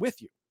warriors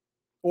with you,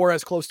 or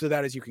as close to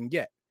that as you can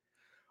get.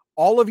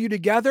 All of you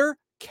together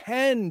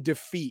can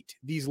defeat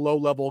these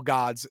low-level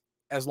gods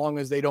as long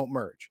as they don't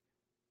merge.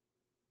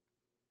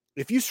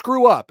 If you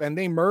screw up and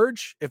they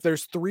merge, if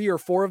there's 3 or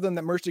 4 of them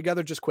that merge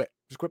together, just quit.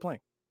 Just quit playing.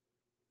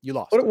 You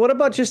lost. What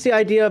about just the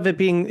idea of it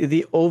being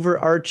the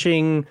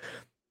overarching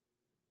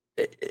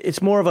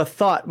it's more of a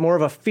thought, more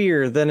of a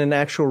fear than an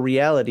actual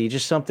reality.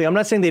 Just something. I'm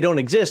not saying they don't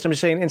exist. I'm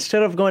just saying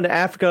instead of going to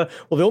Africa,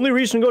 well, the only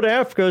reason to go to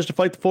Africa is to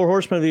fight the four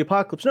horsemen of the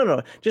apocalypse. No,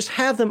 no, just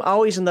have them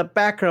always in the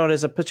background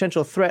as a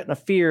potential threat and a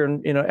fear,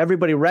 and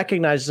everybody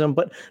recognizes them,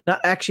 but not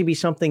actually be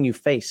something you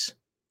face.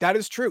 That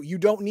is true. You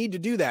don't need to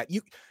do that.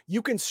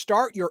 You can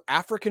start your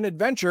African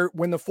adventure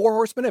when the four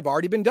horsemen have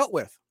already been dealt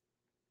with.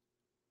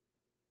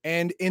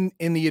 And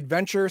in the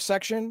adventure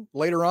section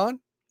later on,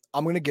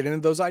 I'm going to get into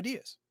those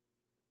ideas.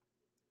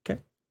 Okay.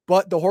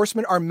 But the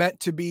horsemen are meant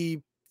to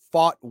be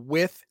fought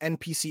with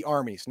NPC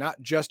armies, not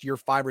just your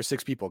 5 or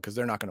 6 people, because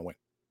they're not going to win.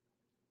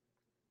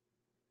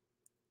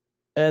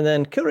 And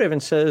then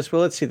Killraven says,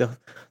 well, let's see. The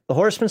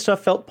horseman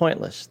stuff felt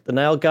pointless. The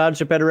Nile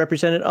gods are better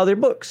represented in other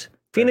books.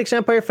 Phoenix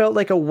Empire felt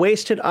like a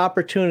wasted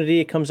opportunity.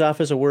 It comes off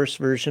as a worse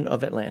version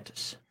of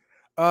Atlantis.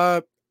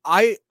 I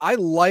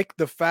like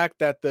the fact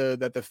that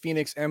the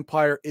Phoenix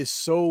Empire is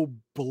so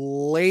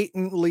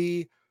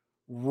blatantly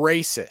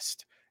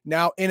racist.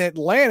 Now in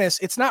Atlantis,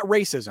 it's not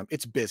racism,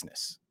 it's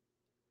business.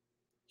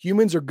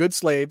 Humans are good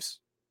slaves.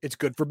 It's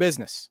good for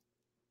business.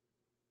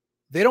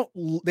 They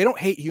don't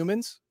hate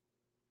humans.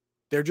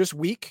 They're just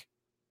weak.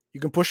 You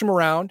can push them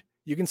around.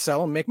 You can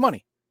sell them, make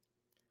money.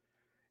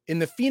 In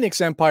the Phoenix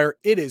Empire,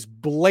 it is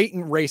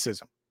blatant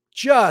racism.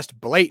 Just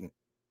blatant.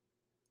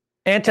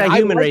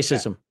 Anti-human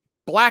racism. That.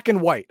 Black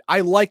and white.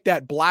 I like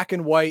that black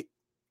and white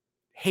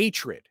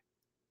hatred.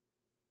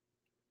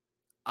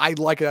 I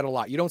like that a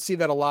lot. You don't see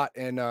that a lot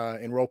in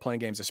role-playing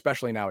games,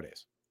 especially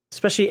nowadays.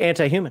 Especially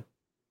anti-human.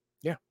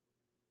 Yeah.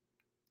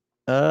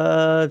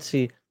 Let's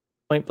see.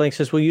 Point Blank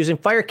says, will using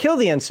fire kill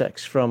the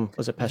insects from,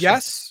 was it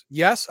pestilence?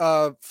 Yes.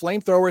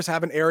 Flamethrowers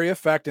have an area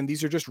effect, and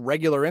these are just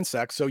regular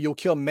insects, so you'll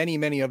kill many,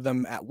 many of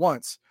them at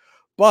once.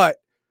 But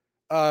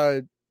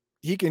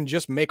he can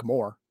just make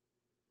more.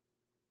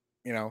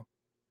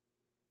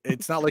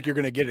 It's not like you're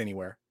going to get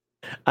anywhere.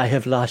 I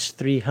have lost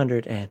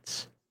 300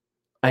 ants.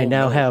 I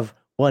now have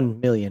 1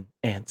 million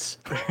ants.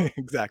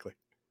 Exactly.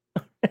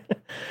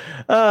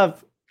 Mark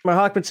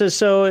Hawkman says,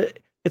 so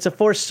it's a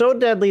force so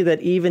deadly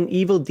that even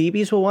evil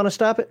DBs will want to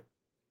stop it?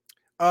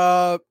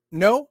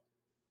 No,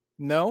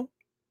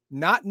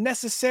 not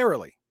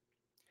necessarily.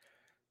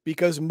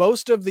 Because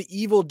most of the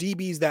evil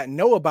DBs that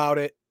know about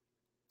it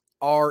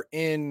are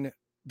in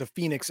the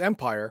Phoenix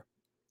Empire,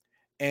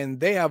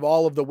 and they have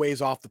all of the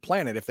ways off the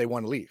planet if they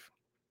want to leave.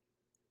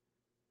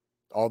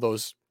 All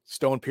those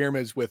stone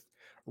pyramids with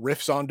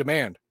riffs on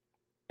demand.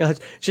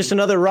 It's just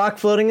another rock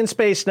floating in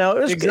space now.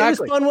 It was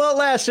fun while it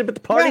lasted, but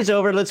the party's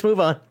over. Let's move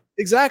on.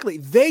 Exactly.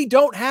 They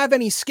don't have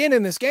any skin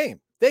in this game.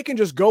 They can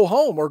just go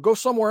home or go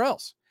somewhere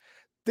else.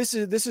 This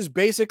is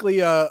basically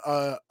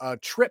a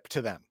trip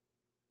to them.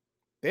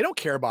 They don't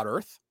care about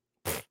Earth.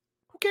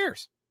 Who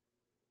cares?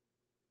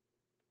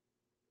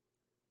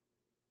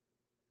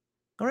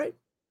 All right.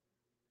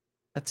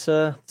 That's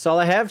all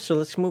I have. So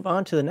let's move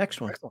on to the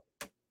next one. Excellent.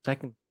 So I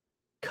can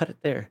cut it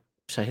there.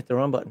 So I hit the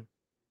wrong button.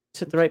 Let's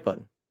hit the right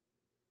button.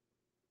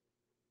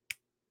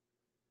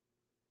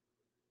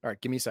 All right,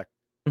 give me a sec.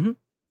 Mm-hmm.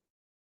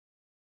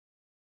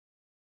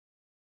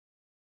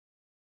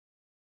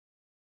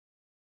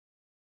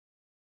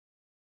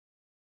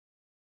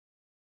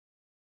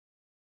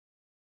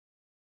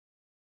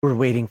 We're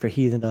waiting for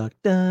Heathen Dog.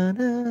 Da,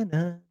 da,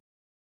 da.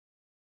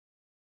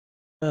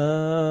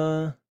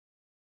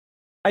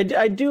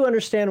 I do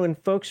understand when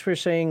folks were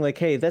saying like,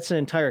 hey, that's an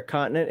entire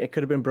continent. It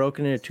could have been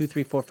broken into 2,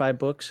 3, 4, 5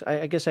 books.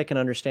 I guess I can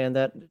understand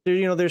that.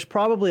 There's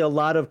probably a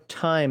lot of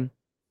time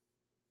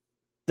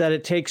that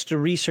it takes to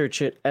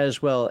research it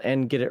as well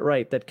and get it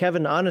right that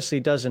Kevin honestly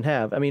doesn't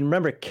have. I mean,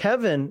 remember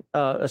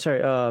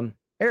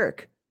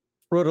Eric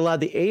wrote a lot of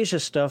the Asia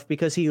stuff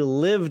because he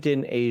lived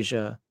in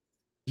Asia.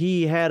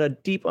 He had a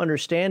deep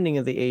understanding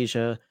of the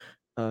Asia,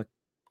 of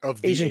the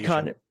Asian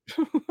continent.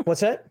 What's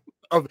that?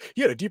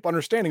 He had a deep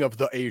understanding of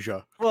the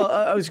Asia. Well,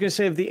 I was going to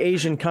say of the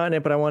Asian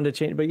continent, but I wanted to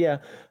change. But yeah,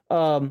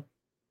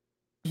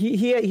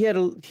 he had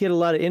a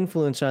lot of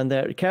influence on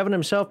that. Kevin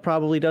himself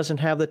probably doesn't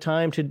have the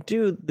time to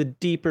do the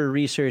deeper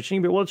research.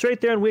 Well, it's right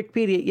there on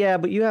Wikipedia. Yeah,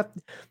 but you have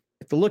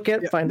to look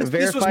at,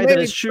 verify that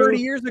it's true. 30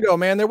 years ago,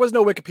 man, there was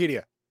no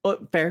Wikipedia. Oh,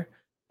 fair.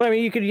 I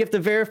mean, you have to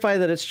verify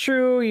that it's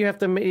true. You have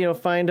to,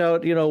 find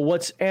out,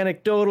 what's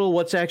anecdotal,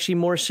 what's actually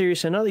more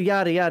serious than other,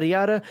 yada, yada,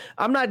 yada.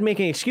 I'm not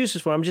making excuses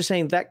for it. I'm just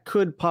saying that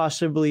could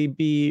possibly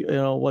be,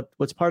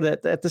 what's part of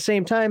that. At the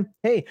same time,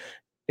 hey,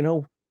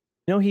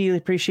 he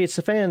appreciates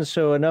the fans.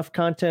 So enough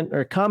content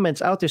or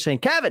comments out there saying,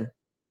 Kevin,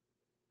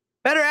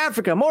 better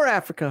Africa, more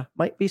Africa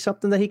might be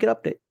something that he could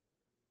update.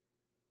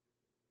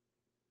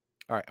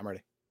 All right, I'm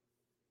ready.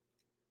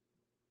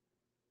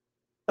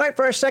 All right,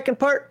 for our second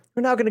part,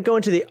 we're now going to go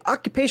into the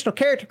occupational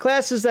character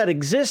classes that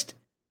exist.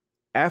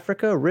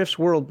 Africa Rift's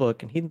World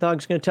Book, and Heathen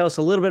Dog's going to tell us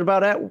a little bit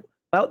about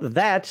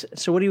that.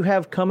 So, what do you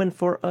have coming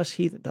for us,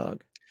 Heathen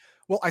Dog?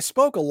 Well, I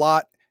spoke a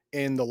lot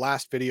in the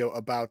last video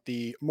about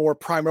the more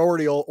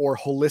primordial or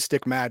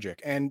holistic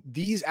magic, and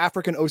these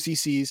African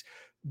OCCs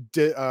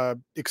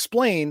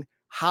explain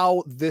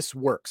how this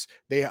works.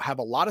 They have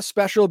a lot of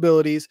special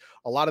abilities.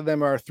 A lot of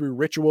them are through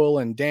ritual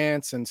and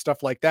dance and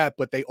stuff like that,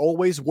 but they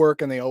always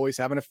work and they always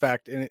have an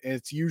effect, and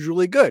it's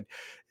usually good,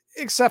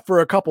 except for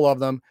a couple of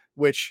them,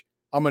 which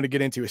I'm going to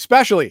get into,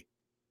 especially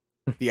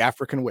the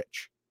African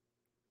witch.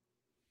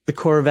 The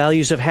core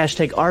values of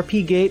hashtag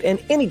RPGate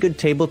and any good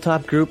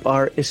tabletop group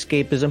are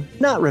escapism,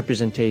 not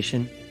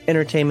representation,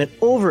 entertainment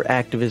over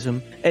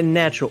activism, and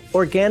natural,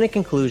 organic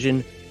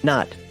inclusion,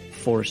 not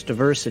forced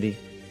diversity.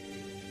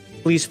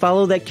 Please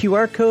follow that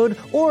QR code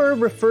or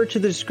refer to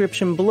the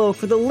description below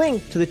for the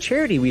link to the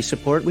charity we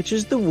support, which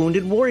is the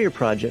Wounded Warrior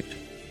Project.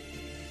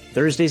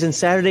 Thursdays and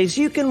Saturdays,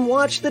 you can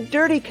watch the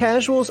Dirty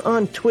Casuals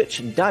on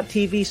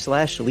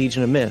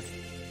twitch.tv/Legion of Myth.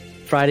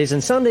 Fridays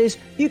and Sundays,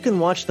 you can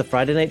watch the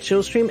Friday Night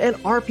Chill Stream and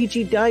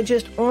RPG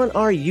Digest on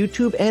our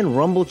YouTube and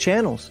Rumble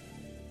channels.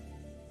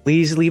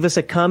 Please leave us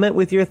a comment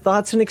with your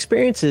thoughts and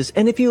experiences,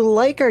 and if you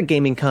like our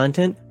gaming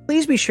content,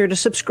 please be sure to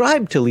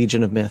subscribe to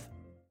Legion of Myth.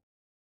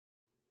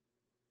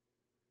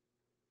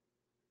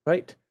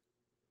 Right.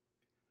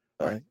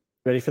 All right.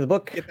 Ready for the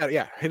book?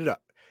 Yeah, hit it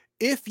up.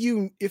 If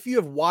you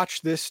have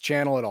watched this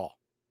channel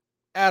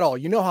at all,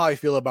 you know how I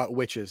feel about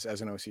witches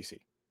as an OCC.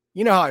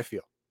 You know how I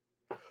feel.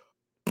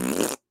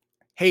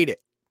 Hate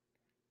it.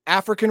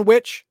 African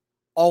witch,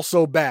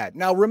 also bad.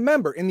 Now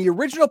remember, in the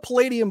original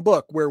Palladium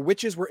book where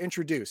witches were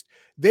introduced,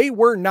 they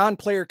were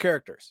non-player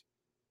characters.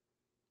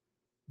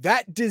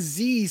 That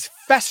disease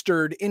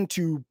festered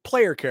into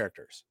player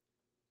characters.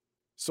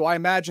 So I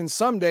imagine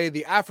someday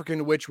the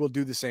African witch will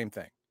do the same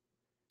thing.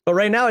 But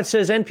right now it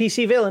says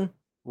NPC villain.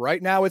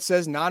 Right now it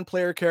says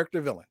non-player character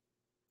villain.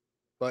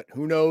 But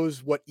who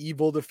knows what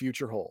evil the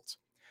future holds.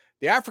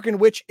 The African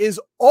witch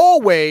is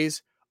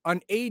always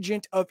an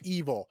agent of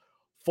evil.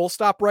 Full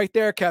stop right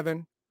there,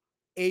 Kevin.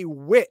 A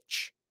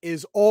witch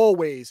is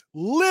always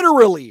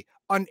literally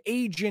an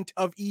agent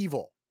of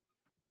evil.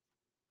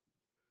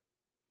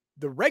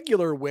 The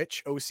regular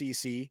witch,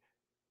 OCC,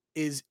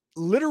 is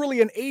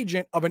literally an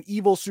agent of an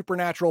evil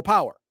supernatural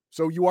power.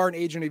 So you are an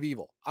agent of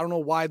evil. I don't know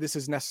why this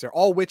is necessary.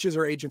 All witches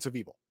are agents of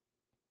evil.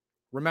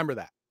 Remember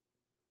that.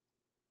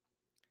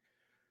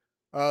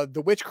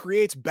 The witch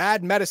creates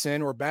bad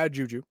medicine or bad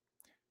juju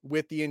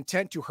with the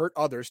intent to hurt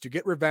others, to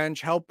get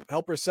revenge, help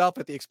herself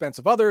at the expense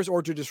of others,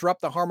 or to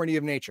disrupt the harmony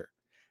of nature.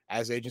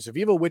 As agents of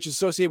evil, witches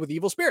associate with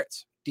evil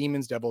spirits,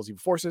 demons, devils, evil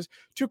forces,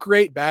 to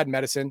create bad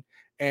medicine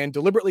and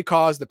deliberately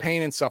cause the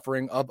pain and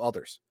suffering of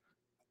others.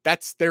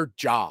 That's their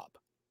job.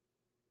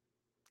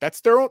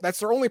 That's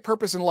their only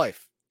purpose in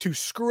life, to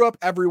screw up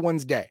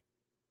everyone's day.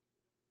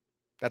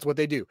 That's what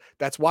they do.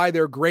 That's why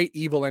they're great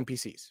evil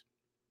NPCs.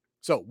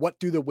 So what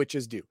do the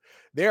witches do?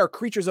 They are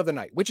creatures of the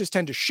night. Witches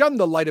tend to shun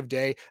the light of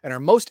day and are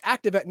most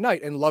active at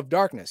night and love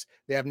darkness.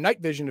 They have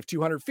night vision of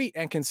 200 feet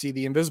and can see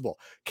the invisible.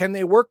 Can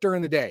they work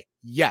during the day?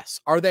 Yes.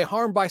 Are they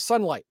harmed by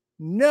sunlight?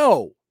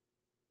 No.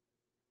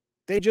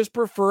 They just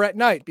prefer at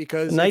night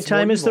because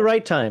nighttime is the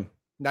right time.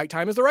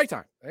 Nighttime is the right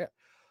time. Yeah.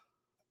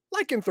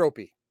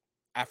 Lycanthropy.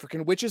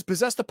 African witches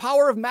possess the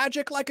power of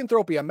magic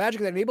lycanthropy, a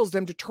magic that enables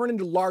them to turn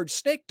into large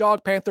snake,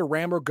 dog, panther,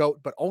 ram, or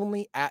goat, but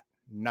only at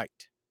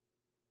night.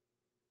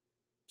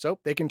 So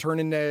they can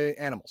turn into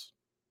animals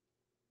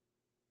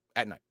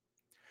at night.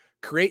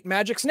 Create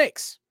magic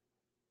snakes.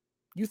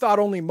 You thought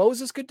only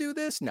Moses could do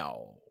this?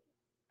 No.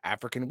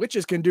 African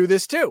witches can do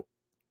this too.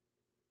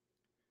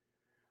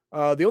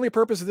 The only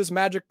purpose of this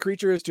magic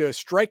creature is to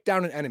strike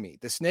down an enemy.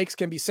 The snakes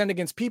can be sent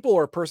against people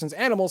or a person's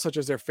animals, such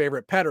as their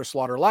favorite pet or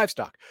slaughter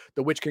livestock.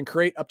 The witch can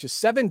create up to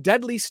 7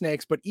 deadly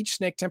snakes, but each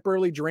snake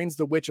temporarily drains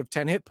the witch of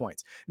 10 hit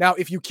points. Now,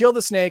 if you kill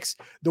the snakes,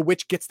 the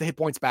witch gets the hit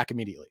points back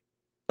immediately.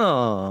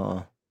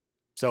 Oh.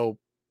 So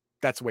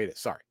that's the way it is.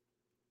 Sorry.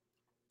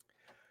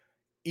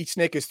 Each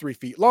snake is 3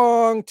 feet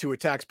long, 2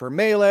 attacks per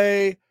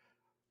melee,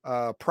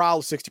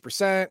 prowl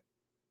 60%.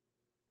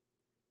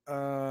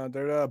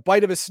 The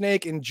bite of a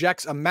snake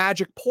injects a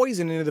magic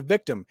poison into the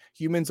victim.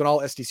 Humans and all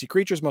SDC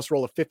creatures must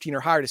roll a 15 or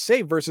higher to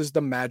save versus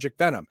the magic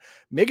venom.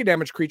 Mega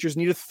damage creatures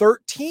need a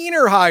 13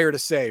 or higher to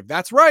save.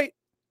 That's right.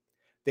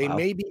 They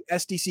may be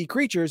SDC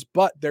creatures,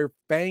 but their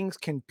fangs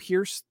can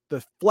pierce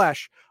the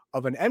flesh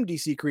of an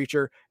MDC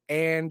creature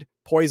and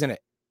poison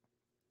it.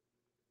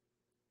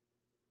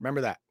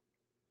 Remember that.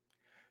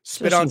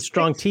 Spit on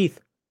strong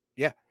teeth.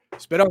 Yeah.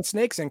 Spit on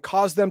snakes and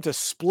cause them to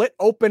split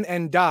open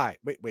and die.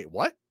 Wait,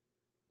 what?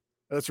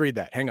 Let's read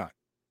that. Hang on.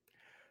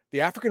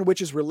 The African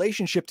witch's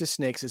relationship to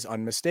snakes is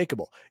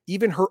unmistakable.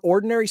 Even her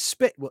ordinary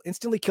spit will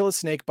instantly kill a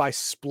snake by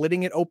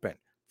splitting it open.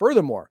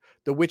 Furthermore,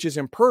 the witch is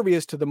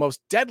impervious to the most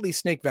deadly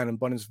snake venom,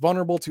 but is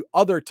vulnerable to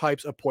other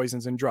types of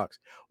poisons and drugs.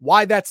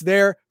 Why that's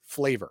there?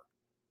 Flavor.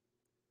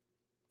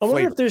 I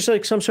wonder if there's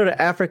like some sort of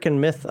African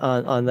myth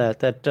on that.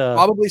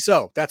 Probably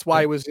so. That's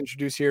why it was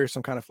introduced here,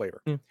 some kind of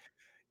flavor.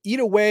 Eat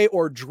away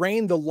or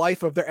drain the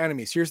life of their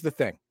enemies. Here's the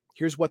thing.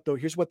 Here's what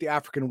the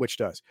African witch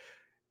does.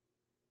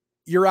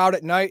 You're out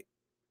at night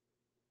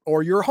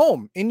or you're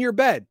home in your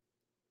bed.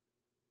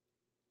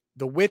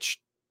 The witch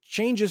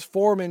changes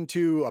form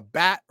into a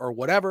bat or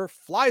whatever,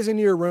 flies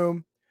into your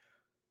room,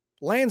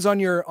 lands on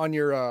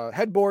your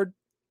headboard,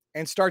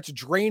 and starts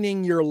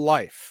draining your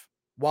life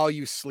while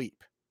you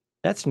sleep.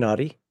 That's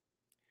naughty.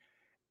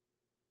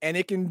 And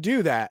it can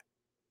do that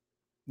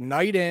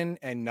night in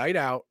and night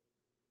out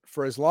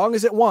for as long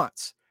as it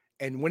wants.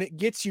 And when it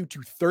gets you to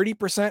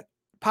 30%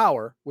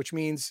 power, which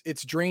means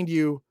it's drained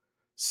you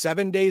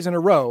 7 days in a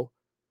row,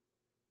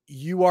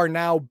 you are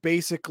now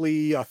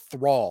basically a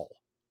thrall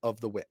of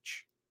the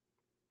witch.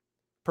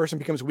 Person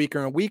becomes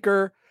weaker and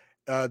weaker.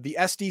 The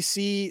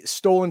SDC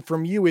stolen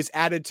from you is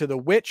added to the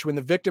witch. When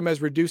the victim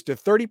has reduced to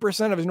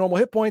 30% of his normal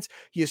hit points,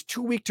 he is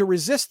too weak to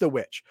resist the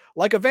witch.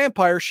 Like a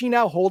vampire, she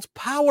now holds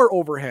power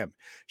over him.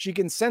 She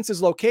can sense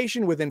his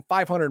location within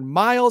 500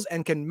 miles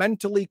and can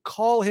mentally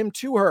call him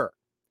to her.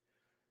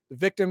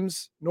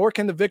 Nor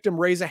can the victim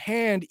raise a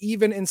hand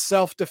even in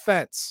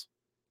self-defense.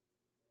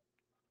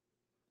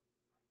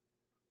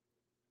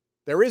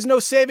 There is no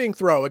saving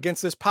throw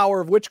against this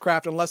power of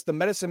witchcraft unless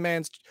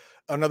the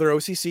another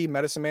OCC,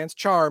 medicine man's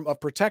charm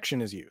of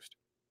protection is used.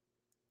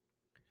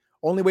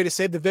 Only way to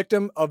save the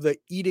victim of the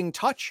eating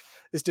touch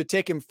is to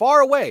take him far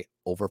away,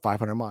 over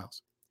 500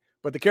 miles.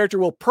 But the character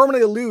will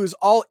permanently lose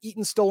all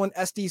eaten, stolen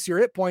SDC or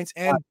hit points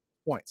and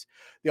points.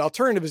 The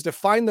alternative is to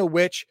find the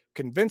witch,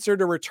 convince her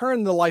to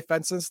return the life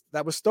essence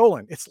that was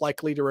stolen. It's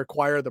likely to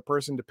require the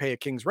person to pay a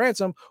king's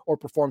ransom or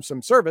perform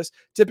some service,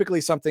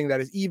 typically something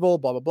that is evil,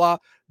 blah, blah, blah.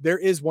 There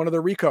is one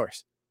other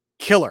recourse.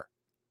 Kill her.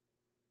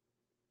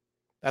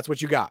 That's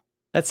what you got.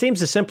 That seems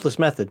the simplest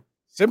method.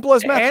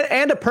 Simplest method.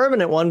 And a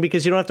permanent one,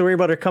 because you don't have to worry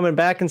about her coming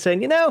back and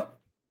saying,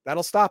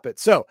 that'll stop it.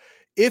 So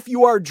if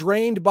you are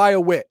drained by a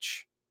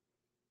witch,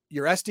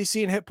 your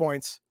SDC and hit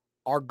points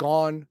are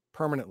gone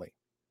permanently.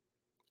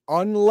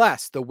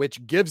 Unless the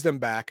witch gives them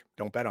back,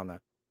 don't bet on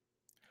that,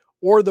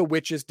 or the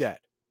witch is dead.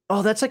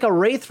 Oh, that's like a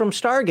wraith from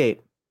Stargate.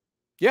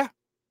 Yeah.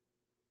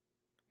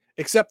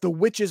 Except the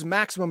witch's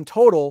maximum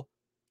total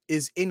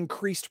is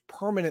increased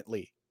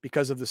permanently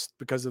because of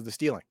the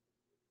stealing.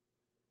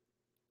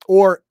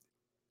 Or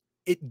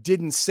it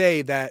didn't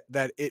say that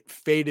it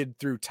faded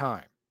through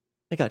time.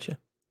 I got you.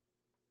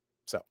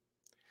 So,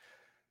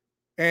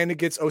 and it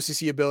gets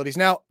OCC abilities.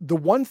 Now, the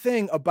one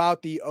thing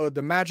about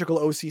the magical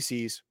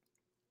OCCs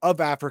of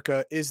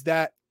Africa is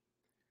that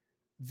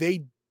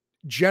they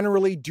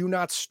generally do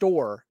not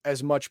store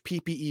as much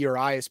PPE or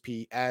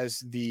ISP as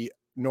the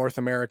North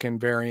American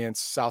variants,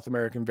 South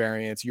American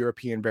variants,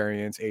 European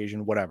variants,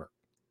 Asian, whatever.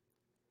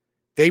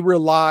 They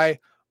rely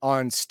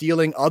on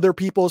stealing other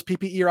people's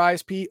PPE or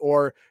ISP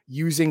or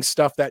using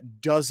stuff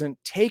that doesn't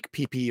take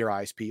PPE or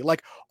ISP.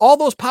 Like all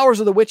those powers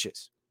of the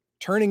witches,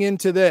 turning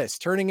into this,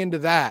 turning into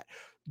that,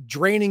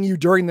 draining you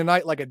during the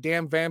night like a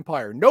damn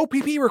vampire. No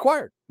PPE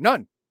required.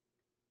 None.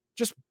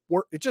 Just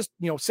work. It just,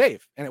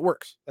 save and it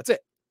works. That's it.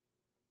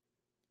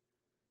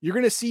 You're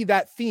going to see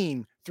that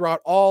theme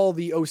throughout all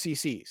the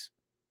OCCs.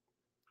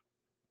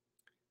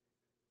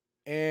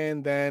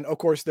 And then, of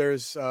course,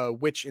 there's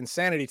witch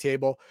insanity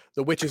table.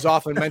 The witch is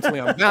often mentally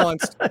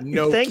unbalanced.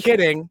 No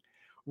kidding.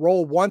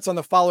 Roll once on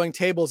the following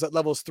tables at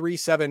levels 3,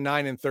 7,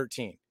 9, and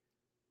 13.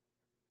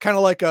 Kind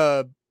of like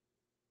a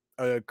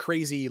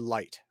crazy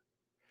light.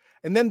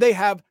 And then they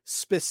have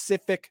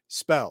specific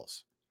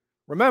spells.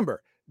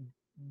 Remember,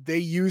 they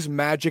use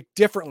magic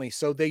differently,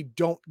 so they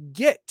don't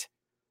get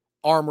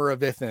Armor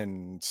of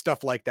Ithin,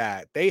 stuff like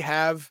that. They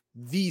have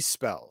these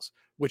spells,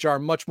 which are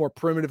much more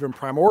primitive and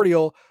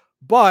primordial,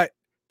 but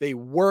they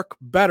work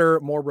better,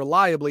 more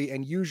reliably,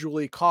 and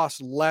usually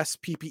cost less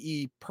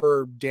PPE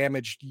per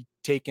damage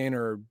taken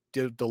or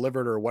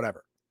delivered or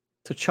whatever.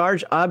 To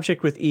charge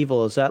object with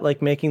evil, is that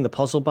like making the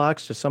puzzle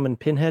box to summon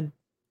Pinhead?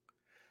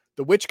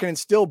 The witch can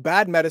instill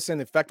bad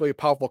medicine, effectively a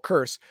powerful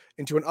curse,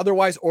 into an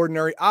otherwise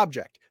ordinary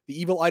object. The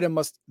evil item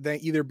must then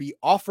either be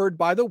offered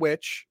by the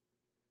witch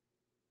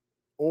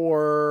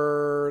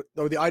or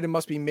the item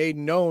must be made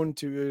known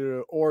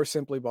to, or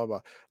simply blah,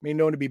 blah, made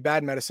known to be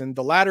bad medicine.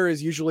 The latter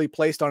is usually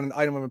placed on an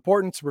item of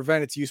importance to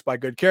prevent its use by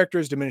good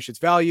characters, diminish its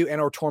value,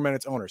 and or torment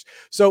its owners.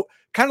 So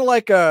kind of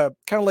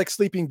like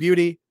Sleeping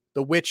Beauty.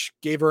 The witch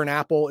gave her an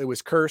apple. It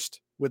was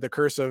cursed with the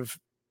curse of,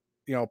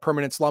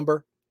 permanent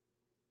slumber.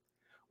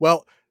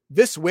 Well,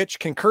 this witch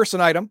can curse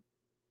an item,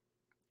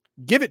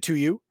 give it to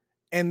you,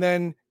 and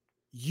then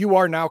you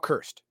are now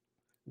cursed.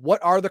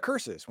 What are the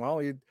curses?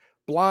 Well,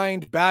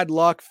 blind, bad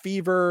luck,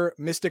 fever,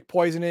 mystic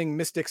poisoning,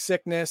 mystic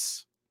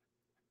sickness.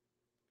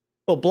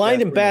 Well,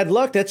 blind and bad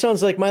luck, that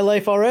sounds like my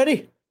life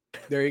already.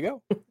 There you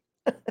go.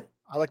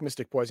 I like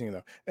mystic poisoning,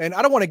 though. And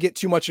I don't want to get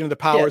too much into the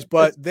powers,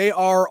 but they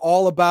are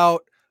all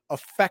about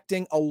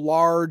affecting a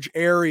large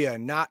area,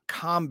 not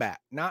combat.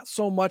 Not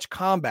so much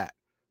combat,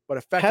 but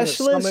affecting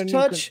Pestilence,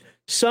 touch,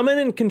 summon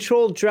and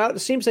control drought. It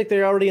seems like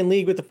they're already in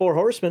league with the Four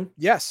Horsemen.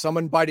 Yes,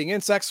 summon biting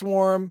insect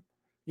swarm.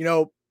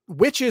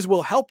 Witches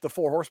will help the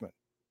Four Horsemen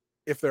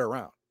if they're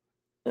around.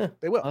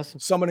 They will. Awesome.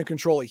 Summon and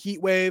control a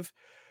heat wave.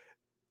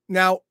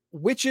 Now,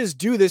 witches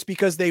do this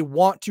because they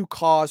want to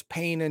cause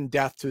pain and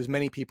death to as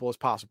many people as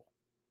possible.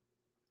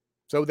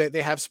 So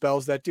they have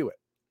spells that do it.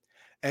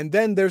 And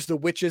then there's the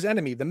witch's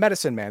enemy, the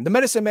medicine man. The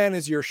medicine man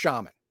is your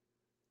shaman.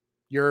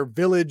 Your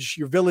village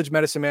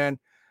medicine man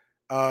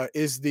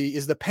is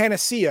the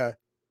panacea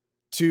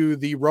to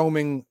the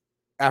roaming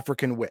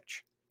African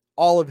witch.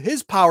 All of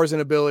his powers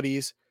and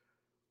abilities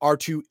are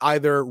to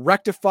either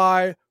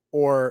rectify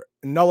or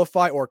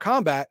nullify or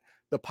combat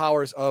the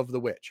powers of the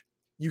witch.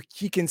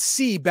 He can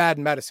see bad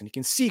medicine. He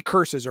can see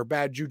curses or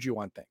bad juju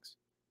on things.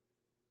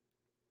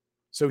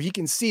 So he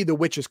can see the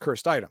witch's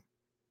cursed item.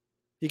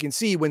 He can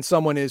see when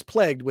someone is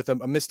plagued with a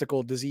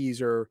mystical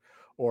disease or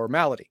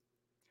malady.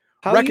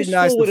 How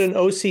useful would an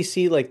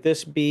OCC like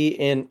this be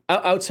in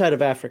outside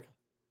of Africa?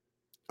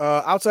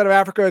 Outside of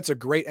Africa, it's a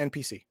great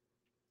NPC.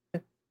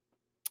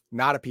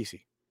 Not a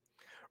PC.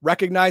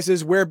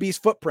 Recognizes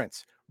werebeast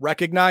footprints.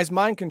 Recognize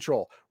mind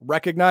control.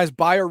 Recognize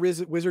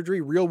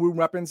bio-wizardry, real wound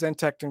weapons, and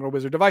technical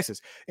wizard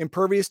devices.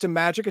 Impervious to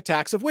magic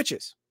attacks of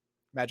witches.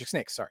 Magic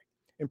snakes, sorry.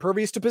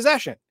 Impervious to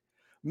possession.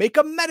 Make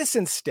a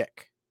medicine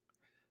stick.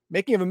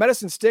 Making of a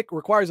medicine stick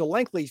requires a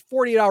lengthy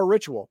 48-hour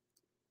ritual.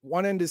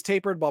 One end is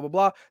tapered, blah, blah,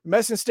 blah. The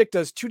medicine stick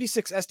does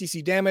 2d6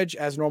 SDC damage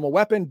as normal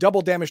weapon,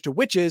 double damage to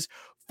witches,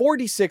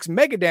 4d6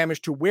 mega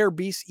damage to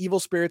werebeasts, evil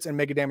spirits, and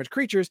mega damage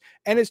creatures,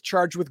 and is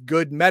charged with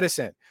good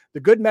medicine. The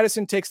good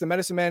medicine makes the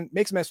medicine man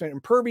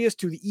impervious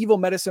to the evil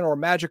medicine or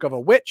magic of a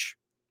witch,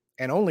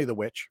 and only the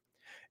witch,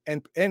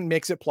 and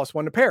makes it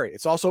 +1 to parry.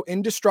 It's also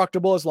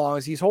indestructible as long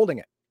as he's holding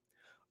it.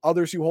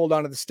 Others who hold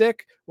onto the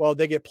stick, well,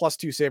 they get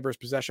 +2 savers,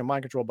 possession,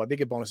 mind control, but they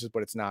get bonuses,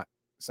 but it's not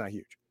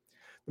huge.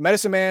 The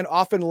medicine man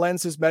often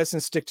lends his medicine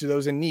stick to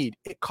those in need.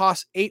 It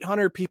costs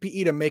 800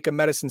 PPE to make a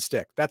medicine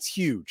stick. That's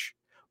huge.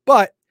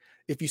 But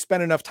if you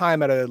spend enough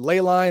time at a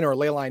ley line or a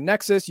ley line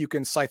nexus, you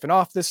can siphon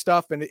off this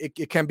stuff and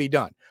it can be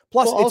done.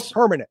 Plus, it's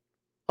permanent.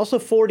 Also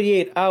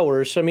 48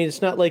 hours. So, I mean,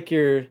 it's not like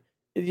you're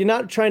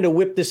not trying to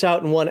whip this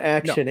out in one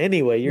action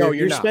anyway.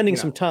 You're spending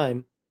some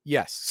time.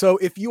 Yes. So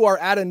if you are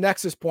at a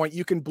nexus point,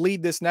 you can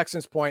bleed this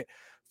nexus point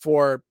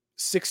for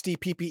 60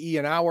 PPE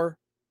an hour.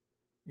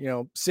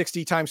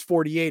 60 times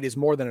 48 is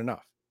more than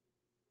enough.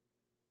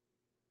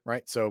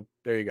 Right? So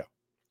there you go.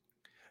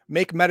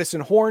 Make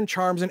medicine horn,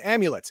 charms, and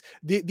amulets.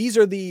 These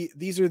are the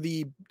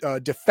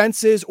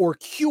defenses or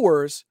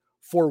cures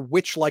for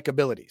witch-like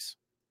abilities.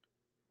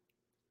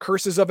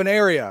 Curses of an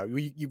area.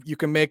 You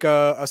can make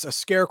a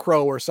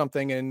scarecrow or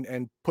something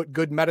and put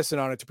good medicine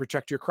on it to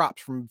protect your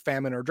crops from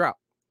famine or drought.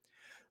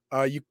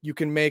 You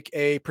can make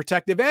a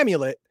protective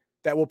amulet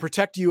that will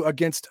protect you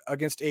against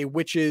a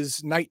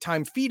witch's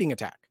nighttime feeding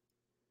attack.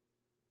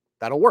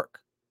 That'll work.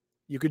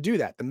 You could do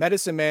that. The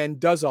medicine man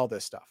does all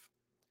this stuff.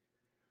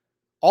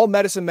 All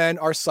medicine men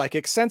are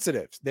psychic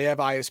sensitive. They have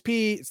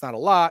ISP. It's not a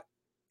lot.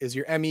 Is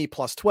your ME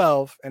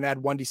 +12 and add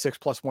 1d6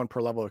 +1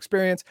 per level of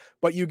experience.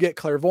 But you get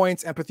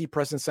clairvoyance, empathy,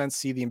 present sense,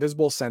 see the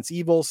invisible, sense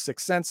evil,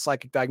 sixth sense,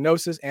 psychic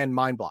diagnosis, and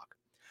mind block.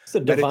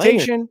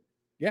 Meditation.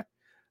 Yeah.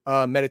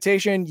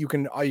 Meditation. You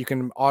can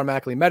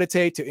automatically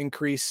meditate to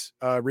increase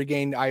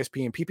regain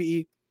ISP and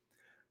PPE.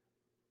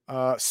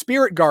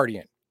 Spirit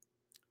guardian.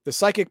 The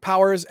psychic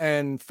powers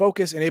and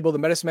focus enable the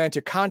medicine man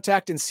to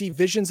contact and see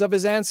visions of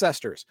his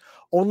ancestors.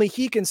 Only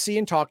he can see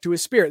and talk to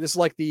his spirit. This is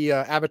like the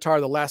Avatar,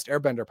 the Last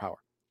Airbender power.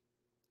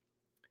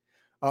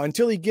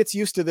 Until he gets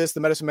used to this, the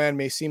medicine man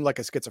may seem like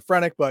a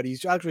schizophrenic, but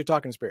he's actually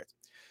talking to spirits.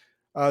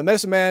 The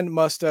medicine man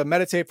must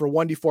meditate for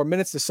 1d4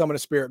 minutes to summon a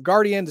spirit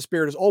guardian. The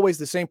spirit is always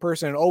the same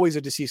person and always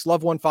a deceased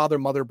loved one, father,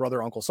 mother,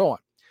 brother, uncle, so on.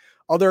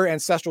 Other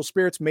ancestral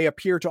spirits may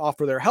appear to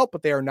offer their help,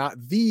 but they are not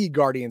the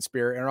guardian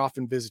spirit and are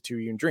often visited to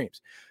you in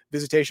dreams.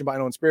 Visitation by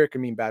unknown spirit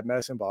can mean bad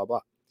medicine, blah, blah,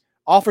 blah.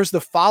 Offers the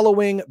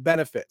following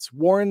benefits.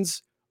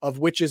 Warns of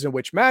witches and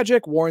witch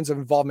magic. Warns of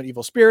involvement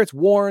evil spirits.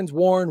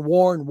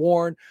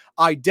 Warn.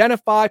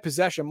 Identify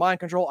possession, mind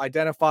control.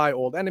 Identify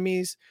old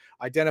enemies.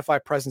 Identify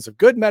presence of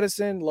good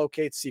medicine.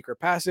 Locate secret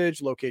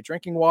passage. Locate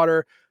drinking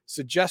water.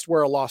 Suggest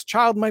where a lost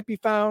child might be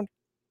found.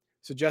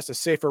 Suggest a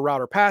safer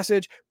route or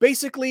passage.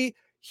 Basically,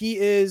 he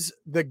is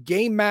the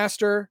game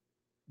master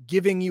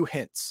giving you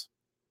hints.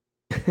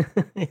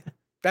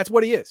 That's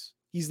what he is.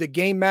 He's the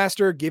game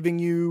master giving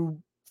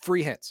you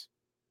free hints.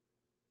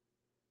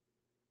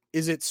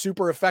 Is it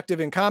super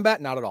effective in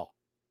combat? Not at all.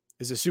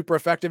 Is it super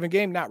effective in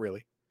game? Not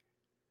really.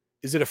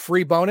 Is it a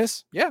free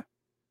bonus? Yeah.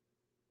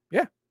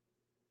 Yeah.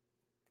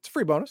 It's a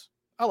free bonus.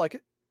 I like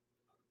it.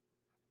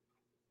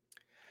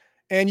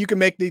 And you can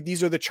make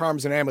these are the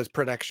charms and amulets: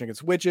 protection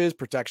against witches,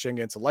 protection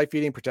against life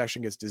eating,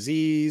 protection against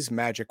disease,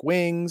 magic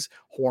wings,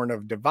 horn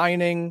of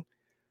divining,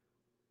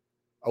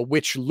 a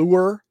witch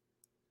lure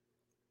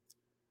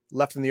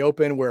left in the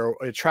open where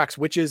it attracts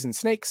witches and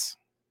snakes.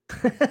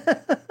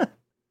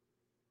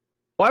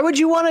 Why would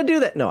you want to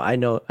do that? No, I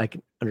know I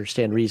can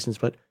understand reasons,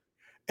 but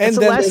that's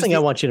the last thing I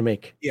want you to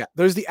make. Yeah,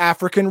 there's the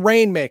African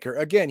Rainmaker.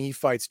 Again, he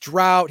fights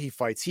drought, he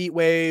fights heat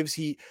waves,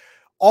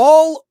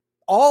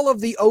 all of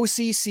the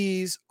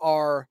OCCs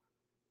are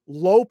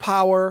low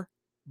power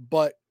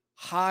but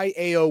high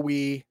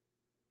AoE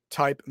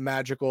type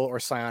magical or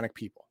psionic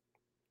people.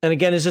 And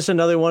again, is this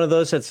another one of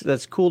those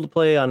that's cool to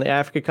play on the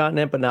Africa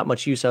continent but not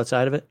much use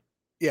outside of it?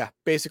 Yeah,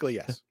 basically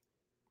yes.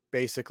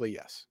 Basically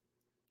yes.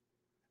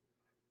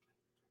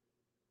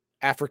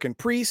 African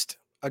Priest.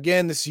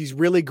 Again, he's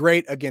really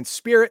great against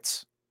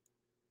spirits.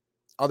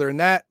 Other than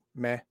that,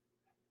 meh.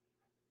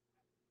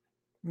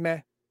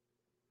 Meh.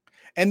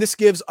 And this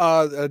gives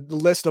a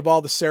list of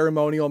all the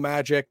ceremonial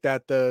magic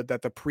that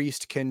the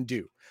priest can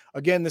do.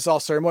 Again, this all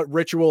ceremonial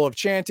ritual of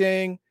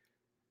chanting,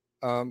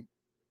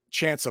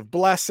 chants of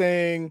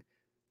blessing,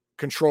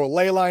 control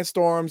ley line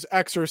storms,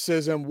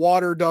 exorcism,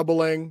 water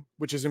doubling,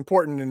 which is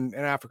important in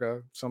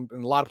Africa. In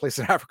a lot of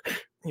places in Africa,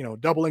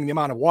 doubling the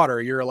amount of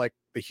water, you're like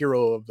the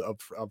hero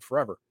of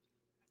forever.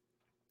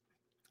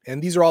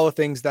 And these are all the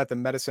things that the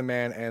medicine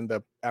man and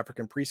the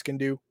African priest can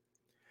do.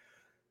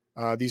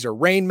 These are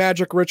rain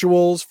magic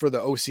rituals for the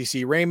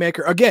OCC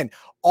Rainmaker. Again,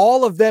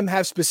 all of them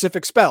have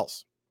specific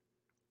spells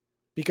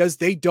because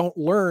they don't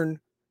learn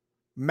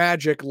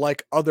magic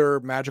like other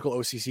magical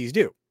OCCs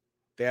do.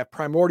 They have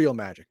primordial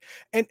magic.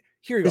 And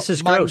here you go. This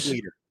is Mind gross.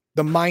 Bleeder.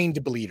 The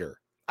Mind Bleeder.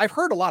 I've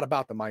heard a lot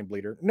about the Mind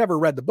Bleeder. Never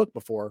read the book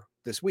before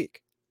this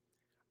week.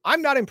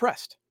 I'm not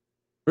impressed.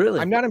 Really?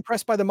 I'm not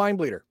impressed by the Mind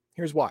Bleeder.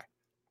 Here's why.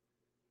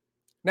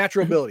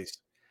 Natural abilities.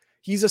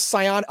 He's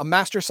a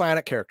master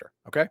psionic character.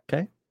 Okay.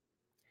 Okay.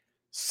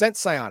 Sense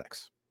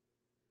psionics.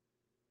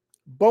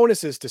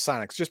 Bonuses to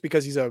psionics. Just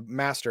because he's a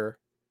master,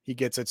 he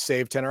gets a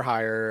save 10 or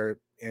higher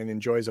and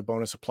enjoys a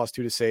bonus of +2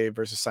 to save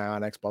versus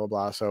psionics, blah, blah,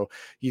 blah. So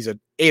he's an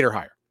 8 or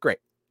higher. Great.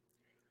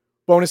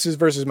 Bonuses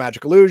versus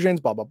magic illusions,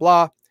 blah, blah,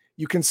 blah.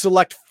 You can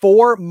select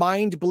 4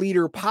 Mind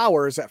Bleeder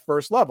powers at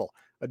first level.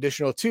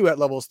 Additional 2 at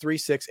levels 3,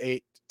 6,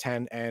 8,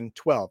 10, and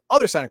 12.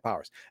 Other psionic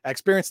powers. At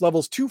experience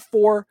levels 2,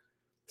 4,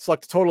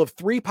 select a total of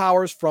 3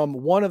 powers from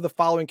one of the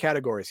following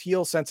categories: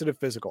 heal, sensitive,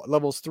 physical. At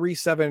levels 3,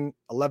 7,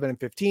 11, and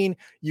 15,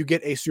 you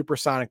get a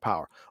supersonic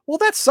power. Well,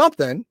 that's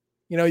something.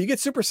 You get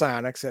super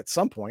psionics at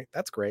some point.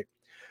 That's great.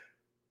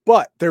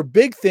 But their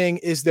big thing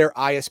is their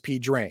ISP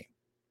drain.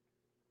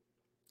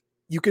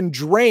 You can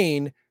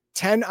drain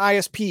 10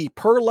 ISP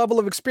per level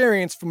of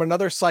experience from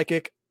another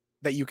psychic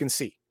that you can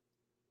see.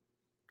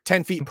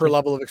 10 feet per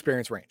level of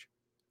experience range.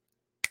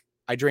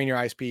 I drain your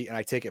ISP and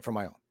I take it for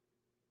my own.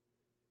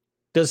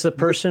 Does the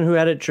person who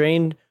had it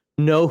drained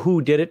know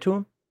who did it to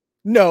him?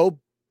 No,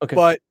 okay.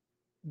 But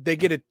they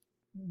get it.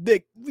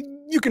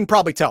 You can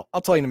probably tell.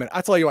 I'll tell you in a minute.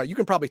 I'll tell you what. You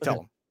can probably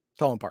tell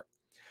them apart.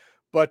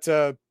 But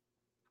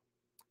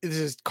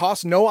this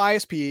costs no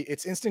ISP.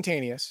 It's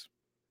instantaneous.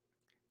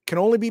 Can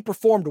only be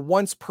performed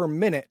once per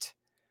minute.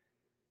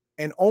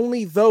 And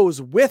only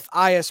those with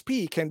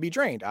ISP can be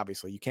drained.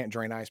 Obviously, you can't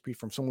drain ISP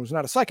from someone who's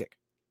not a psychic.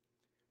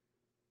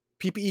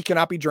 PPE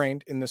cannot be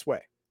drained in this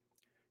way.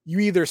 You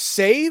either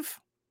save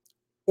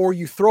or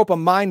you throw up a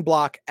mind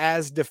block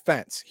as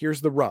defense.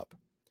 Here's the rub.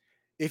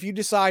 If you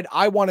decide,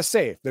 I want to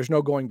save, there's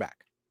no going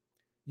back.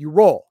 You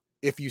roll.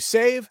 If you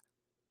save,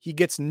 he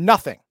gets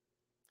nothing.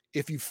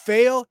 If you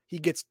fail, he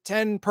gets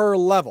 10 per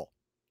level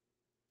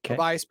of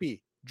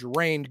ISP.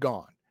 Drained,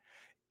 gone.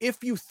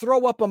 If you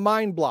throw up a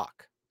mind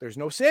block, there's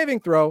no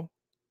saving throw,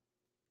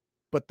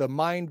 but the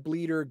Mind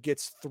Bleeder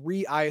gets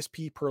 3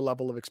 ISP per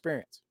level of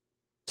experience.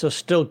 So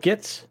still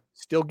gets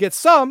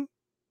some,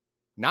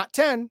 not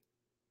 10,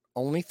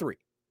 only 3.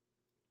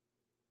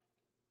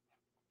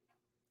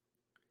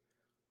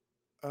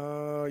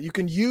 You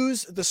can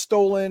use the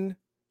stolen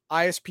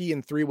ISP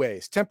in 3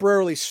 ways.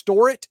 Temporarily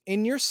store it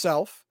in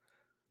yourself.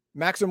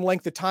 Maximum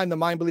length of time the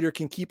Mind Bleeder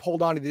can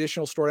hold on to the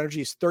additional stored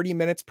energy is 30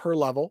 minutes per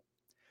level.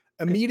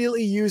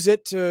 Immediately use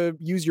it to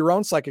use your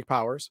own psychic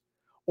powers,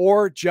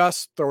 or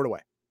just throw it away.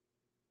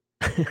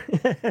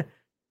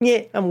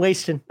 Yeah, I'm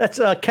wasting. That's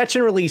catch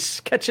and release.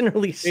 Catch and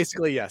release.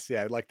 Basically, yes.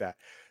 Yeah, I like that.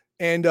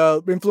 And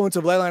influence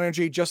of leyline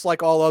energy, just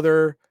like all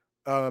other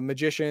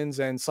magicians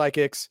and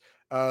psychics,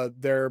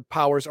 their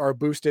powers are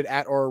boosted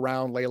at or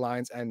around ley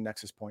lines and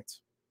nexus points.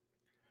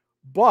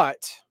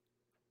 But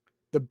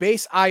the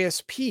base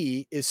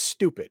ISP is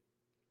stupid.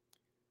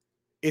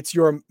 It's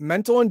your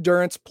mental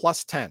endurance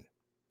plus 10.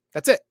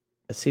 That's it.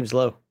 That seems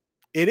low.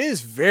 It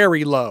is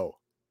very low.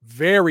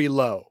 Very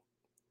low.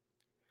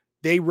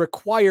 They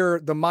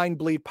require the Mind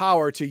Bleed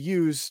power to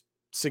use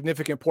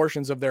significant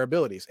portions of their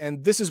abilities.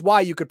 And this is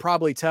why you could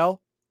probably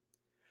tell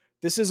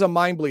this is a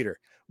Mind Bleeder.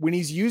 When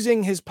he's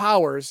using his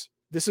powers,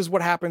 this is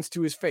what happens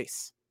to his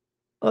face.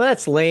 Oh,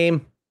 that's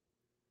lame.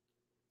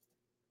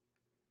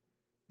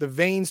 The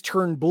veins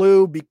turn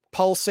blue,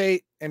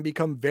 pulsate, and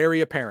become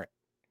very apparent.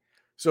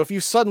 So if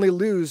you suddenly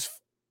lose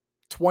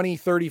 20,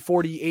 30,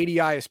 40, 80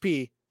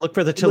 ISP, look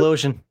for the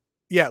Telosian.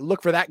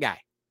 Look for that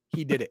guy.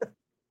 He did it.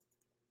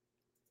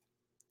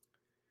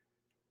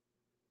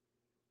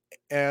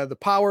 The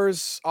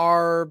powers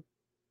are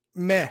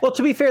meh. Well,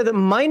 to be fair, the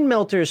Mind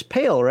Melter is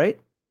pale, right?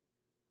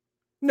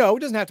 No,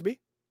 it doesn't have to be.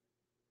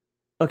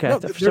 Okay. No,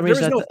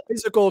 there's no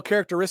physical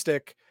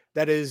characteristic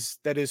that is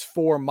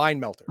for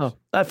Mind Melters.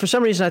 Oh, for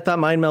some reason I thought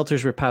Mind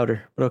Melters were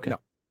powder, but okay.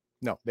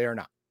 No, they are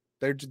not.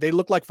 They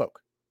look like folk.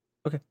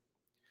 Okay.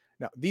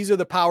 Now, these are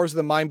the powers of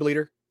the Mind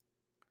Bleeder.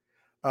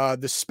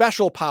 The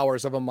special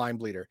powers of a Mind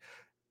Bleeder.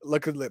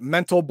 Look at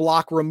mental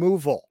block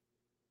removal.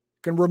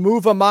 Can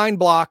remove a mind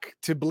block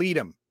to bleed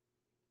him.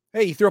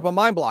 Hey, he threw up a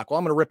mind block. Well,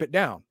 I'm going to rip it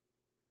down.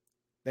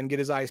 Then get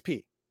his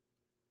ISP.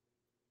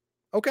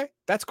 Okay,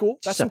 that's cool.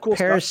 That's some cool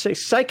stuff.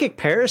 Psychic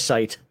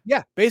parasite.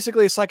 Yeah,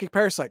 basically a psychic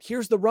parasite.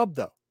 Here's the rub,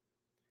 though.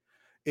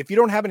 if you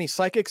don't have any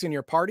psychics in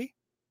your party,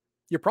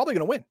 you're probably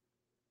going to win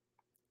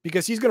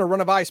because he's going to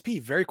run a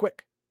ISP very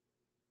quick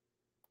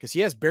because he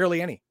has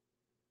barely any.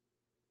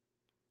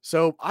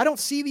 So I don't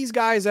see these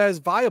guys as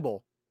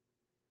viable.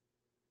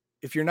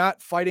 If you're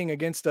not fighting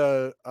against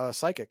a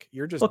psychic,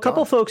 you're just Well, a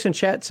couple done. folks in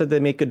chat said they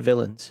make good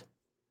villains.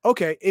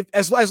 Okay,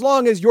 as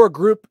long as your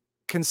group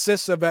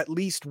consists of at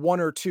least 1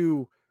 or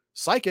 2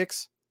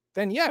 psychics,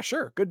 then yeah,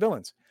 sure, good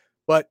villains.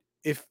 But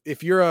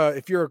if you're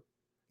a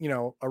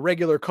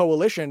regular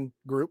coalition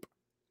group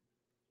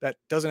that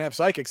doesn't have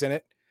psychics in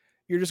it,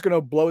 you're just going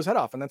to blow his head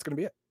off, and that's going to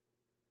be it.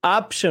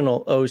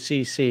 Optional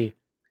OCC.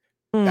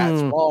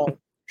 That's wrong.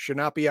 Should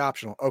not be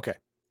optional. Okay.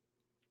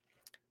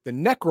 The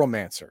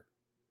Necromancer.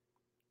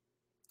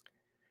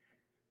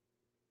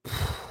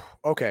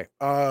 Okay.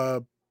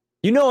 I'm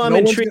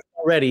intrigued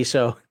already,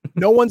 so.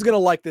 No one's going to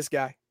like this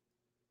guy.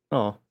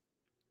 Oh.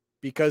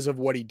 Because of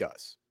what he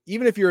does.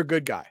 Even if you're a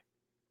good guy,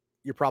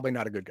 you're probably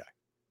not a good guy.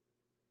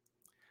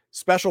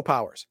 Special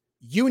powers.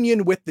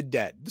 Union with the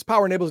dead. This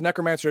power enables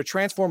Necromancer to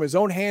transform his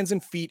own hands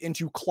and feet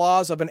into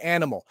claws of an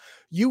animal.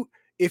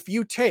 If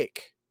you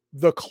take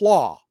the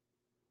claw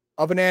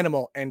of an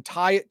animal and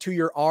tie it to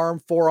your arm,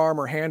 forearm,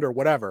 or hand, or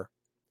whatever,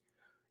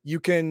 you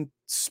can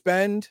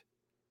spend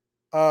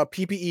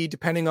PPE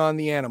depending on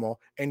the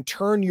animal and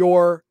turn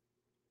your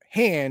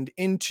hand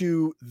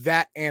into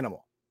that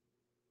animal.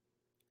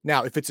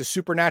 Now, if it's a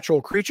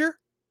supernatural creature,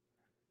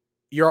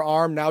 your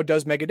arm now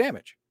does mega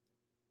damage.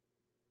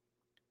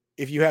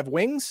 If you have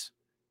wings,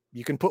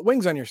 you can put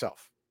wings on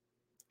yourself.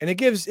 And it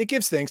gives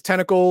things,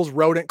 tentacles,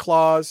 rodent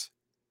claws.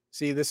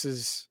 See,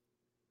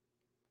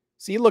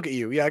 look at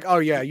you. Yeah, like, oh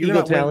yeah, you're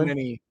not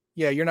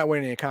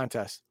winning any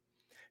contest.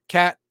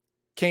 Cat,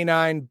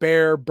 canine,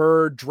 bear,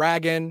 bird,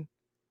 dragon,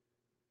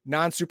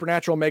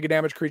 non-supernatural mega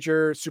damage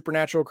creature,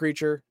 supernatural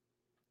creature,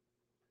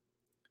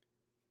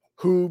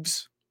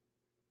 hooves,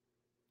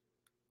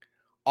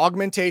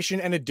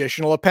 augmentation, and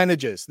additional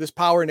appendages. This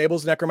power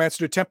enables Necromancer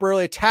to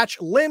temporarily attach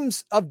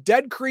limbs of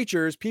dead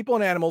creatures, people,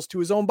 and animals to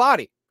his own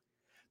body.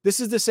 This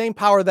is the same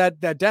power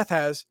that Death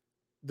has,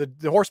 the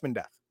Horseman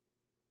Death.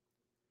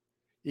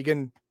 You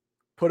can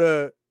put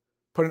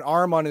an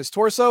arm on his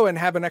torso and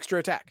have an extra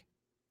attack.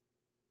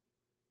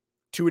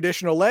 2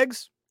 additional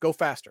legs, go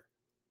faster.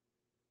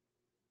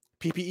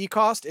 PPE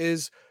cost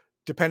is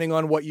depending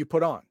on what you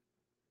put on.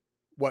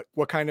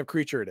 What kind of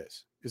creature it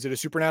is. Is it a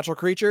supernatural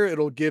creature?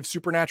 It'll give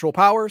supernatural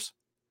powers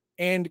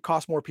and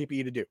cost more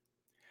PPE to do.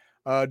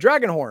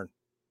 Dragonhorn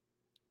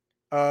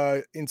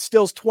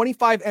instills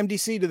 25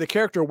 MDC to the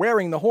character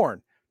wearing the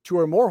horn. 2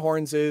 or more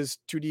horns is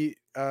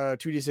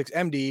 2d6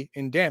 MD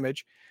in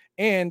damage,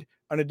 and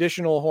an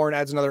additional horn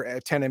adds another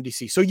 10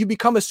 MDC. So you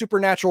become a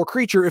supernatural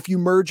creature if you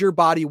merge your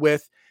body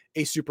with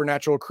a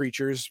supernatural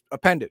creature's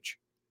appendage.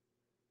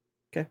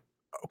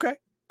 Okay,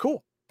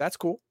 cool. That's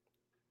cool.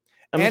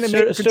 I'm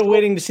still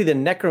waiting to see the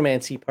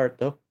necromancy part,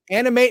 though.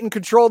 Animate and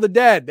control the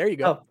dead. There you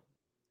go. Oh.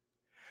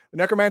 The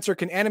Necromancer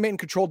can animate and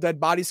control dead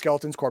bodies,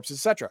 skeletons, corpses,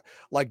 etc.,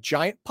 like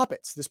giant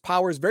puppets. This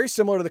power is very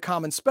similar to the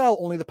common spell,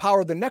 only the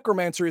power of the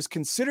Necromancer is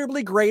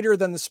considerably greater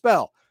than the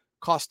spell.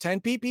 Cost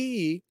 10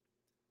 PPE,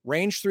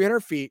 range 300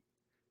 feet,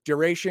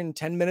 duration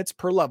 10 minutes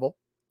per level.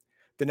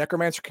 The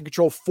Necromancer can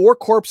control 4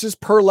 corpses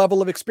per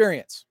level of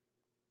experience.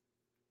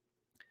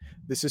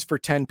 This is for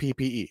 10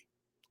 PPE.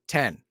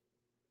 10.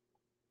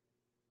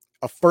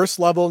 A first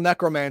level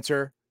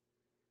Necromancer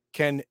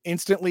can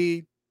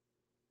instantly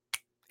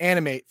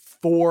animate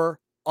 4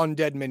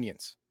 undead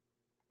minions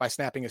by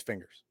snapping his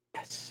fingers.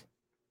 Yes.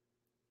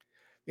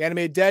 The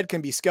animated dead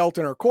can be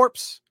skeleton or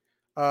corpse.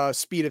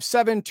 Speed of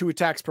 7, 2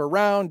 attacks per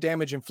round.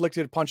 Damage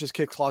inflicted, punches,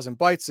 kicks, claws, and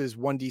bites is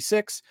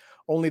 1d6.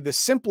 Only the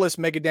simplest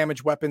mega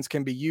damage weapons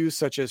can be used,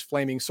 such as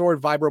flaming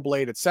sword,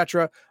 vibroblade,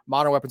 etc.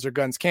 Modern weapons or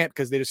guns can't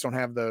because they just don't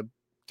have the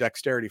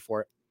dexterity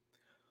for it.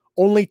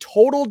 Only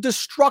total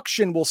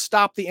destruction will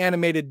stop the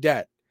animated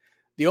dead.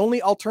 The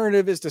only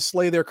alternative is to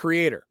slay their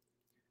creator.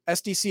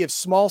 SDC of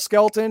small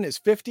skeleton is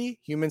 50,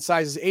 human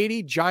size is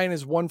 80, giant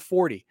is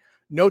 140.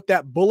 Note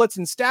that bullets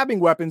and stabbing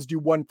weapons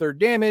do 1/3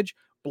 damage,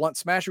 blunt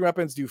smashing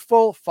weapons do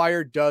full,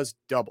 fire does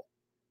double.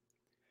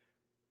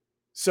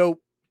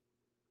 So,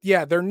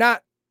 yeah, they're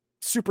not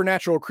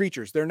supernatural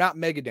creatures. They're not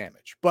mega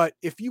damage. But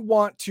if you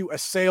want to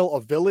assail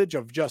a village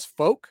of just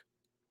folk,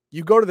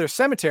 you go to their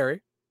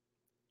cemetery,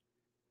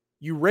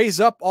 you raise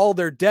up all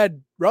their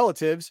dead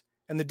relatives,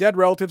 and the dead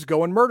relatives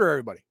go and murder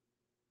everybody.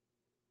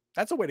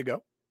 That's a way to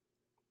go.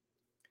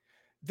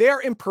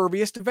 They're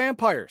impervious to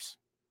vampires.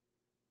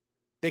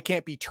 They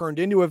can't be turned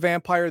into a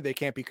vampire. They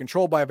can't be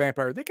controlled by a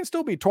vampire. They can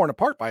still be torn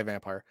apart by a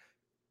vampire,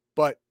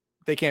 but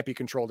they can't be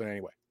controlled in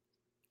any way.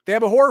 They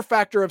have a horror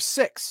factor of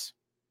 6,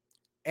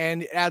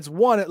 and it adds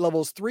 1 at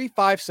levels 3,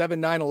 5, 7,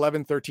 9,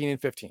 11, 13,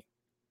 and 15.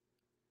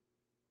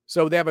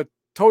 So they have a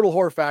total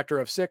horror factor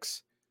of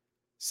 6,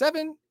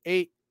 7,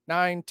 8,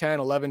 9, 10,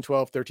 11,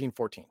 12, 13,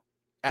 14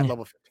 at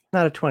level 15.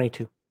 Not a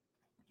 22.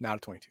 Not a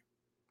 22.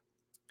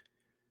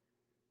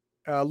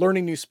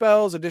 Learning new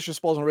spells, additional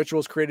spells and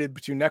rituals created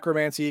to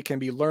necromancy can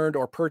be learned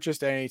or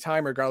purchased at any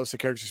time, regardless of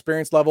character's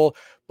experience level,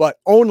 but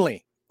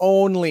only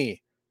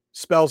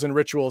spells and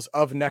rituals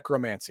of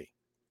necromancy.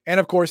 And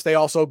of course, they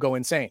also go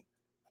insane.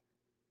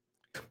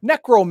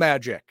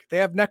 Necromagic. They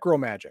have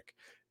necromagic.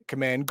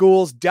 Command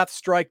ghouls, death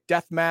strike,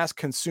 death mask,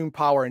 consume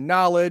power and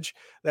knowledge.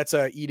 That's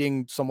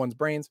eating someone's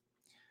brains.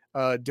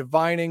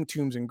 Divining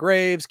tombs and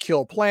graves,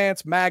 kill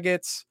plants,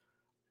 maggots,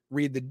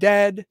 read the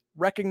dead,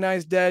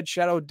 recognize dead,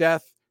 shadow of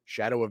death,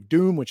 shadow of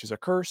doom, which is a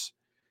curse.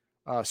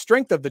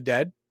 Strength of the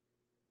dead.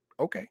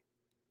 Okay.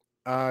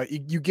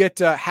 You get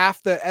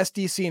half the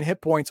SDC and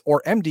hit points,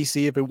 or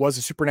MDC if it was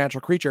a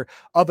supernatural creature,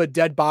 of a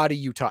dead body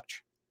you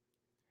touch.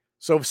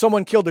 So if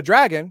someone killed a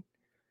dragon,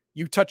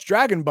 you touch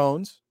dragon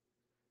bones,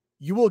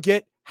 you will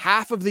get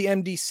half of the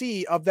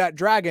MDC of that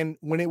dragon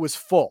when it was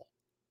full,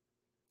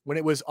 when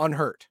it was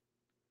unhurt.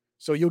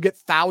 So you'll get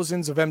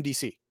thousands of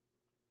MDC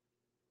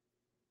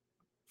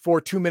for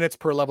 2 minutes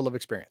per level of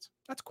experience.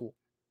 That's cool.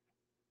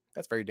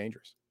 That's very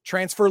dangerous.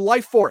 Transfer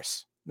life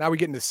force. Now we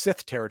get into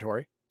Sith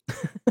territory.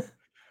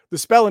 The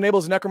spell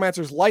enables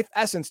necromancer's life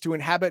essence to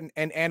inhabit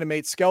and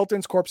animate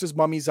skeletons, corpses,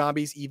 mummies,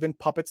 zombies, even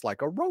puppets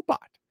like a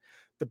robot.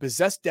 The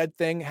possessed dead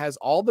thing has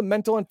all the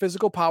mental and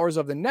physical powers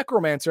of the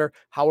necromancer.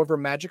 However,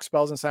 magic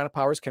spells and psionic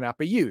powers cannot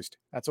be used.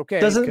 That's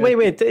okay.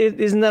 Wait,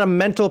 isn't that a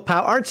mental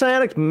power? Aren't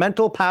psionic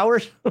mental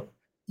powers?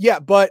 Yeah,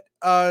 but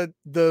I'm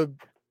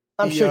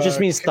sure it just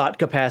means thought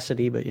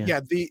capacity, but yeah.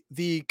 Yeah,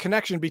 the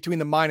connection between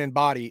the mind and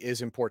body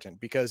is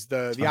important because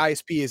the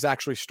ISP is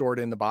actually stored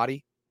in the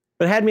body.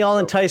 But it had me all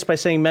enticed by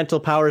saying mental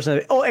powers.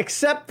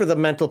 Except for the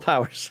mental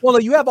powers. Well, no,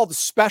 you have all the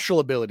special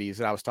abilities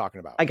that I was talking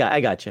about. I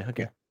got you.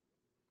 Okay.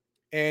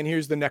 And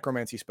here's the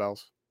necromancy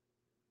spells.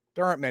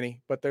 There aren't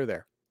many, but they're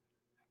there.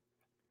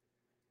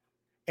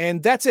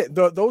 And that's it.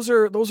 Those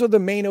are the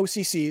main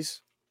OCCs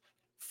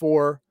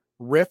for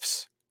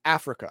Rifts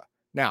Africa.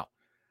 Now,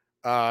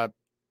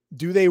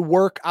 do they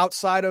work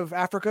outside of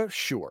Africa?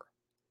 Sure.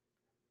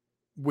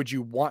 Would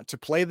you want to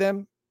play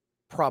them?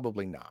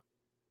 Probably not.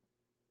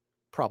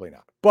 Probably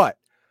not. But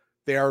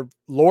they are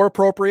lore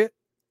appropriate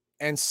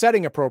and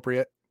setting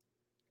appropriate,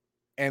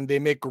 and they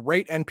make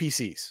great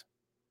NPCs.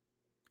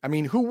 I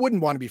mean, who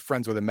wouldn't want to be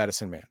friends with a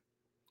medicine man?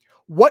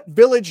 What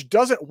village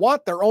doesn't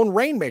want their own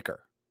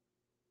rainmaker?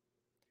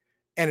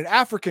 And an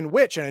African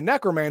witch and a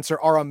necromancer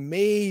are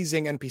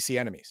amazing NPC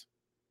enemies.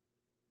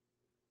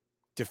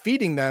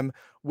 Defeating them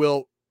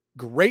will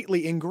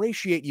greatly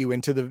ingratiate you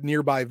into the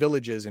nearby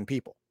villages and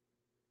people.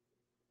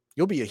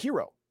 You'll be a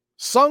hero.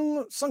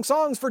 Sung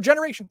songs for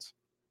generations.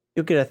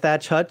 You'll get a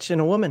thatch hutch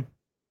and a woman.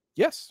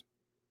 Yes.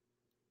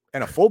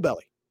 And a full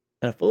belly.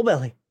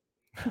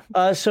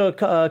 So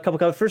a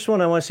couple. First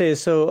one I want to say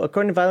is, so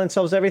according to Violence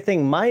Solves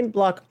Everything, Mind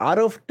Block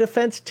Auto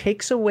Defense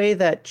takes away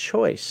that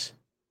choice.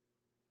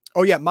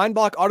 Oh yeah, Mind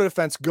Block Auto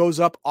Defense goes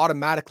up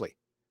automatically,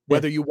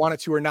 whether you want it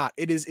to or not.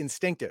 It is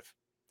instinctive.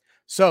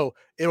 So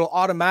it will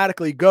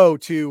automatically go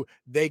to,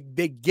 they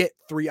get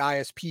 3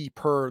 ISP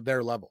per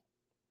their level.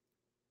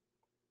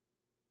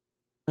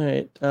 All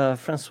right.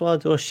 Francois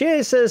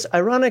Dossier says,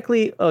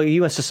 ironically, he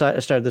wants to start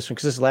this one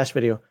because this is the last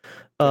video.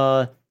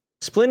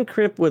 Splin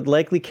Crypt would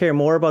likely care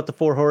more about the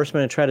 4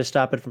 horsemen and try to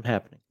stop it from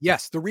happening.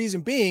 Yes, the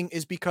reason being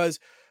is because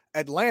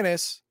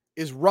Atlantis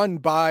is run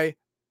by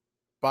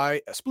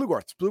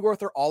Splugorth.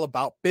 Splugorth are all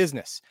about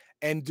business,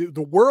 and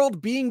the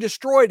world being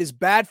destroyed is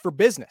bad for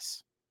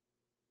business.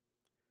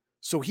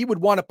 So he would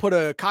want to put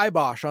a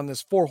kibosh on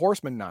this 4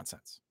 horsemen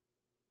nonsense.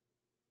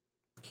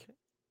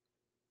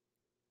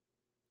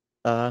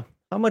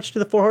 How much do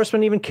the 4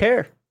 horsemen even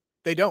care?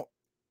 They don't.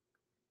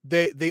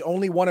 They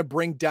only want to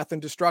bring death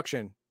and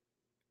destruction.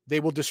 They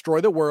will destroy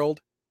the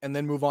world and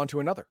then move on to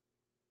another.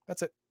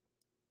 That's it.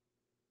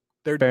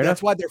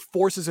 That's why they're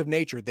forces of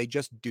nature. They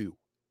just do.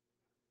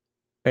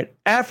 Right.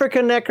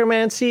 Africa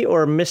Necromancy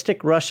or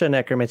Mystic Russia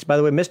Necromancy. By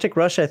the way, Mystic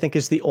Russia, I think,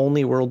 is the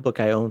only world book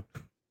I own.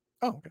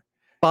 Oh, okay.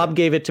 Bob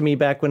gave it to me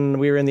back when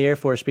we were in the Air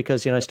Force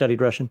because, I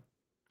studied Russian.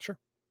 Sure.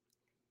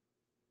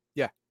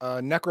 Yeah.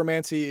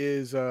 Necromancy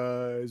is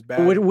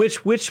bad.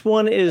 Which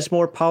one is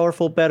more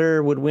powerful,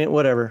 better, would win,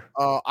 whatever?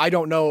 I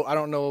don't know. I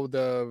don't know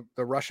the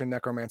Russian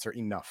Necromancer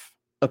enough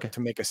to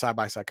make a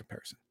side-by-side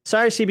comparison.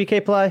 Sorry,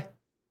 CBK Ply.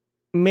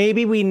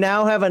 Maybe we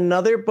now have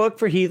another book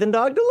for Heathen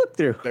Dog to look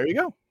through. There you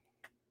go.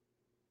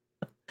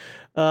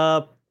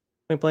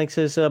 Point Blank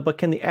says, but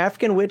can the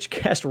African witch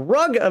cast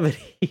rug of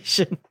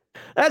adhesion?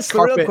 That's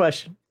the real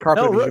question.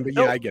 Carpet adhesion,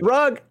 but I get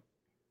rug. It.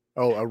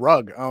 Oh, a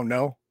rug. Oh,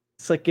 no.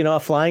 It's like, a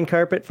flying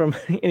carpet from...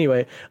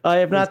 Anyway,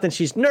 if not, then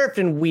she's nerfed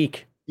and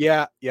weak.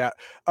 Yeah.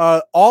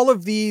 All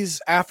of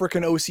these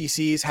African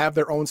OCCs have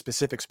their own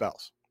specific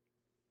spells.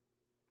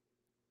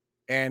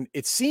 And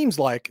it seems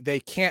like they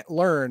can't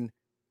learn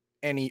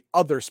any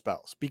other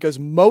spells because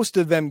most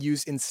of them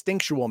use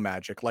instinctual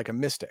magic like a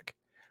mystic,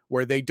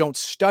 where they don't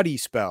study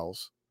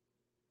spells.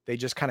 They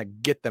just kind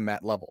of get them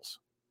at levels.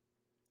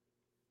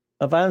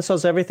 Violence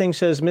Sells Everything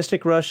says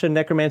Mystic Russia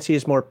Necromancy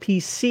is more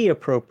PC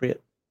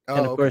appropriate.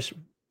 And of course,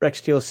 Rex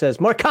Steele says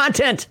more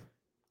content.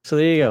 So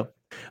there you go.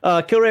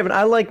 Killraven,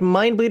 I like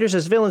Mind Bleeders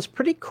as villains.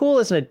 Pretty cool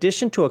as an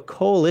addition to a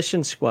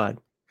coalition squad.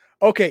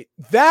 Okay,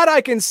 that I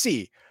can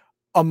see.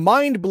 A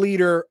Mind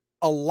Bleeder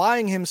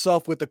allying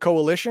himself with the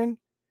coalition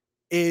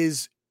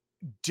is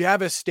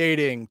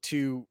devastating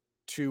to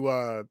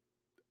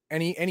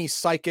any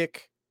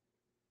psychic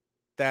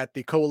that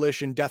the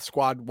coalition death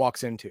squad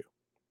walks into.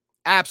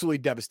 Absolutely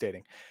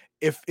devastating.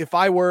 If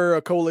I were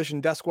a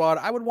coalition death squad,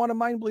 I would want a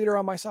mind bleeder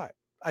on my side.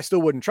 I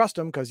still wouldn't trust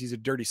him because he's a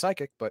dirty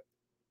psychic, but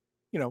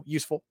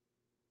useful.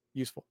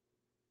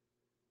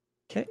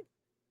 Okay.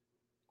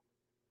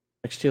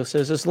 Steel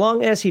says, as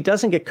long as he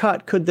doesn't get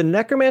caught, could the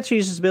necromancer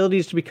use his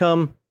abilities to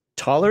become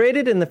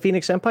tolerated in the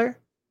Phoenix Empire?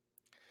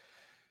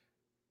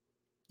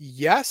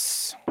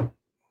 Yes.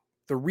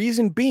 The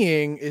reason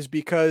being is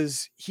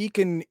because he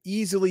can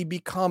easily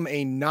become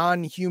a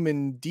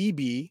non-human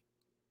DB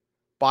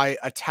by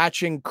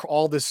attaching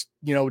all this,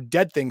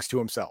 dead things to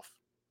himself.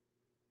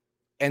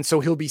 And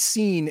so he'll be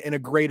seen in a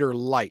greater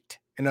light,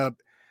 in a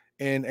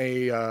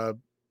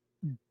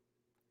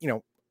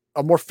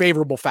a more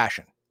favorable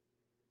fashion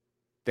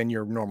than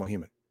your normal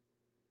human.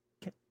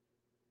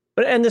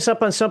 But end this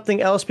up on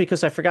something else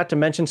because I forgot to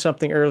mention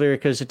something earlier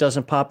because it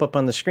doesn't pop up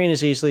on the screen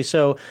as easily.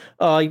 So,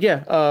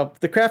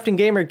 the Crafting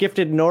Gamer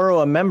gifted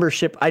Noro a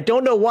membership. I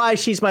don't know why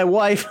she's my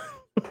wife,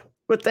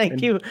 but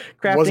thank you,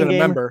 Crafting wasn't a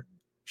Gamer. member.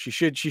 She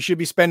should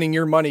be spending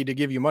your money to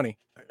give you money.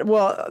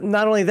 Well,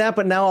 not only that,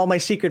 but now all my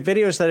secret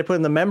videos that I put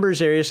in the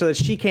members area so that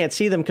she can't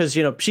see them because,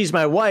 she's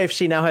my wife.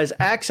 She now has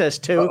access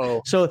to.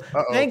 Uh-oh. So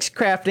thanks,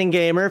 Crafting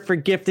Gamer, for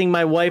gifting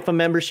my wife a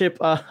membership.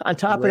 On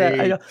top of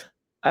that,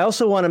 I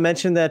also want to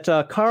mention that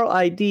Carl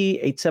ID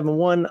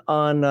 871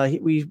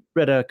 we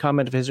read a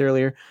comment of his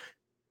earlier.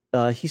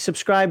 He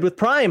subscribed with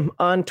Prime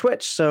on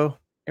Twitch. So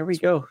there we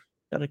go.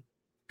 Got a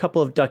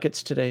couple of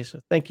ducats today.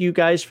 So thank you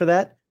guys for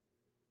that.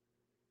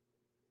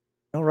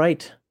 All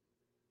right.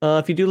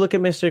 If you do look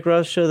at Mystic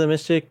Russia, the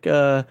Mystic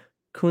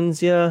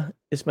Kunzia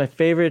is my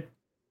favorite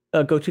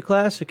go-to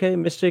class. Okay.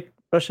 Mystic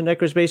Russian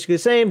Necro is basically the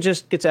same,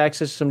 just gets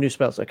access to some new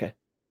spells. Okay.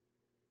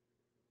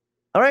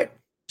 All right.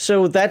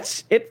 So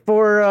that's it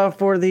for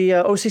the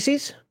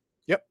OCCs?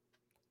 Yep.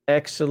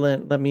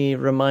 Excellent. Let me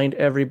remind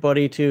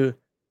everybody to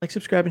like,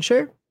 subscribe, and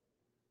share.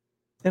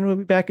 And we'll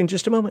be back in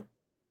just a moment.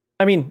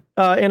 I mean,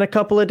 in a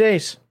couple of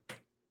days.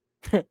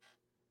 All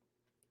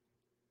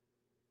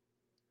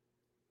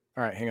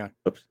right, hang on.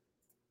 Oops.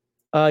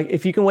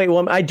 If you can wait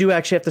one, I do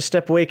actually have to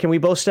step away. Can we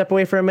both step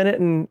away for a minute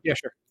and yeah,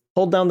 sure.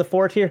 Hold down the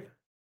fort here?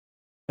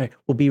 All right,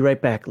 we'll be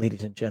right back,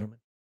 ladies and gentlemen.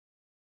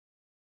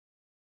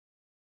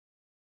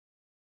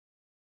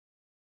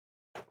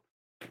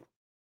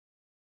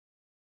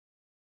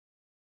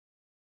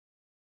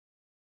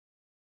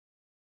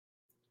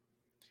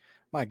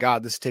 My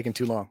God, this is taking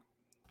too long.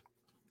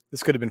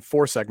 This could have been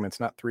 4 segments,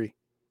 not 3.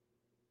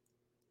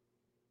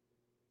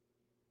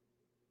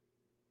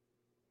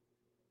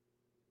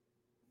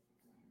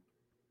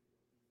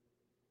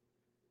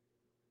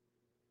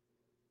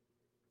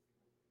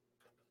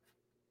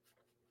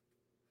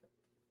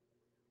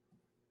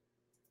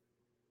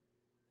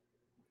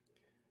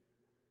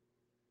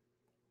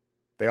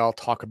 They all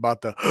talk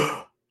about the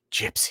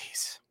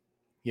gypsies.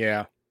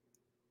 Yeah.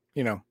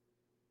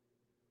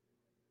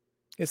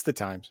 It's the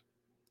times.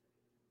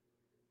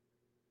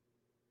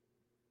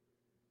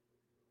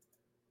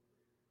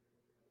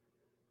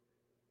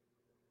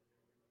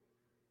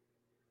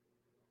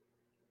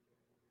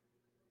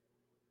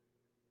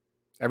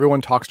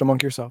 Everyone talks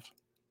among yourselves.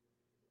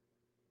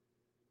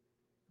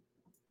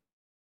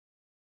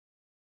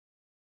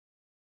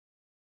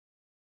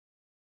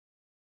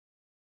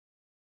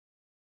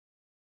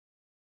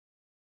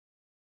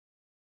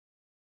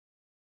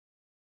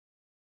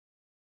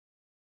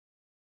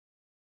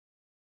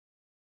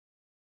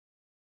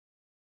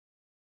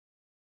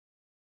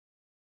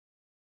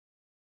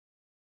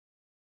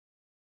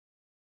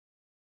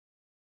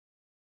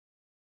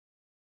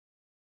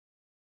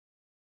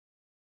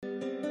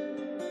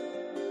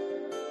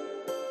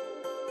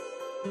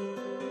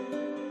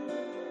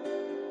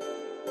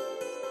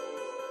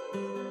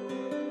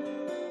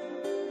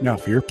 Now,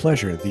 for your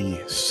pleasure,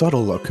 the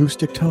subtle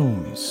acoustic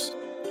tones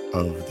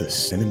of the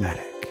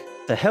cinematic.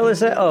 The hell is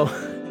that? Oh,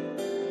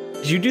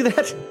 did you do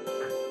that?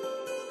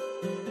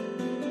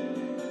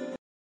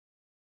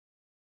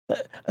 I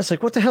was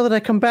like, what the hell did I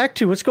come back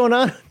to? What's going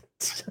on?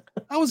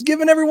 I was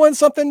giving everyone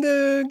something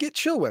to get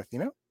chill with,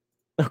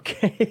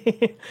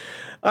 Okay.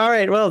 All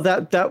right. Well,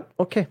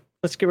 okay.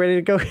 Let's get ready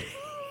to go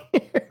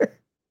here.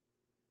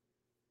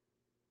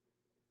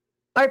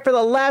 All right, for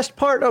the last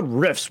part of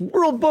Rift's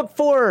World Book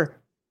for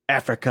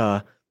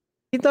Africa.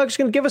 Dog's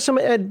going to give us some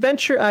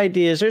adventure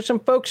ideas. There's some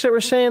folks that were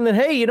saying that,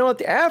 hey, you know what,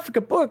 the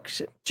Africa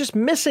book's just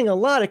missing a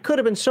lot. It could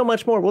have been so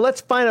much more. Well,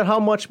 let's find out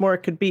how much more it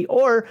could be,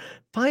 or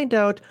find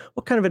out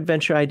what kind of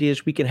adventure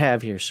ideas we can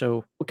have here.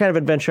 So what kind of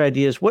adventure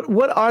ideas?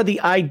 What are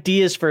the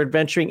ideas for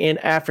adventuring in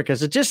Africa?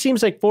 So it just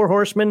seems like 4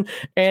 horsemen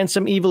and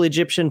some evil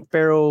Egyptian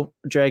pharaoh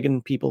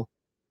dragon people.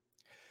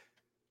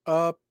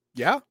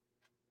 Yeah,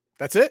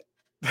 that's it.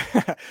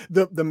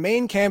 The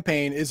main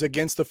campaign is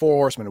against the 4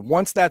 horsemen.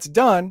 Once that's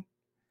done,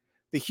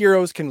 the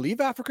heroes can leave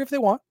Africa if they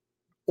want,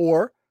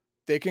 or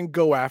they can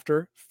go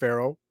after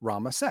Pharaoh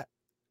Ramesset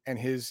and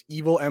his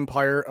evil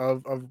empire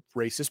of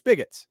racist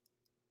bigots.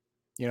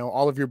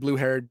 All of your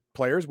blue-haired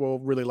players will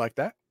really like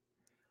that.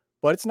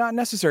 But it's not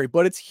necessary,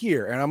 but it's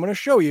here, and I'm going to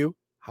show you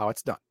how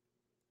it's done.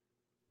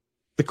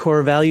 The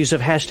core values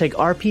of hashtag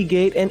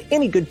RPGate and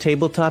any good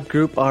tabletop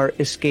group are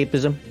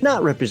escapism,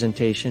 not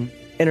representation,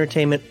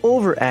 entertainment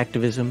over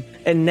activism,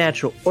 and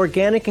natural,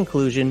 organic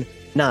inclusion,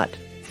 not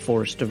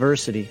forced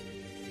diversity.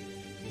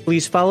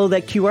 Please follow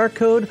that QR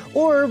code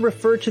or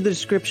refer to the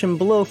description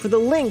below for the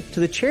link to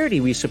the charity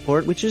we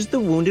support, which is the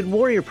Wounded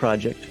Warrior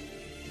Project.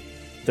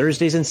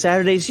 Thursdays and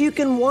Saturdays, you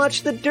can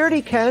watch the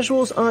Dirty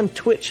Casuals on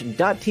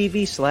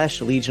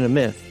twitch.tv/Legion of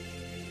Myth.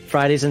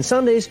 Fridays and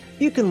Sundays,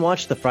 you can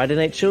watch the Friday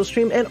Night Chill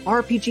Stream and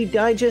RPG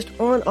Digest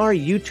on our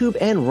YouTube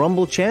and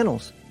Rumble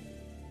channels.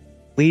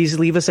 Please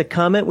leave us a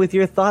comment with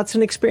your thoughts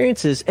and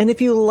experiences, and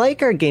if you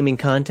like our gaming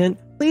content,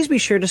 please be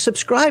sure to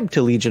subscribe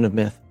to Legion of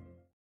Myth.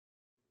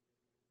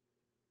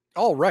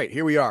 All right,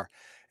 here we are.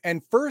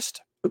 And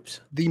first,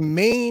 the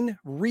main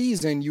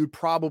reason you'd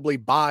probably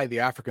buy the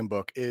African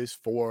book is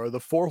for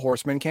the Four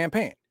Horsemen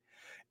campaign.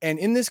 And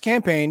in this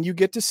campaign, you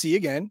get to see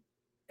again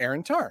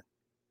Erin Tarn.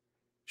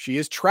 She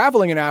is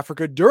traveling in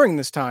Africa during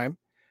this time,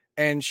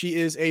 and she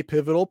is a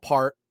pivotal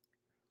part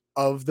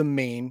of the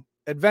main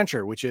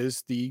adventure, which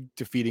is the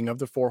defeating of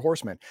the Four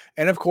Horsemen.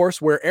 And of course,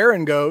 where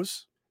Erin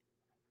goes,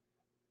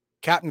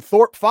 Captain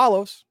Thorpe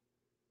follows,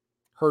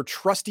 her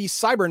trusty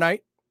Cyber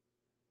Knight.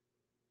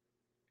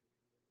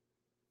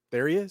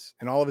 There he is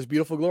in all of his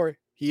beautiful glory.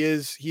 He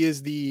is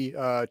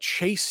the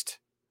chaste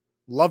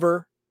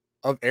lover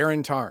of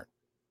Erin Tarn.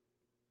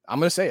 I'm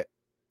going to say it.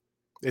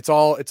 It's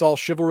all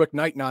chivalric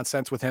knight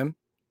nonsense with him.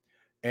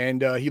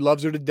 And he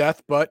loves her to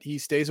death, but he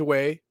stays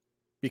away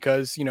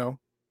because,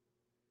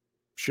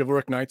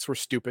 chivalric knights were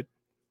stupid.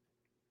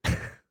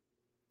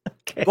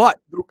 Okay. But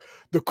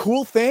the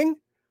cool thing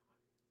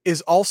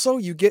is also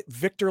you get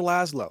Victor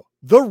Laszlo,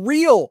 the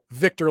real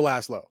Victor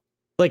Laszlo.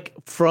 Like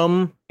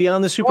from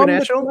Beyond the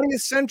Supernatural? From the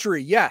 20th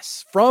century,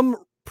 yes. From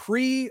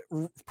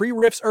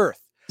pre-Rift's Earth.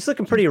 He's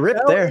looking pretty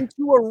ripped there.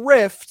 Into a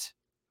rift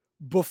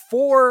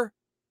before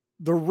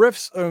the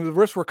rifts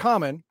were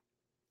common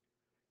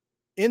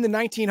in the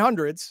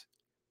 1900s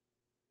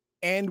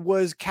and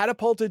was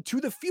catapulted to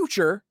the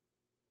future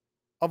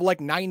of like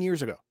 9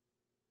 years ago.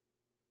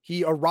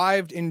 He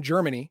arrived in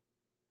Germany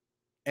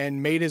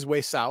and made his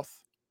way south,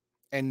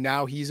 and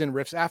now he's in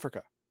Rifts,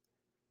 Africa.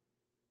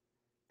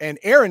 And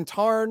Erin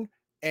Tarn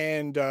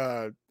and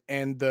her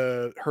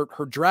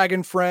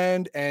dragon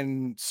friend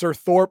and Sir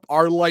Thorpe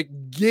are like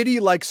giddy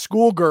like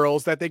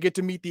schoolgirls that they get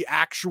to meet the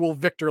actual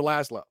Victor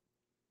Laszlo.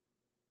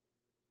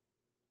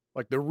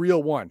 Like the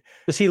real one.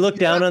 Does he look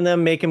down on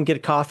them, make him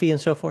get coffee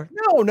and so forth?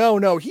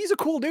 No. He's a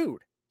cool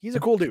dude.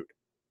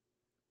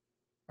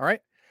 All right.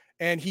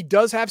 And he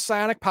does have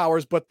psionic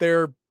powers, but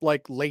they're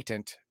like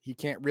latent. He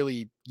can't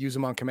really use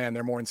them on command.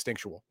 They're more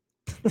instinctual.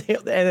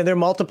 And they're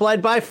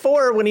multiplied by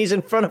 4 when he's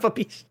in front of a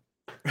piece.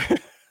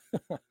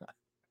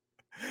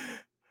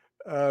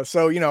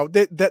 So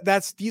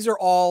these are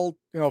all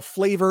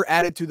flavor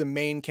added to the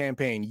main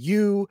campaign.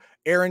 You,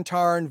 Erin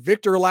Tarn,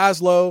 Victor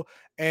Laszlo,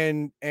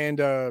 and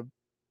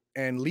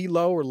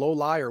Lilo or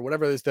Lolai or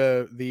whatever is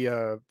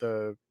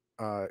the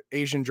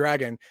Asian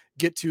dragon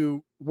get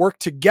to work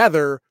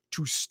together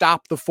to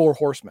stop the Four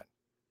Horsemen.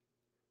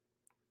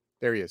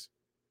 There he is.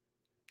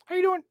 How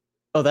you doing?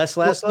 Oh, that's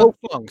Laszlo? Lo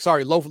Feng.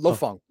 Sorry, Lo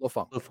Feng. Lo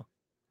Feng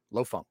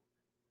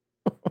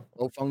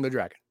the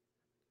dragon.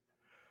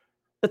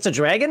 That's a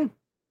dragon?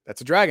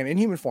 That's a dragon in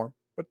human form,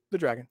 but the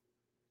dragon.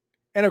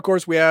 And of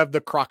course, we have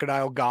the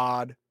crocodile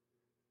god.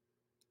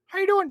 How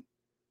you doing?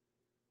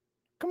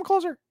 Come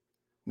closer.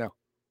 No,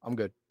 I'm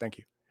good. Thank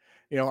you.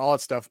 All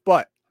that stuff.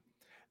 But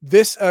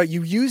this,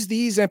 you use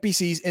these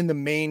NPCs in the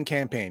main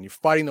campaign. You're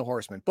fighting the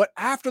horsemen. But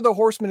after the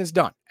horseman is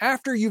done,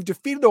 after you've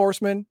defeated the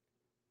horseman,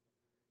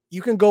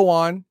 you can go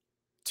on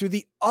to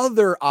the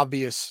other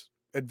obvious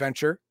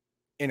adventure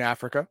in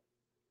Africa,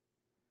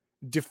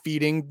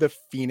 defeating the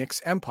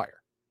Phoenix Empire.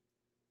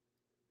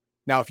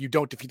 Now, if you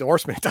don't defeat the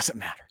horsemen, it doesn't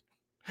matter.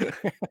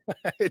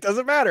 It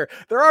doesn't matter.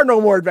 There are no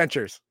more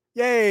adventures.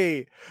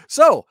 Yay.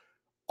 So,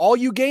 all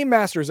you game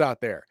masters out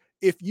there,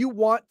 if you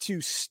want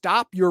to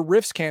stop your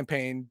Rifts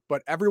campaign,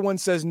 but everyone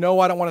says, no,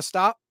 I don't want to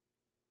stop,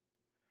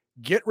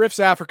 get Rifts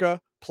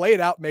Africa, play it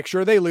out, make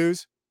sure they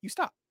lose, you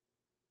stop.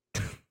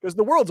 Because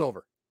the world's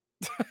over.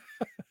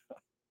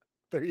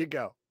 There you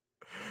go.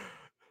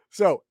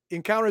 So,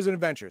 encounters and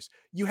adventures.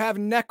 You have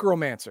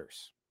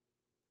necromancers.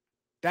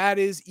 That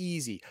is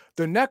easy.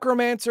 The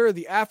necromancer,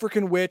 the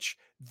African witch,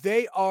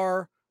 they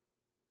are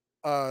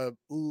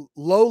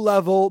low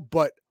level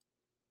but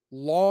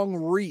long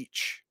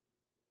reach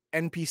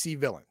NPC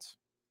villains.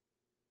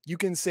 You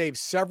can save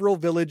several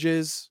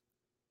villages,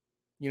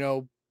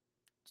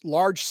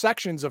 large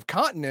sections of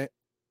continent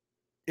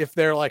if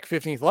they're like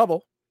 15th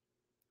level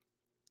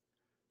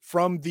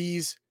from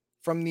these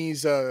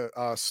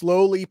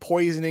slowly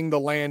poisoning the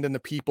land and the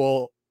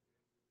people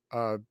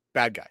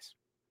bad guys.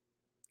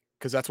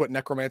 Because that's what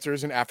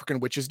necromancers and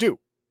African witches do.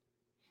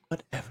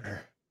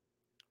 Whatever.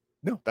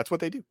 No, that's what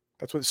they do.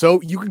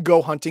 So you can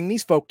go hunting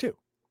these folk too.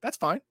 That's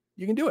fine.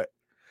 You can do it.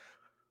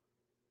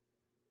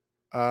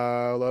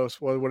 What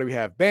do we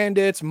have?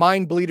 Bandits,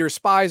 mind bleeders,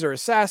 spies or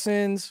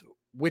assassins,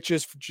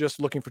 witches just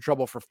looking for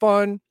trouble for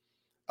fun,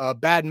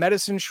 bad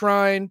medicine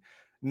shrine,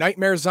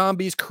 nightmare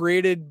zombies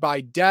created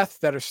by death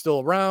that are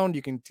still around.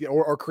 You can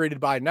or created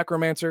by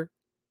necromancer.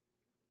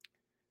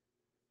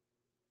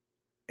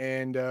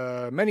 And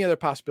many other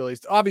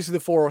possibilities. Obviously, the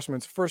Four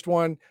Horsemen's the first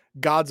one.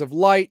 Gods of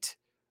Light,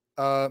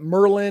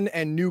 Merlin,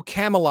 and New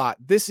Camelot.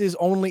 This is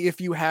only if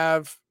you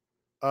have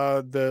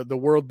the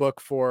world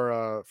book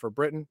for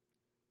Britain,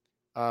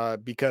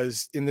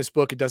 because in this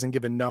book it doesn't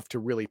give enough to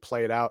really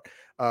play it out.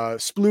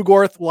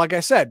 Splugorth, like I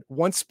said,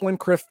 once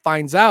Splincryft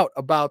finds out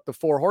about the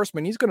Four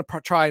Horsemen, he's going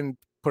to try and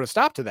put a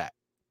stop to that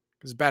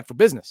because it's bad for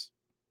business.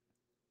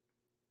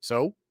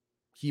 So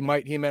he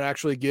might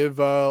actually give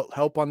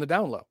help on the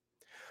down low.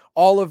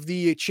 All of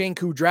the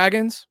Chenku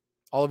dragons,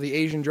 all of the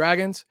Asian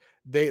dragons,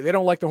 they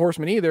don't like the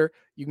horsemen either.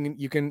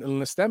 You can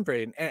enlist them for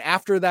it. And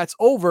after that's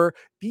over,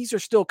 these are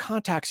still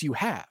contacts you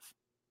have.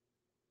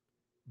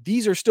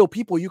 These are still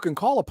people you can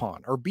call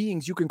upon, or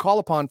beings you can call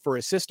upon for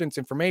assistance,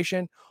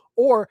 information,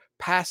 or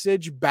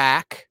passage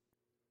back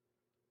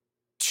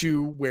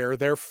to where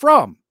they're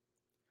from.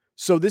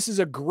 So this is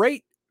a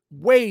great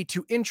way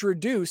to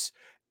introduce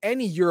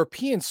any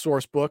European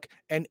source book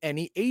and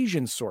any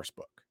Asian source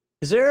book.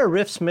 Is there a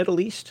Rifts Middle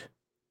East?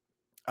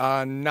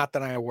 Not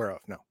that I'm aware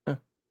of, no. Huh.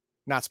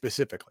 Not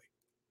specifically.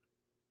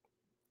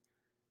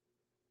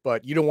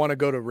 But you don't want to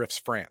go to Rifts,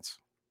 France.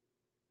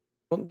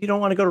 Well, you don't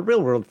want to go to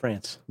real world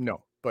France.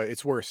 No, but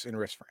it's worse in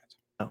Rifts, France.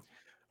 Oh.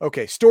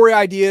 Okay, story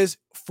ideas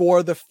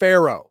for the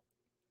Pharaoh.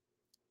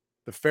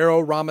 The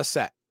Pharaoh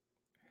Ramesset.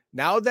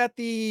 Now that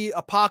the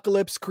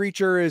apocalypse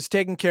creature is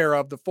taken care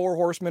of, the Four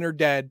Horsemen are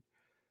dead,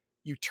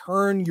 you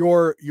turn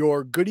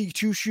your goody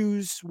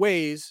two-shoes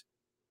ways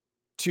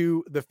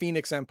to the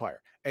Phoenix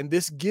Empire. And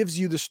this gives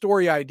you the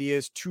story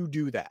ideas to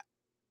do that.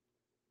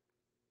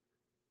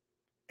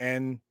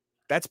 And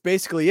that's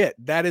basically it.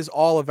 That is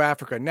all of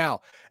Africa.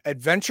 Now,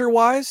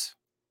 adventure-wise,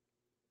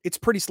 it's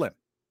pretty slim.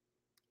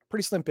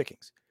 Pretty slim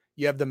pickings.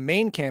 You have the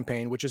main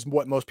campaign, which is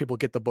what most people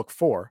get the book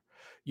for.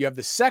 You have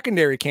the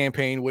secondary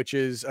campaign, which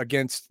is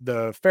against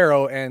the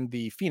Pharaoh and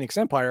the Phoenix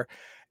Empire.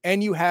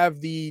 And you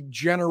have the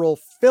general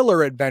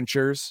filler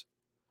adventures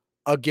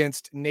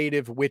against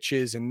native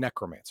witches and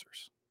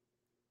necromancers.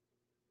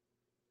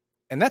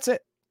 And that's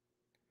it.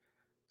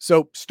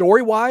 So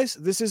story-wise,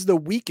 this is the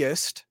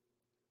weakest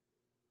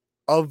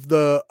of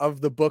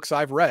the books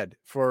I've read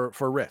for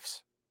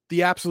Rifts.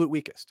 The absolute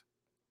weakest.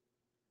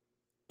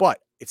 But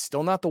it's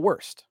still not the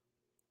worst.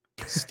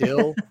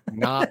 Still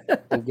not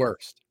the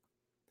worst.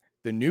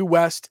 The New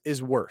West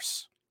is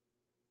worse.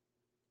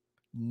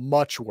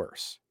 Much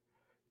worse.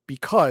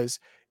 Because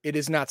it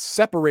is not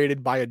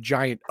separated by a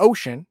giant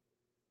ocean.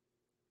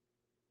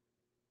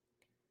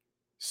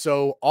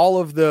 So all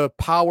of the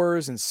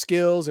powers and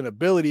skills and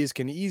abilities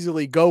can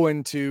easily go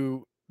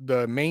into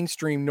the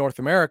mainstream North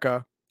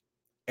America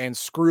and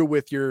screw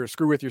with your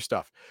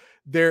stuff.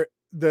 The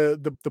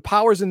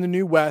powers in the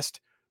New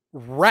West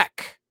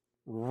wreck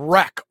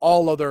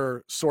all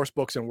other source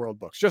books and world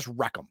books. Just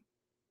wreck them.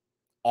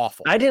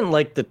 Awful. I didn't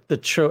like the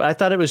trope. I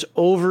thought it was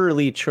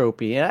overly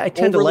tropey. I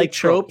tend to like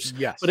tropes,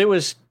 yes, but it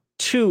was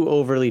too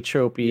overly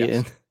tropey. Yes.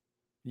 And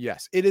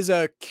yes, it is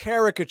a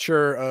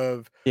caricature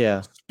of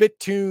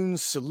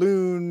spittoons,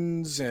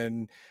 saloons,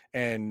 and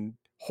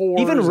whores.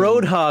 Even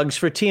Roadhogs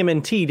for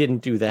TMNT didn't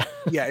do that.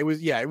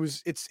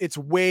 It's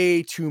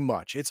way too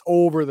much. It's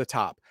over the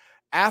top.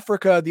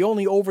 Africa, the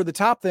only over the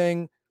top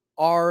thing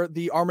are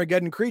the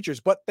Armageddon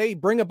creatures, but they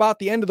bring about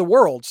the end of the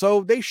world,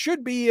 so they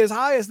should be as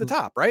high as the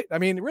top, right? I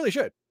mean, it really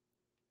should.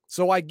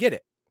 So I get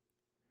it.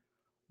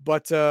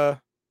 But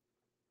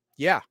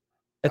yeah.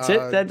 That's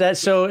it. That's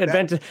so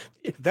inventive.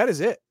 That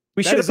is it.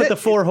 We should have put the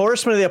Four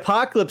Horsemen of the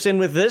Apocalypse in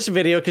with this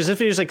video, because this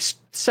video is like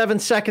 7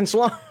 seconds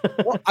long.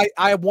 Well,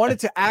 I wanted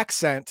to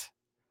accent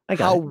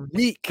how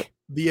weak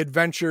the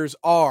adventures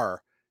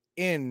are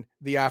in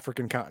the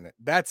African continent.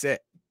 That's it.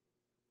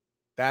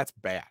 That's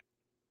bad.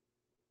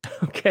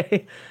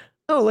 Okay.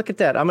 Oh, look at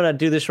that. I'm going to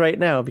do this right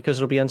now because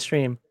it'll be on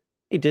stream.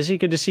 Hey, Dizzy,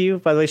 good to see you.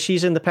 By the way,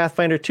 she's in the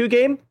Pathfinder 2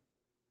 game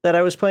that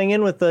I was playing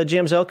in with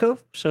GM Zelkov,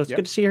 so it's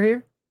good to see her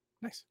here.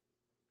 Nice.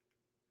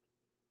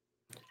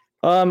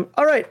 All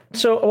right.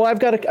 So, I've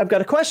got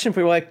a question for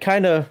you. I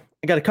got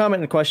a comment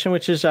and a question,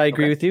 which is I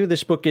agree with you.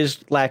 This book is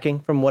lacking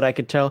from what I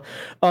could tell.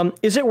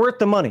 Is it worth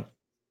the money?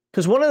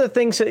 Because one of the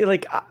things that,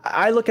 like,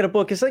 I look at a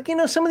book is like,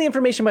 some of the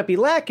information might be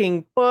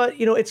lacking, but,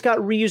 it's got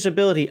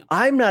reusability.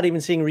 I'm not even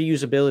seeing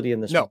reusability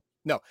in this. No,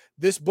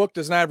 this book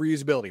does not have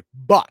reusability,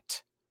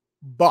 but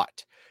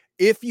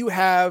if you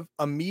have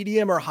a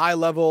medium or high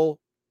level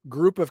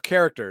group of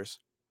characters,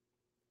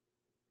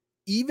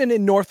 even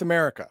in North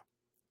America,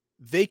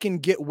 they can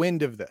get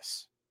wind of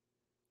this.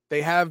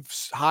 They have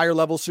higher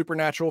level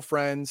supernatural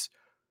friends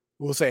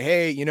who will say,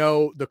 hey,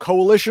 the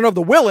coalition of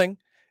the willing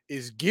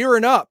is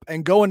gearing up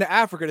and going to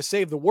Africa to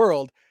save the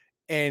world,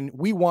 and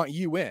we want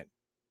you in.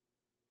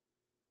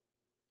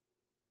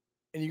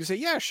 And you can say,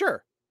 yeah,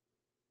 sure,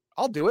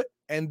 I'll do it.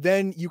 and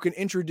then you can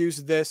introduce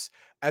this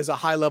as a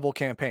high-level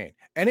campaign.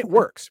 And it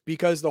works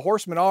because the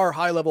horsemen are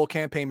high-level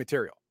campaign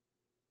material.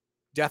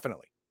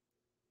 Definitely.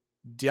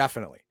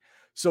 Definitely.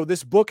 So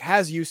this book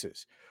has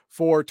uses.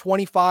 For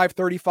 $25,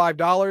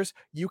 $35,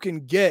 you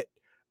can get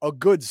a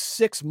good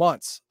 6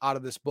 months out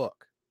of this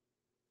book.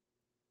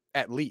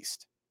 At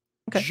least.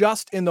 Okay.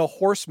 Just in the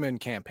horseman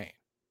campaign.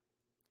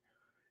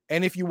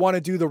 And if you want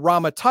to do the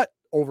Ramatut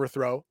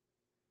overthrow,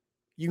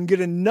 you can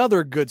get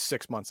another good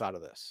 6 months out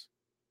of this.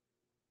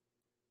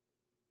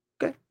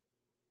 Okay.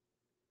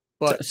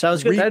 But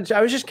sounds good.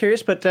 I was just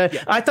curious, but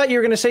I thought you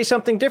were going to say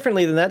something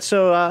differently than that.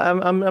 So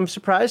I'm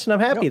surprised and I'm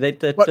happy that.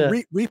 But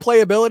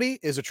replayability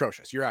is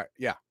atrocious. You're right.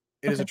 Yeah,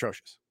 it is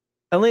atrocious.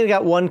 I only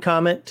got one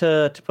comment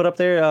to put up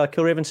there.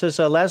 Killraven says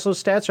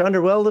Laszlo's stats are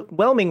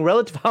underwhelming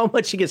relative to how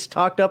much he gets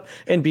talked up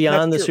and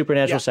beyond the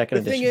Supernatural second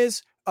edition. The thing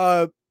is,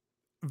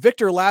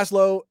 Victor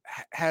Laszlo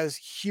has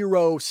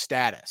hero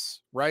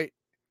status, right?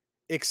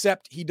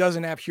 Except he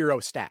doesn't have hero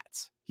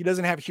stats. He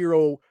doesn't have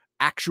hero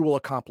actual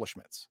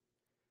accomplishments.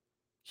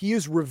 He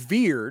is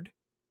revered,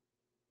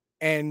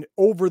 and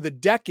over the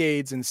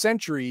decades and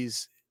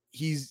centuries,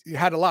 he's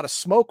had a lot of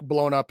smoke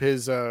blown up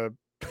his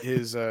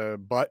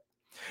butt,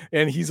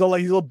 and he's a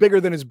little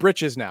bigger than his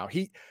britches now.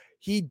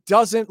 He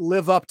doesn't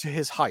live up to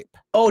his hype.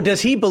 Oh,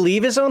 does he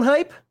believe his own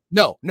hype?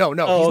 No. Oh,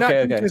 he's not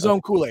drinking his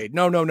own Kool-Aid.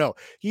 No.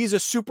 He's a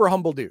super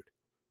humble dude.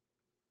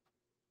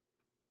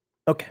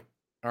 Okay.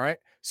 All right.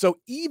 So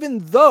even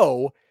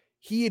though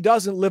he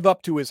doesn't live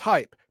up to his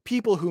hype,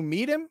 people who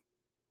meet him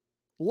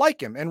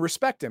like him and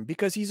respect him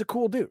because he's a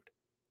cool dude.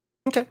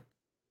 Okay.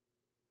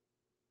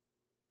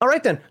 All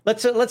right, then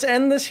let's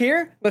end this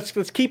here. Let's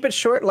keep it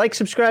short. Like,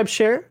 subscribe,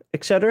 share,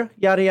 etc.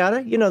 Yada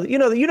yada. You know the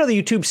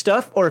YouTube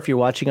stuff. Or if you're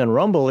watching on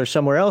Rumble or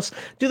somewhere else,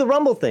 do the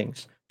Rumble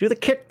things. Do the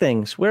Kick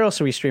things. Where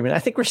else are we streaming? I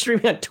think we're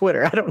streaming on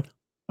Twitter. I don't know.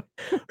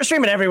 We're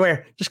streaming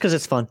everywhere just because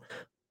it's fun.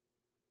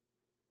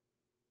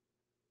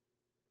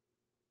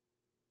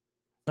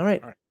 All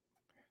right.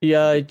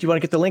 Yeah. Do you want to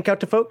get the link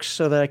out to folks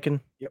so that I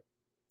can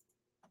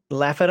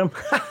laugh at them?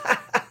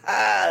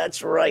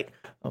 That's right.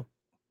 Oh.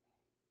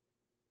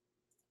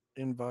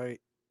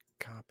 Invite,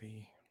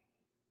 copy.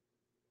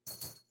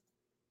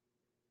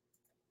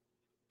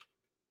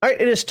 All right.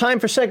 It is time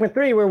for segment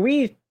 3 where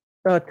we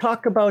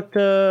talk about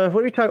what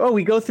do we talk? Oh,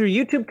 we go through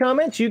YouTube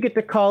comments. You get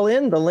to call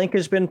in. The link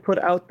has been put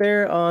out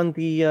there on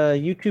the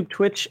YouTube,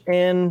 Twitch,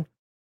 and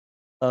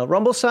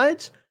Rumble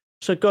sides.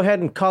 So go ahead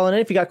and call in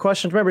if you got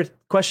questions. Remember,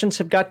 questions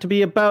have got to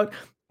be about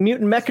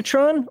Mutant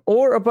Mechatron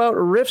or about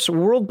Rift's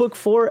World Book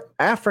 4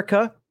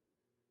 Africa.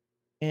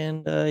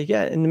 And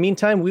in the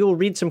meantime, we will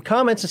read some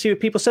comments and see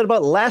what people said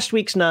about last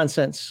week's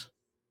nonsense.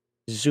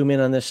 Zoom in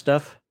on this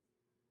stuff.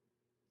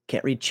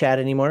 Can't read chat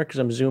anymore because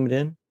I'm zoomed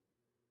in.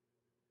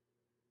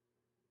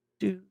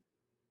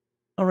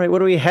 All right, what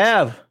do we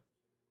have?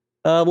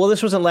 Well,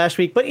 this wasn't last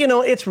week, but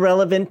it's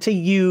relevant to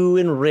you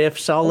and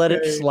Rifts. I'll let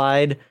it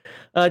slide.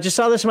 Just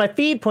saw this in my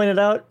feed, pointed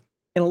out,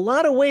 in a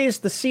lot of ways,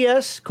 the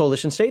CS,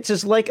 Coalition States,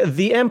 is like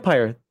the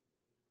Empire.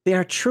 They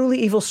are truly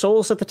evil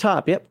souls at the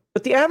top, yep.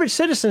 But the average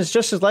citizen is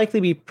just as likely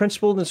to be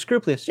principled and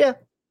scrupulous, yeah.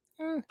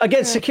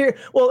 Again, secure.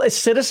 Well, a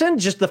citizen,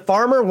 just the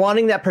farmer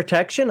wanting that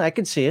protection, I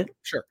could see it.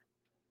 Sure.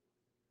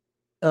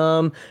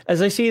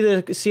 As I see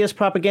the CS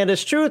propaganda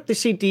is truth, they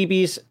see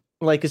DBs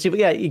like as evil.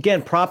 Yeah,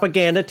 again,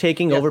 propaganda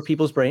taking over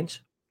people's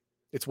brains.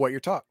 It's what you're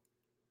taught.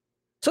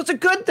 So it's a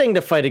good thing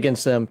to fight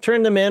against them,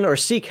 turn them in, or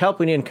seek help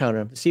when you encounter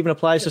them. This even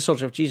applies to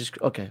soldiers of Jesus.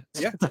 Okay.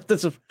 Yeah.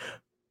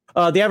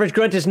 The average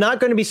grunt is not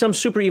going to be some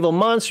super evil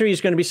monster. He's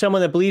going to be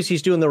someone that believes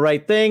he's doing the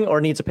right thing or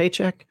needs a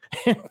paycheck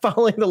and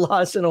following the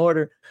laws and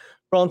order.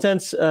 For all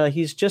intents,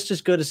 he's just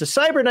as good as the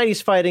Cyber Knight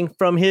he's fighting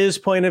from his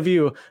point of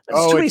view.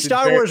 There's too many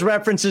Star Wars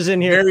references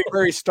in here. Very,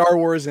 very Star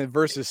Wars and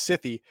versus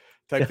Sithy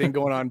type thing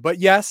going on. But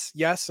yes,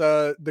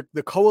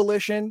 the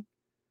coalition,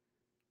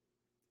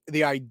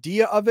 the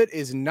idea of it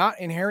is not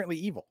inherently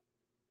evil.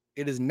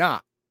 It is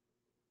not.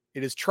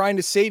 It is trying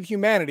to save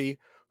humanity.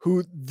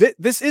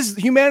 This is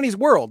humanity's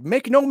world.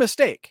 Make no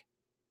mistake.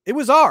 It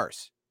was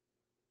ours.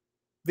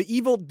 The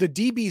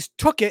DBs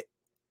took it,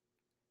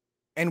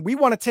 and we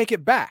want to take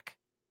it back.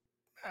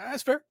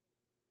 That's fair.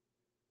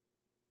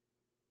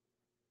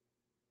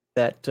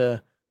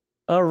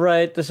 All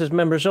right. This is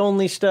members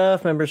only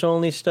stuff. All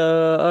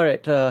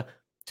right. A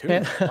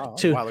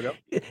while ago.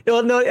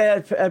 Well,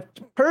 no,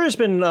 Purr's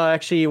been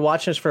actually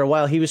watching us for a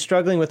while. He was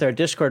struggling with our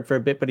Discord for a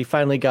bit, but he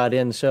finally got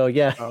in. So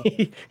yeah,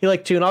 he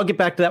liked to, and I'll get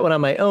back to that one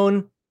on my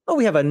own. Oh,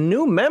 we have a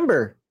new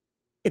member.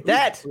 Look at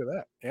that.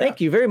 Yeah.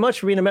 Thank you very much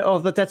for being a member. Oh,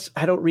 but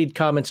I don't read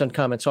comments on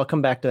comments, so I'll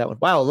come back to that one.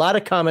 Wow, a lot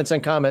of comments on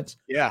comments.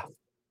 Yeah.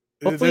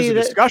 Hopefully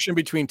there's a discussion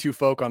between two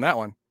folk on that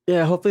one.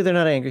 Yeah, hopefully they're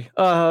not angry.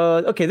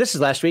 Okay, this is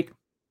last week.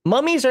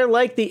 Mummies are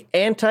like the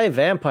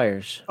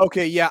anti-vampires.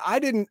 Okay, yeah, I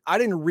didn't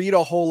read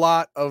a whole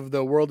lot of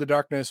the World of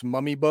Darkness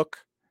mummy book,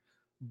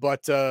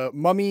 but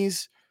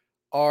mummies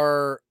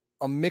are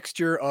a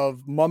mixture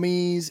of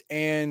mummies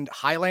and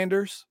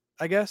Highlanders,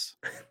 I guess.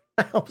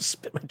 I'll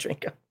spit my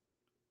drink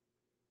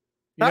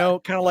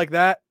out. Kind of like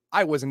that.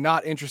 I was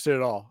not interested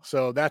at all.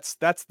 So that's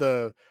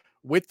the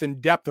width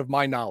and depth of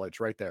my knowledge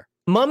right there.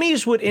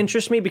 Mummies would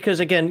interest me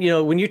because, again,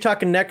 when you're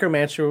talking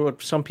necromancer,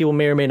 what some people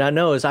may or may not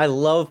know is I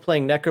love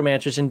playing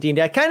necromancers in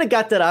D&D. I kind of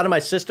got that out of my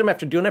system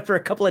after doing it for a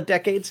couple of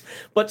decades,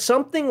 but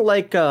something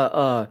like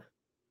a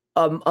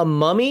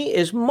mummy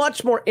is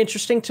much more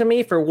interesting to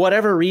me for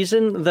whatever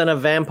reason than a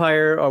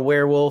vampire or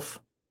werewolf.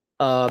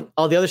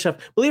 All the other stuff.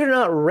 Believe it or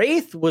not,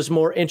 Wraith was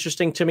more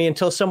interesting to me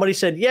until somebody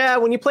said, yeah,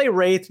 when you play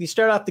Wraith, you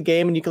start off the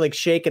game and you can like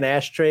shake an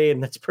ashtray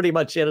and that's pretty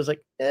much it. I was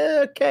like,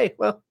 okay,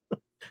 well,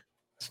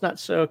 it's not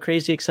so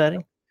crazy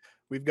exciting.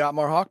 We've got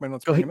Mar Hawkman.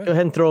 Let's go ahead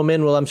and throw him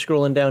in while I'm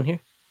scrolling down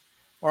here.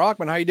 Mar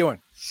Hawkman, how you doing?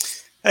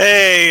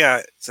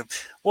 Hey,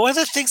 one of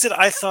the things that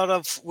I thought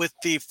of with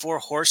the Four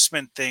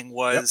Horsemen thing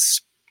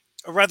was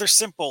a rather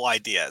simple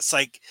idea. It's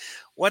like,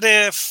 what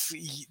if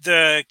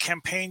the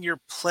campaign you're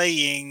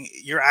playing,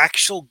 your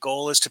actual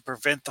goal is to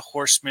prevent the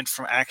Horsemen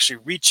from actually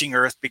reaching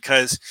Earth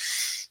because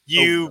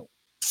you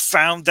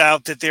found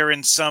out that they're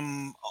in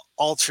some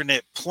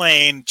alternate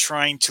plane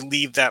trying to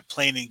leave that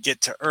plane and get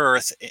to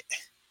Earth?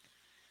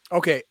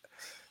 Okay,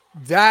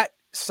 that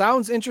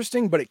sounds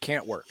interesting, but it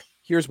can't work.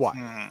 Here's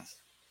why.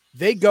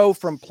 They go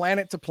from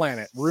planet to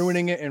planet,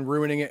 ruining it and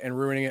ruining it and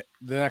ruining it.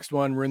 The next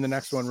one, ruin the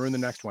next one, ruin the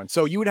next one.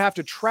 So you would have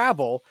to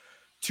travel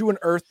to an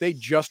Earth they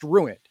just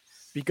ruined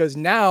because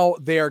now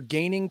they are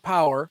gaining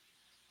power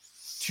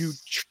to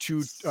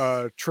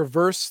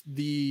traverse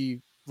the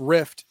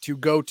rift to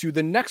go to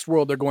the next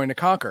world they're going to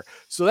conquer.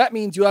 So that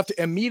means you have to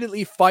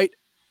immediately fight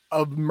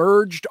a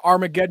merged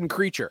Armageddon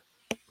creature,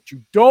 which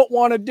you don't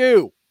want to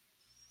do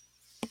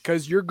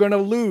because you're going to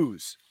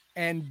lose,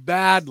 and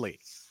badly.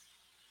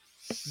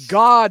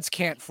 Gods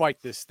can't fight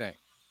this thing.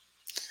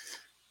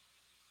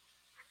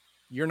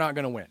 You're not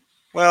going to win.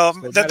 Well,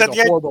 so that's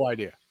a horrible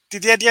idea.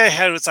 The idea I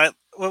had was it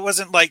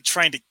wasn't like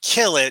trying to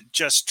kill it,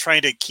 just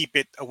trying to keep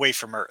it away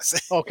from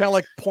Earth. Oh, kind of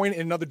like point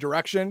in another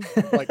direction,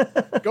 like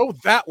go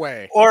that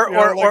way, or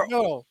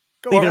no,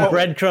 leaving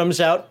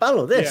breadcrumbs out.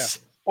 Follow this.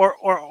 Yeah.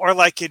 Or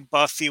like in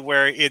Buffy,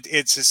 where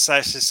it's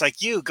just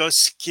like you go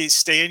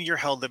stay in your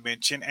hell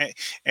dimension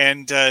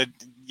and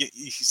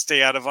you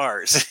stay out of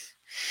ours.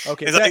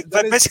 Okay,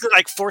 it's basically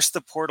like force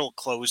the portal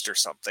closed or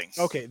something.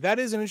 Okay, that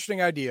is an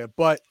interesting idea,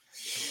 but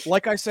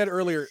like I said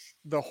earlier,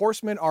 the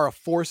Horsemen are a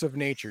force of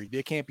nature.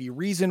 They can't be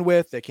reasoned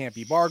with. They can't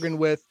be bargained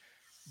with.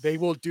 They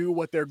will do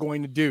what they're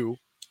going to do,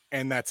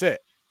 and that's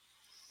it.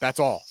 That's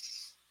all.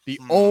 The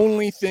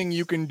only thing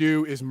you can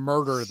do is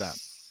murder them.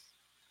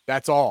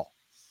 That's all.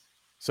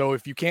 So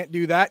if you can't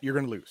do that, you're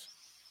going to lose.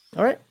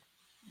 All right.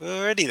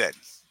 Alrighty then.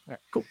 All right,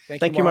 cool.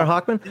 Thank you, Mar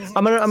Hawkman.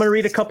 I'm gonna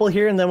read a couple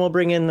here, and then we'll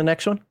bring in the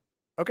next one.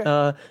 Okay.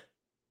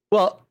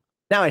 Well,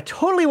 now I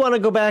totally want to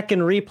go back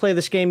and replay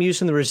this game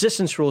using the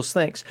resistance rules.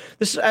 Thanks.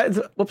 This is,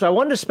 I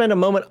wanted to spend a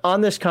moment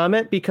on this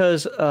comment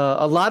because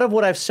a lot of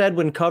what I've said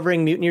when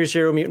covering Mutant Year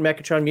Zero, Mutant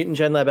Mechatron, Mutant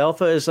Gen Lab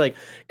Alpha is like,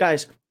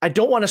 guys, I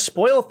don't want to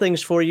spoil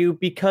things for you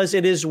because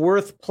it is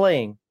worth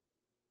playing.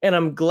 And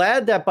I'm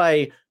glad that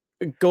by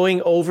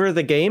going over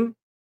the game,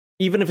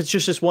 even if it's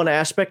just this one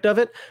aspect of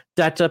it,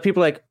 that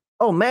people are like,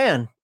 oh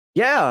man,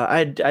 yeah,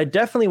 I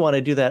definitely want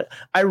to do that.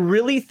 I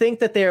really think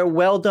that they are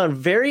well done,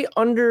 very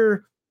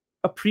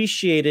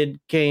underappreciated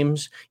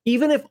games.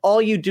 Even if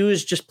all you do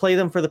is just play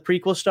them for the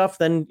prequel stuff,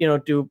 then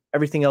do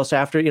everything else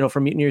after. For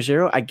Mutant Year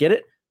Zero, I get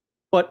it,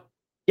 but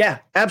yeah,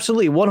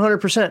 absolutely,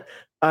 100%.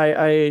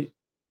 I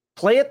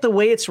play it the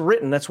way it's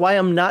written. That's why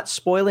I'm not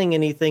spoiling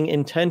anything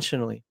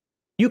intentionally.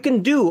 You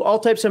can do all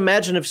types of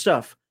imaginative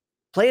stuff.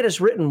 Play it as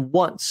written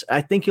once.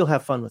 I think you'll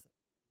have fun with it.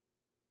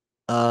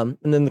 And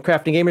then the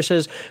Crafting Gamer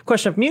says,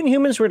 question, if mutant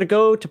humans were to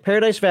go to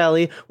Paradise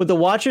Valley, would the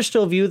Watchers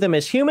still view them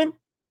as human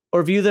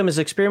or view them as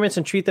experiments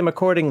and treat them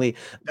accordingly?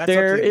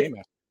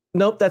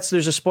 Nope,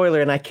 there's a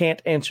spoiler and I can't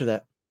answer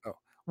that. Oh.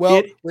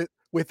 Well,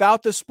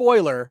 without the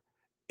spoiler,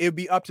 it would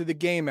be up to the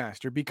game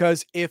master,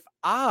 because if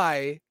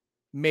I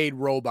made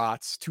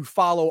robots to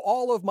follow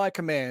all of my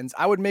commands,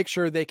 I would make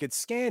sure they could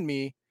scan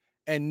me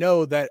and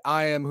know that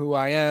I am who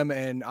I am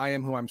and I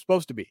am who I'm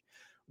supposed to be.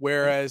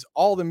 Whereas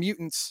all the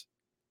mutants,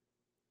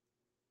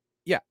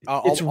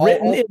 it's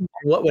written in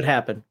what would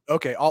happen.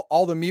 Okay,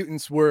 all the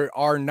mutants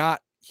are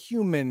not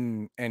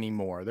human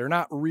anymore. They're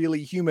not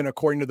really human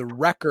according to the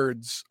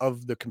records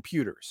of the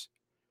computers.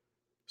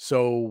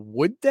 So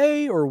would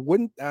they or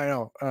wouldn't? I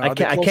don't know. I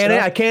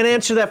can't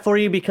answer that for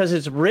you because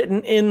it's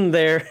written in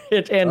there,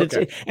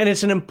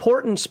 it's an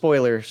important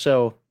spoiler.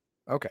 So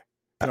okay,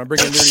 can I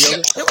bring in Nerdy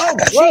Ogre? Oh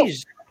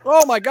jeez!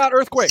 Oh my God!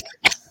 Earthquake!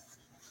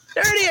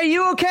 Nerdy, are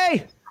you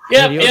okay?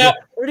 Yep.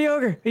 Nerdy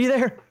Ogre, are you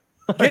there?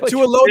 Get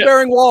to a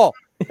load-bearing wall.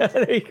 Yeah,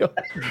 there you go.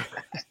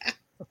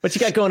 What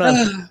you got going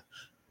on?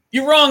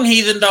 You're wrong,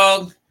 heathen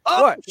dog.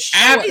 What?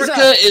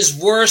 Africa is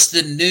worse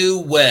than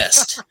New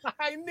West.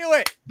 I knew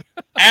it.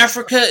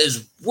 Africa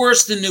is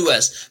worse than New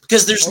West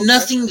because there's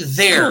nothing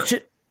there.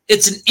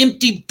 It's an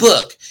empty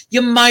book.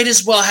 You might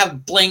as well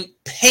have blank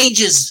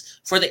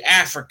pages for the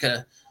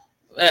Africa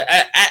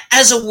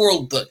as a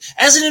world book.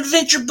 As an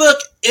adventure book,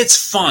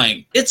 it's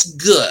fine. It's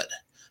good.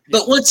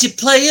 But once you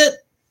play it,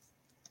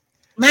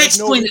 Max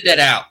pointed that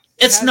out.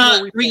 It's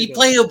not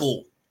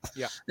replayable.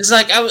 Yeah. It's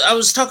like I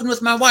was talking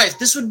with my wife.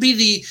 This would be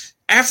the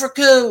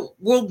Africa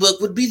World Book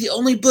would be the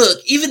only book,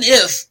 even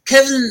if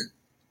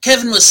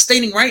Kevin was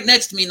standing right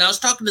next to me and I was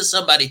talking to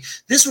somebody.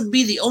 This would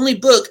be the only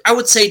book I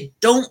would say,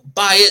 don't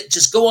buy it.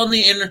 Just go on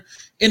the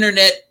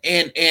internet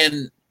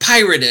and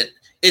pirate it.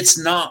 It's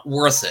not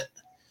worth it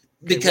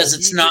because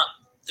it's not.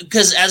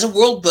 Because as a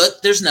world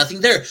book, there's nothing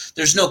there.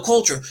 There's no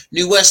culture.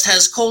 New West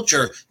has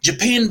culture.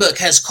 Japan book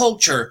has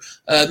culture.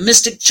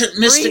 Mystic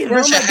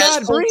Russia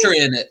has culture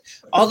in it.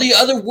 All the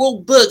other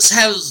world books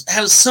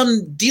have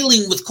some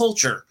dealing with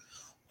culture.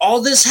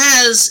 All this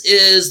has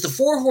is the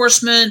Four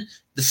Horsemen,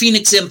 the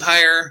Phoenix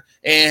Empire,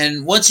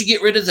 and once you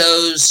get rid of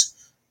those,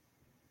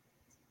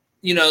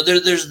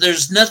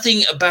 there's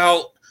nothing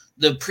about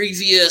the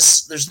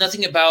previous. There's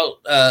nothing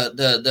about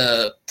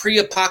the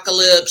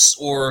pre-apocalypse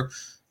or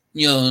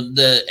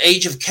the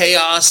Age of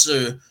Chaos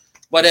or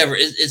whatever.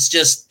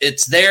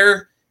 It's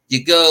there.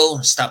 You go,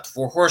 stop the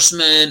Four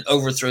Horsemen,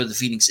 overthrow the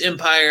Phoenix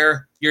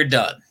Empire. You're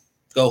done.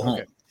 Go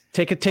home.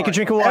 Take a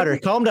drink of water.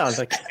 Calm down.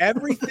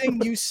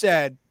 Everything you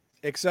said,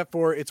 except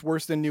for it's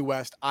worse than New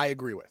West, I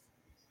agree with.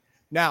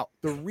 Now,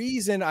 the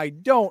reason I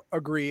don't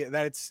agree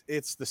that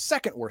it's the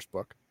second worst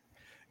book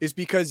is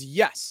because,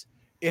 yes,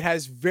 it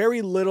has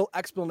very little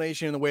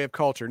explanation in the way of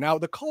culture. Now,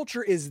 the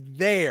culture is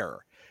there.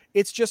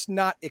 It's just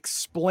not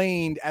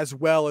explained as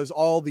well as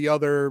all the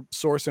other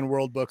Source and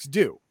World books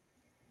do.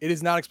 It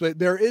is not explained.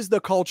 There is the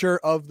culture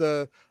of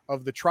the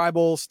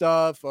tribal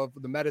stuff, of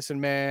the Medicine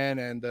Man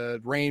and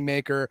the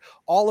Rainmaker.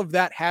 All of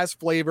that has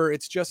flavor.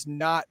 It's just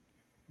not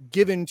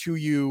given to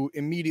you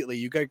immediately.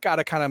 You got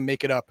to kind of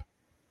make it up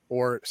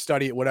or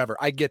study it, whatever.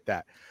 I get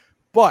that.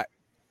 But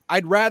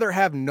I'd rather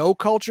have no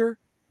culture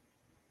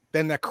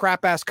than the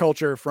crap ass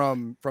culture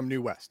from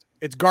New West.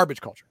 It's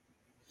garbage culture.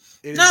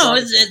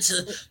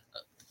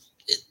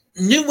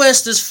 New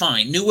West is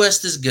fine. New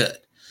West is good.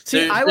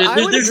 See, I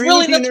would agree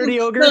with you, Nerdy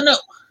Ogre. No.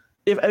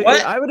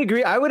 I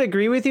would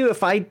agree with you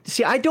if I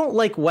don't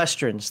like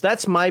Westerns.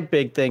 That's my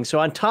big thing. So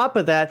on top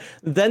of that,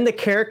 then the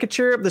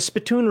caricature of the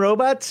spittoon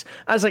robots,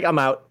 I was like, I'm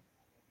out.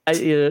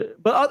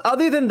 But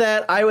other than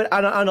that, I would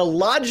on a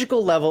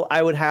logical level,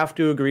 I would have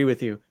to agree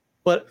with you.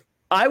 But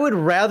I would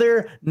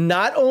rather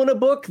not own a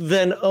book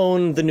than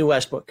own the New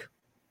West book.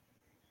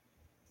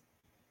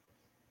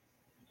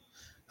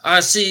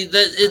 See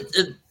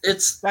that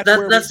that's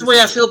the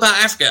way I feel about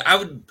Africa. I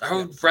would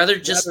rather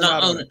just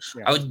not own it.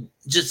 Yeah. I would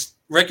just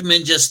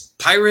recommend just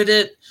pirate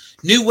it.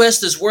 New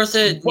West is worth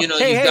it. You've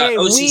got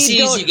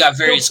OCCs, you got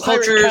various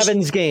cultures.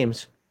 Kevin's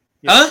games,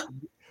 huh?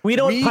 We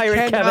don't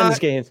pirate Kevin's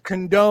games.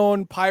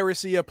 Condone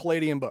piracy of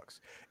Palladium books.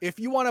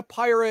 If you want to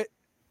pirate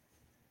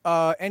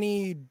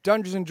any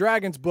Dungeons and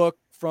Dragons book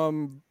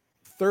from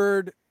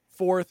 3rd,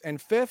 4th, and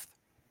 5th,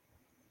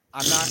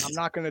 I'm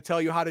not going to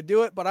tell you how to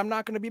do it, but I'm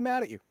not going to be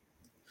mad at you.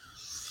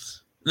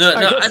 No.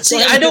 I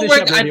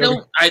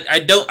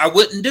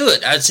wouldn't do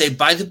it. I'd say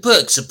buy the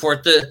book,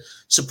 support the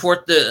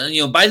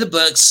buy the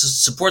books,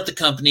 support the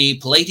company.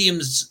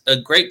 Palladium's a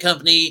great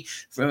company.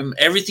 From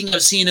everything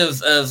I've seen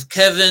of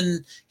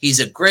Kevin, he's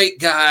a great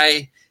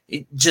guy.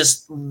 It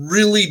just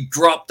really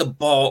dropped the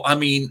ball. I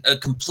mean, a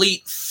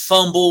complete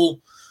fumble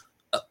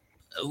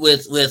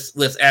with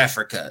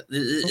Africa.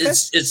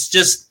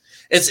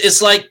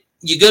 It's like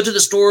you go to the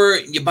store,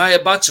 you buy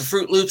a box of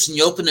Fruit Loops, and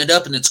you open it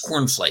up, and it's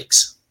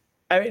cornflakes.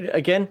 I mean,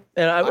 again,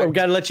 and we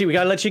gotta let you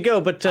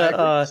go, but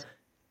a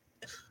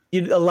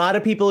lot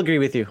of people agree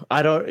with you.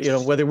 I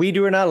don't, whether we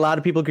do or not, a lot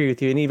of people agree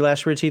with you. Any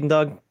last words, Heathen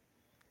Dog?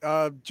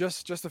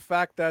 Just the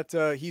fact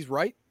that he's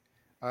right.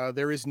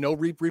 There is no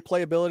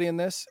replayability in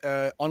this.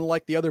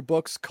 Unlike the other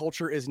books,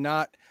 culture is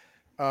not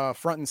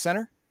front and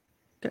center.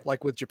 Okay.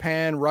 Like with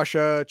Japan,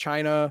 Russia,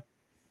 China,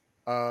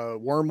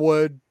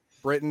 Wormwood,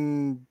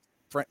 Britain,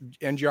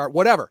 NGR,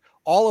 whatever.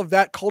 All of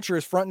that culture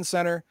is front and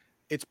center.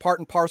 It's part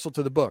and parcel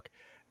to the book.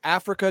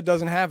 Africa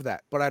doesn't have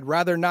that, but I'd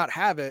rather not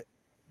have it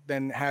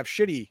than have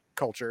shitty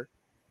culture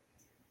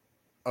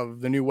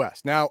of the New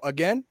West. Now,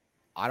 again,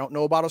 I don't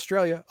know about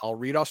Australia. I'll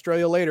read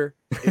Australia later.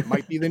 It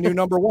might be the new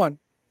number one.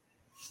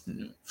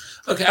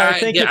 Okay,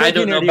 I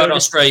don't know about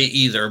Australia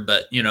either,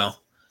 but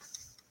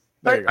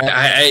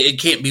it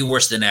can't be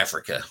worse than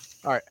Africa.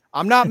 All right,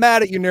 I'm not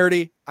mad at you,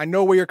 Nerdy. I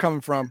know where you're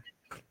coming from.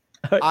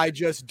 I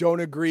just don't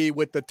agree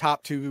with the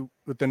top two,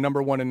 with the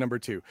number one and number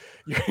two.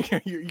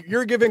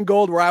 You're giving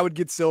gold where I would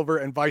get silver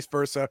and vice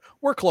versa.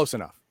 We're close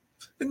enough.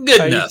 Good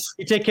enough.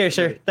 You take care,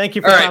 sir. Thank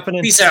you for popping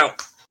in. Peace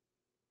out.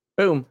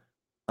 Boom.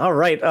 All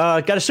right.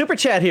 Got a super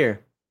chat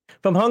here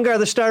from Hungar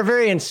the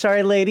Starvarian.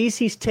 Sorry, ladies,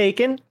 he's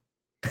taken.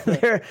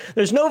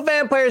 There's no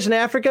vampires in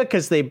Africa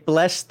because they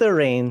bless the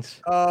rains.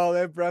 Oh,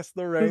 they bless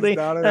the rains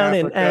down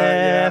in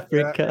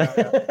Africa.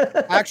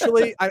 Yeah.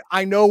 Actually,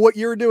 I know what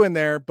you're doing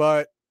there,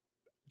 but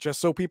just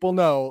so people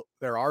know,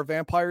 there are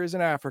vampires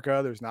in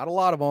Africa. There's not a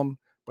lot of them,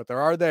 but there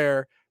are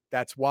there.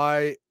 That's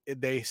why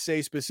they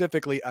say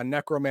specifically a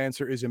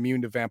necromancer is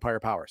immune to vampire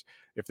powers.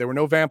 If there were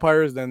no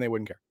vampires, then they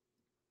wouldn't care.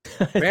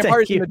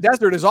 Vampires in the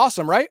desert is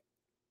awesome, right?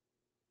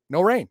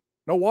 No rain,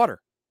 no water.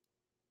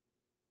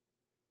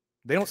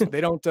 They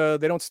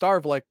don't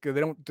starve like they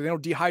don't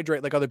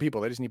dehydrate like other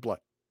people. They just need blood.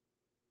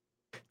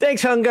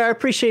 Thanks, Hungar.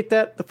 Appreciate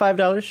that. The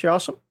 $5. You're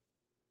awesome.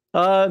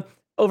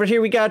 Over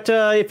here we got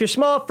if you're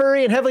small,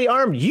 furry, and heavily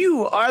armed,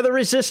 you are the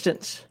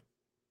resistance.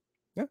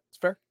 Yeah, it's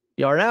fair.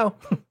 You are now.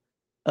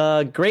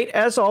 Great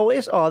as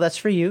always. Oh, that's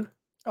for you.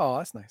 Oh,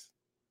 that's nice.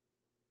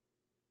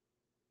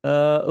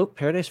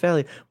 Paradise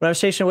Valley. When I was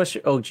stationed in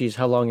Western. Oh, geez,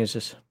 how long is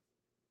this?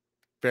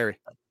 Very.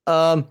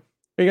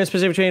 You're going to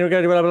specific training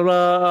regarding blah blah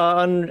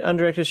blah.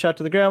 Undirected shot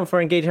to the ground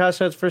before engage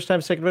hostiles. First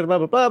time, second blah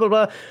blah blah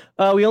blah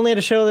blah. We only had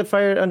a show that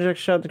fired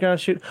undirected shot to the ground.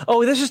 Shoot.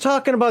 Oh, this is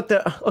talking about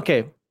the.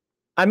 Okay,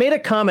 I made a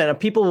comment. And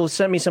people will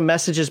send me some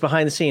messages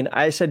behind the scene.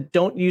 I said,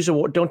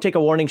 don't take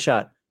a warning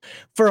shot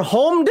for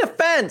home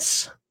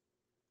defense.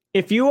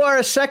 If you are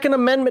a Second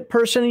Amendment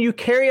person and you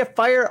carry a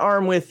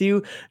firearm with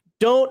you,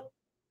 don't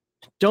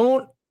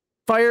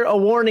fire a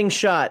warning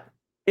shot.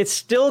 It's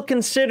still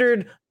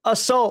considered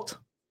assault.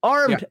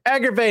 Armed,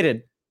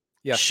 aggravated.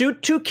 Yeah.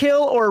 Shoot to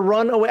kill or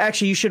run away.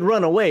 Actually, you should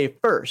run away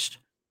first.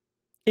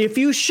 If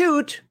you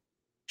shoot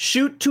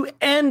to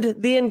end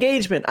the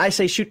engagement. I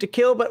say shoot to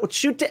kill, but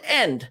shoot to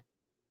end.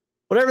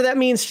 Whatever that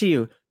means to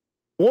you.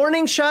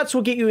 Warning shots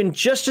will get you in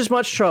just as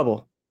much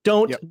trouble.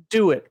 Don't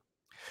do it.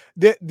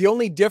 The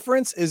only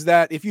difference is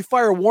that if you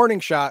fire a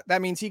warning shot,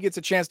 that means he gets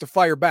a chance to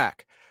fire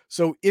back.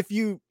 So if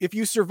you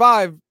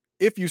survive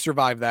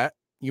that,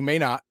 you may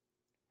not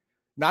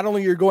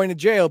only you're going to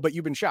jail, but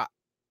you've been shot.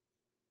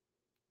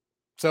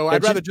 So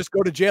I'd rather just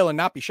go to jail and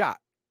not be shot.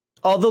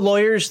 All the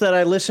lawyers that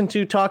I listen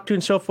to, talk to,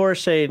 and so forth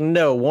say,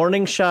 no,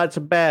 warning shots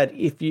are bad.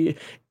 If you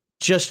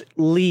just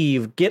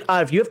leave, get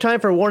out. If you have time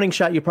for a warning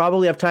shot, you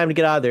probably have time to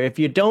get out of there. If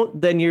you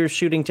don't, then you're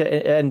shooting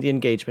to end the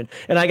engagement.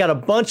 And I got a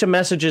bunch of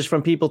messages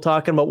from people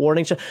talking about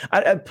warning shots.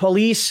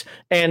 Police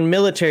and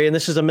military, and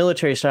this is a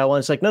military style one.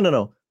 It's like,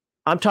 no.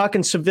 I'm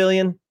talking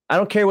civilian. I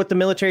don't care what the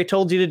military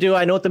told you to do.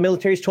 I know what the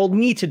military's told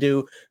me to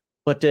do.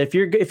 But if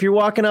you're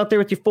walking out there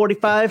with your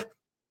 45.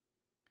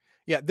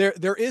 Yeah,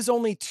 there is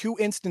only 2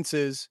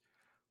 instances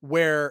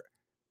where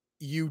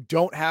you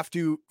don't have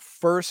to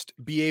first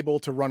be able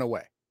to run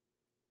away.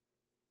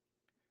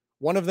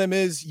 One of them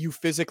is you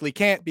physically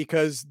can't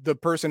because the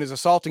person is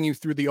assaulting you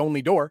through the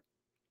only door.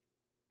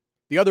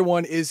 The other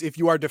one is if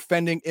you are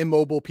defending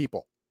immobile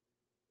people.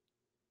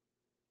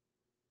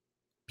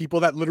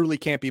 People that literally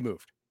can't be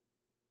moved.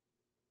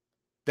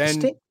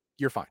 Then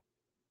you're fine.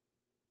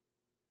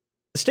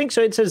 Stink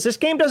so it says this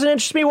game doesn't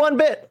interest me one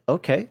bit.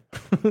 Okay.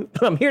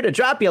 I'm here to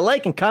drop you a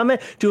like and comment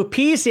to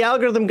appease the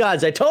algorithm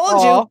gods. I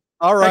told you.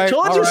 All right. I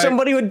told you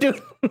somebody would do.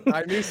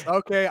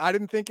 Okay, I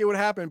didn't think it would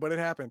happen, but it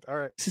happened. All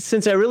right.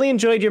 Since I really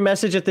enjoyed your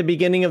message at the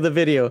beginning of the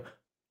video,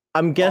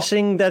 I'm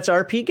guessing that's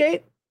RP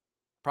Gate?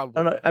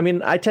 Probably. I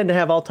mean, I tend to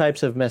have all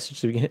types of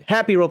messages.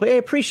 Happy roleplay. Hey,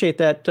 appreciate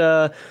that,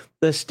 the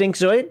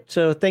Stinkzoid.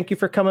 So thank you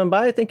for coming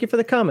by. Thank you for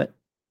the comment.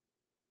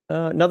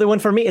 Another one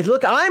for me.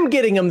 Look, I'm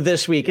getting them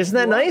this week. Isn't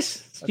that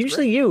nice?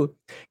 Usually great. You.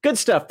 Good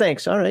stuff.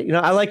 Thanks. All right.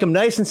 I like them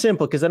nice and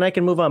simple because then I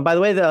can move on. By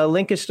the way, the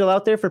link is still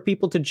out there for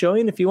people to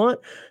join if you want.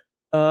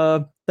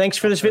 Thanks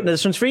for this video.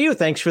 This one's for you.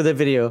 Thanks for the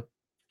video.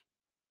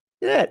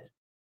 Yeah.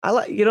 I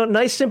like,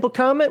 nice, simple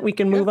comment. We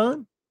can move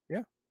on.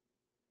 Yeah.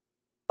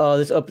 Oh,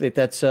 this update.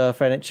 That's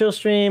Friday Night Chill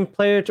Stream.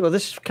 Player. Well,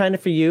 this is kind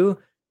of for you.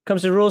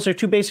 Comes to rules. There are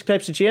 2 basic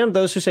types of GM.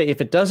 Those who say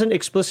if it doesn't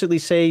explicitly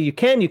say you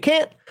can, you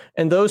can't.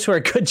 And those who are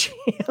good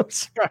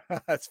GMs.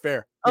 That's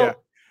fair. Oh, yeah.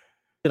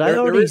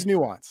 There is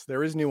nuance.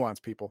 There is nuance,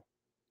 people.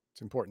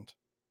 It's important.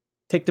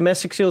 Take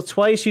domestic skills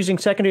twice using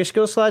secondary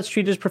skill slots.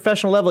 Treated as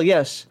professional level.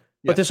 Yes.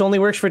 But this only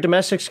works for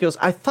domestic skills.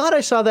 I thought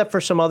I saw that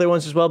for some other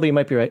ones as well, but you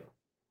might be right.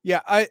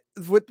 Yeah.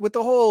 With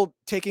the whole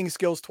taking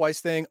skills twice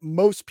thing,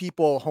 most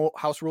people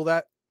house rule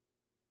that.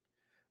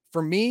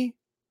 For me,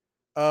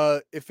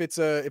 if it's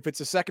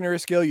a secondary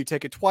skill, you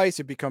take it twice,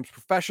 it becomes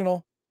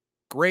professional.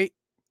 Great.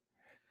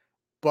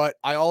 But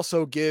I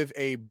also give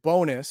a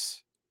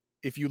bonus.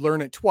 If you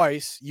learn it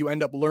twice, you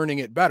end up learning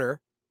it better.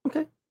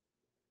 Okay.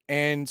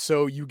 And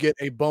so you get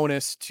a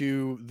bonus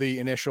to the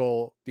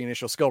initial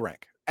skill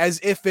rank, as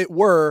if it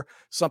were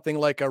something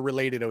like a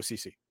related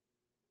OCC.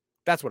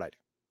 That's what I do.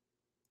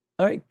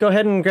 All right, go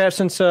ahead and grab,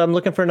 since I'm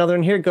looking for another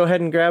one here, go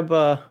ahead and grab,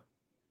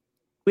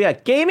 we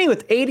got Gaming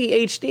with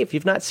ADHD. If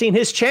you've not seen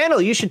his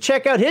channel, you should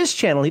check out his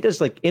channel. He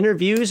does like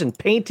interviews and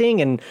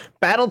painting and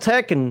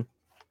Battletech and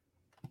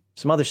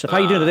some other stuff. How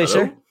you doing today,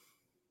 sir?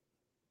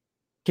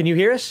 Can you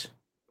hear us?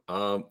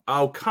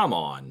 Oh, come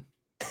on.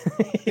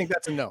 I think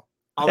that's a no.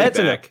 I'll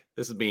be back.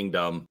 This is being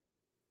dumb.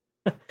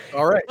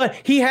 All right. But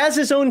he has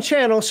his own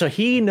channel, so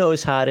he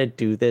knows how to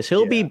do this.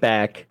 He'll be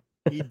back.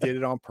 He did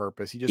it on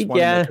purpose. He just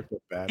wanted to make it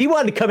look bad. He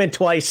wanted to come in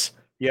twice.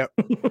 Yep.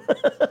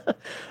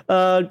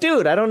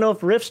 Dude, I don't know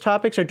if Riff's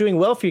topics are doing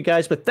well for you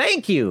guys, but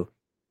thank you.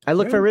 I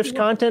looked for Riff's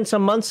content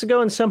some months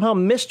ago and somehow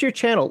missed your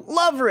channel.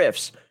 Love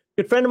Riffs.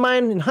 Good friend of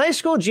mine in high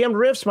school, GM'd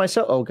Riffs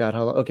myself. Oh God,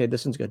 okay,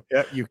 this one's good.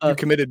 Yeah, you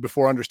committed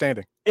before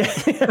understanding.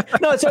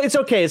 No, it's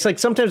okay. It's like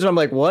sometimes I'm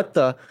like, what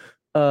the?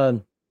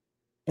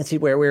 Let's see,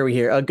 where are we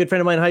here? A good friend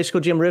of mine in high school,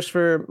 Jim Riffs,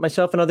 for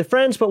myself and other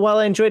friends. But while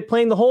I enjoyed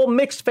playing, the whole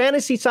mixed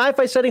fantasy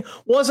sci-fi setting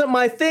wasn't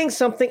my thing,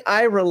 something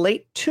I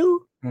relate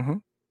to. Mm-hmm.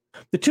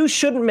 The two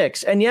shouldn't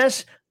mix. And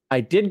yes,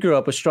 I did grow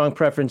up with strong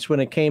preference when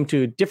it came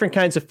to different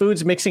kinds of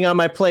foods mixing on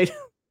my plate.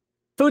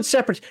 Food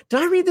separate. Did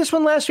I read this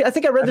one last week? I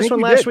think I read this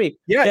one last week.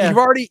 Yeah,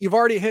 you've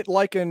already hit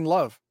like and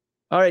love.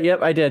 All right,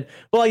 yep, I did.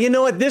 Well, you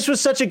know what? This was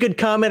such a good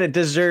comment. It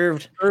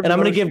deserved. And I'm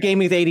going to give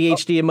Gaming with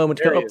ADHD a moment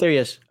to come. Oh, there he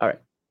is. All right.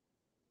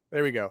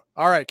 There we go.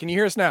 All right. Can you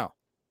hear us now?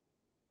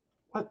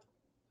 What?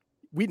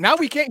 We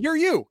can't hear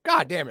you.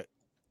 God damn it.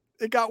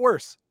 It got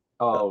worse.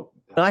 Oh,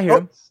 I hear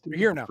him. You're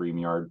here now.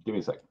 StreamYard. Give me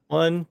a second.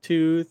 1,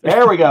 2, 3.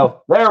 There we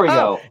go. There we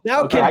go.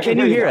 Now can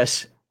you hear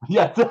us?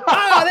 Yes. There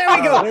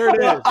we go. There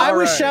it is. I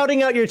was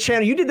shouting out your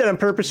channel. You did that on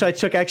purpose, so I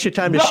took extra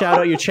time to shout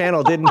out your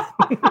channel, didn't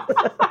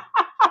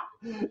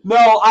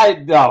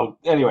No.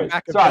 Anyways,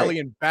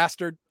 Machiavellian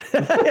bastard.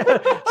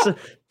 so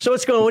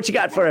what's going on? What you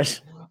got for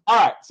us? All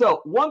right.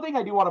 So one thing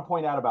I do want to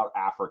point out about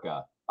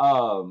Africa,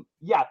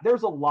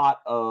 there's a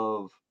lot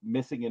of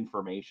missing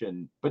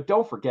information, but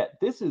don't forget,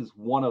 this is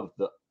one of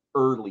the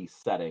early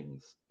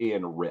settings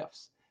in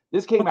Rifts.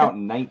 This came out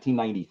in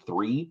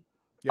 1993,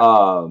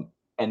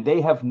 and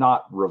they have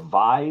not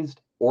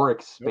revised or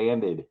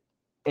expanded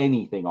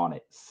anything on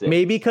it since.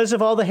 Maybe because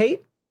of all the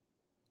hate?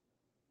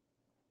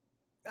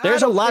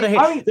 There's a lot of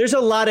hate. There's a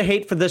lot of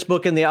hate for this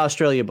book and the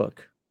Australia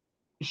book.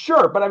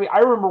 Sure, but I mean, I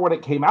remember when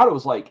it came out, it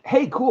was like,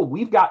 hey, cool,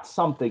 we've got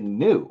something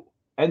new.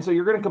 And so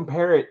you're going to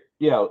compare it,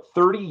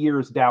 30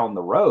 years down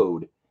the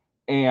road.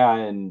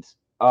 And,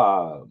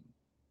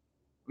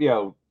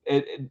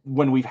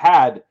 when we've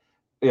had,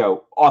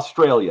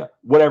 Australia,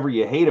 whatever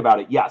you hate about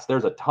it, yes,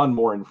 there's a ton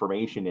more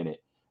information in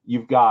it.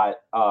 You've got,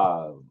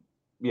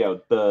 they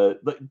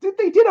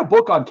did a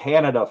book on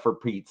Canada, for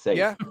Pete's sake,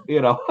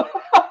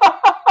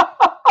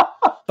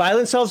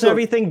 Violence Solves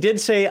Everything did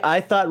say, I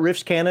thought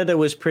Rifts Canada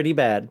was pretty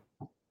bad.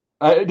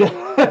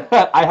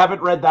 I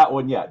haven't read that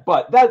one yet,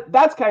 but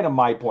that's kind of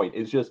my point.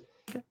 Is just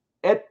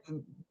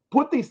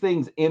put these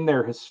things in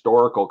their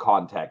historical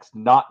context,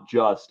 not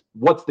just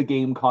what's the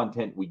game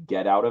content we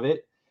get out of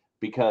it,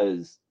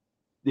 because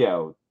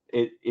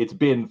it's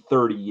been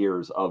 30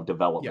 years of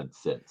development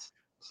since.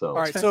 So all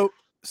right,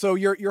 so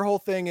your whole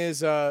thing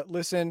is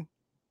listen.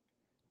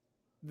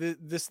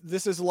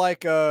 This is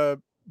like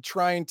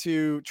trying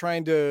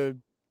to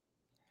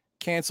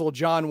cancel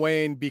John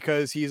Wayne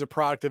because he's a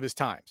product of his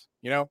times.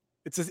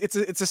 It's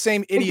the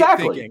same idiot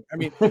thinking. I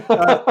mean,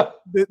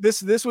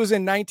 this was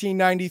in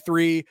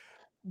 1993.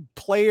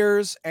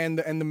 Players and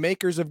the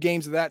makers of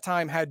games at that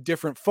time had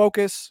different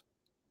focus,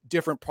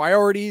 different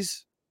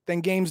priorities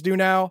than games do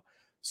now.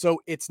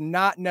 So it's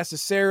not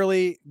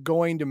necessarily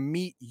going to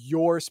meet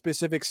your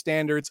specific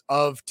standards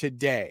of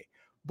today,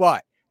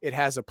 but it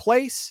has a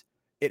place.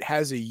 It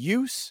has a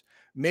use,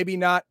 maybe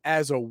not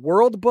as a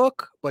world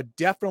book, but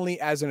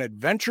definitely as an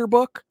adventure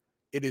book.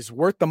 It is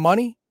worth the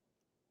money.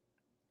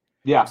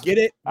 Yeah, get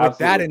it with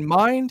that in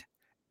mind,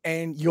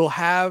 and you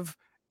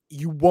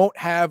won't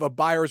have a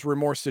buyer's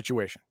remorse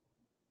situation.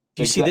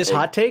 Do you see this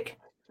hot take?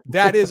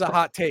 That is a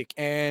hot take.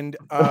 And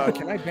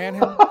can I ban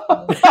him?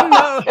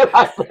 No.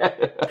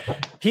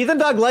 Heathen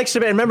Dog likes to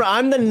ban. Remember,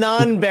 I'm the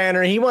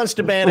non-banner. He wants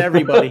to ban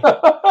everybody. Put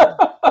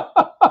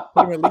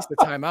him at least a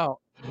timeout.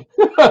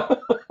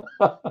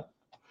 But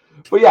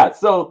yeah,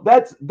 so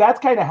that's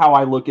kind of how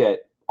I look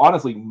at,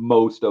 honestly,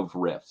 most of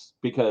Rifts,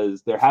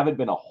 because there haven't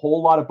been a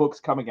whole lot of books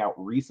coming out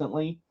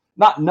recently.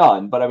 Not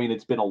none, but I mean,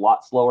 it's been a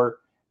lot slower.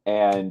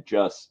 And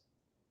just,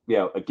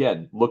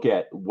 again, look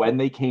at when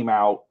they came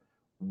out,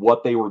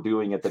 what they were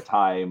doing at the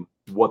time,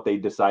 what they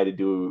decided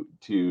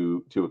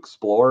to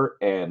explore.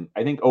 And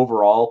I think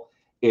overall,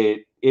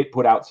 it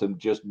put out some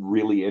just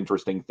really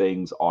interesting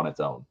things on its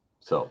own.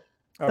 So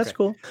that's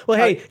cool. Well,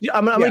 hey,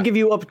 I'm going to give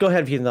you up. Go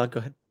ahead, Heathen Dog. Go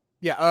ahead.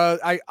 Yeah,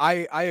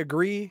 I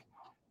agree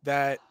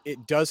that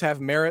it does have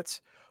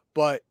merits,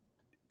 but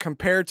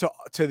compared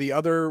to the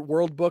other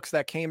world books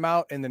that came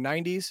out in the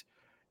 90s,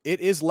 it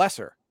is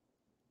lesser.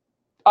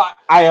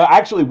 I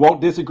actually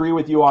won't disagree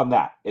with you on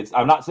that.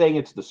 I'm not saying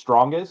it's the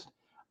strongest.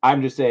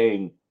 I'm just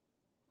saying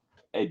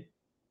it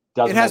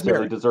doesn't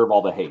necessarily deserve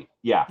all the hate.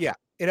 Yeah. Yeah,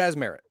 it has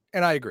merit,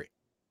 and I agree.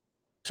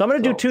 So I'm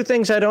going to do two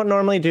things I don't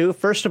normally do.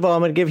 First of all,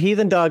 I'm going to give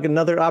Heathen Dog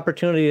another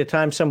opportunity to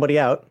time somebody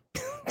out.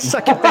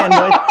 Suck it,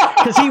 fanboy.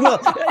 Because he will.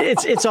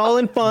 It's all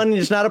in fun.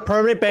 It's not a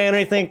permanent ban or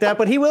anything like that,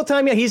 but he will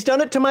time you. He's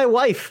done it to my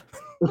wife.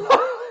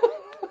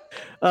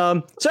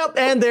 And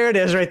there it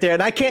is right there.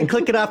 And I can't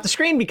click it off the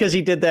screen because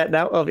he did that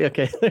now. Oh,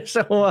 okay.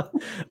 So,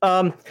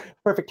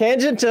 perfect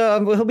tangent.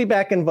 He'll be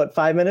back in,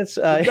 5 minutes?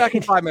 He's back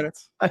in 5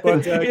 minutes.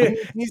 But,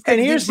 and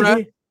here's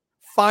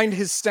find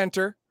his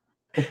center.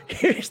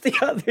 Here's the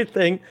other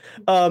thing.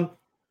 Go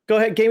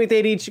ahead, Game with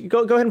ADH.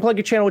 Go ahead and plug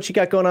your channel. What you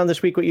got going on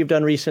this week? What you've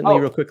done recently,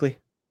 real quickly.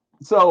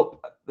 So,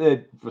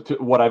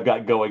 what I've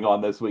got going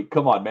on this week.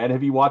 Come on, man.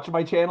 Have you watched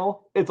my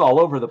channel? It's all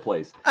over the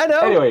place. I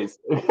know. Anyways,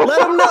 let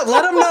them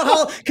know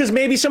how. Because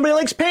maybe somebody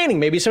likes painting.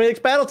 Maybe somebody likes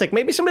BattleTech.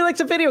 Maybe somebody likes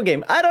a video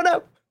game. I don't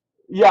know.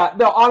 Yeah.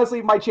 No.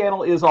 Honestly, my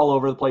channel is all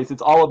over the place.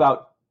 It's all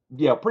about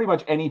pretty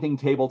much anything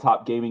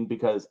tabletop gaming,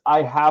 because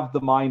I have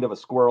the mind of a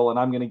squirrel and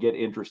I'm going to get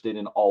interested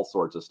in all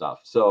sorts of stuff.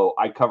 So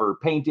I cover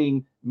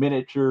painting,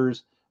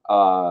 miniatures,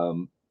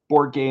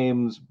 board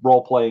games,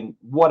 role playing,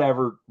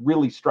 whatever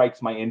really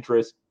strikes my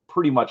interest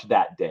pretty much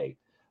that day.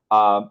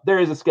 There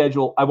is a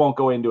schedule. I won't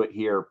go into it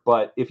here,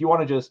 but if you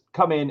want to just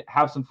come in,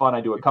 have some fun,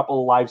 I do a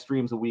couple of live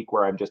streams a week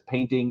where I'm just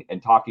painting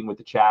and talking with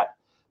the chat.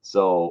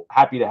 So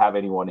happy to have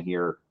anyone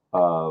here,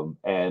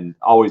 and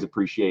always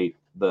appreciate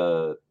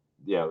the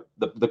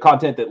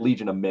content that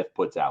Legion of Myth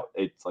puts out.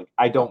 It's like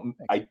I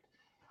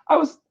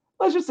was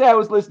let's just say I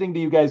was listening to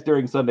you guys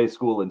during Sunday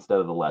school instead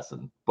of the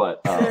lesson. But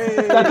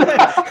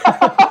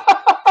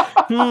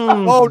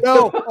oh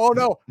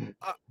no,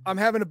 I'm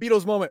having a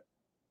Beatles moment.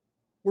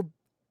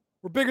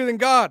 We're bigger than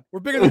God. We're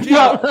bigger than Jesus.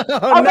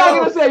 I'm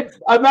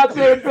not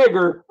saying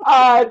bigger.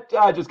 I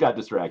just got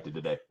distracted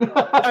today.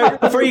 Right,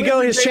 before you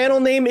go, his channel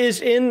name is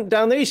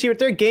down there. You see it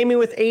there, Gaming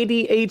with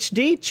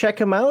ADHD.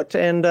 Check him out.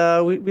 And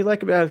we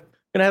like him.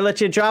 Gonna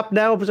let you drop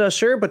now,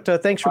 sir. But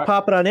thanks for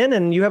popping on in,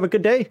 and you have a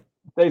good day.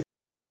 Thanks.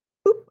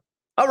 Boop.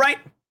 All right.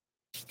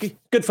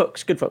 Good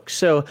folks.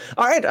 So,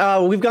 all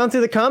right, we've gone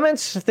through the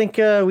comments. I think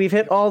we've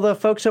hit all the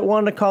folks that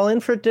wanted to call in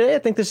for today. I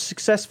think this is a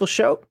successful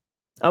show.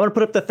 I'm going to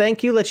put up the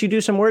thank you, let you do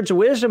some words of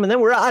wisdom, and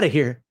then we're out of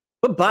here.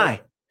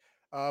 Bye-bye.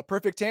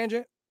 Perfect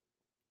Tangent.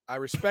 I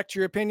respect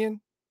your opinion.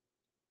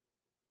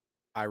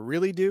 I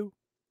really do.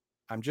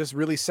 I'm just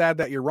really sad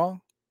that you're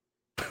wrong.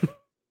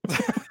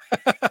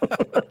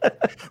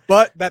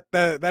 But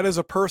that is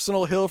a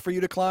personal hill for you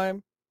to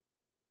climb.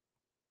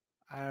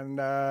 And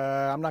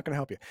I'm not going to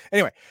help you.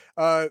 Anyway,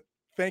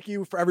 thank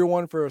you for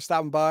everyone for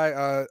stopping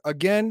by.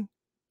 Again,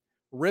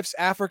 Rifts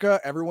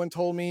Africa, everyone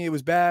told me it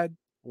was bad.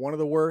 One of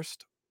the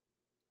worst.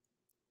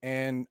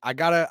 And I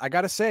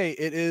gotta say,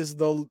 it is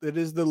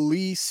the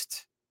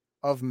least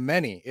of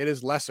many. It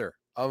is lesser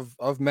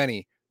of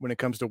many when it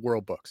comes to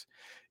world books.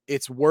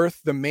 It's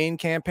worth the main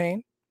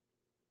campaign.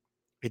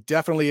 It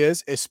definitely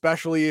is,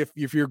 especially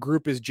if your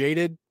group is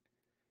jaded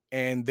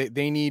and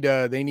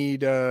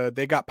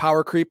they got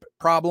power creep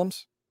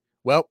problems.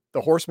 Well, the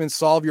Horsemen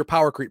solve your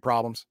power creep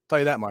problems. I'll tell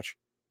you that much.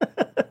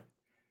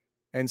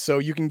 And so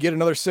you can get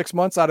another 6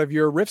 months out of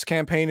your Rifts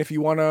campaign if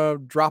you want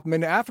to drop them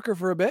into Africa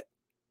for a bit.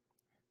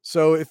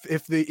 So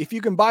if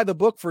you can buy the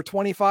book for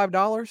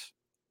 $25,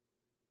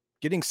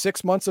 getting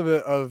 6 months of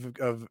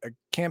a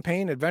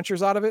campaign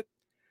adventures out of it,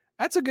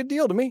 that's a good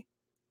deal to me.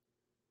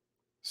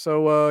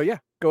 So yeah,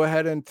 go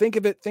ahead and think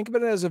of it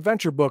as a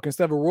adventure book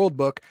instead of a world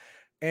book,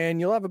 and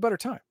you'll have a better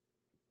time.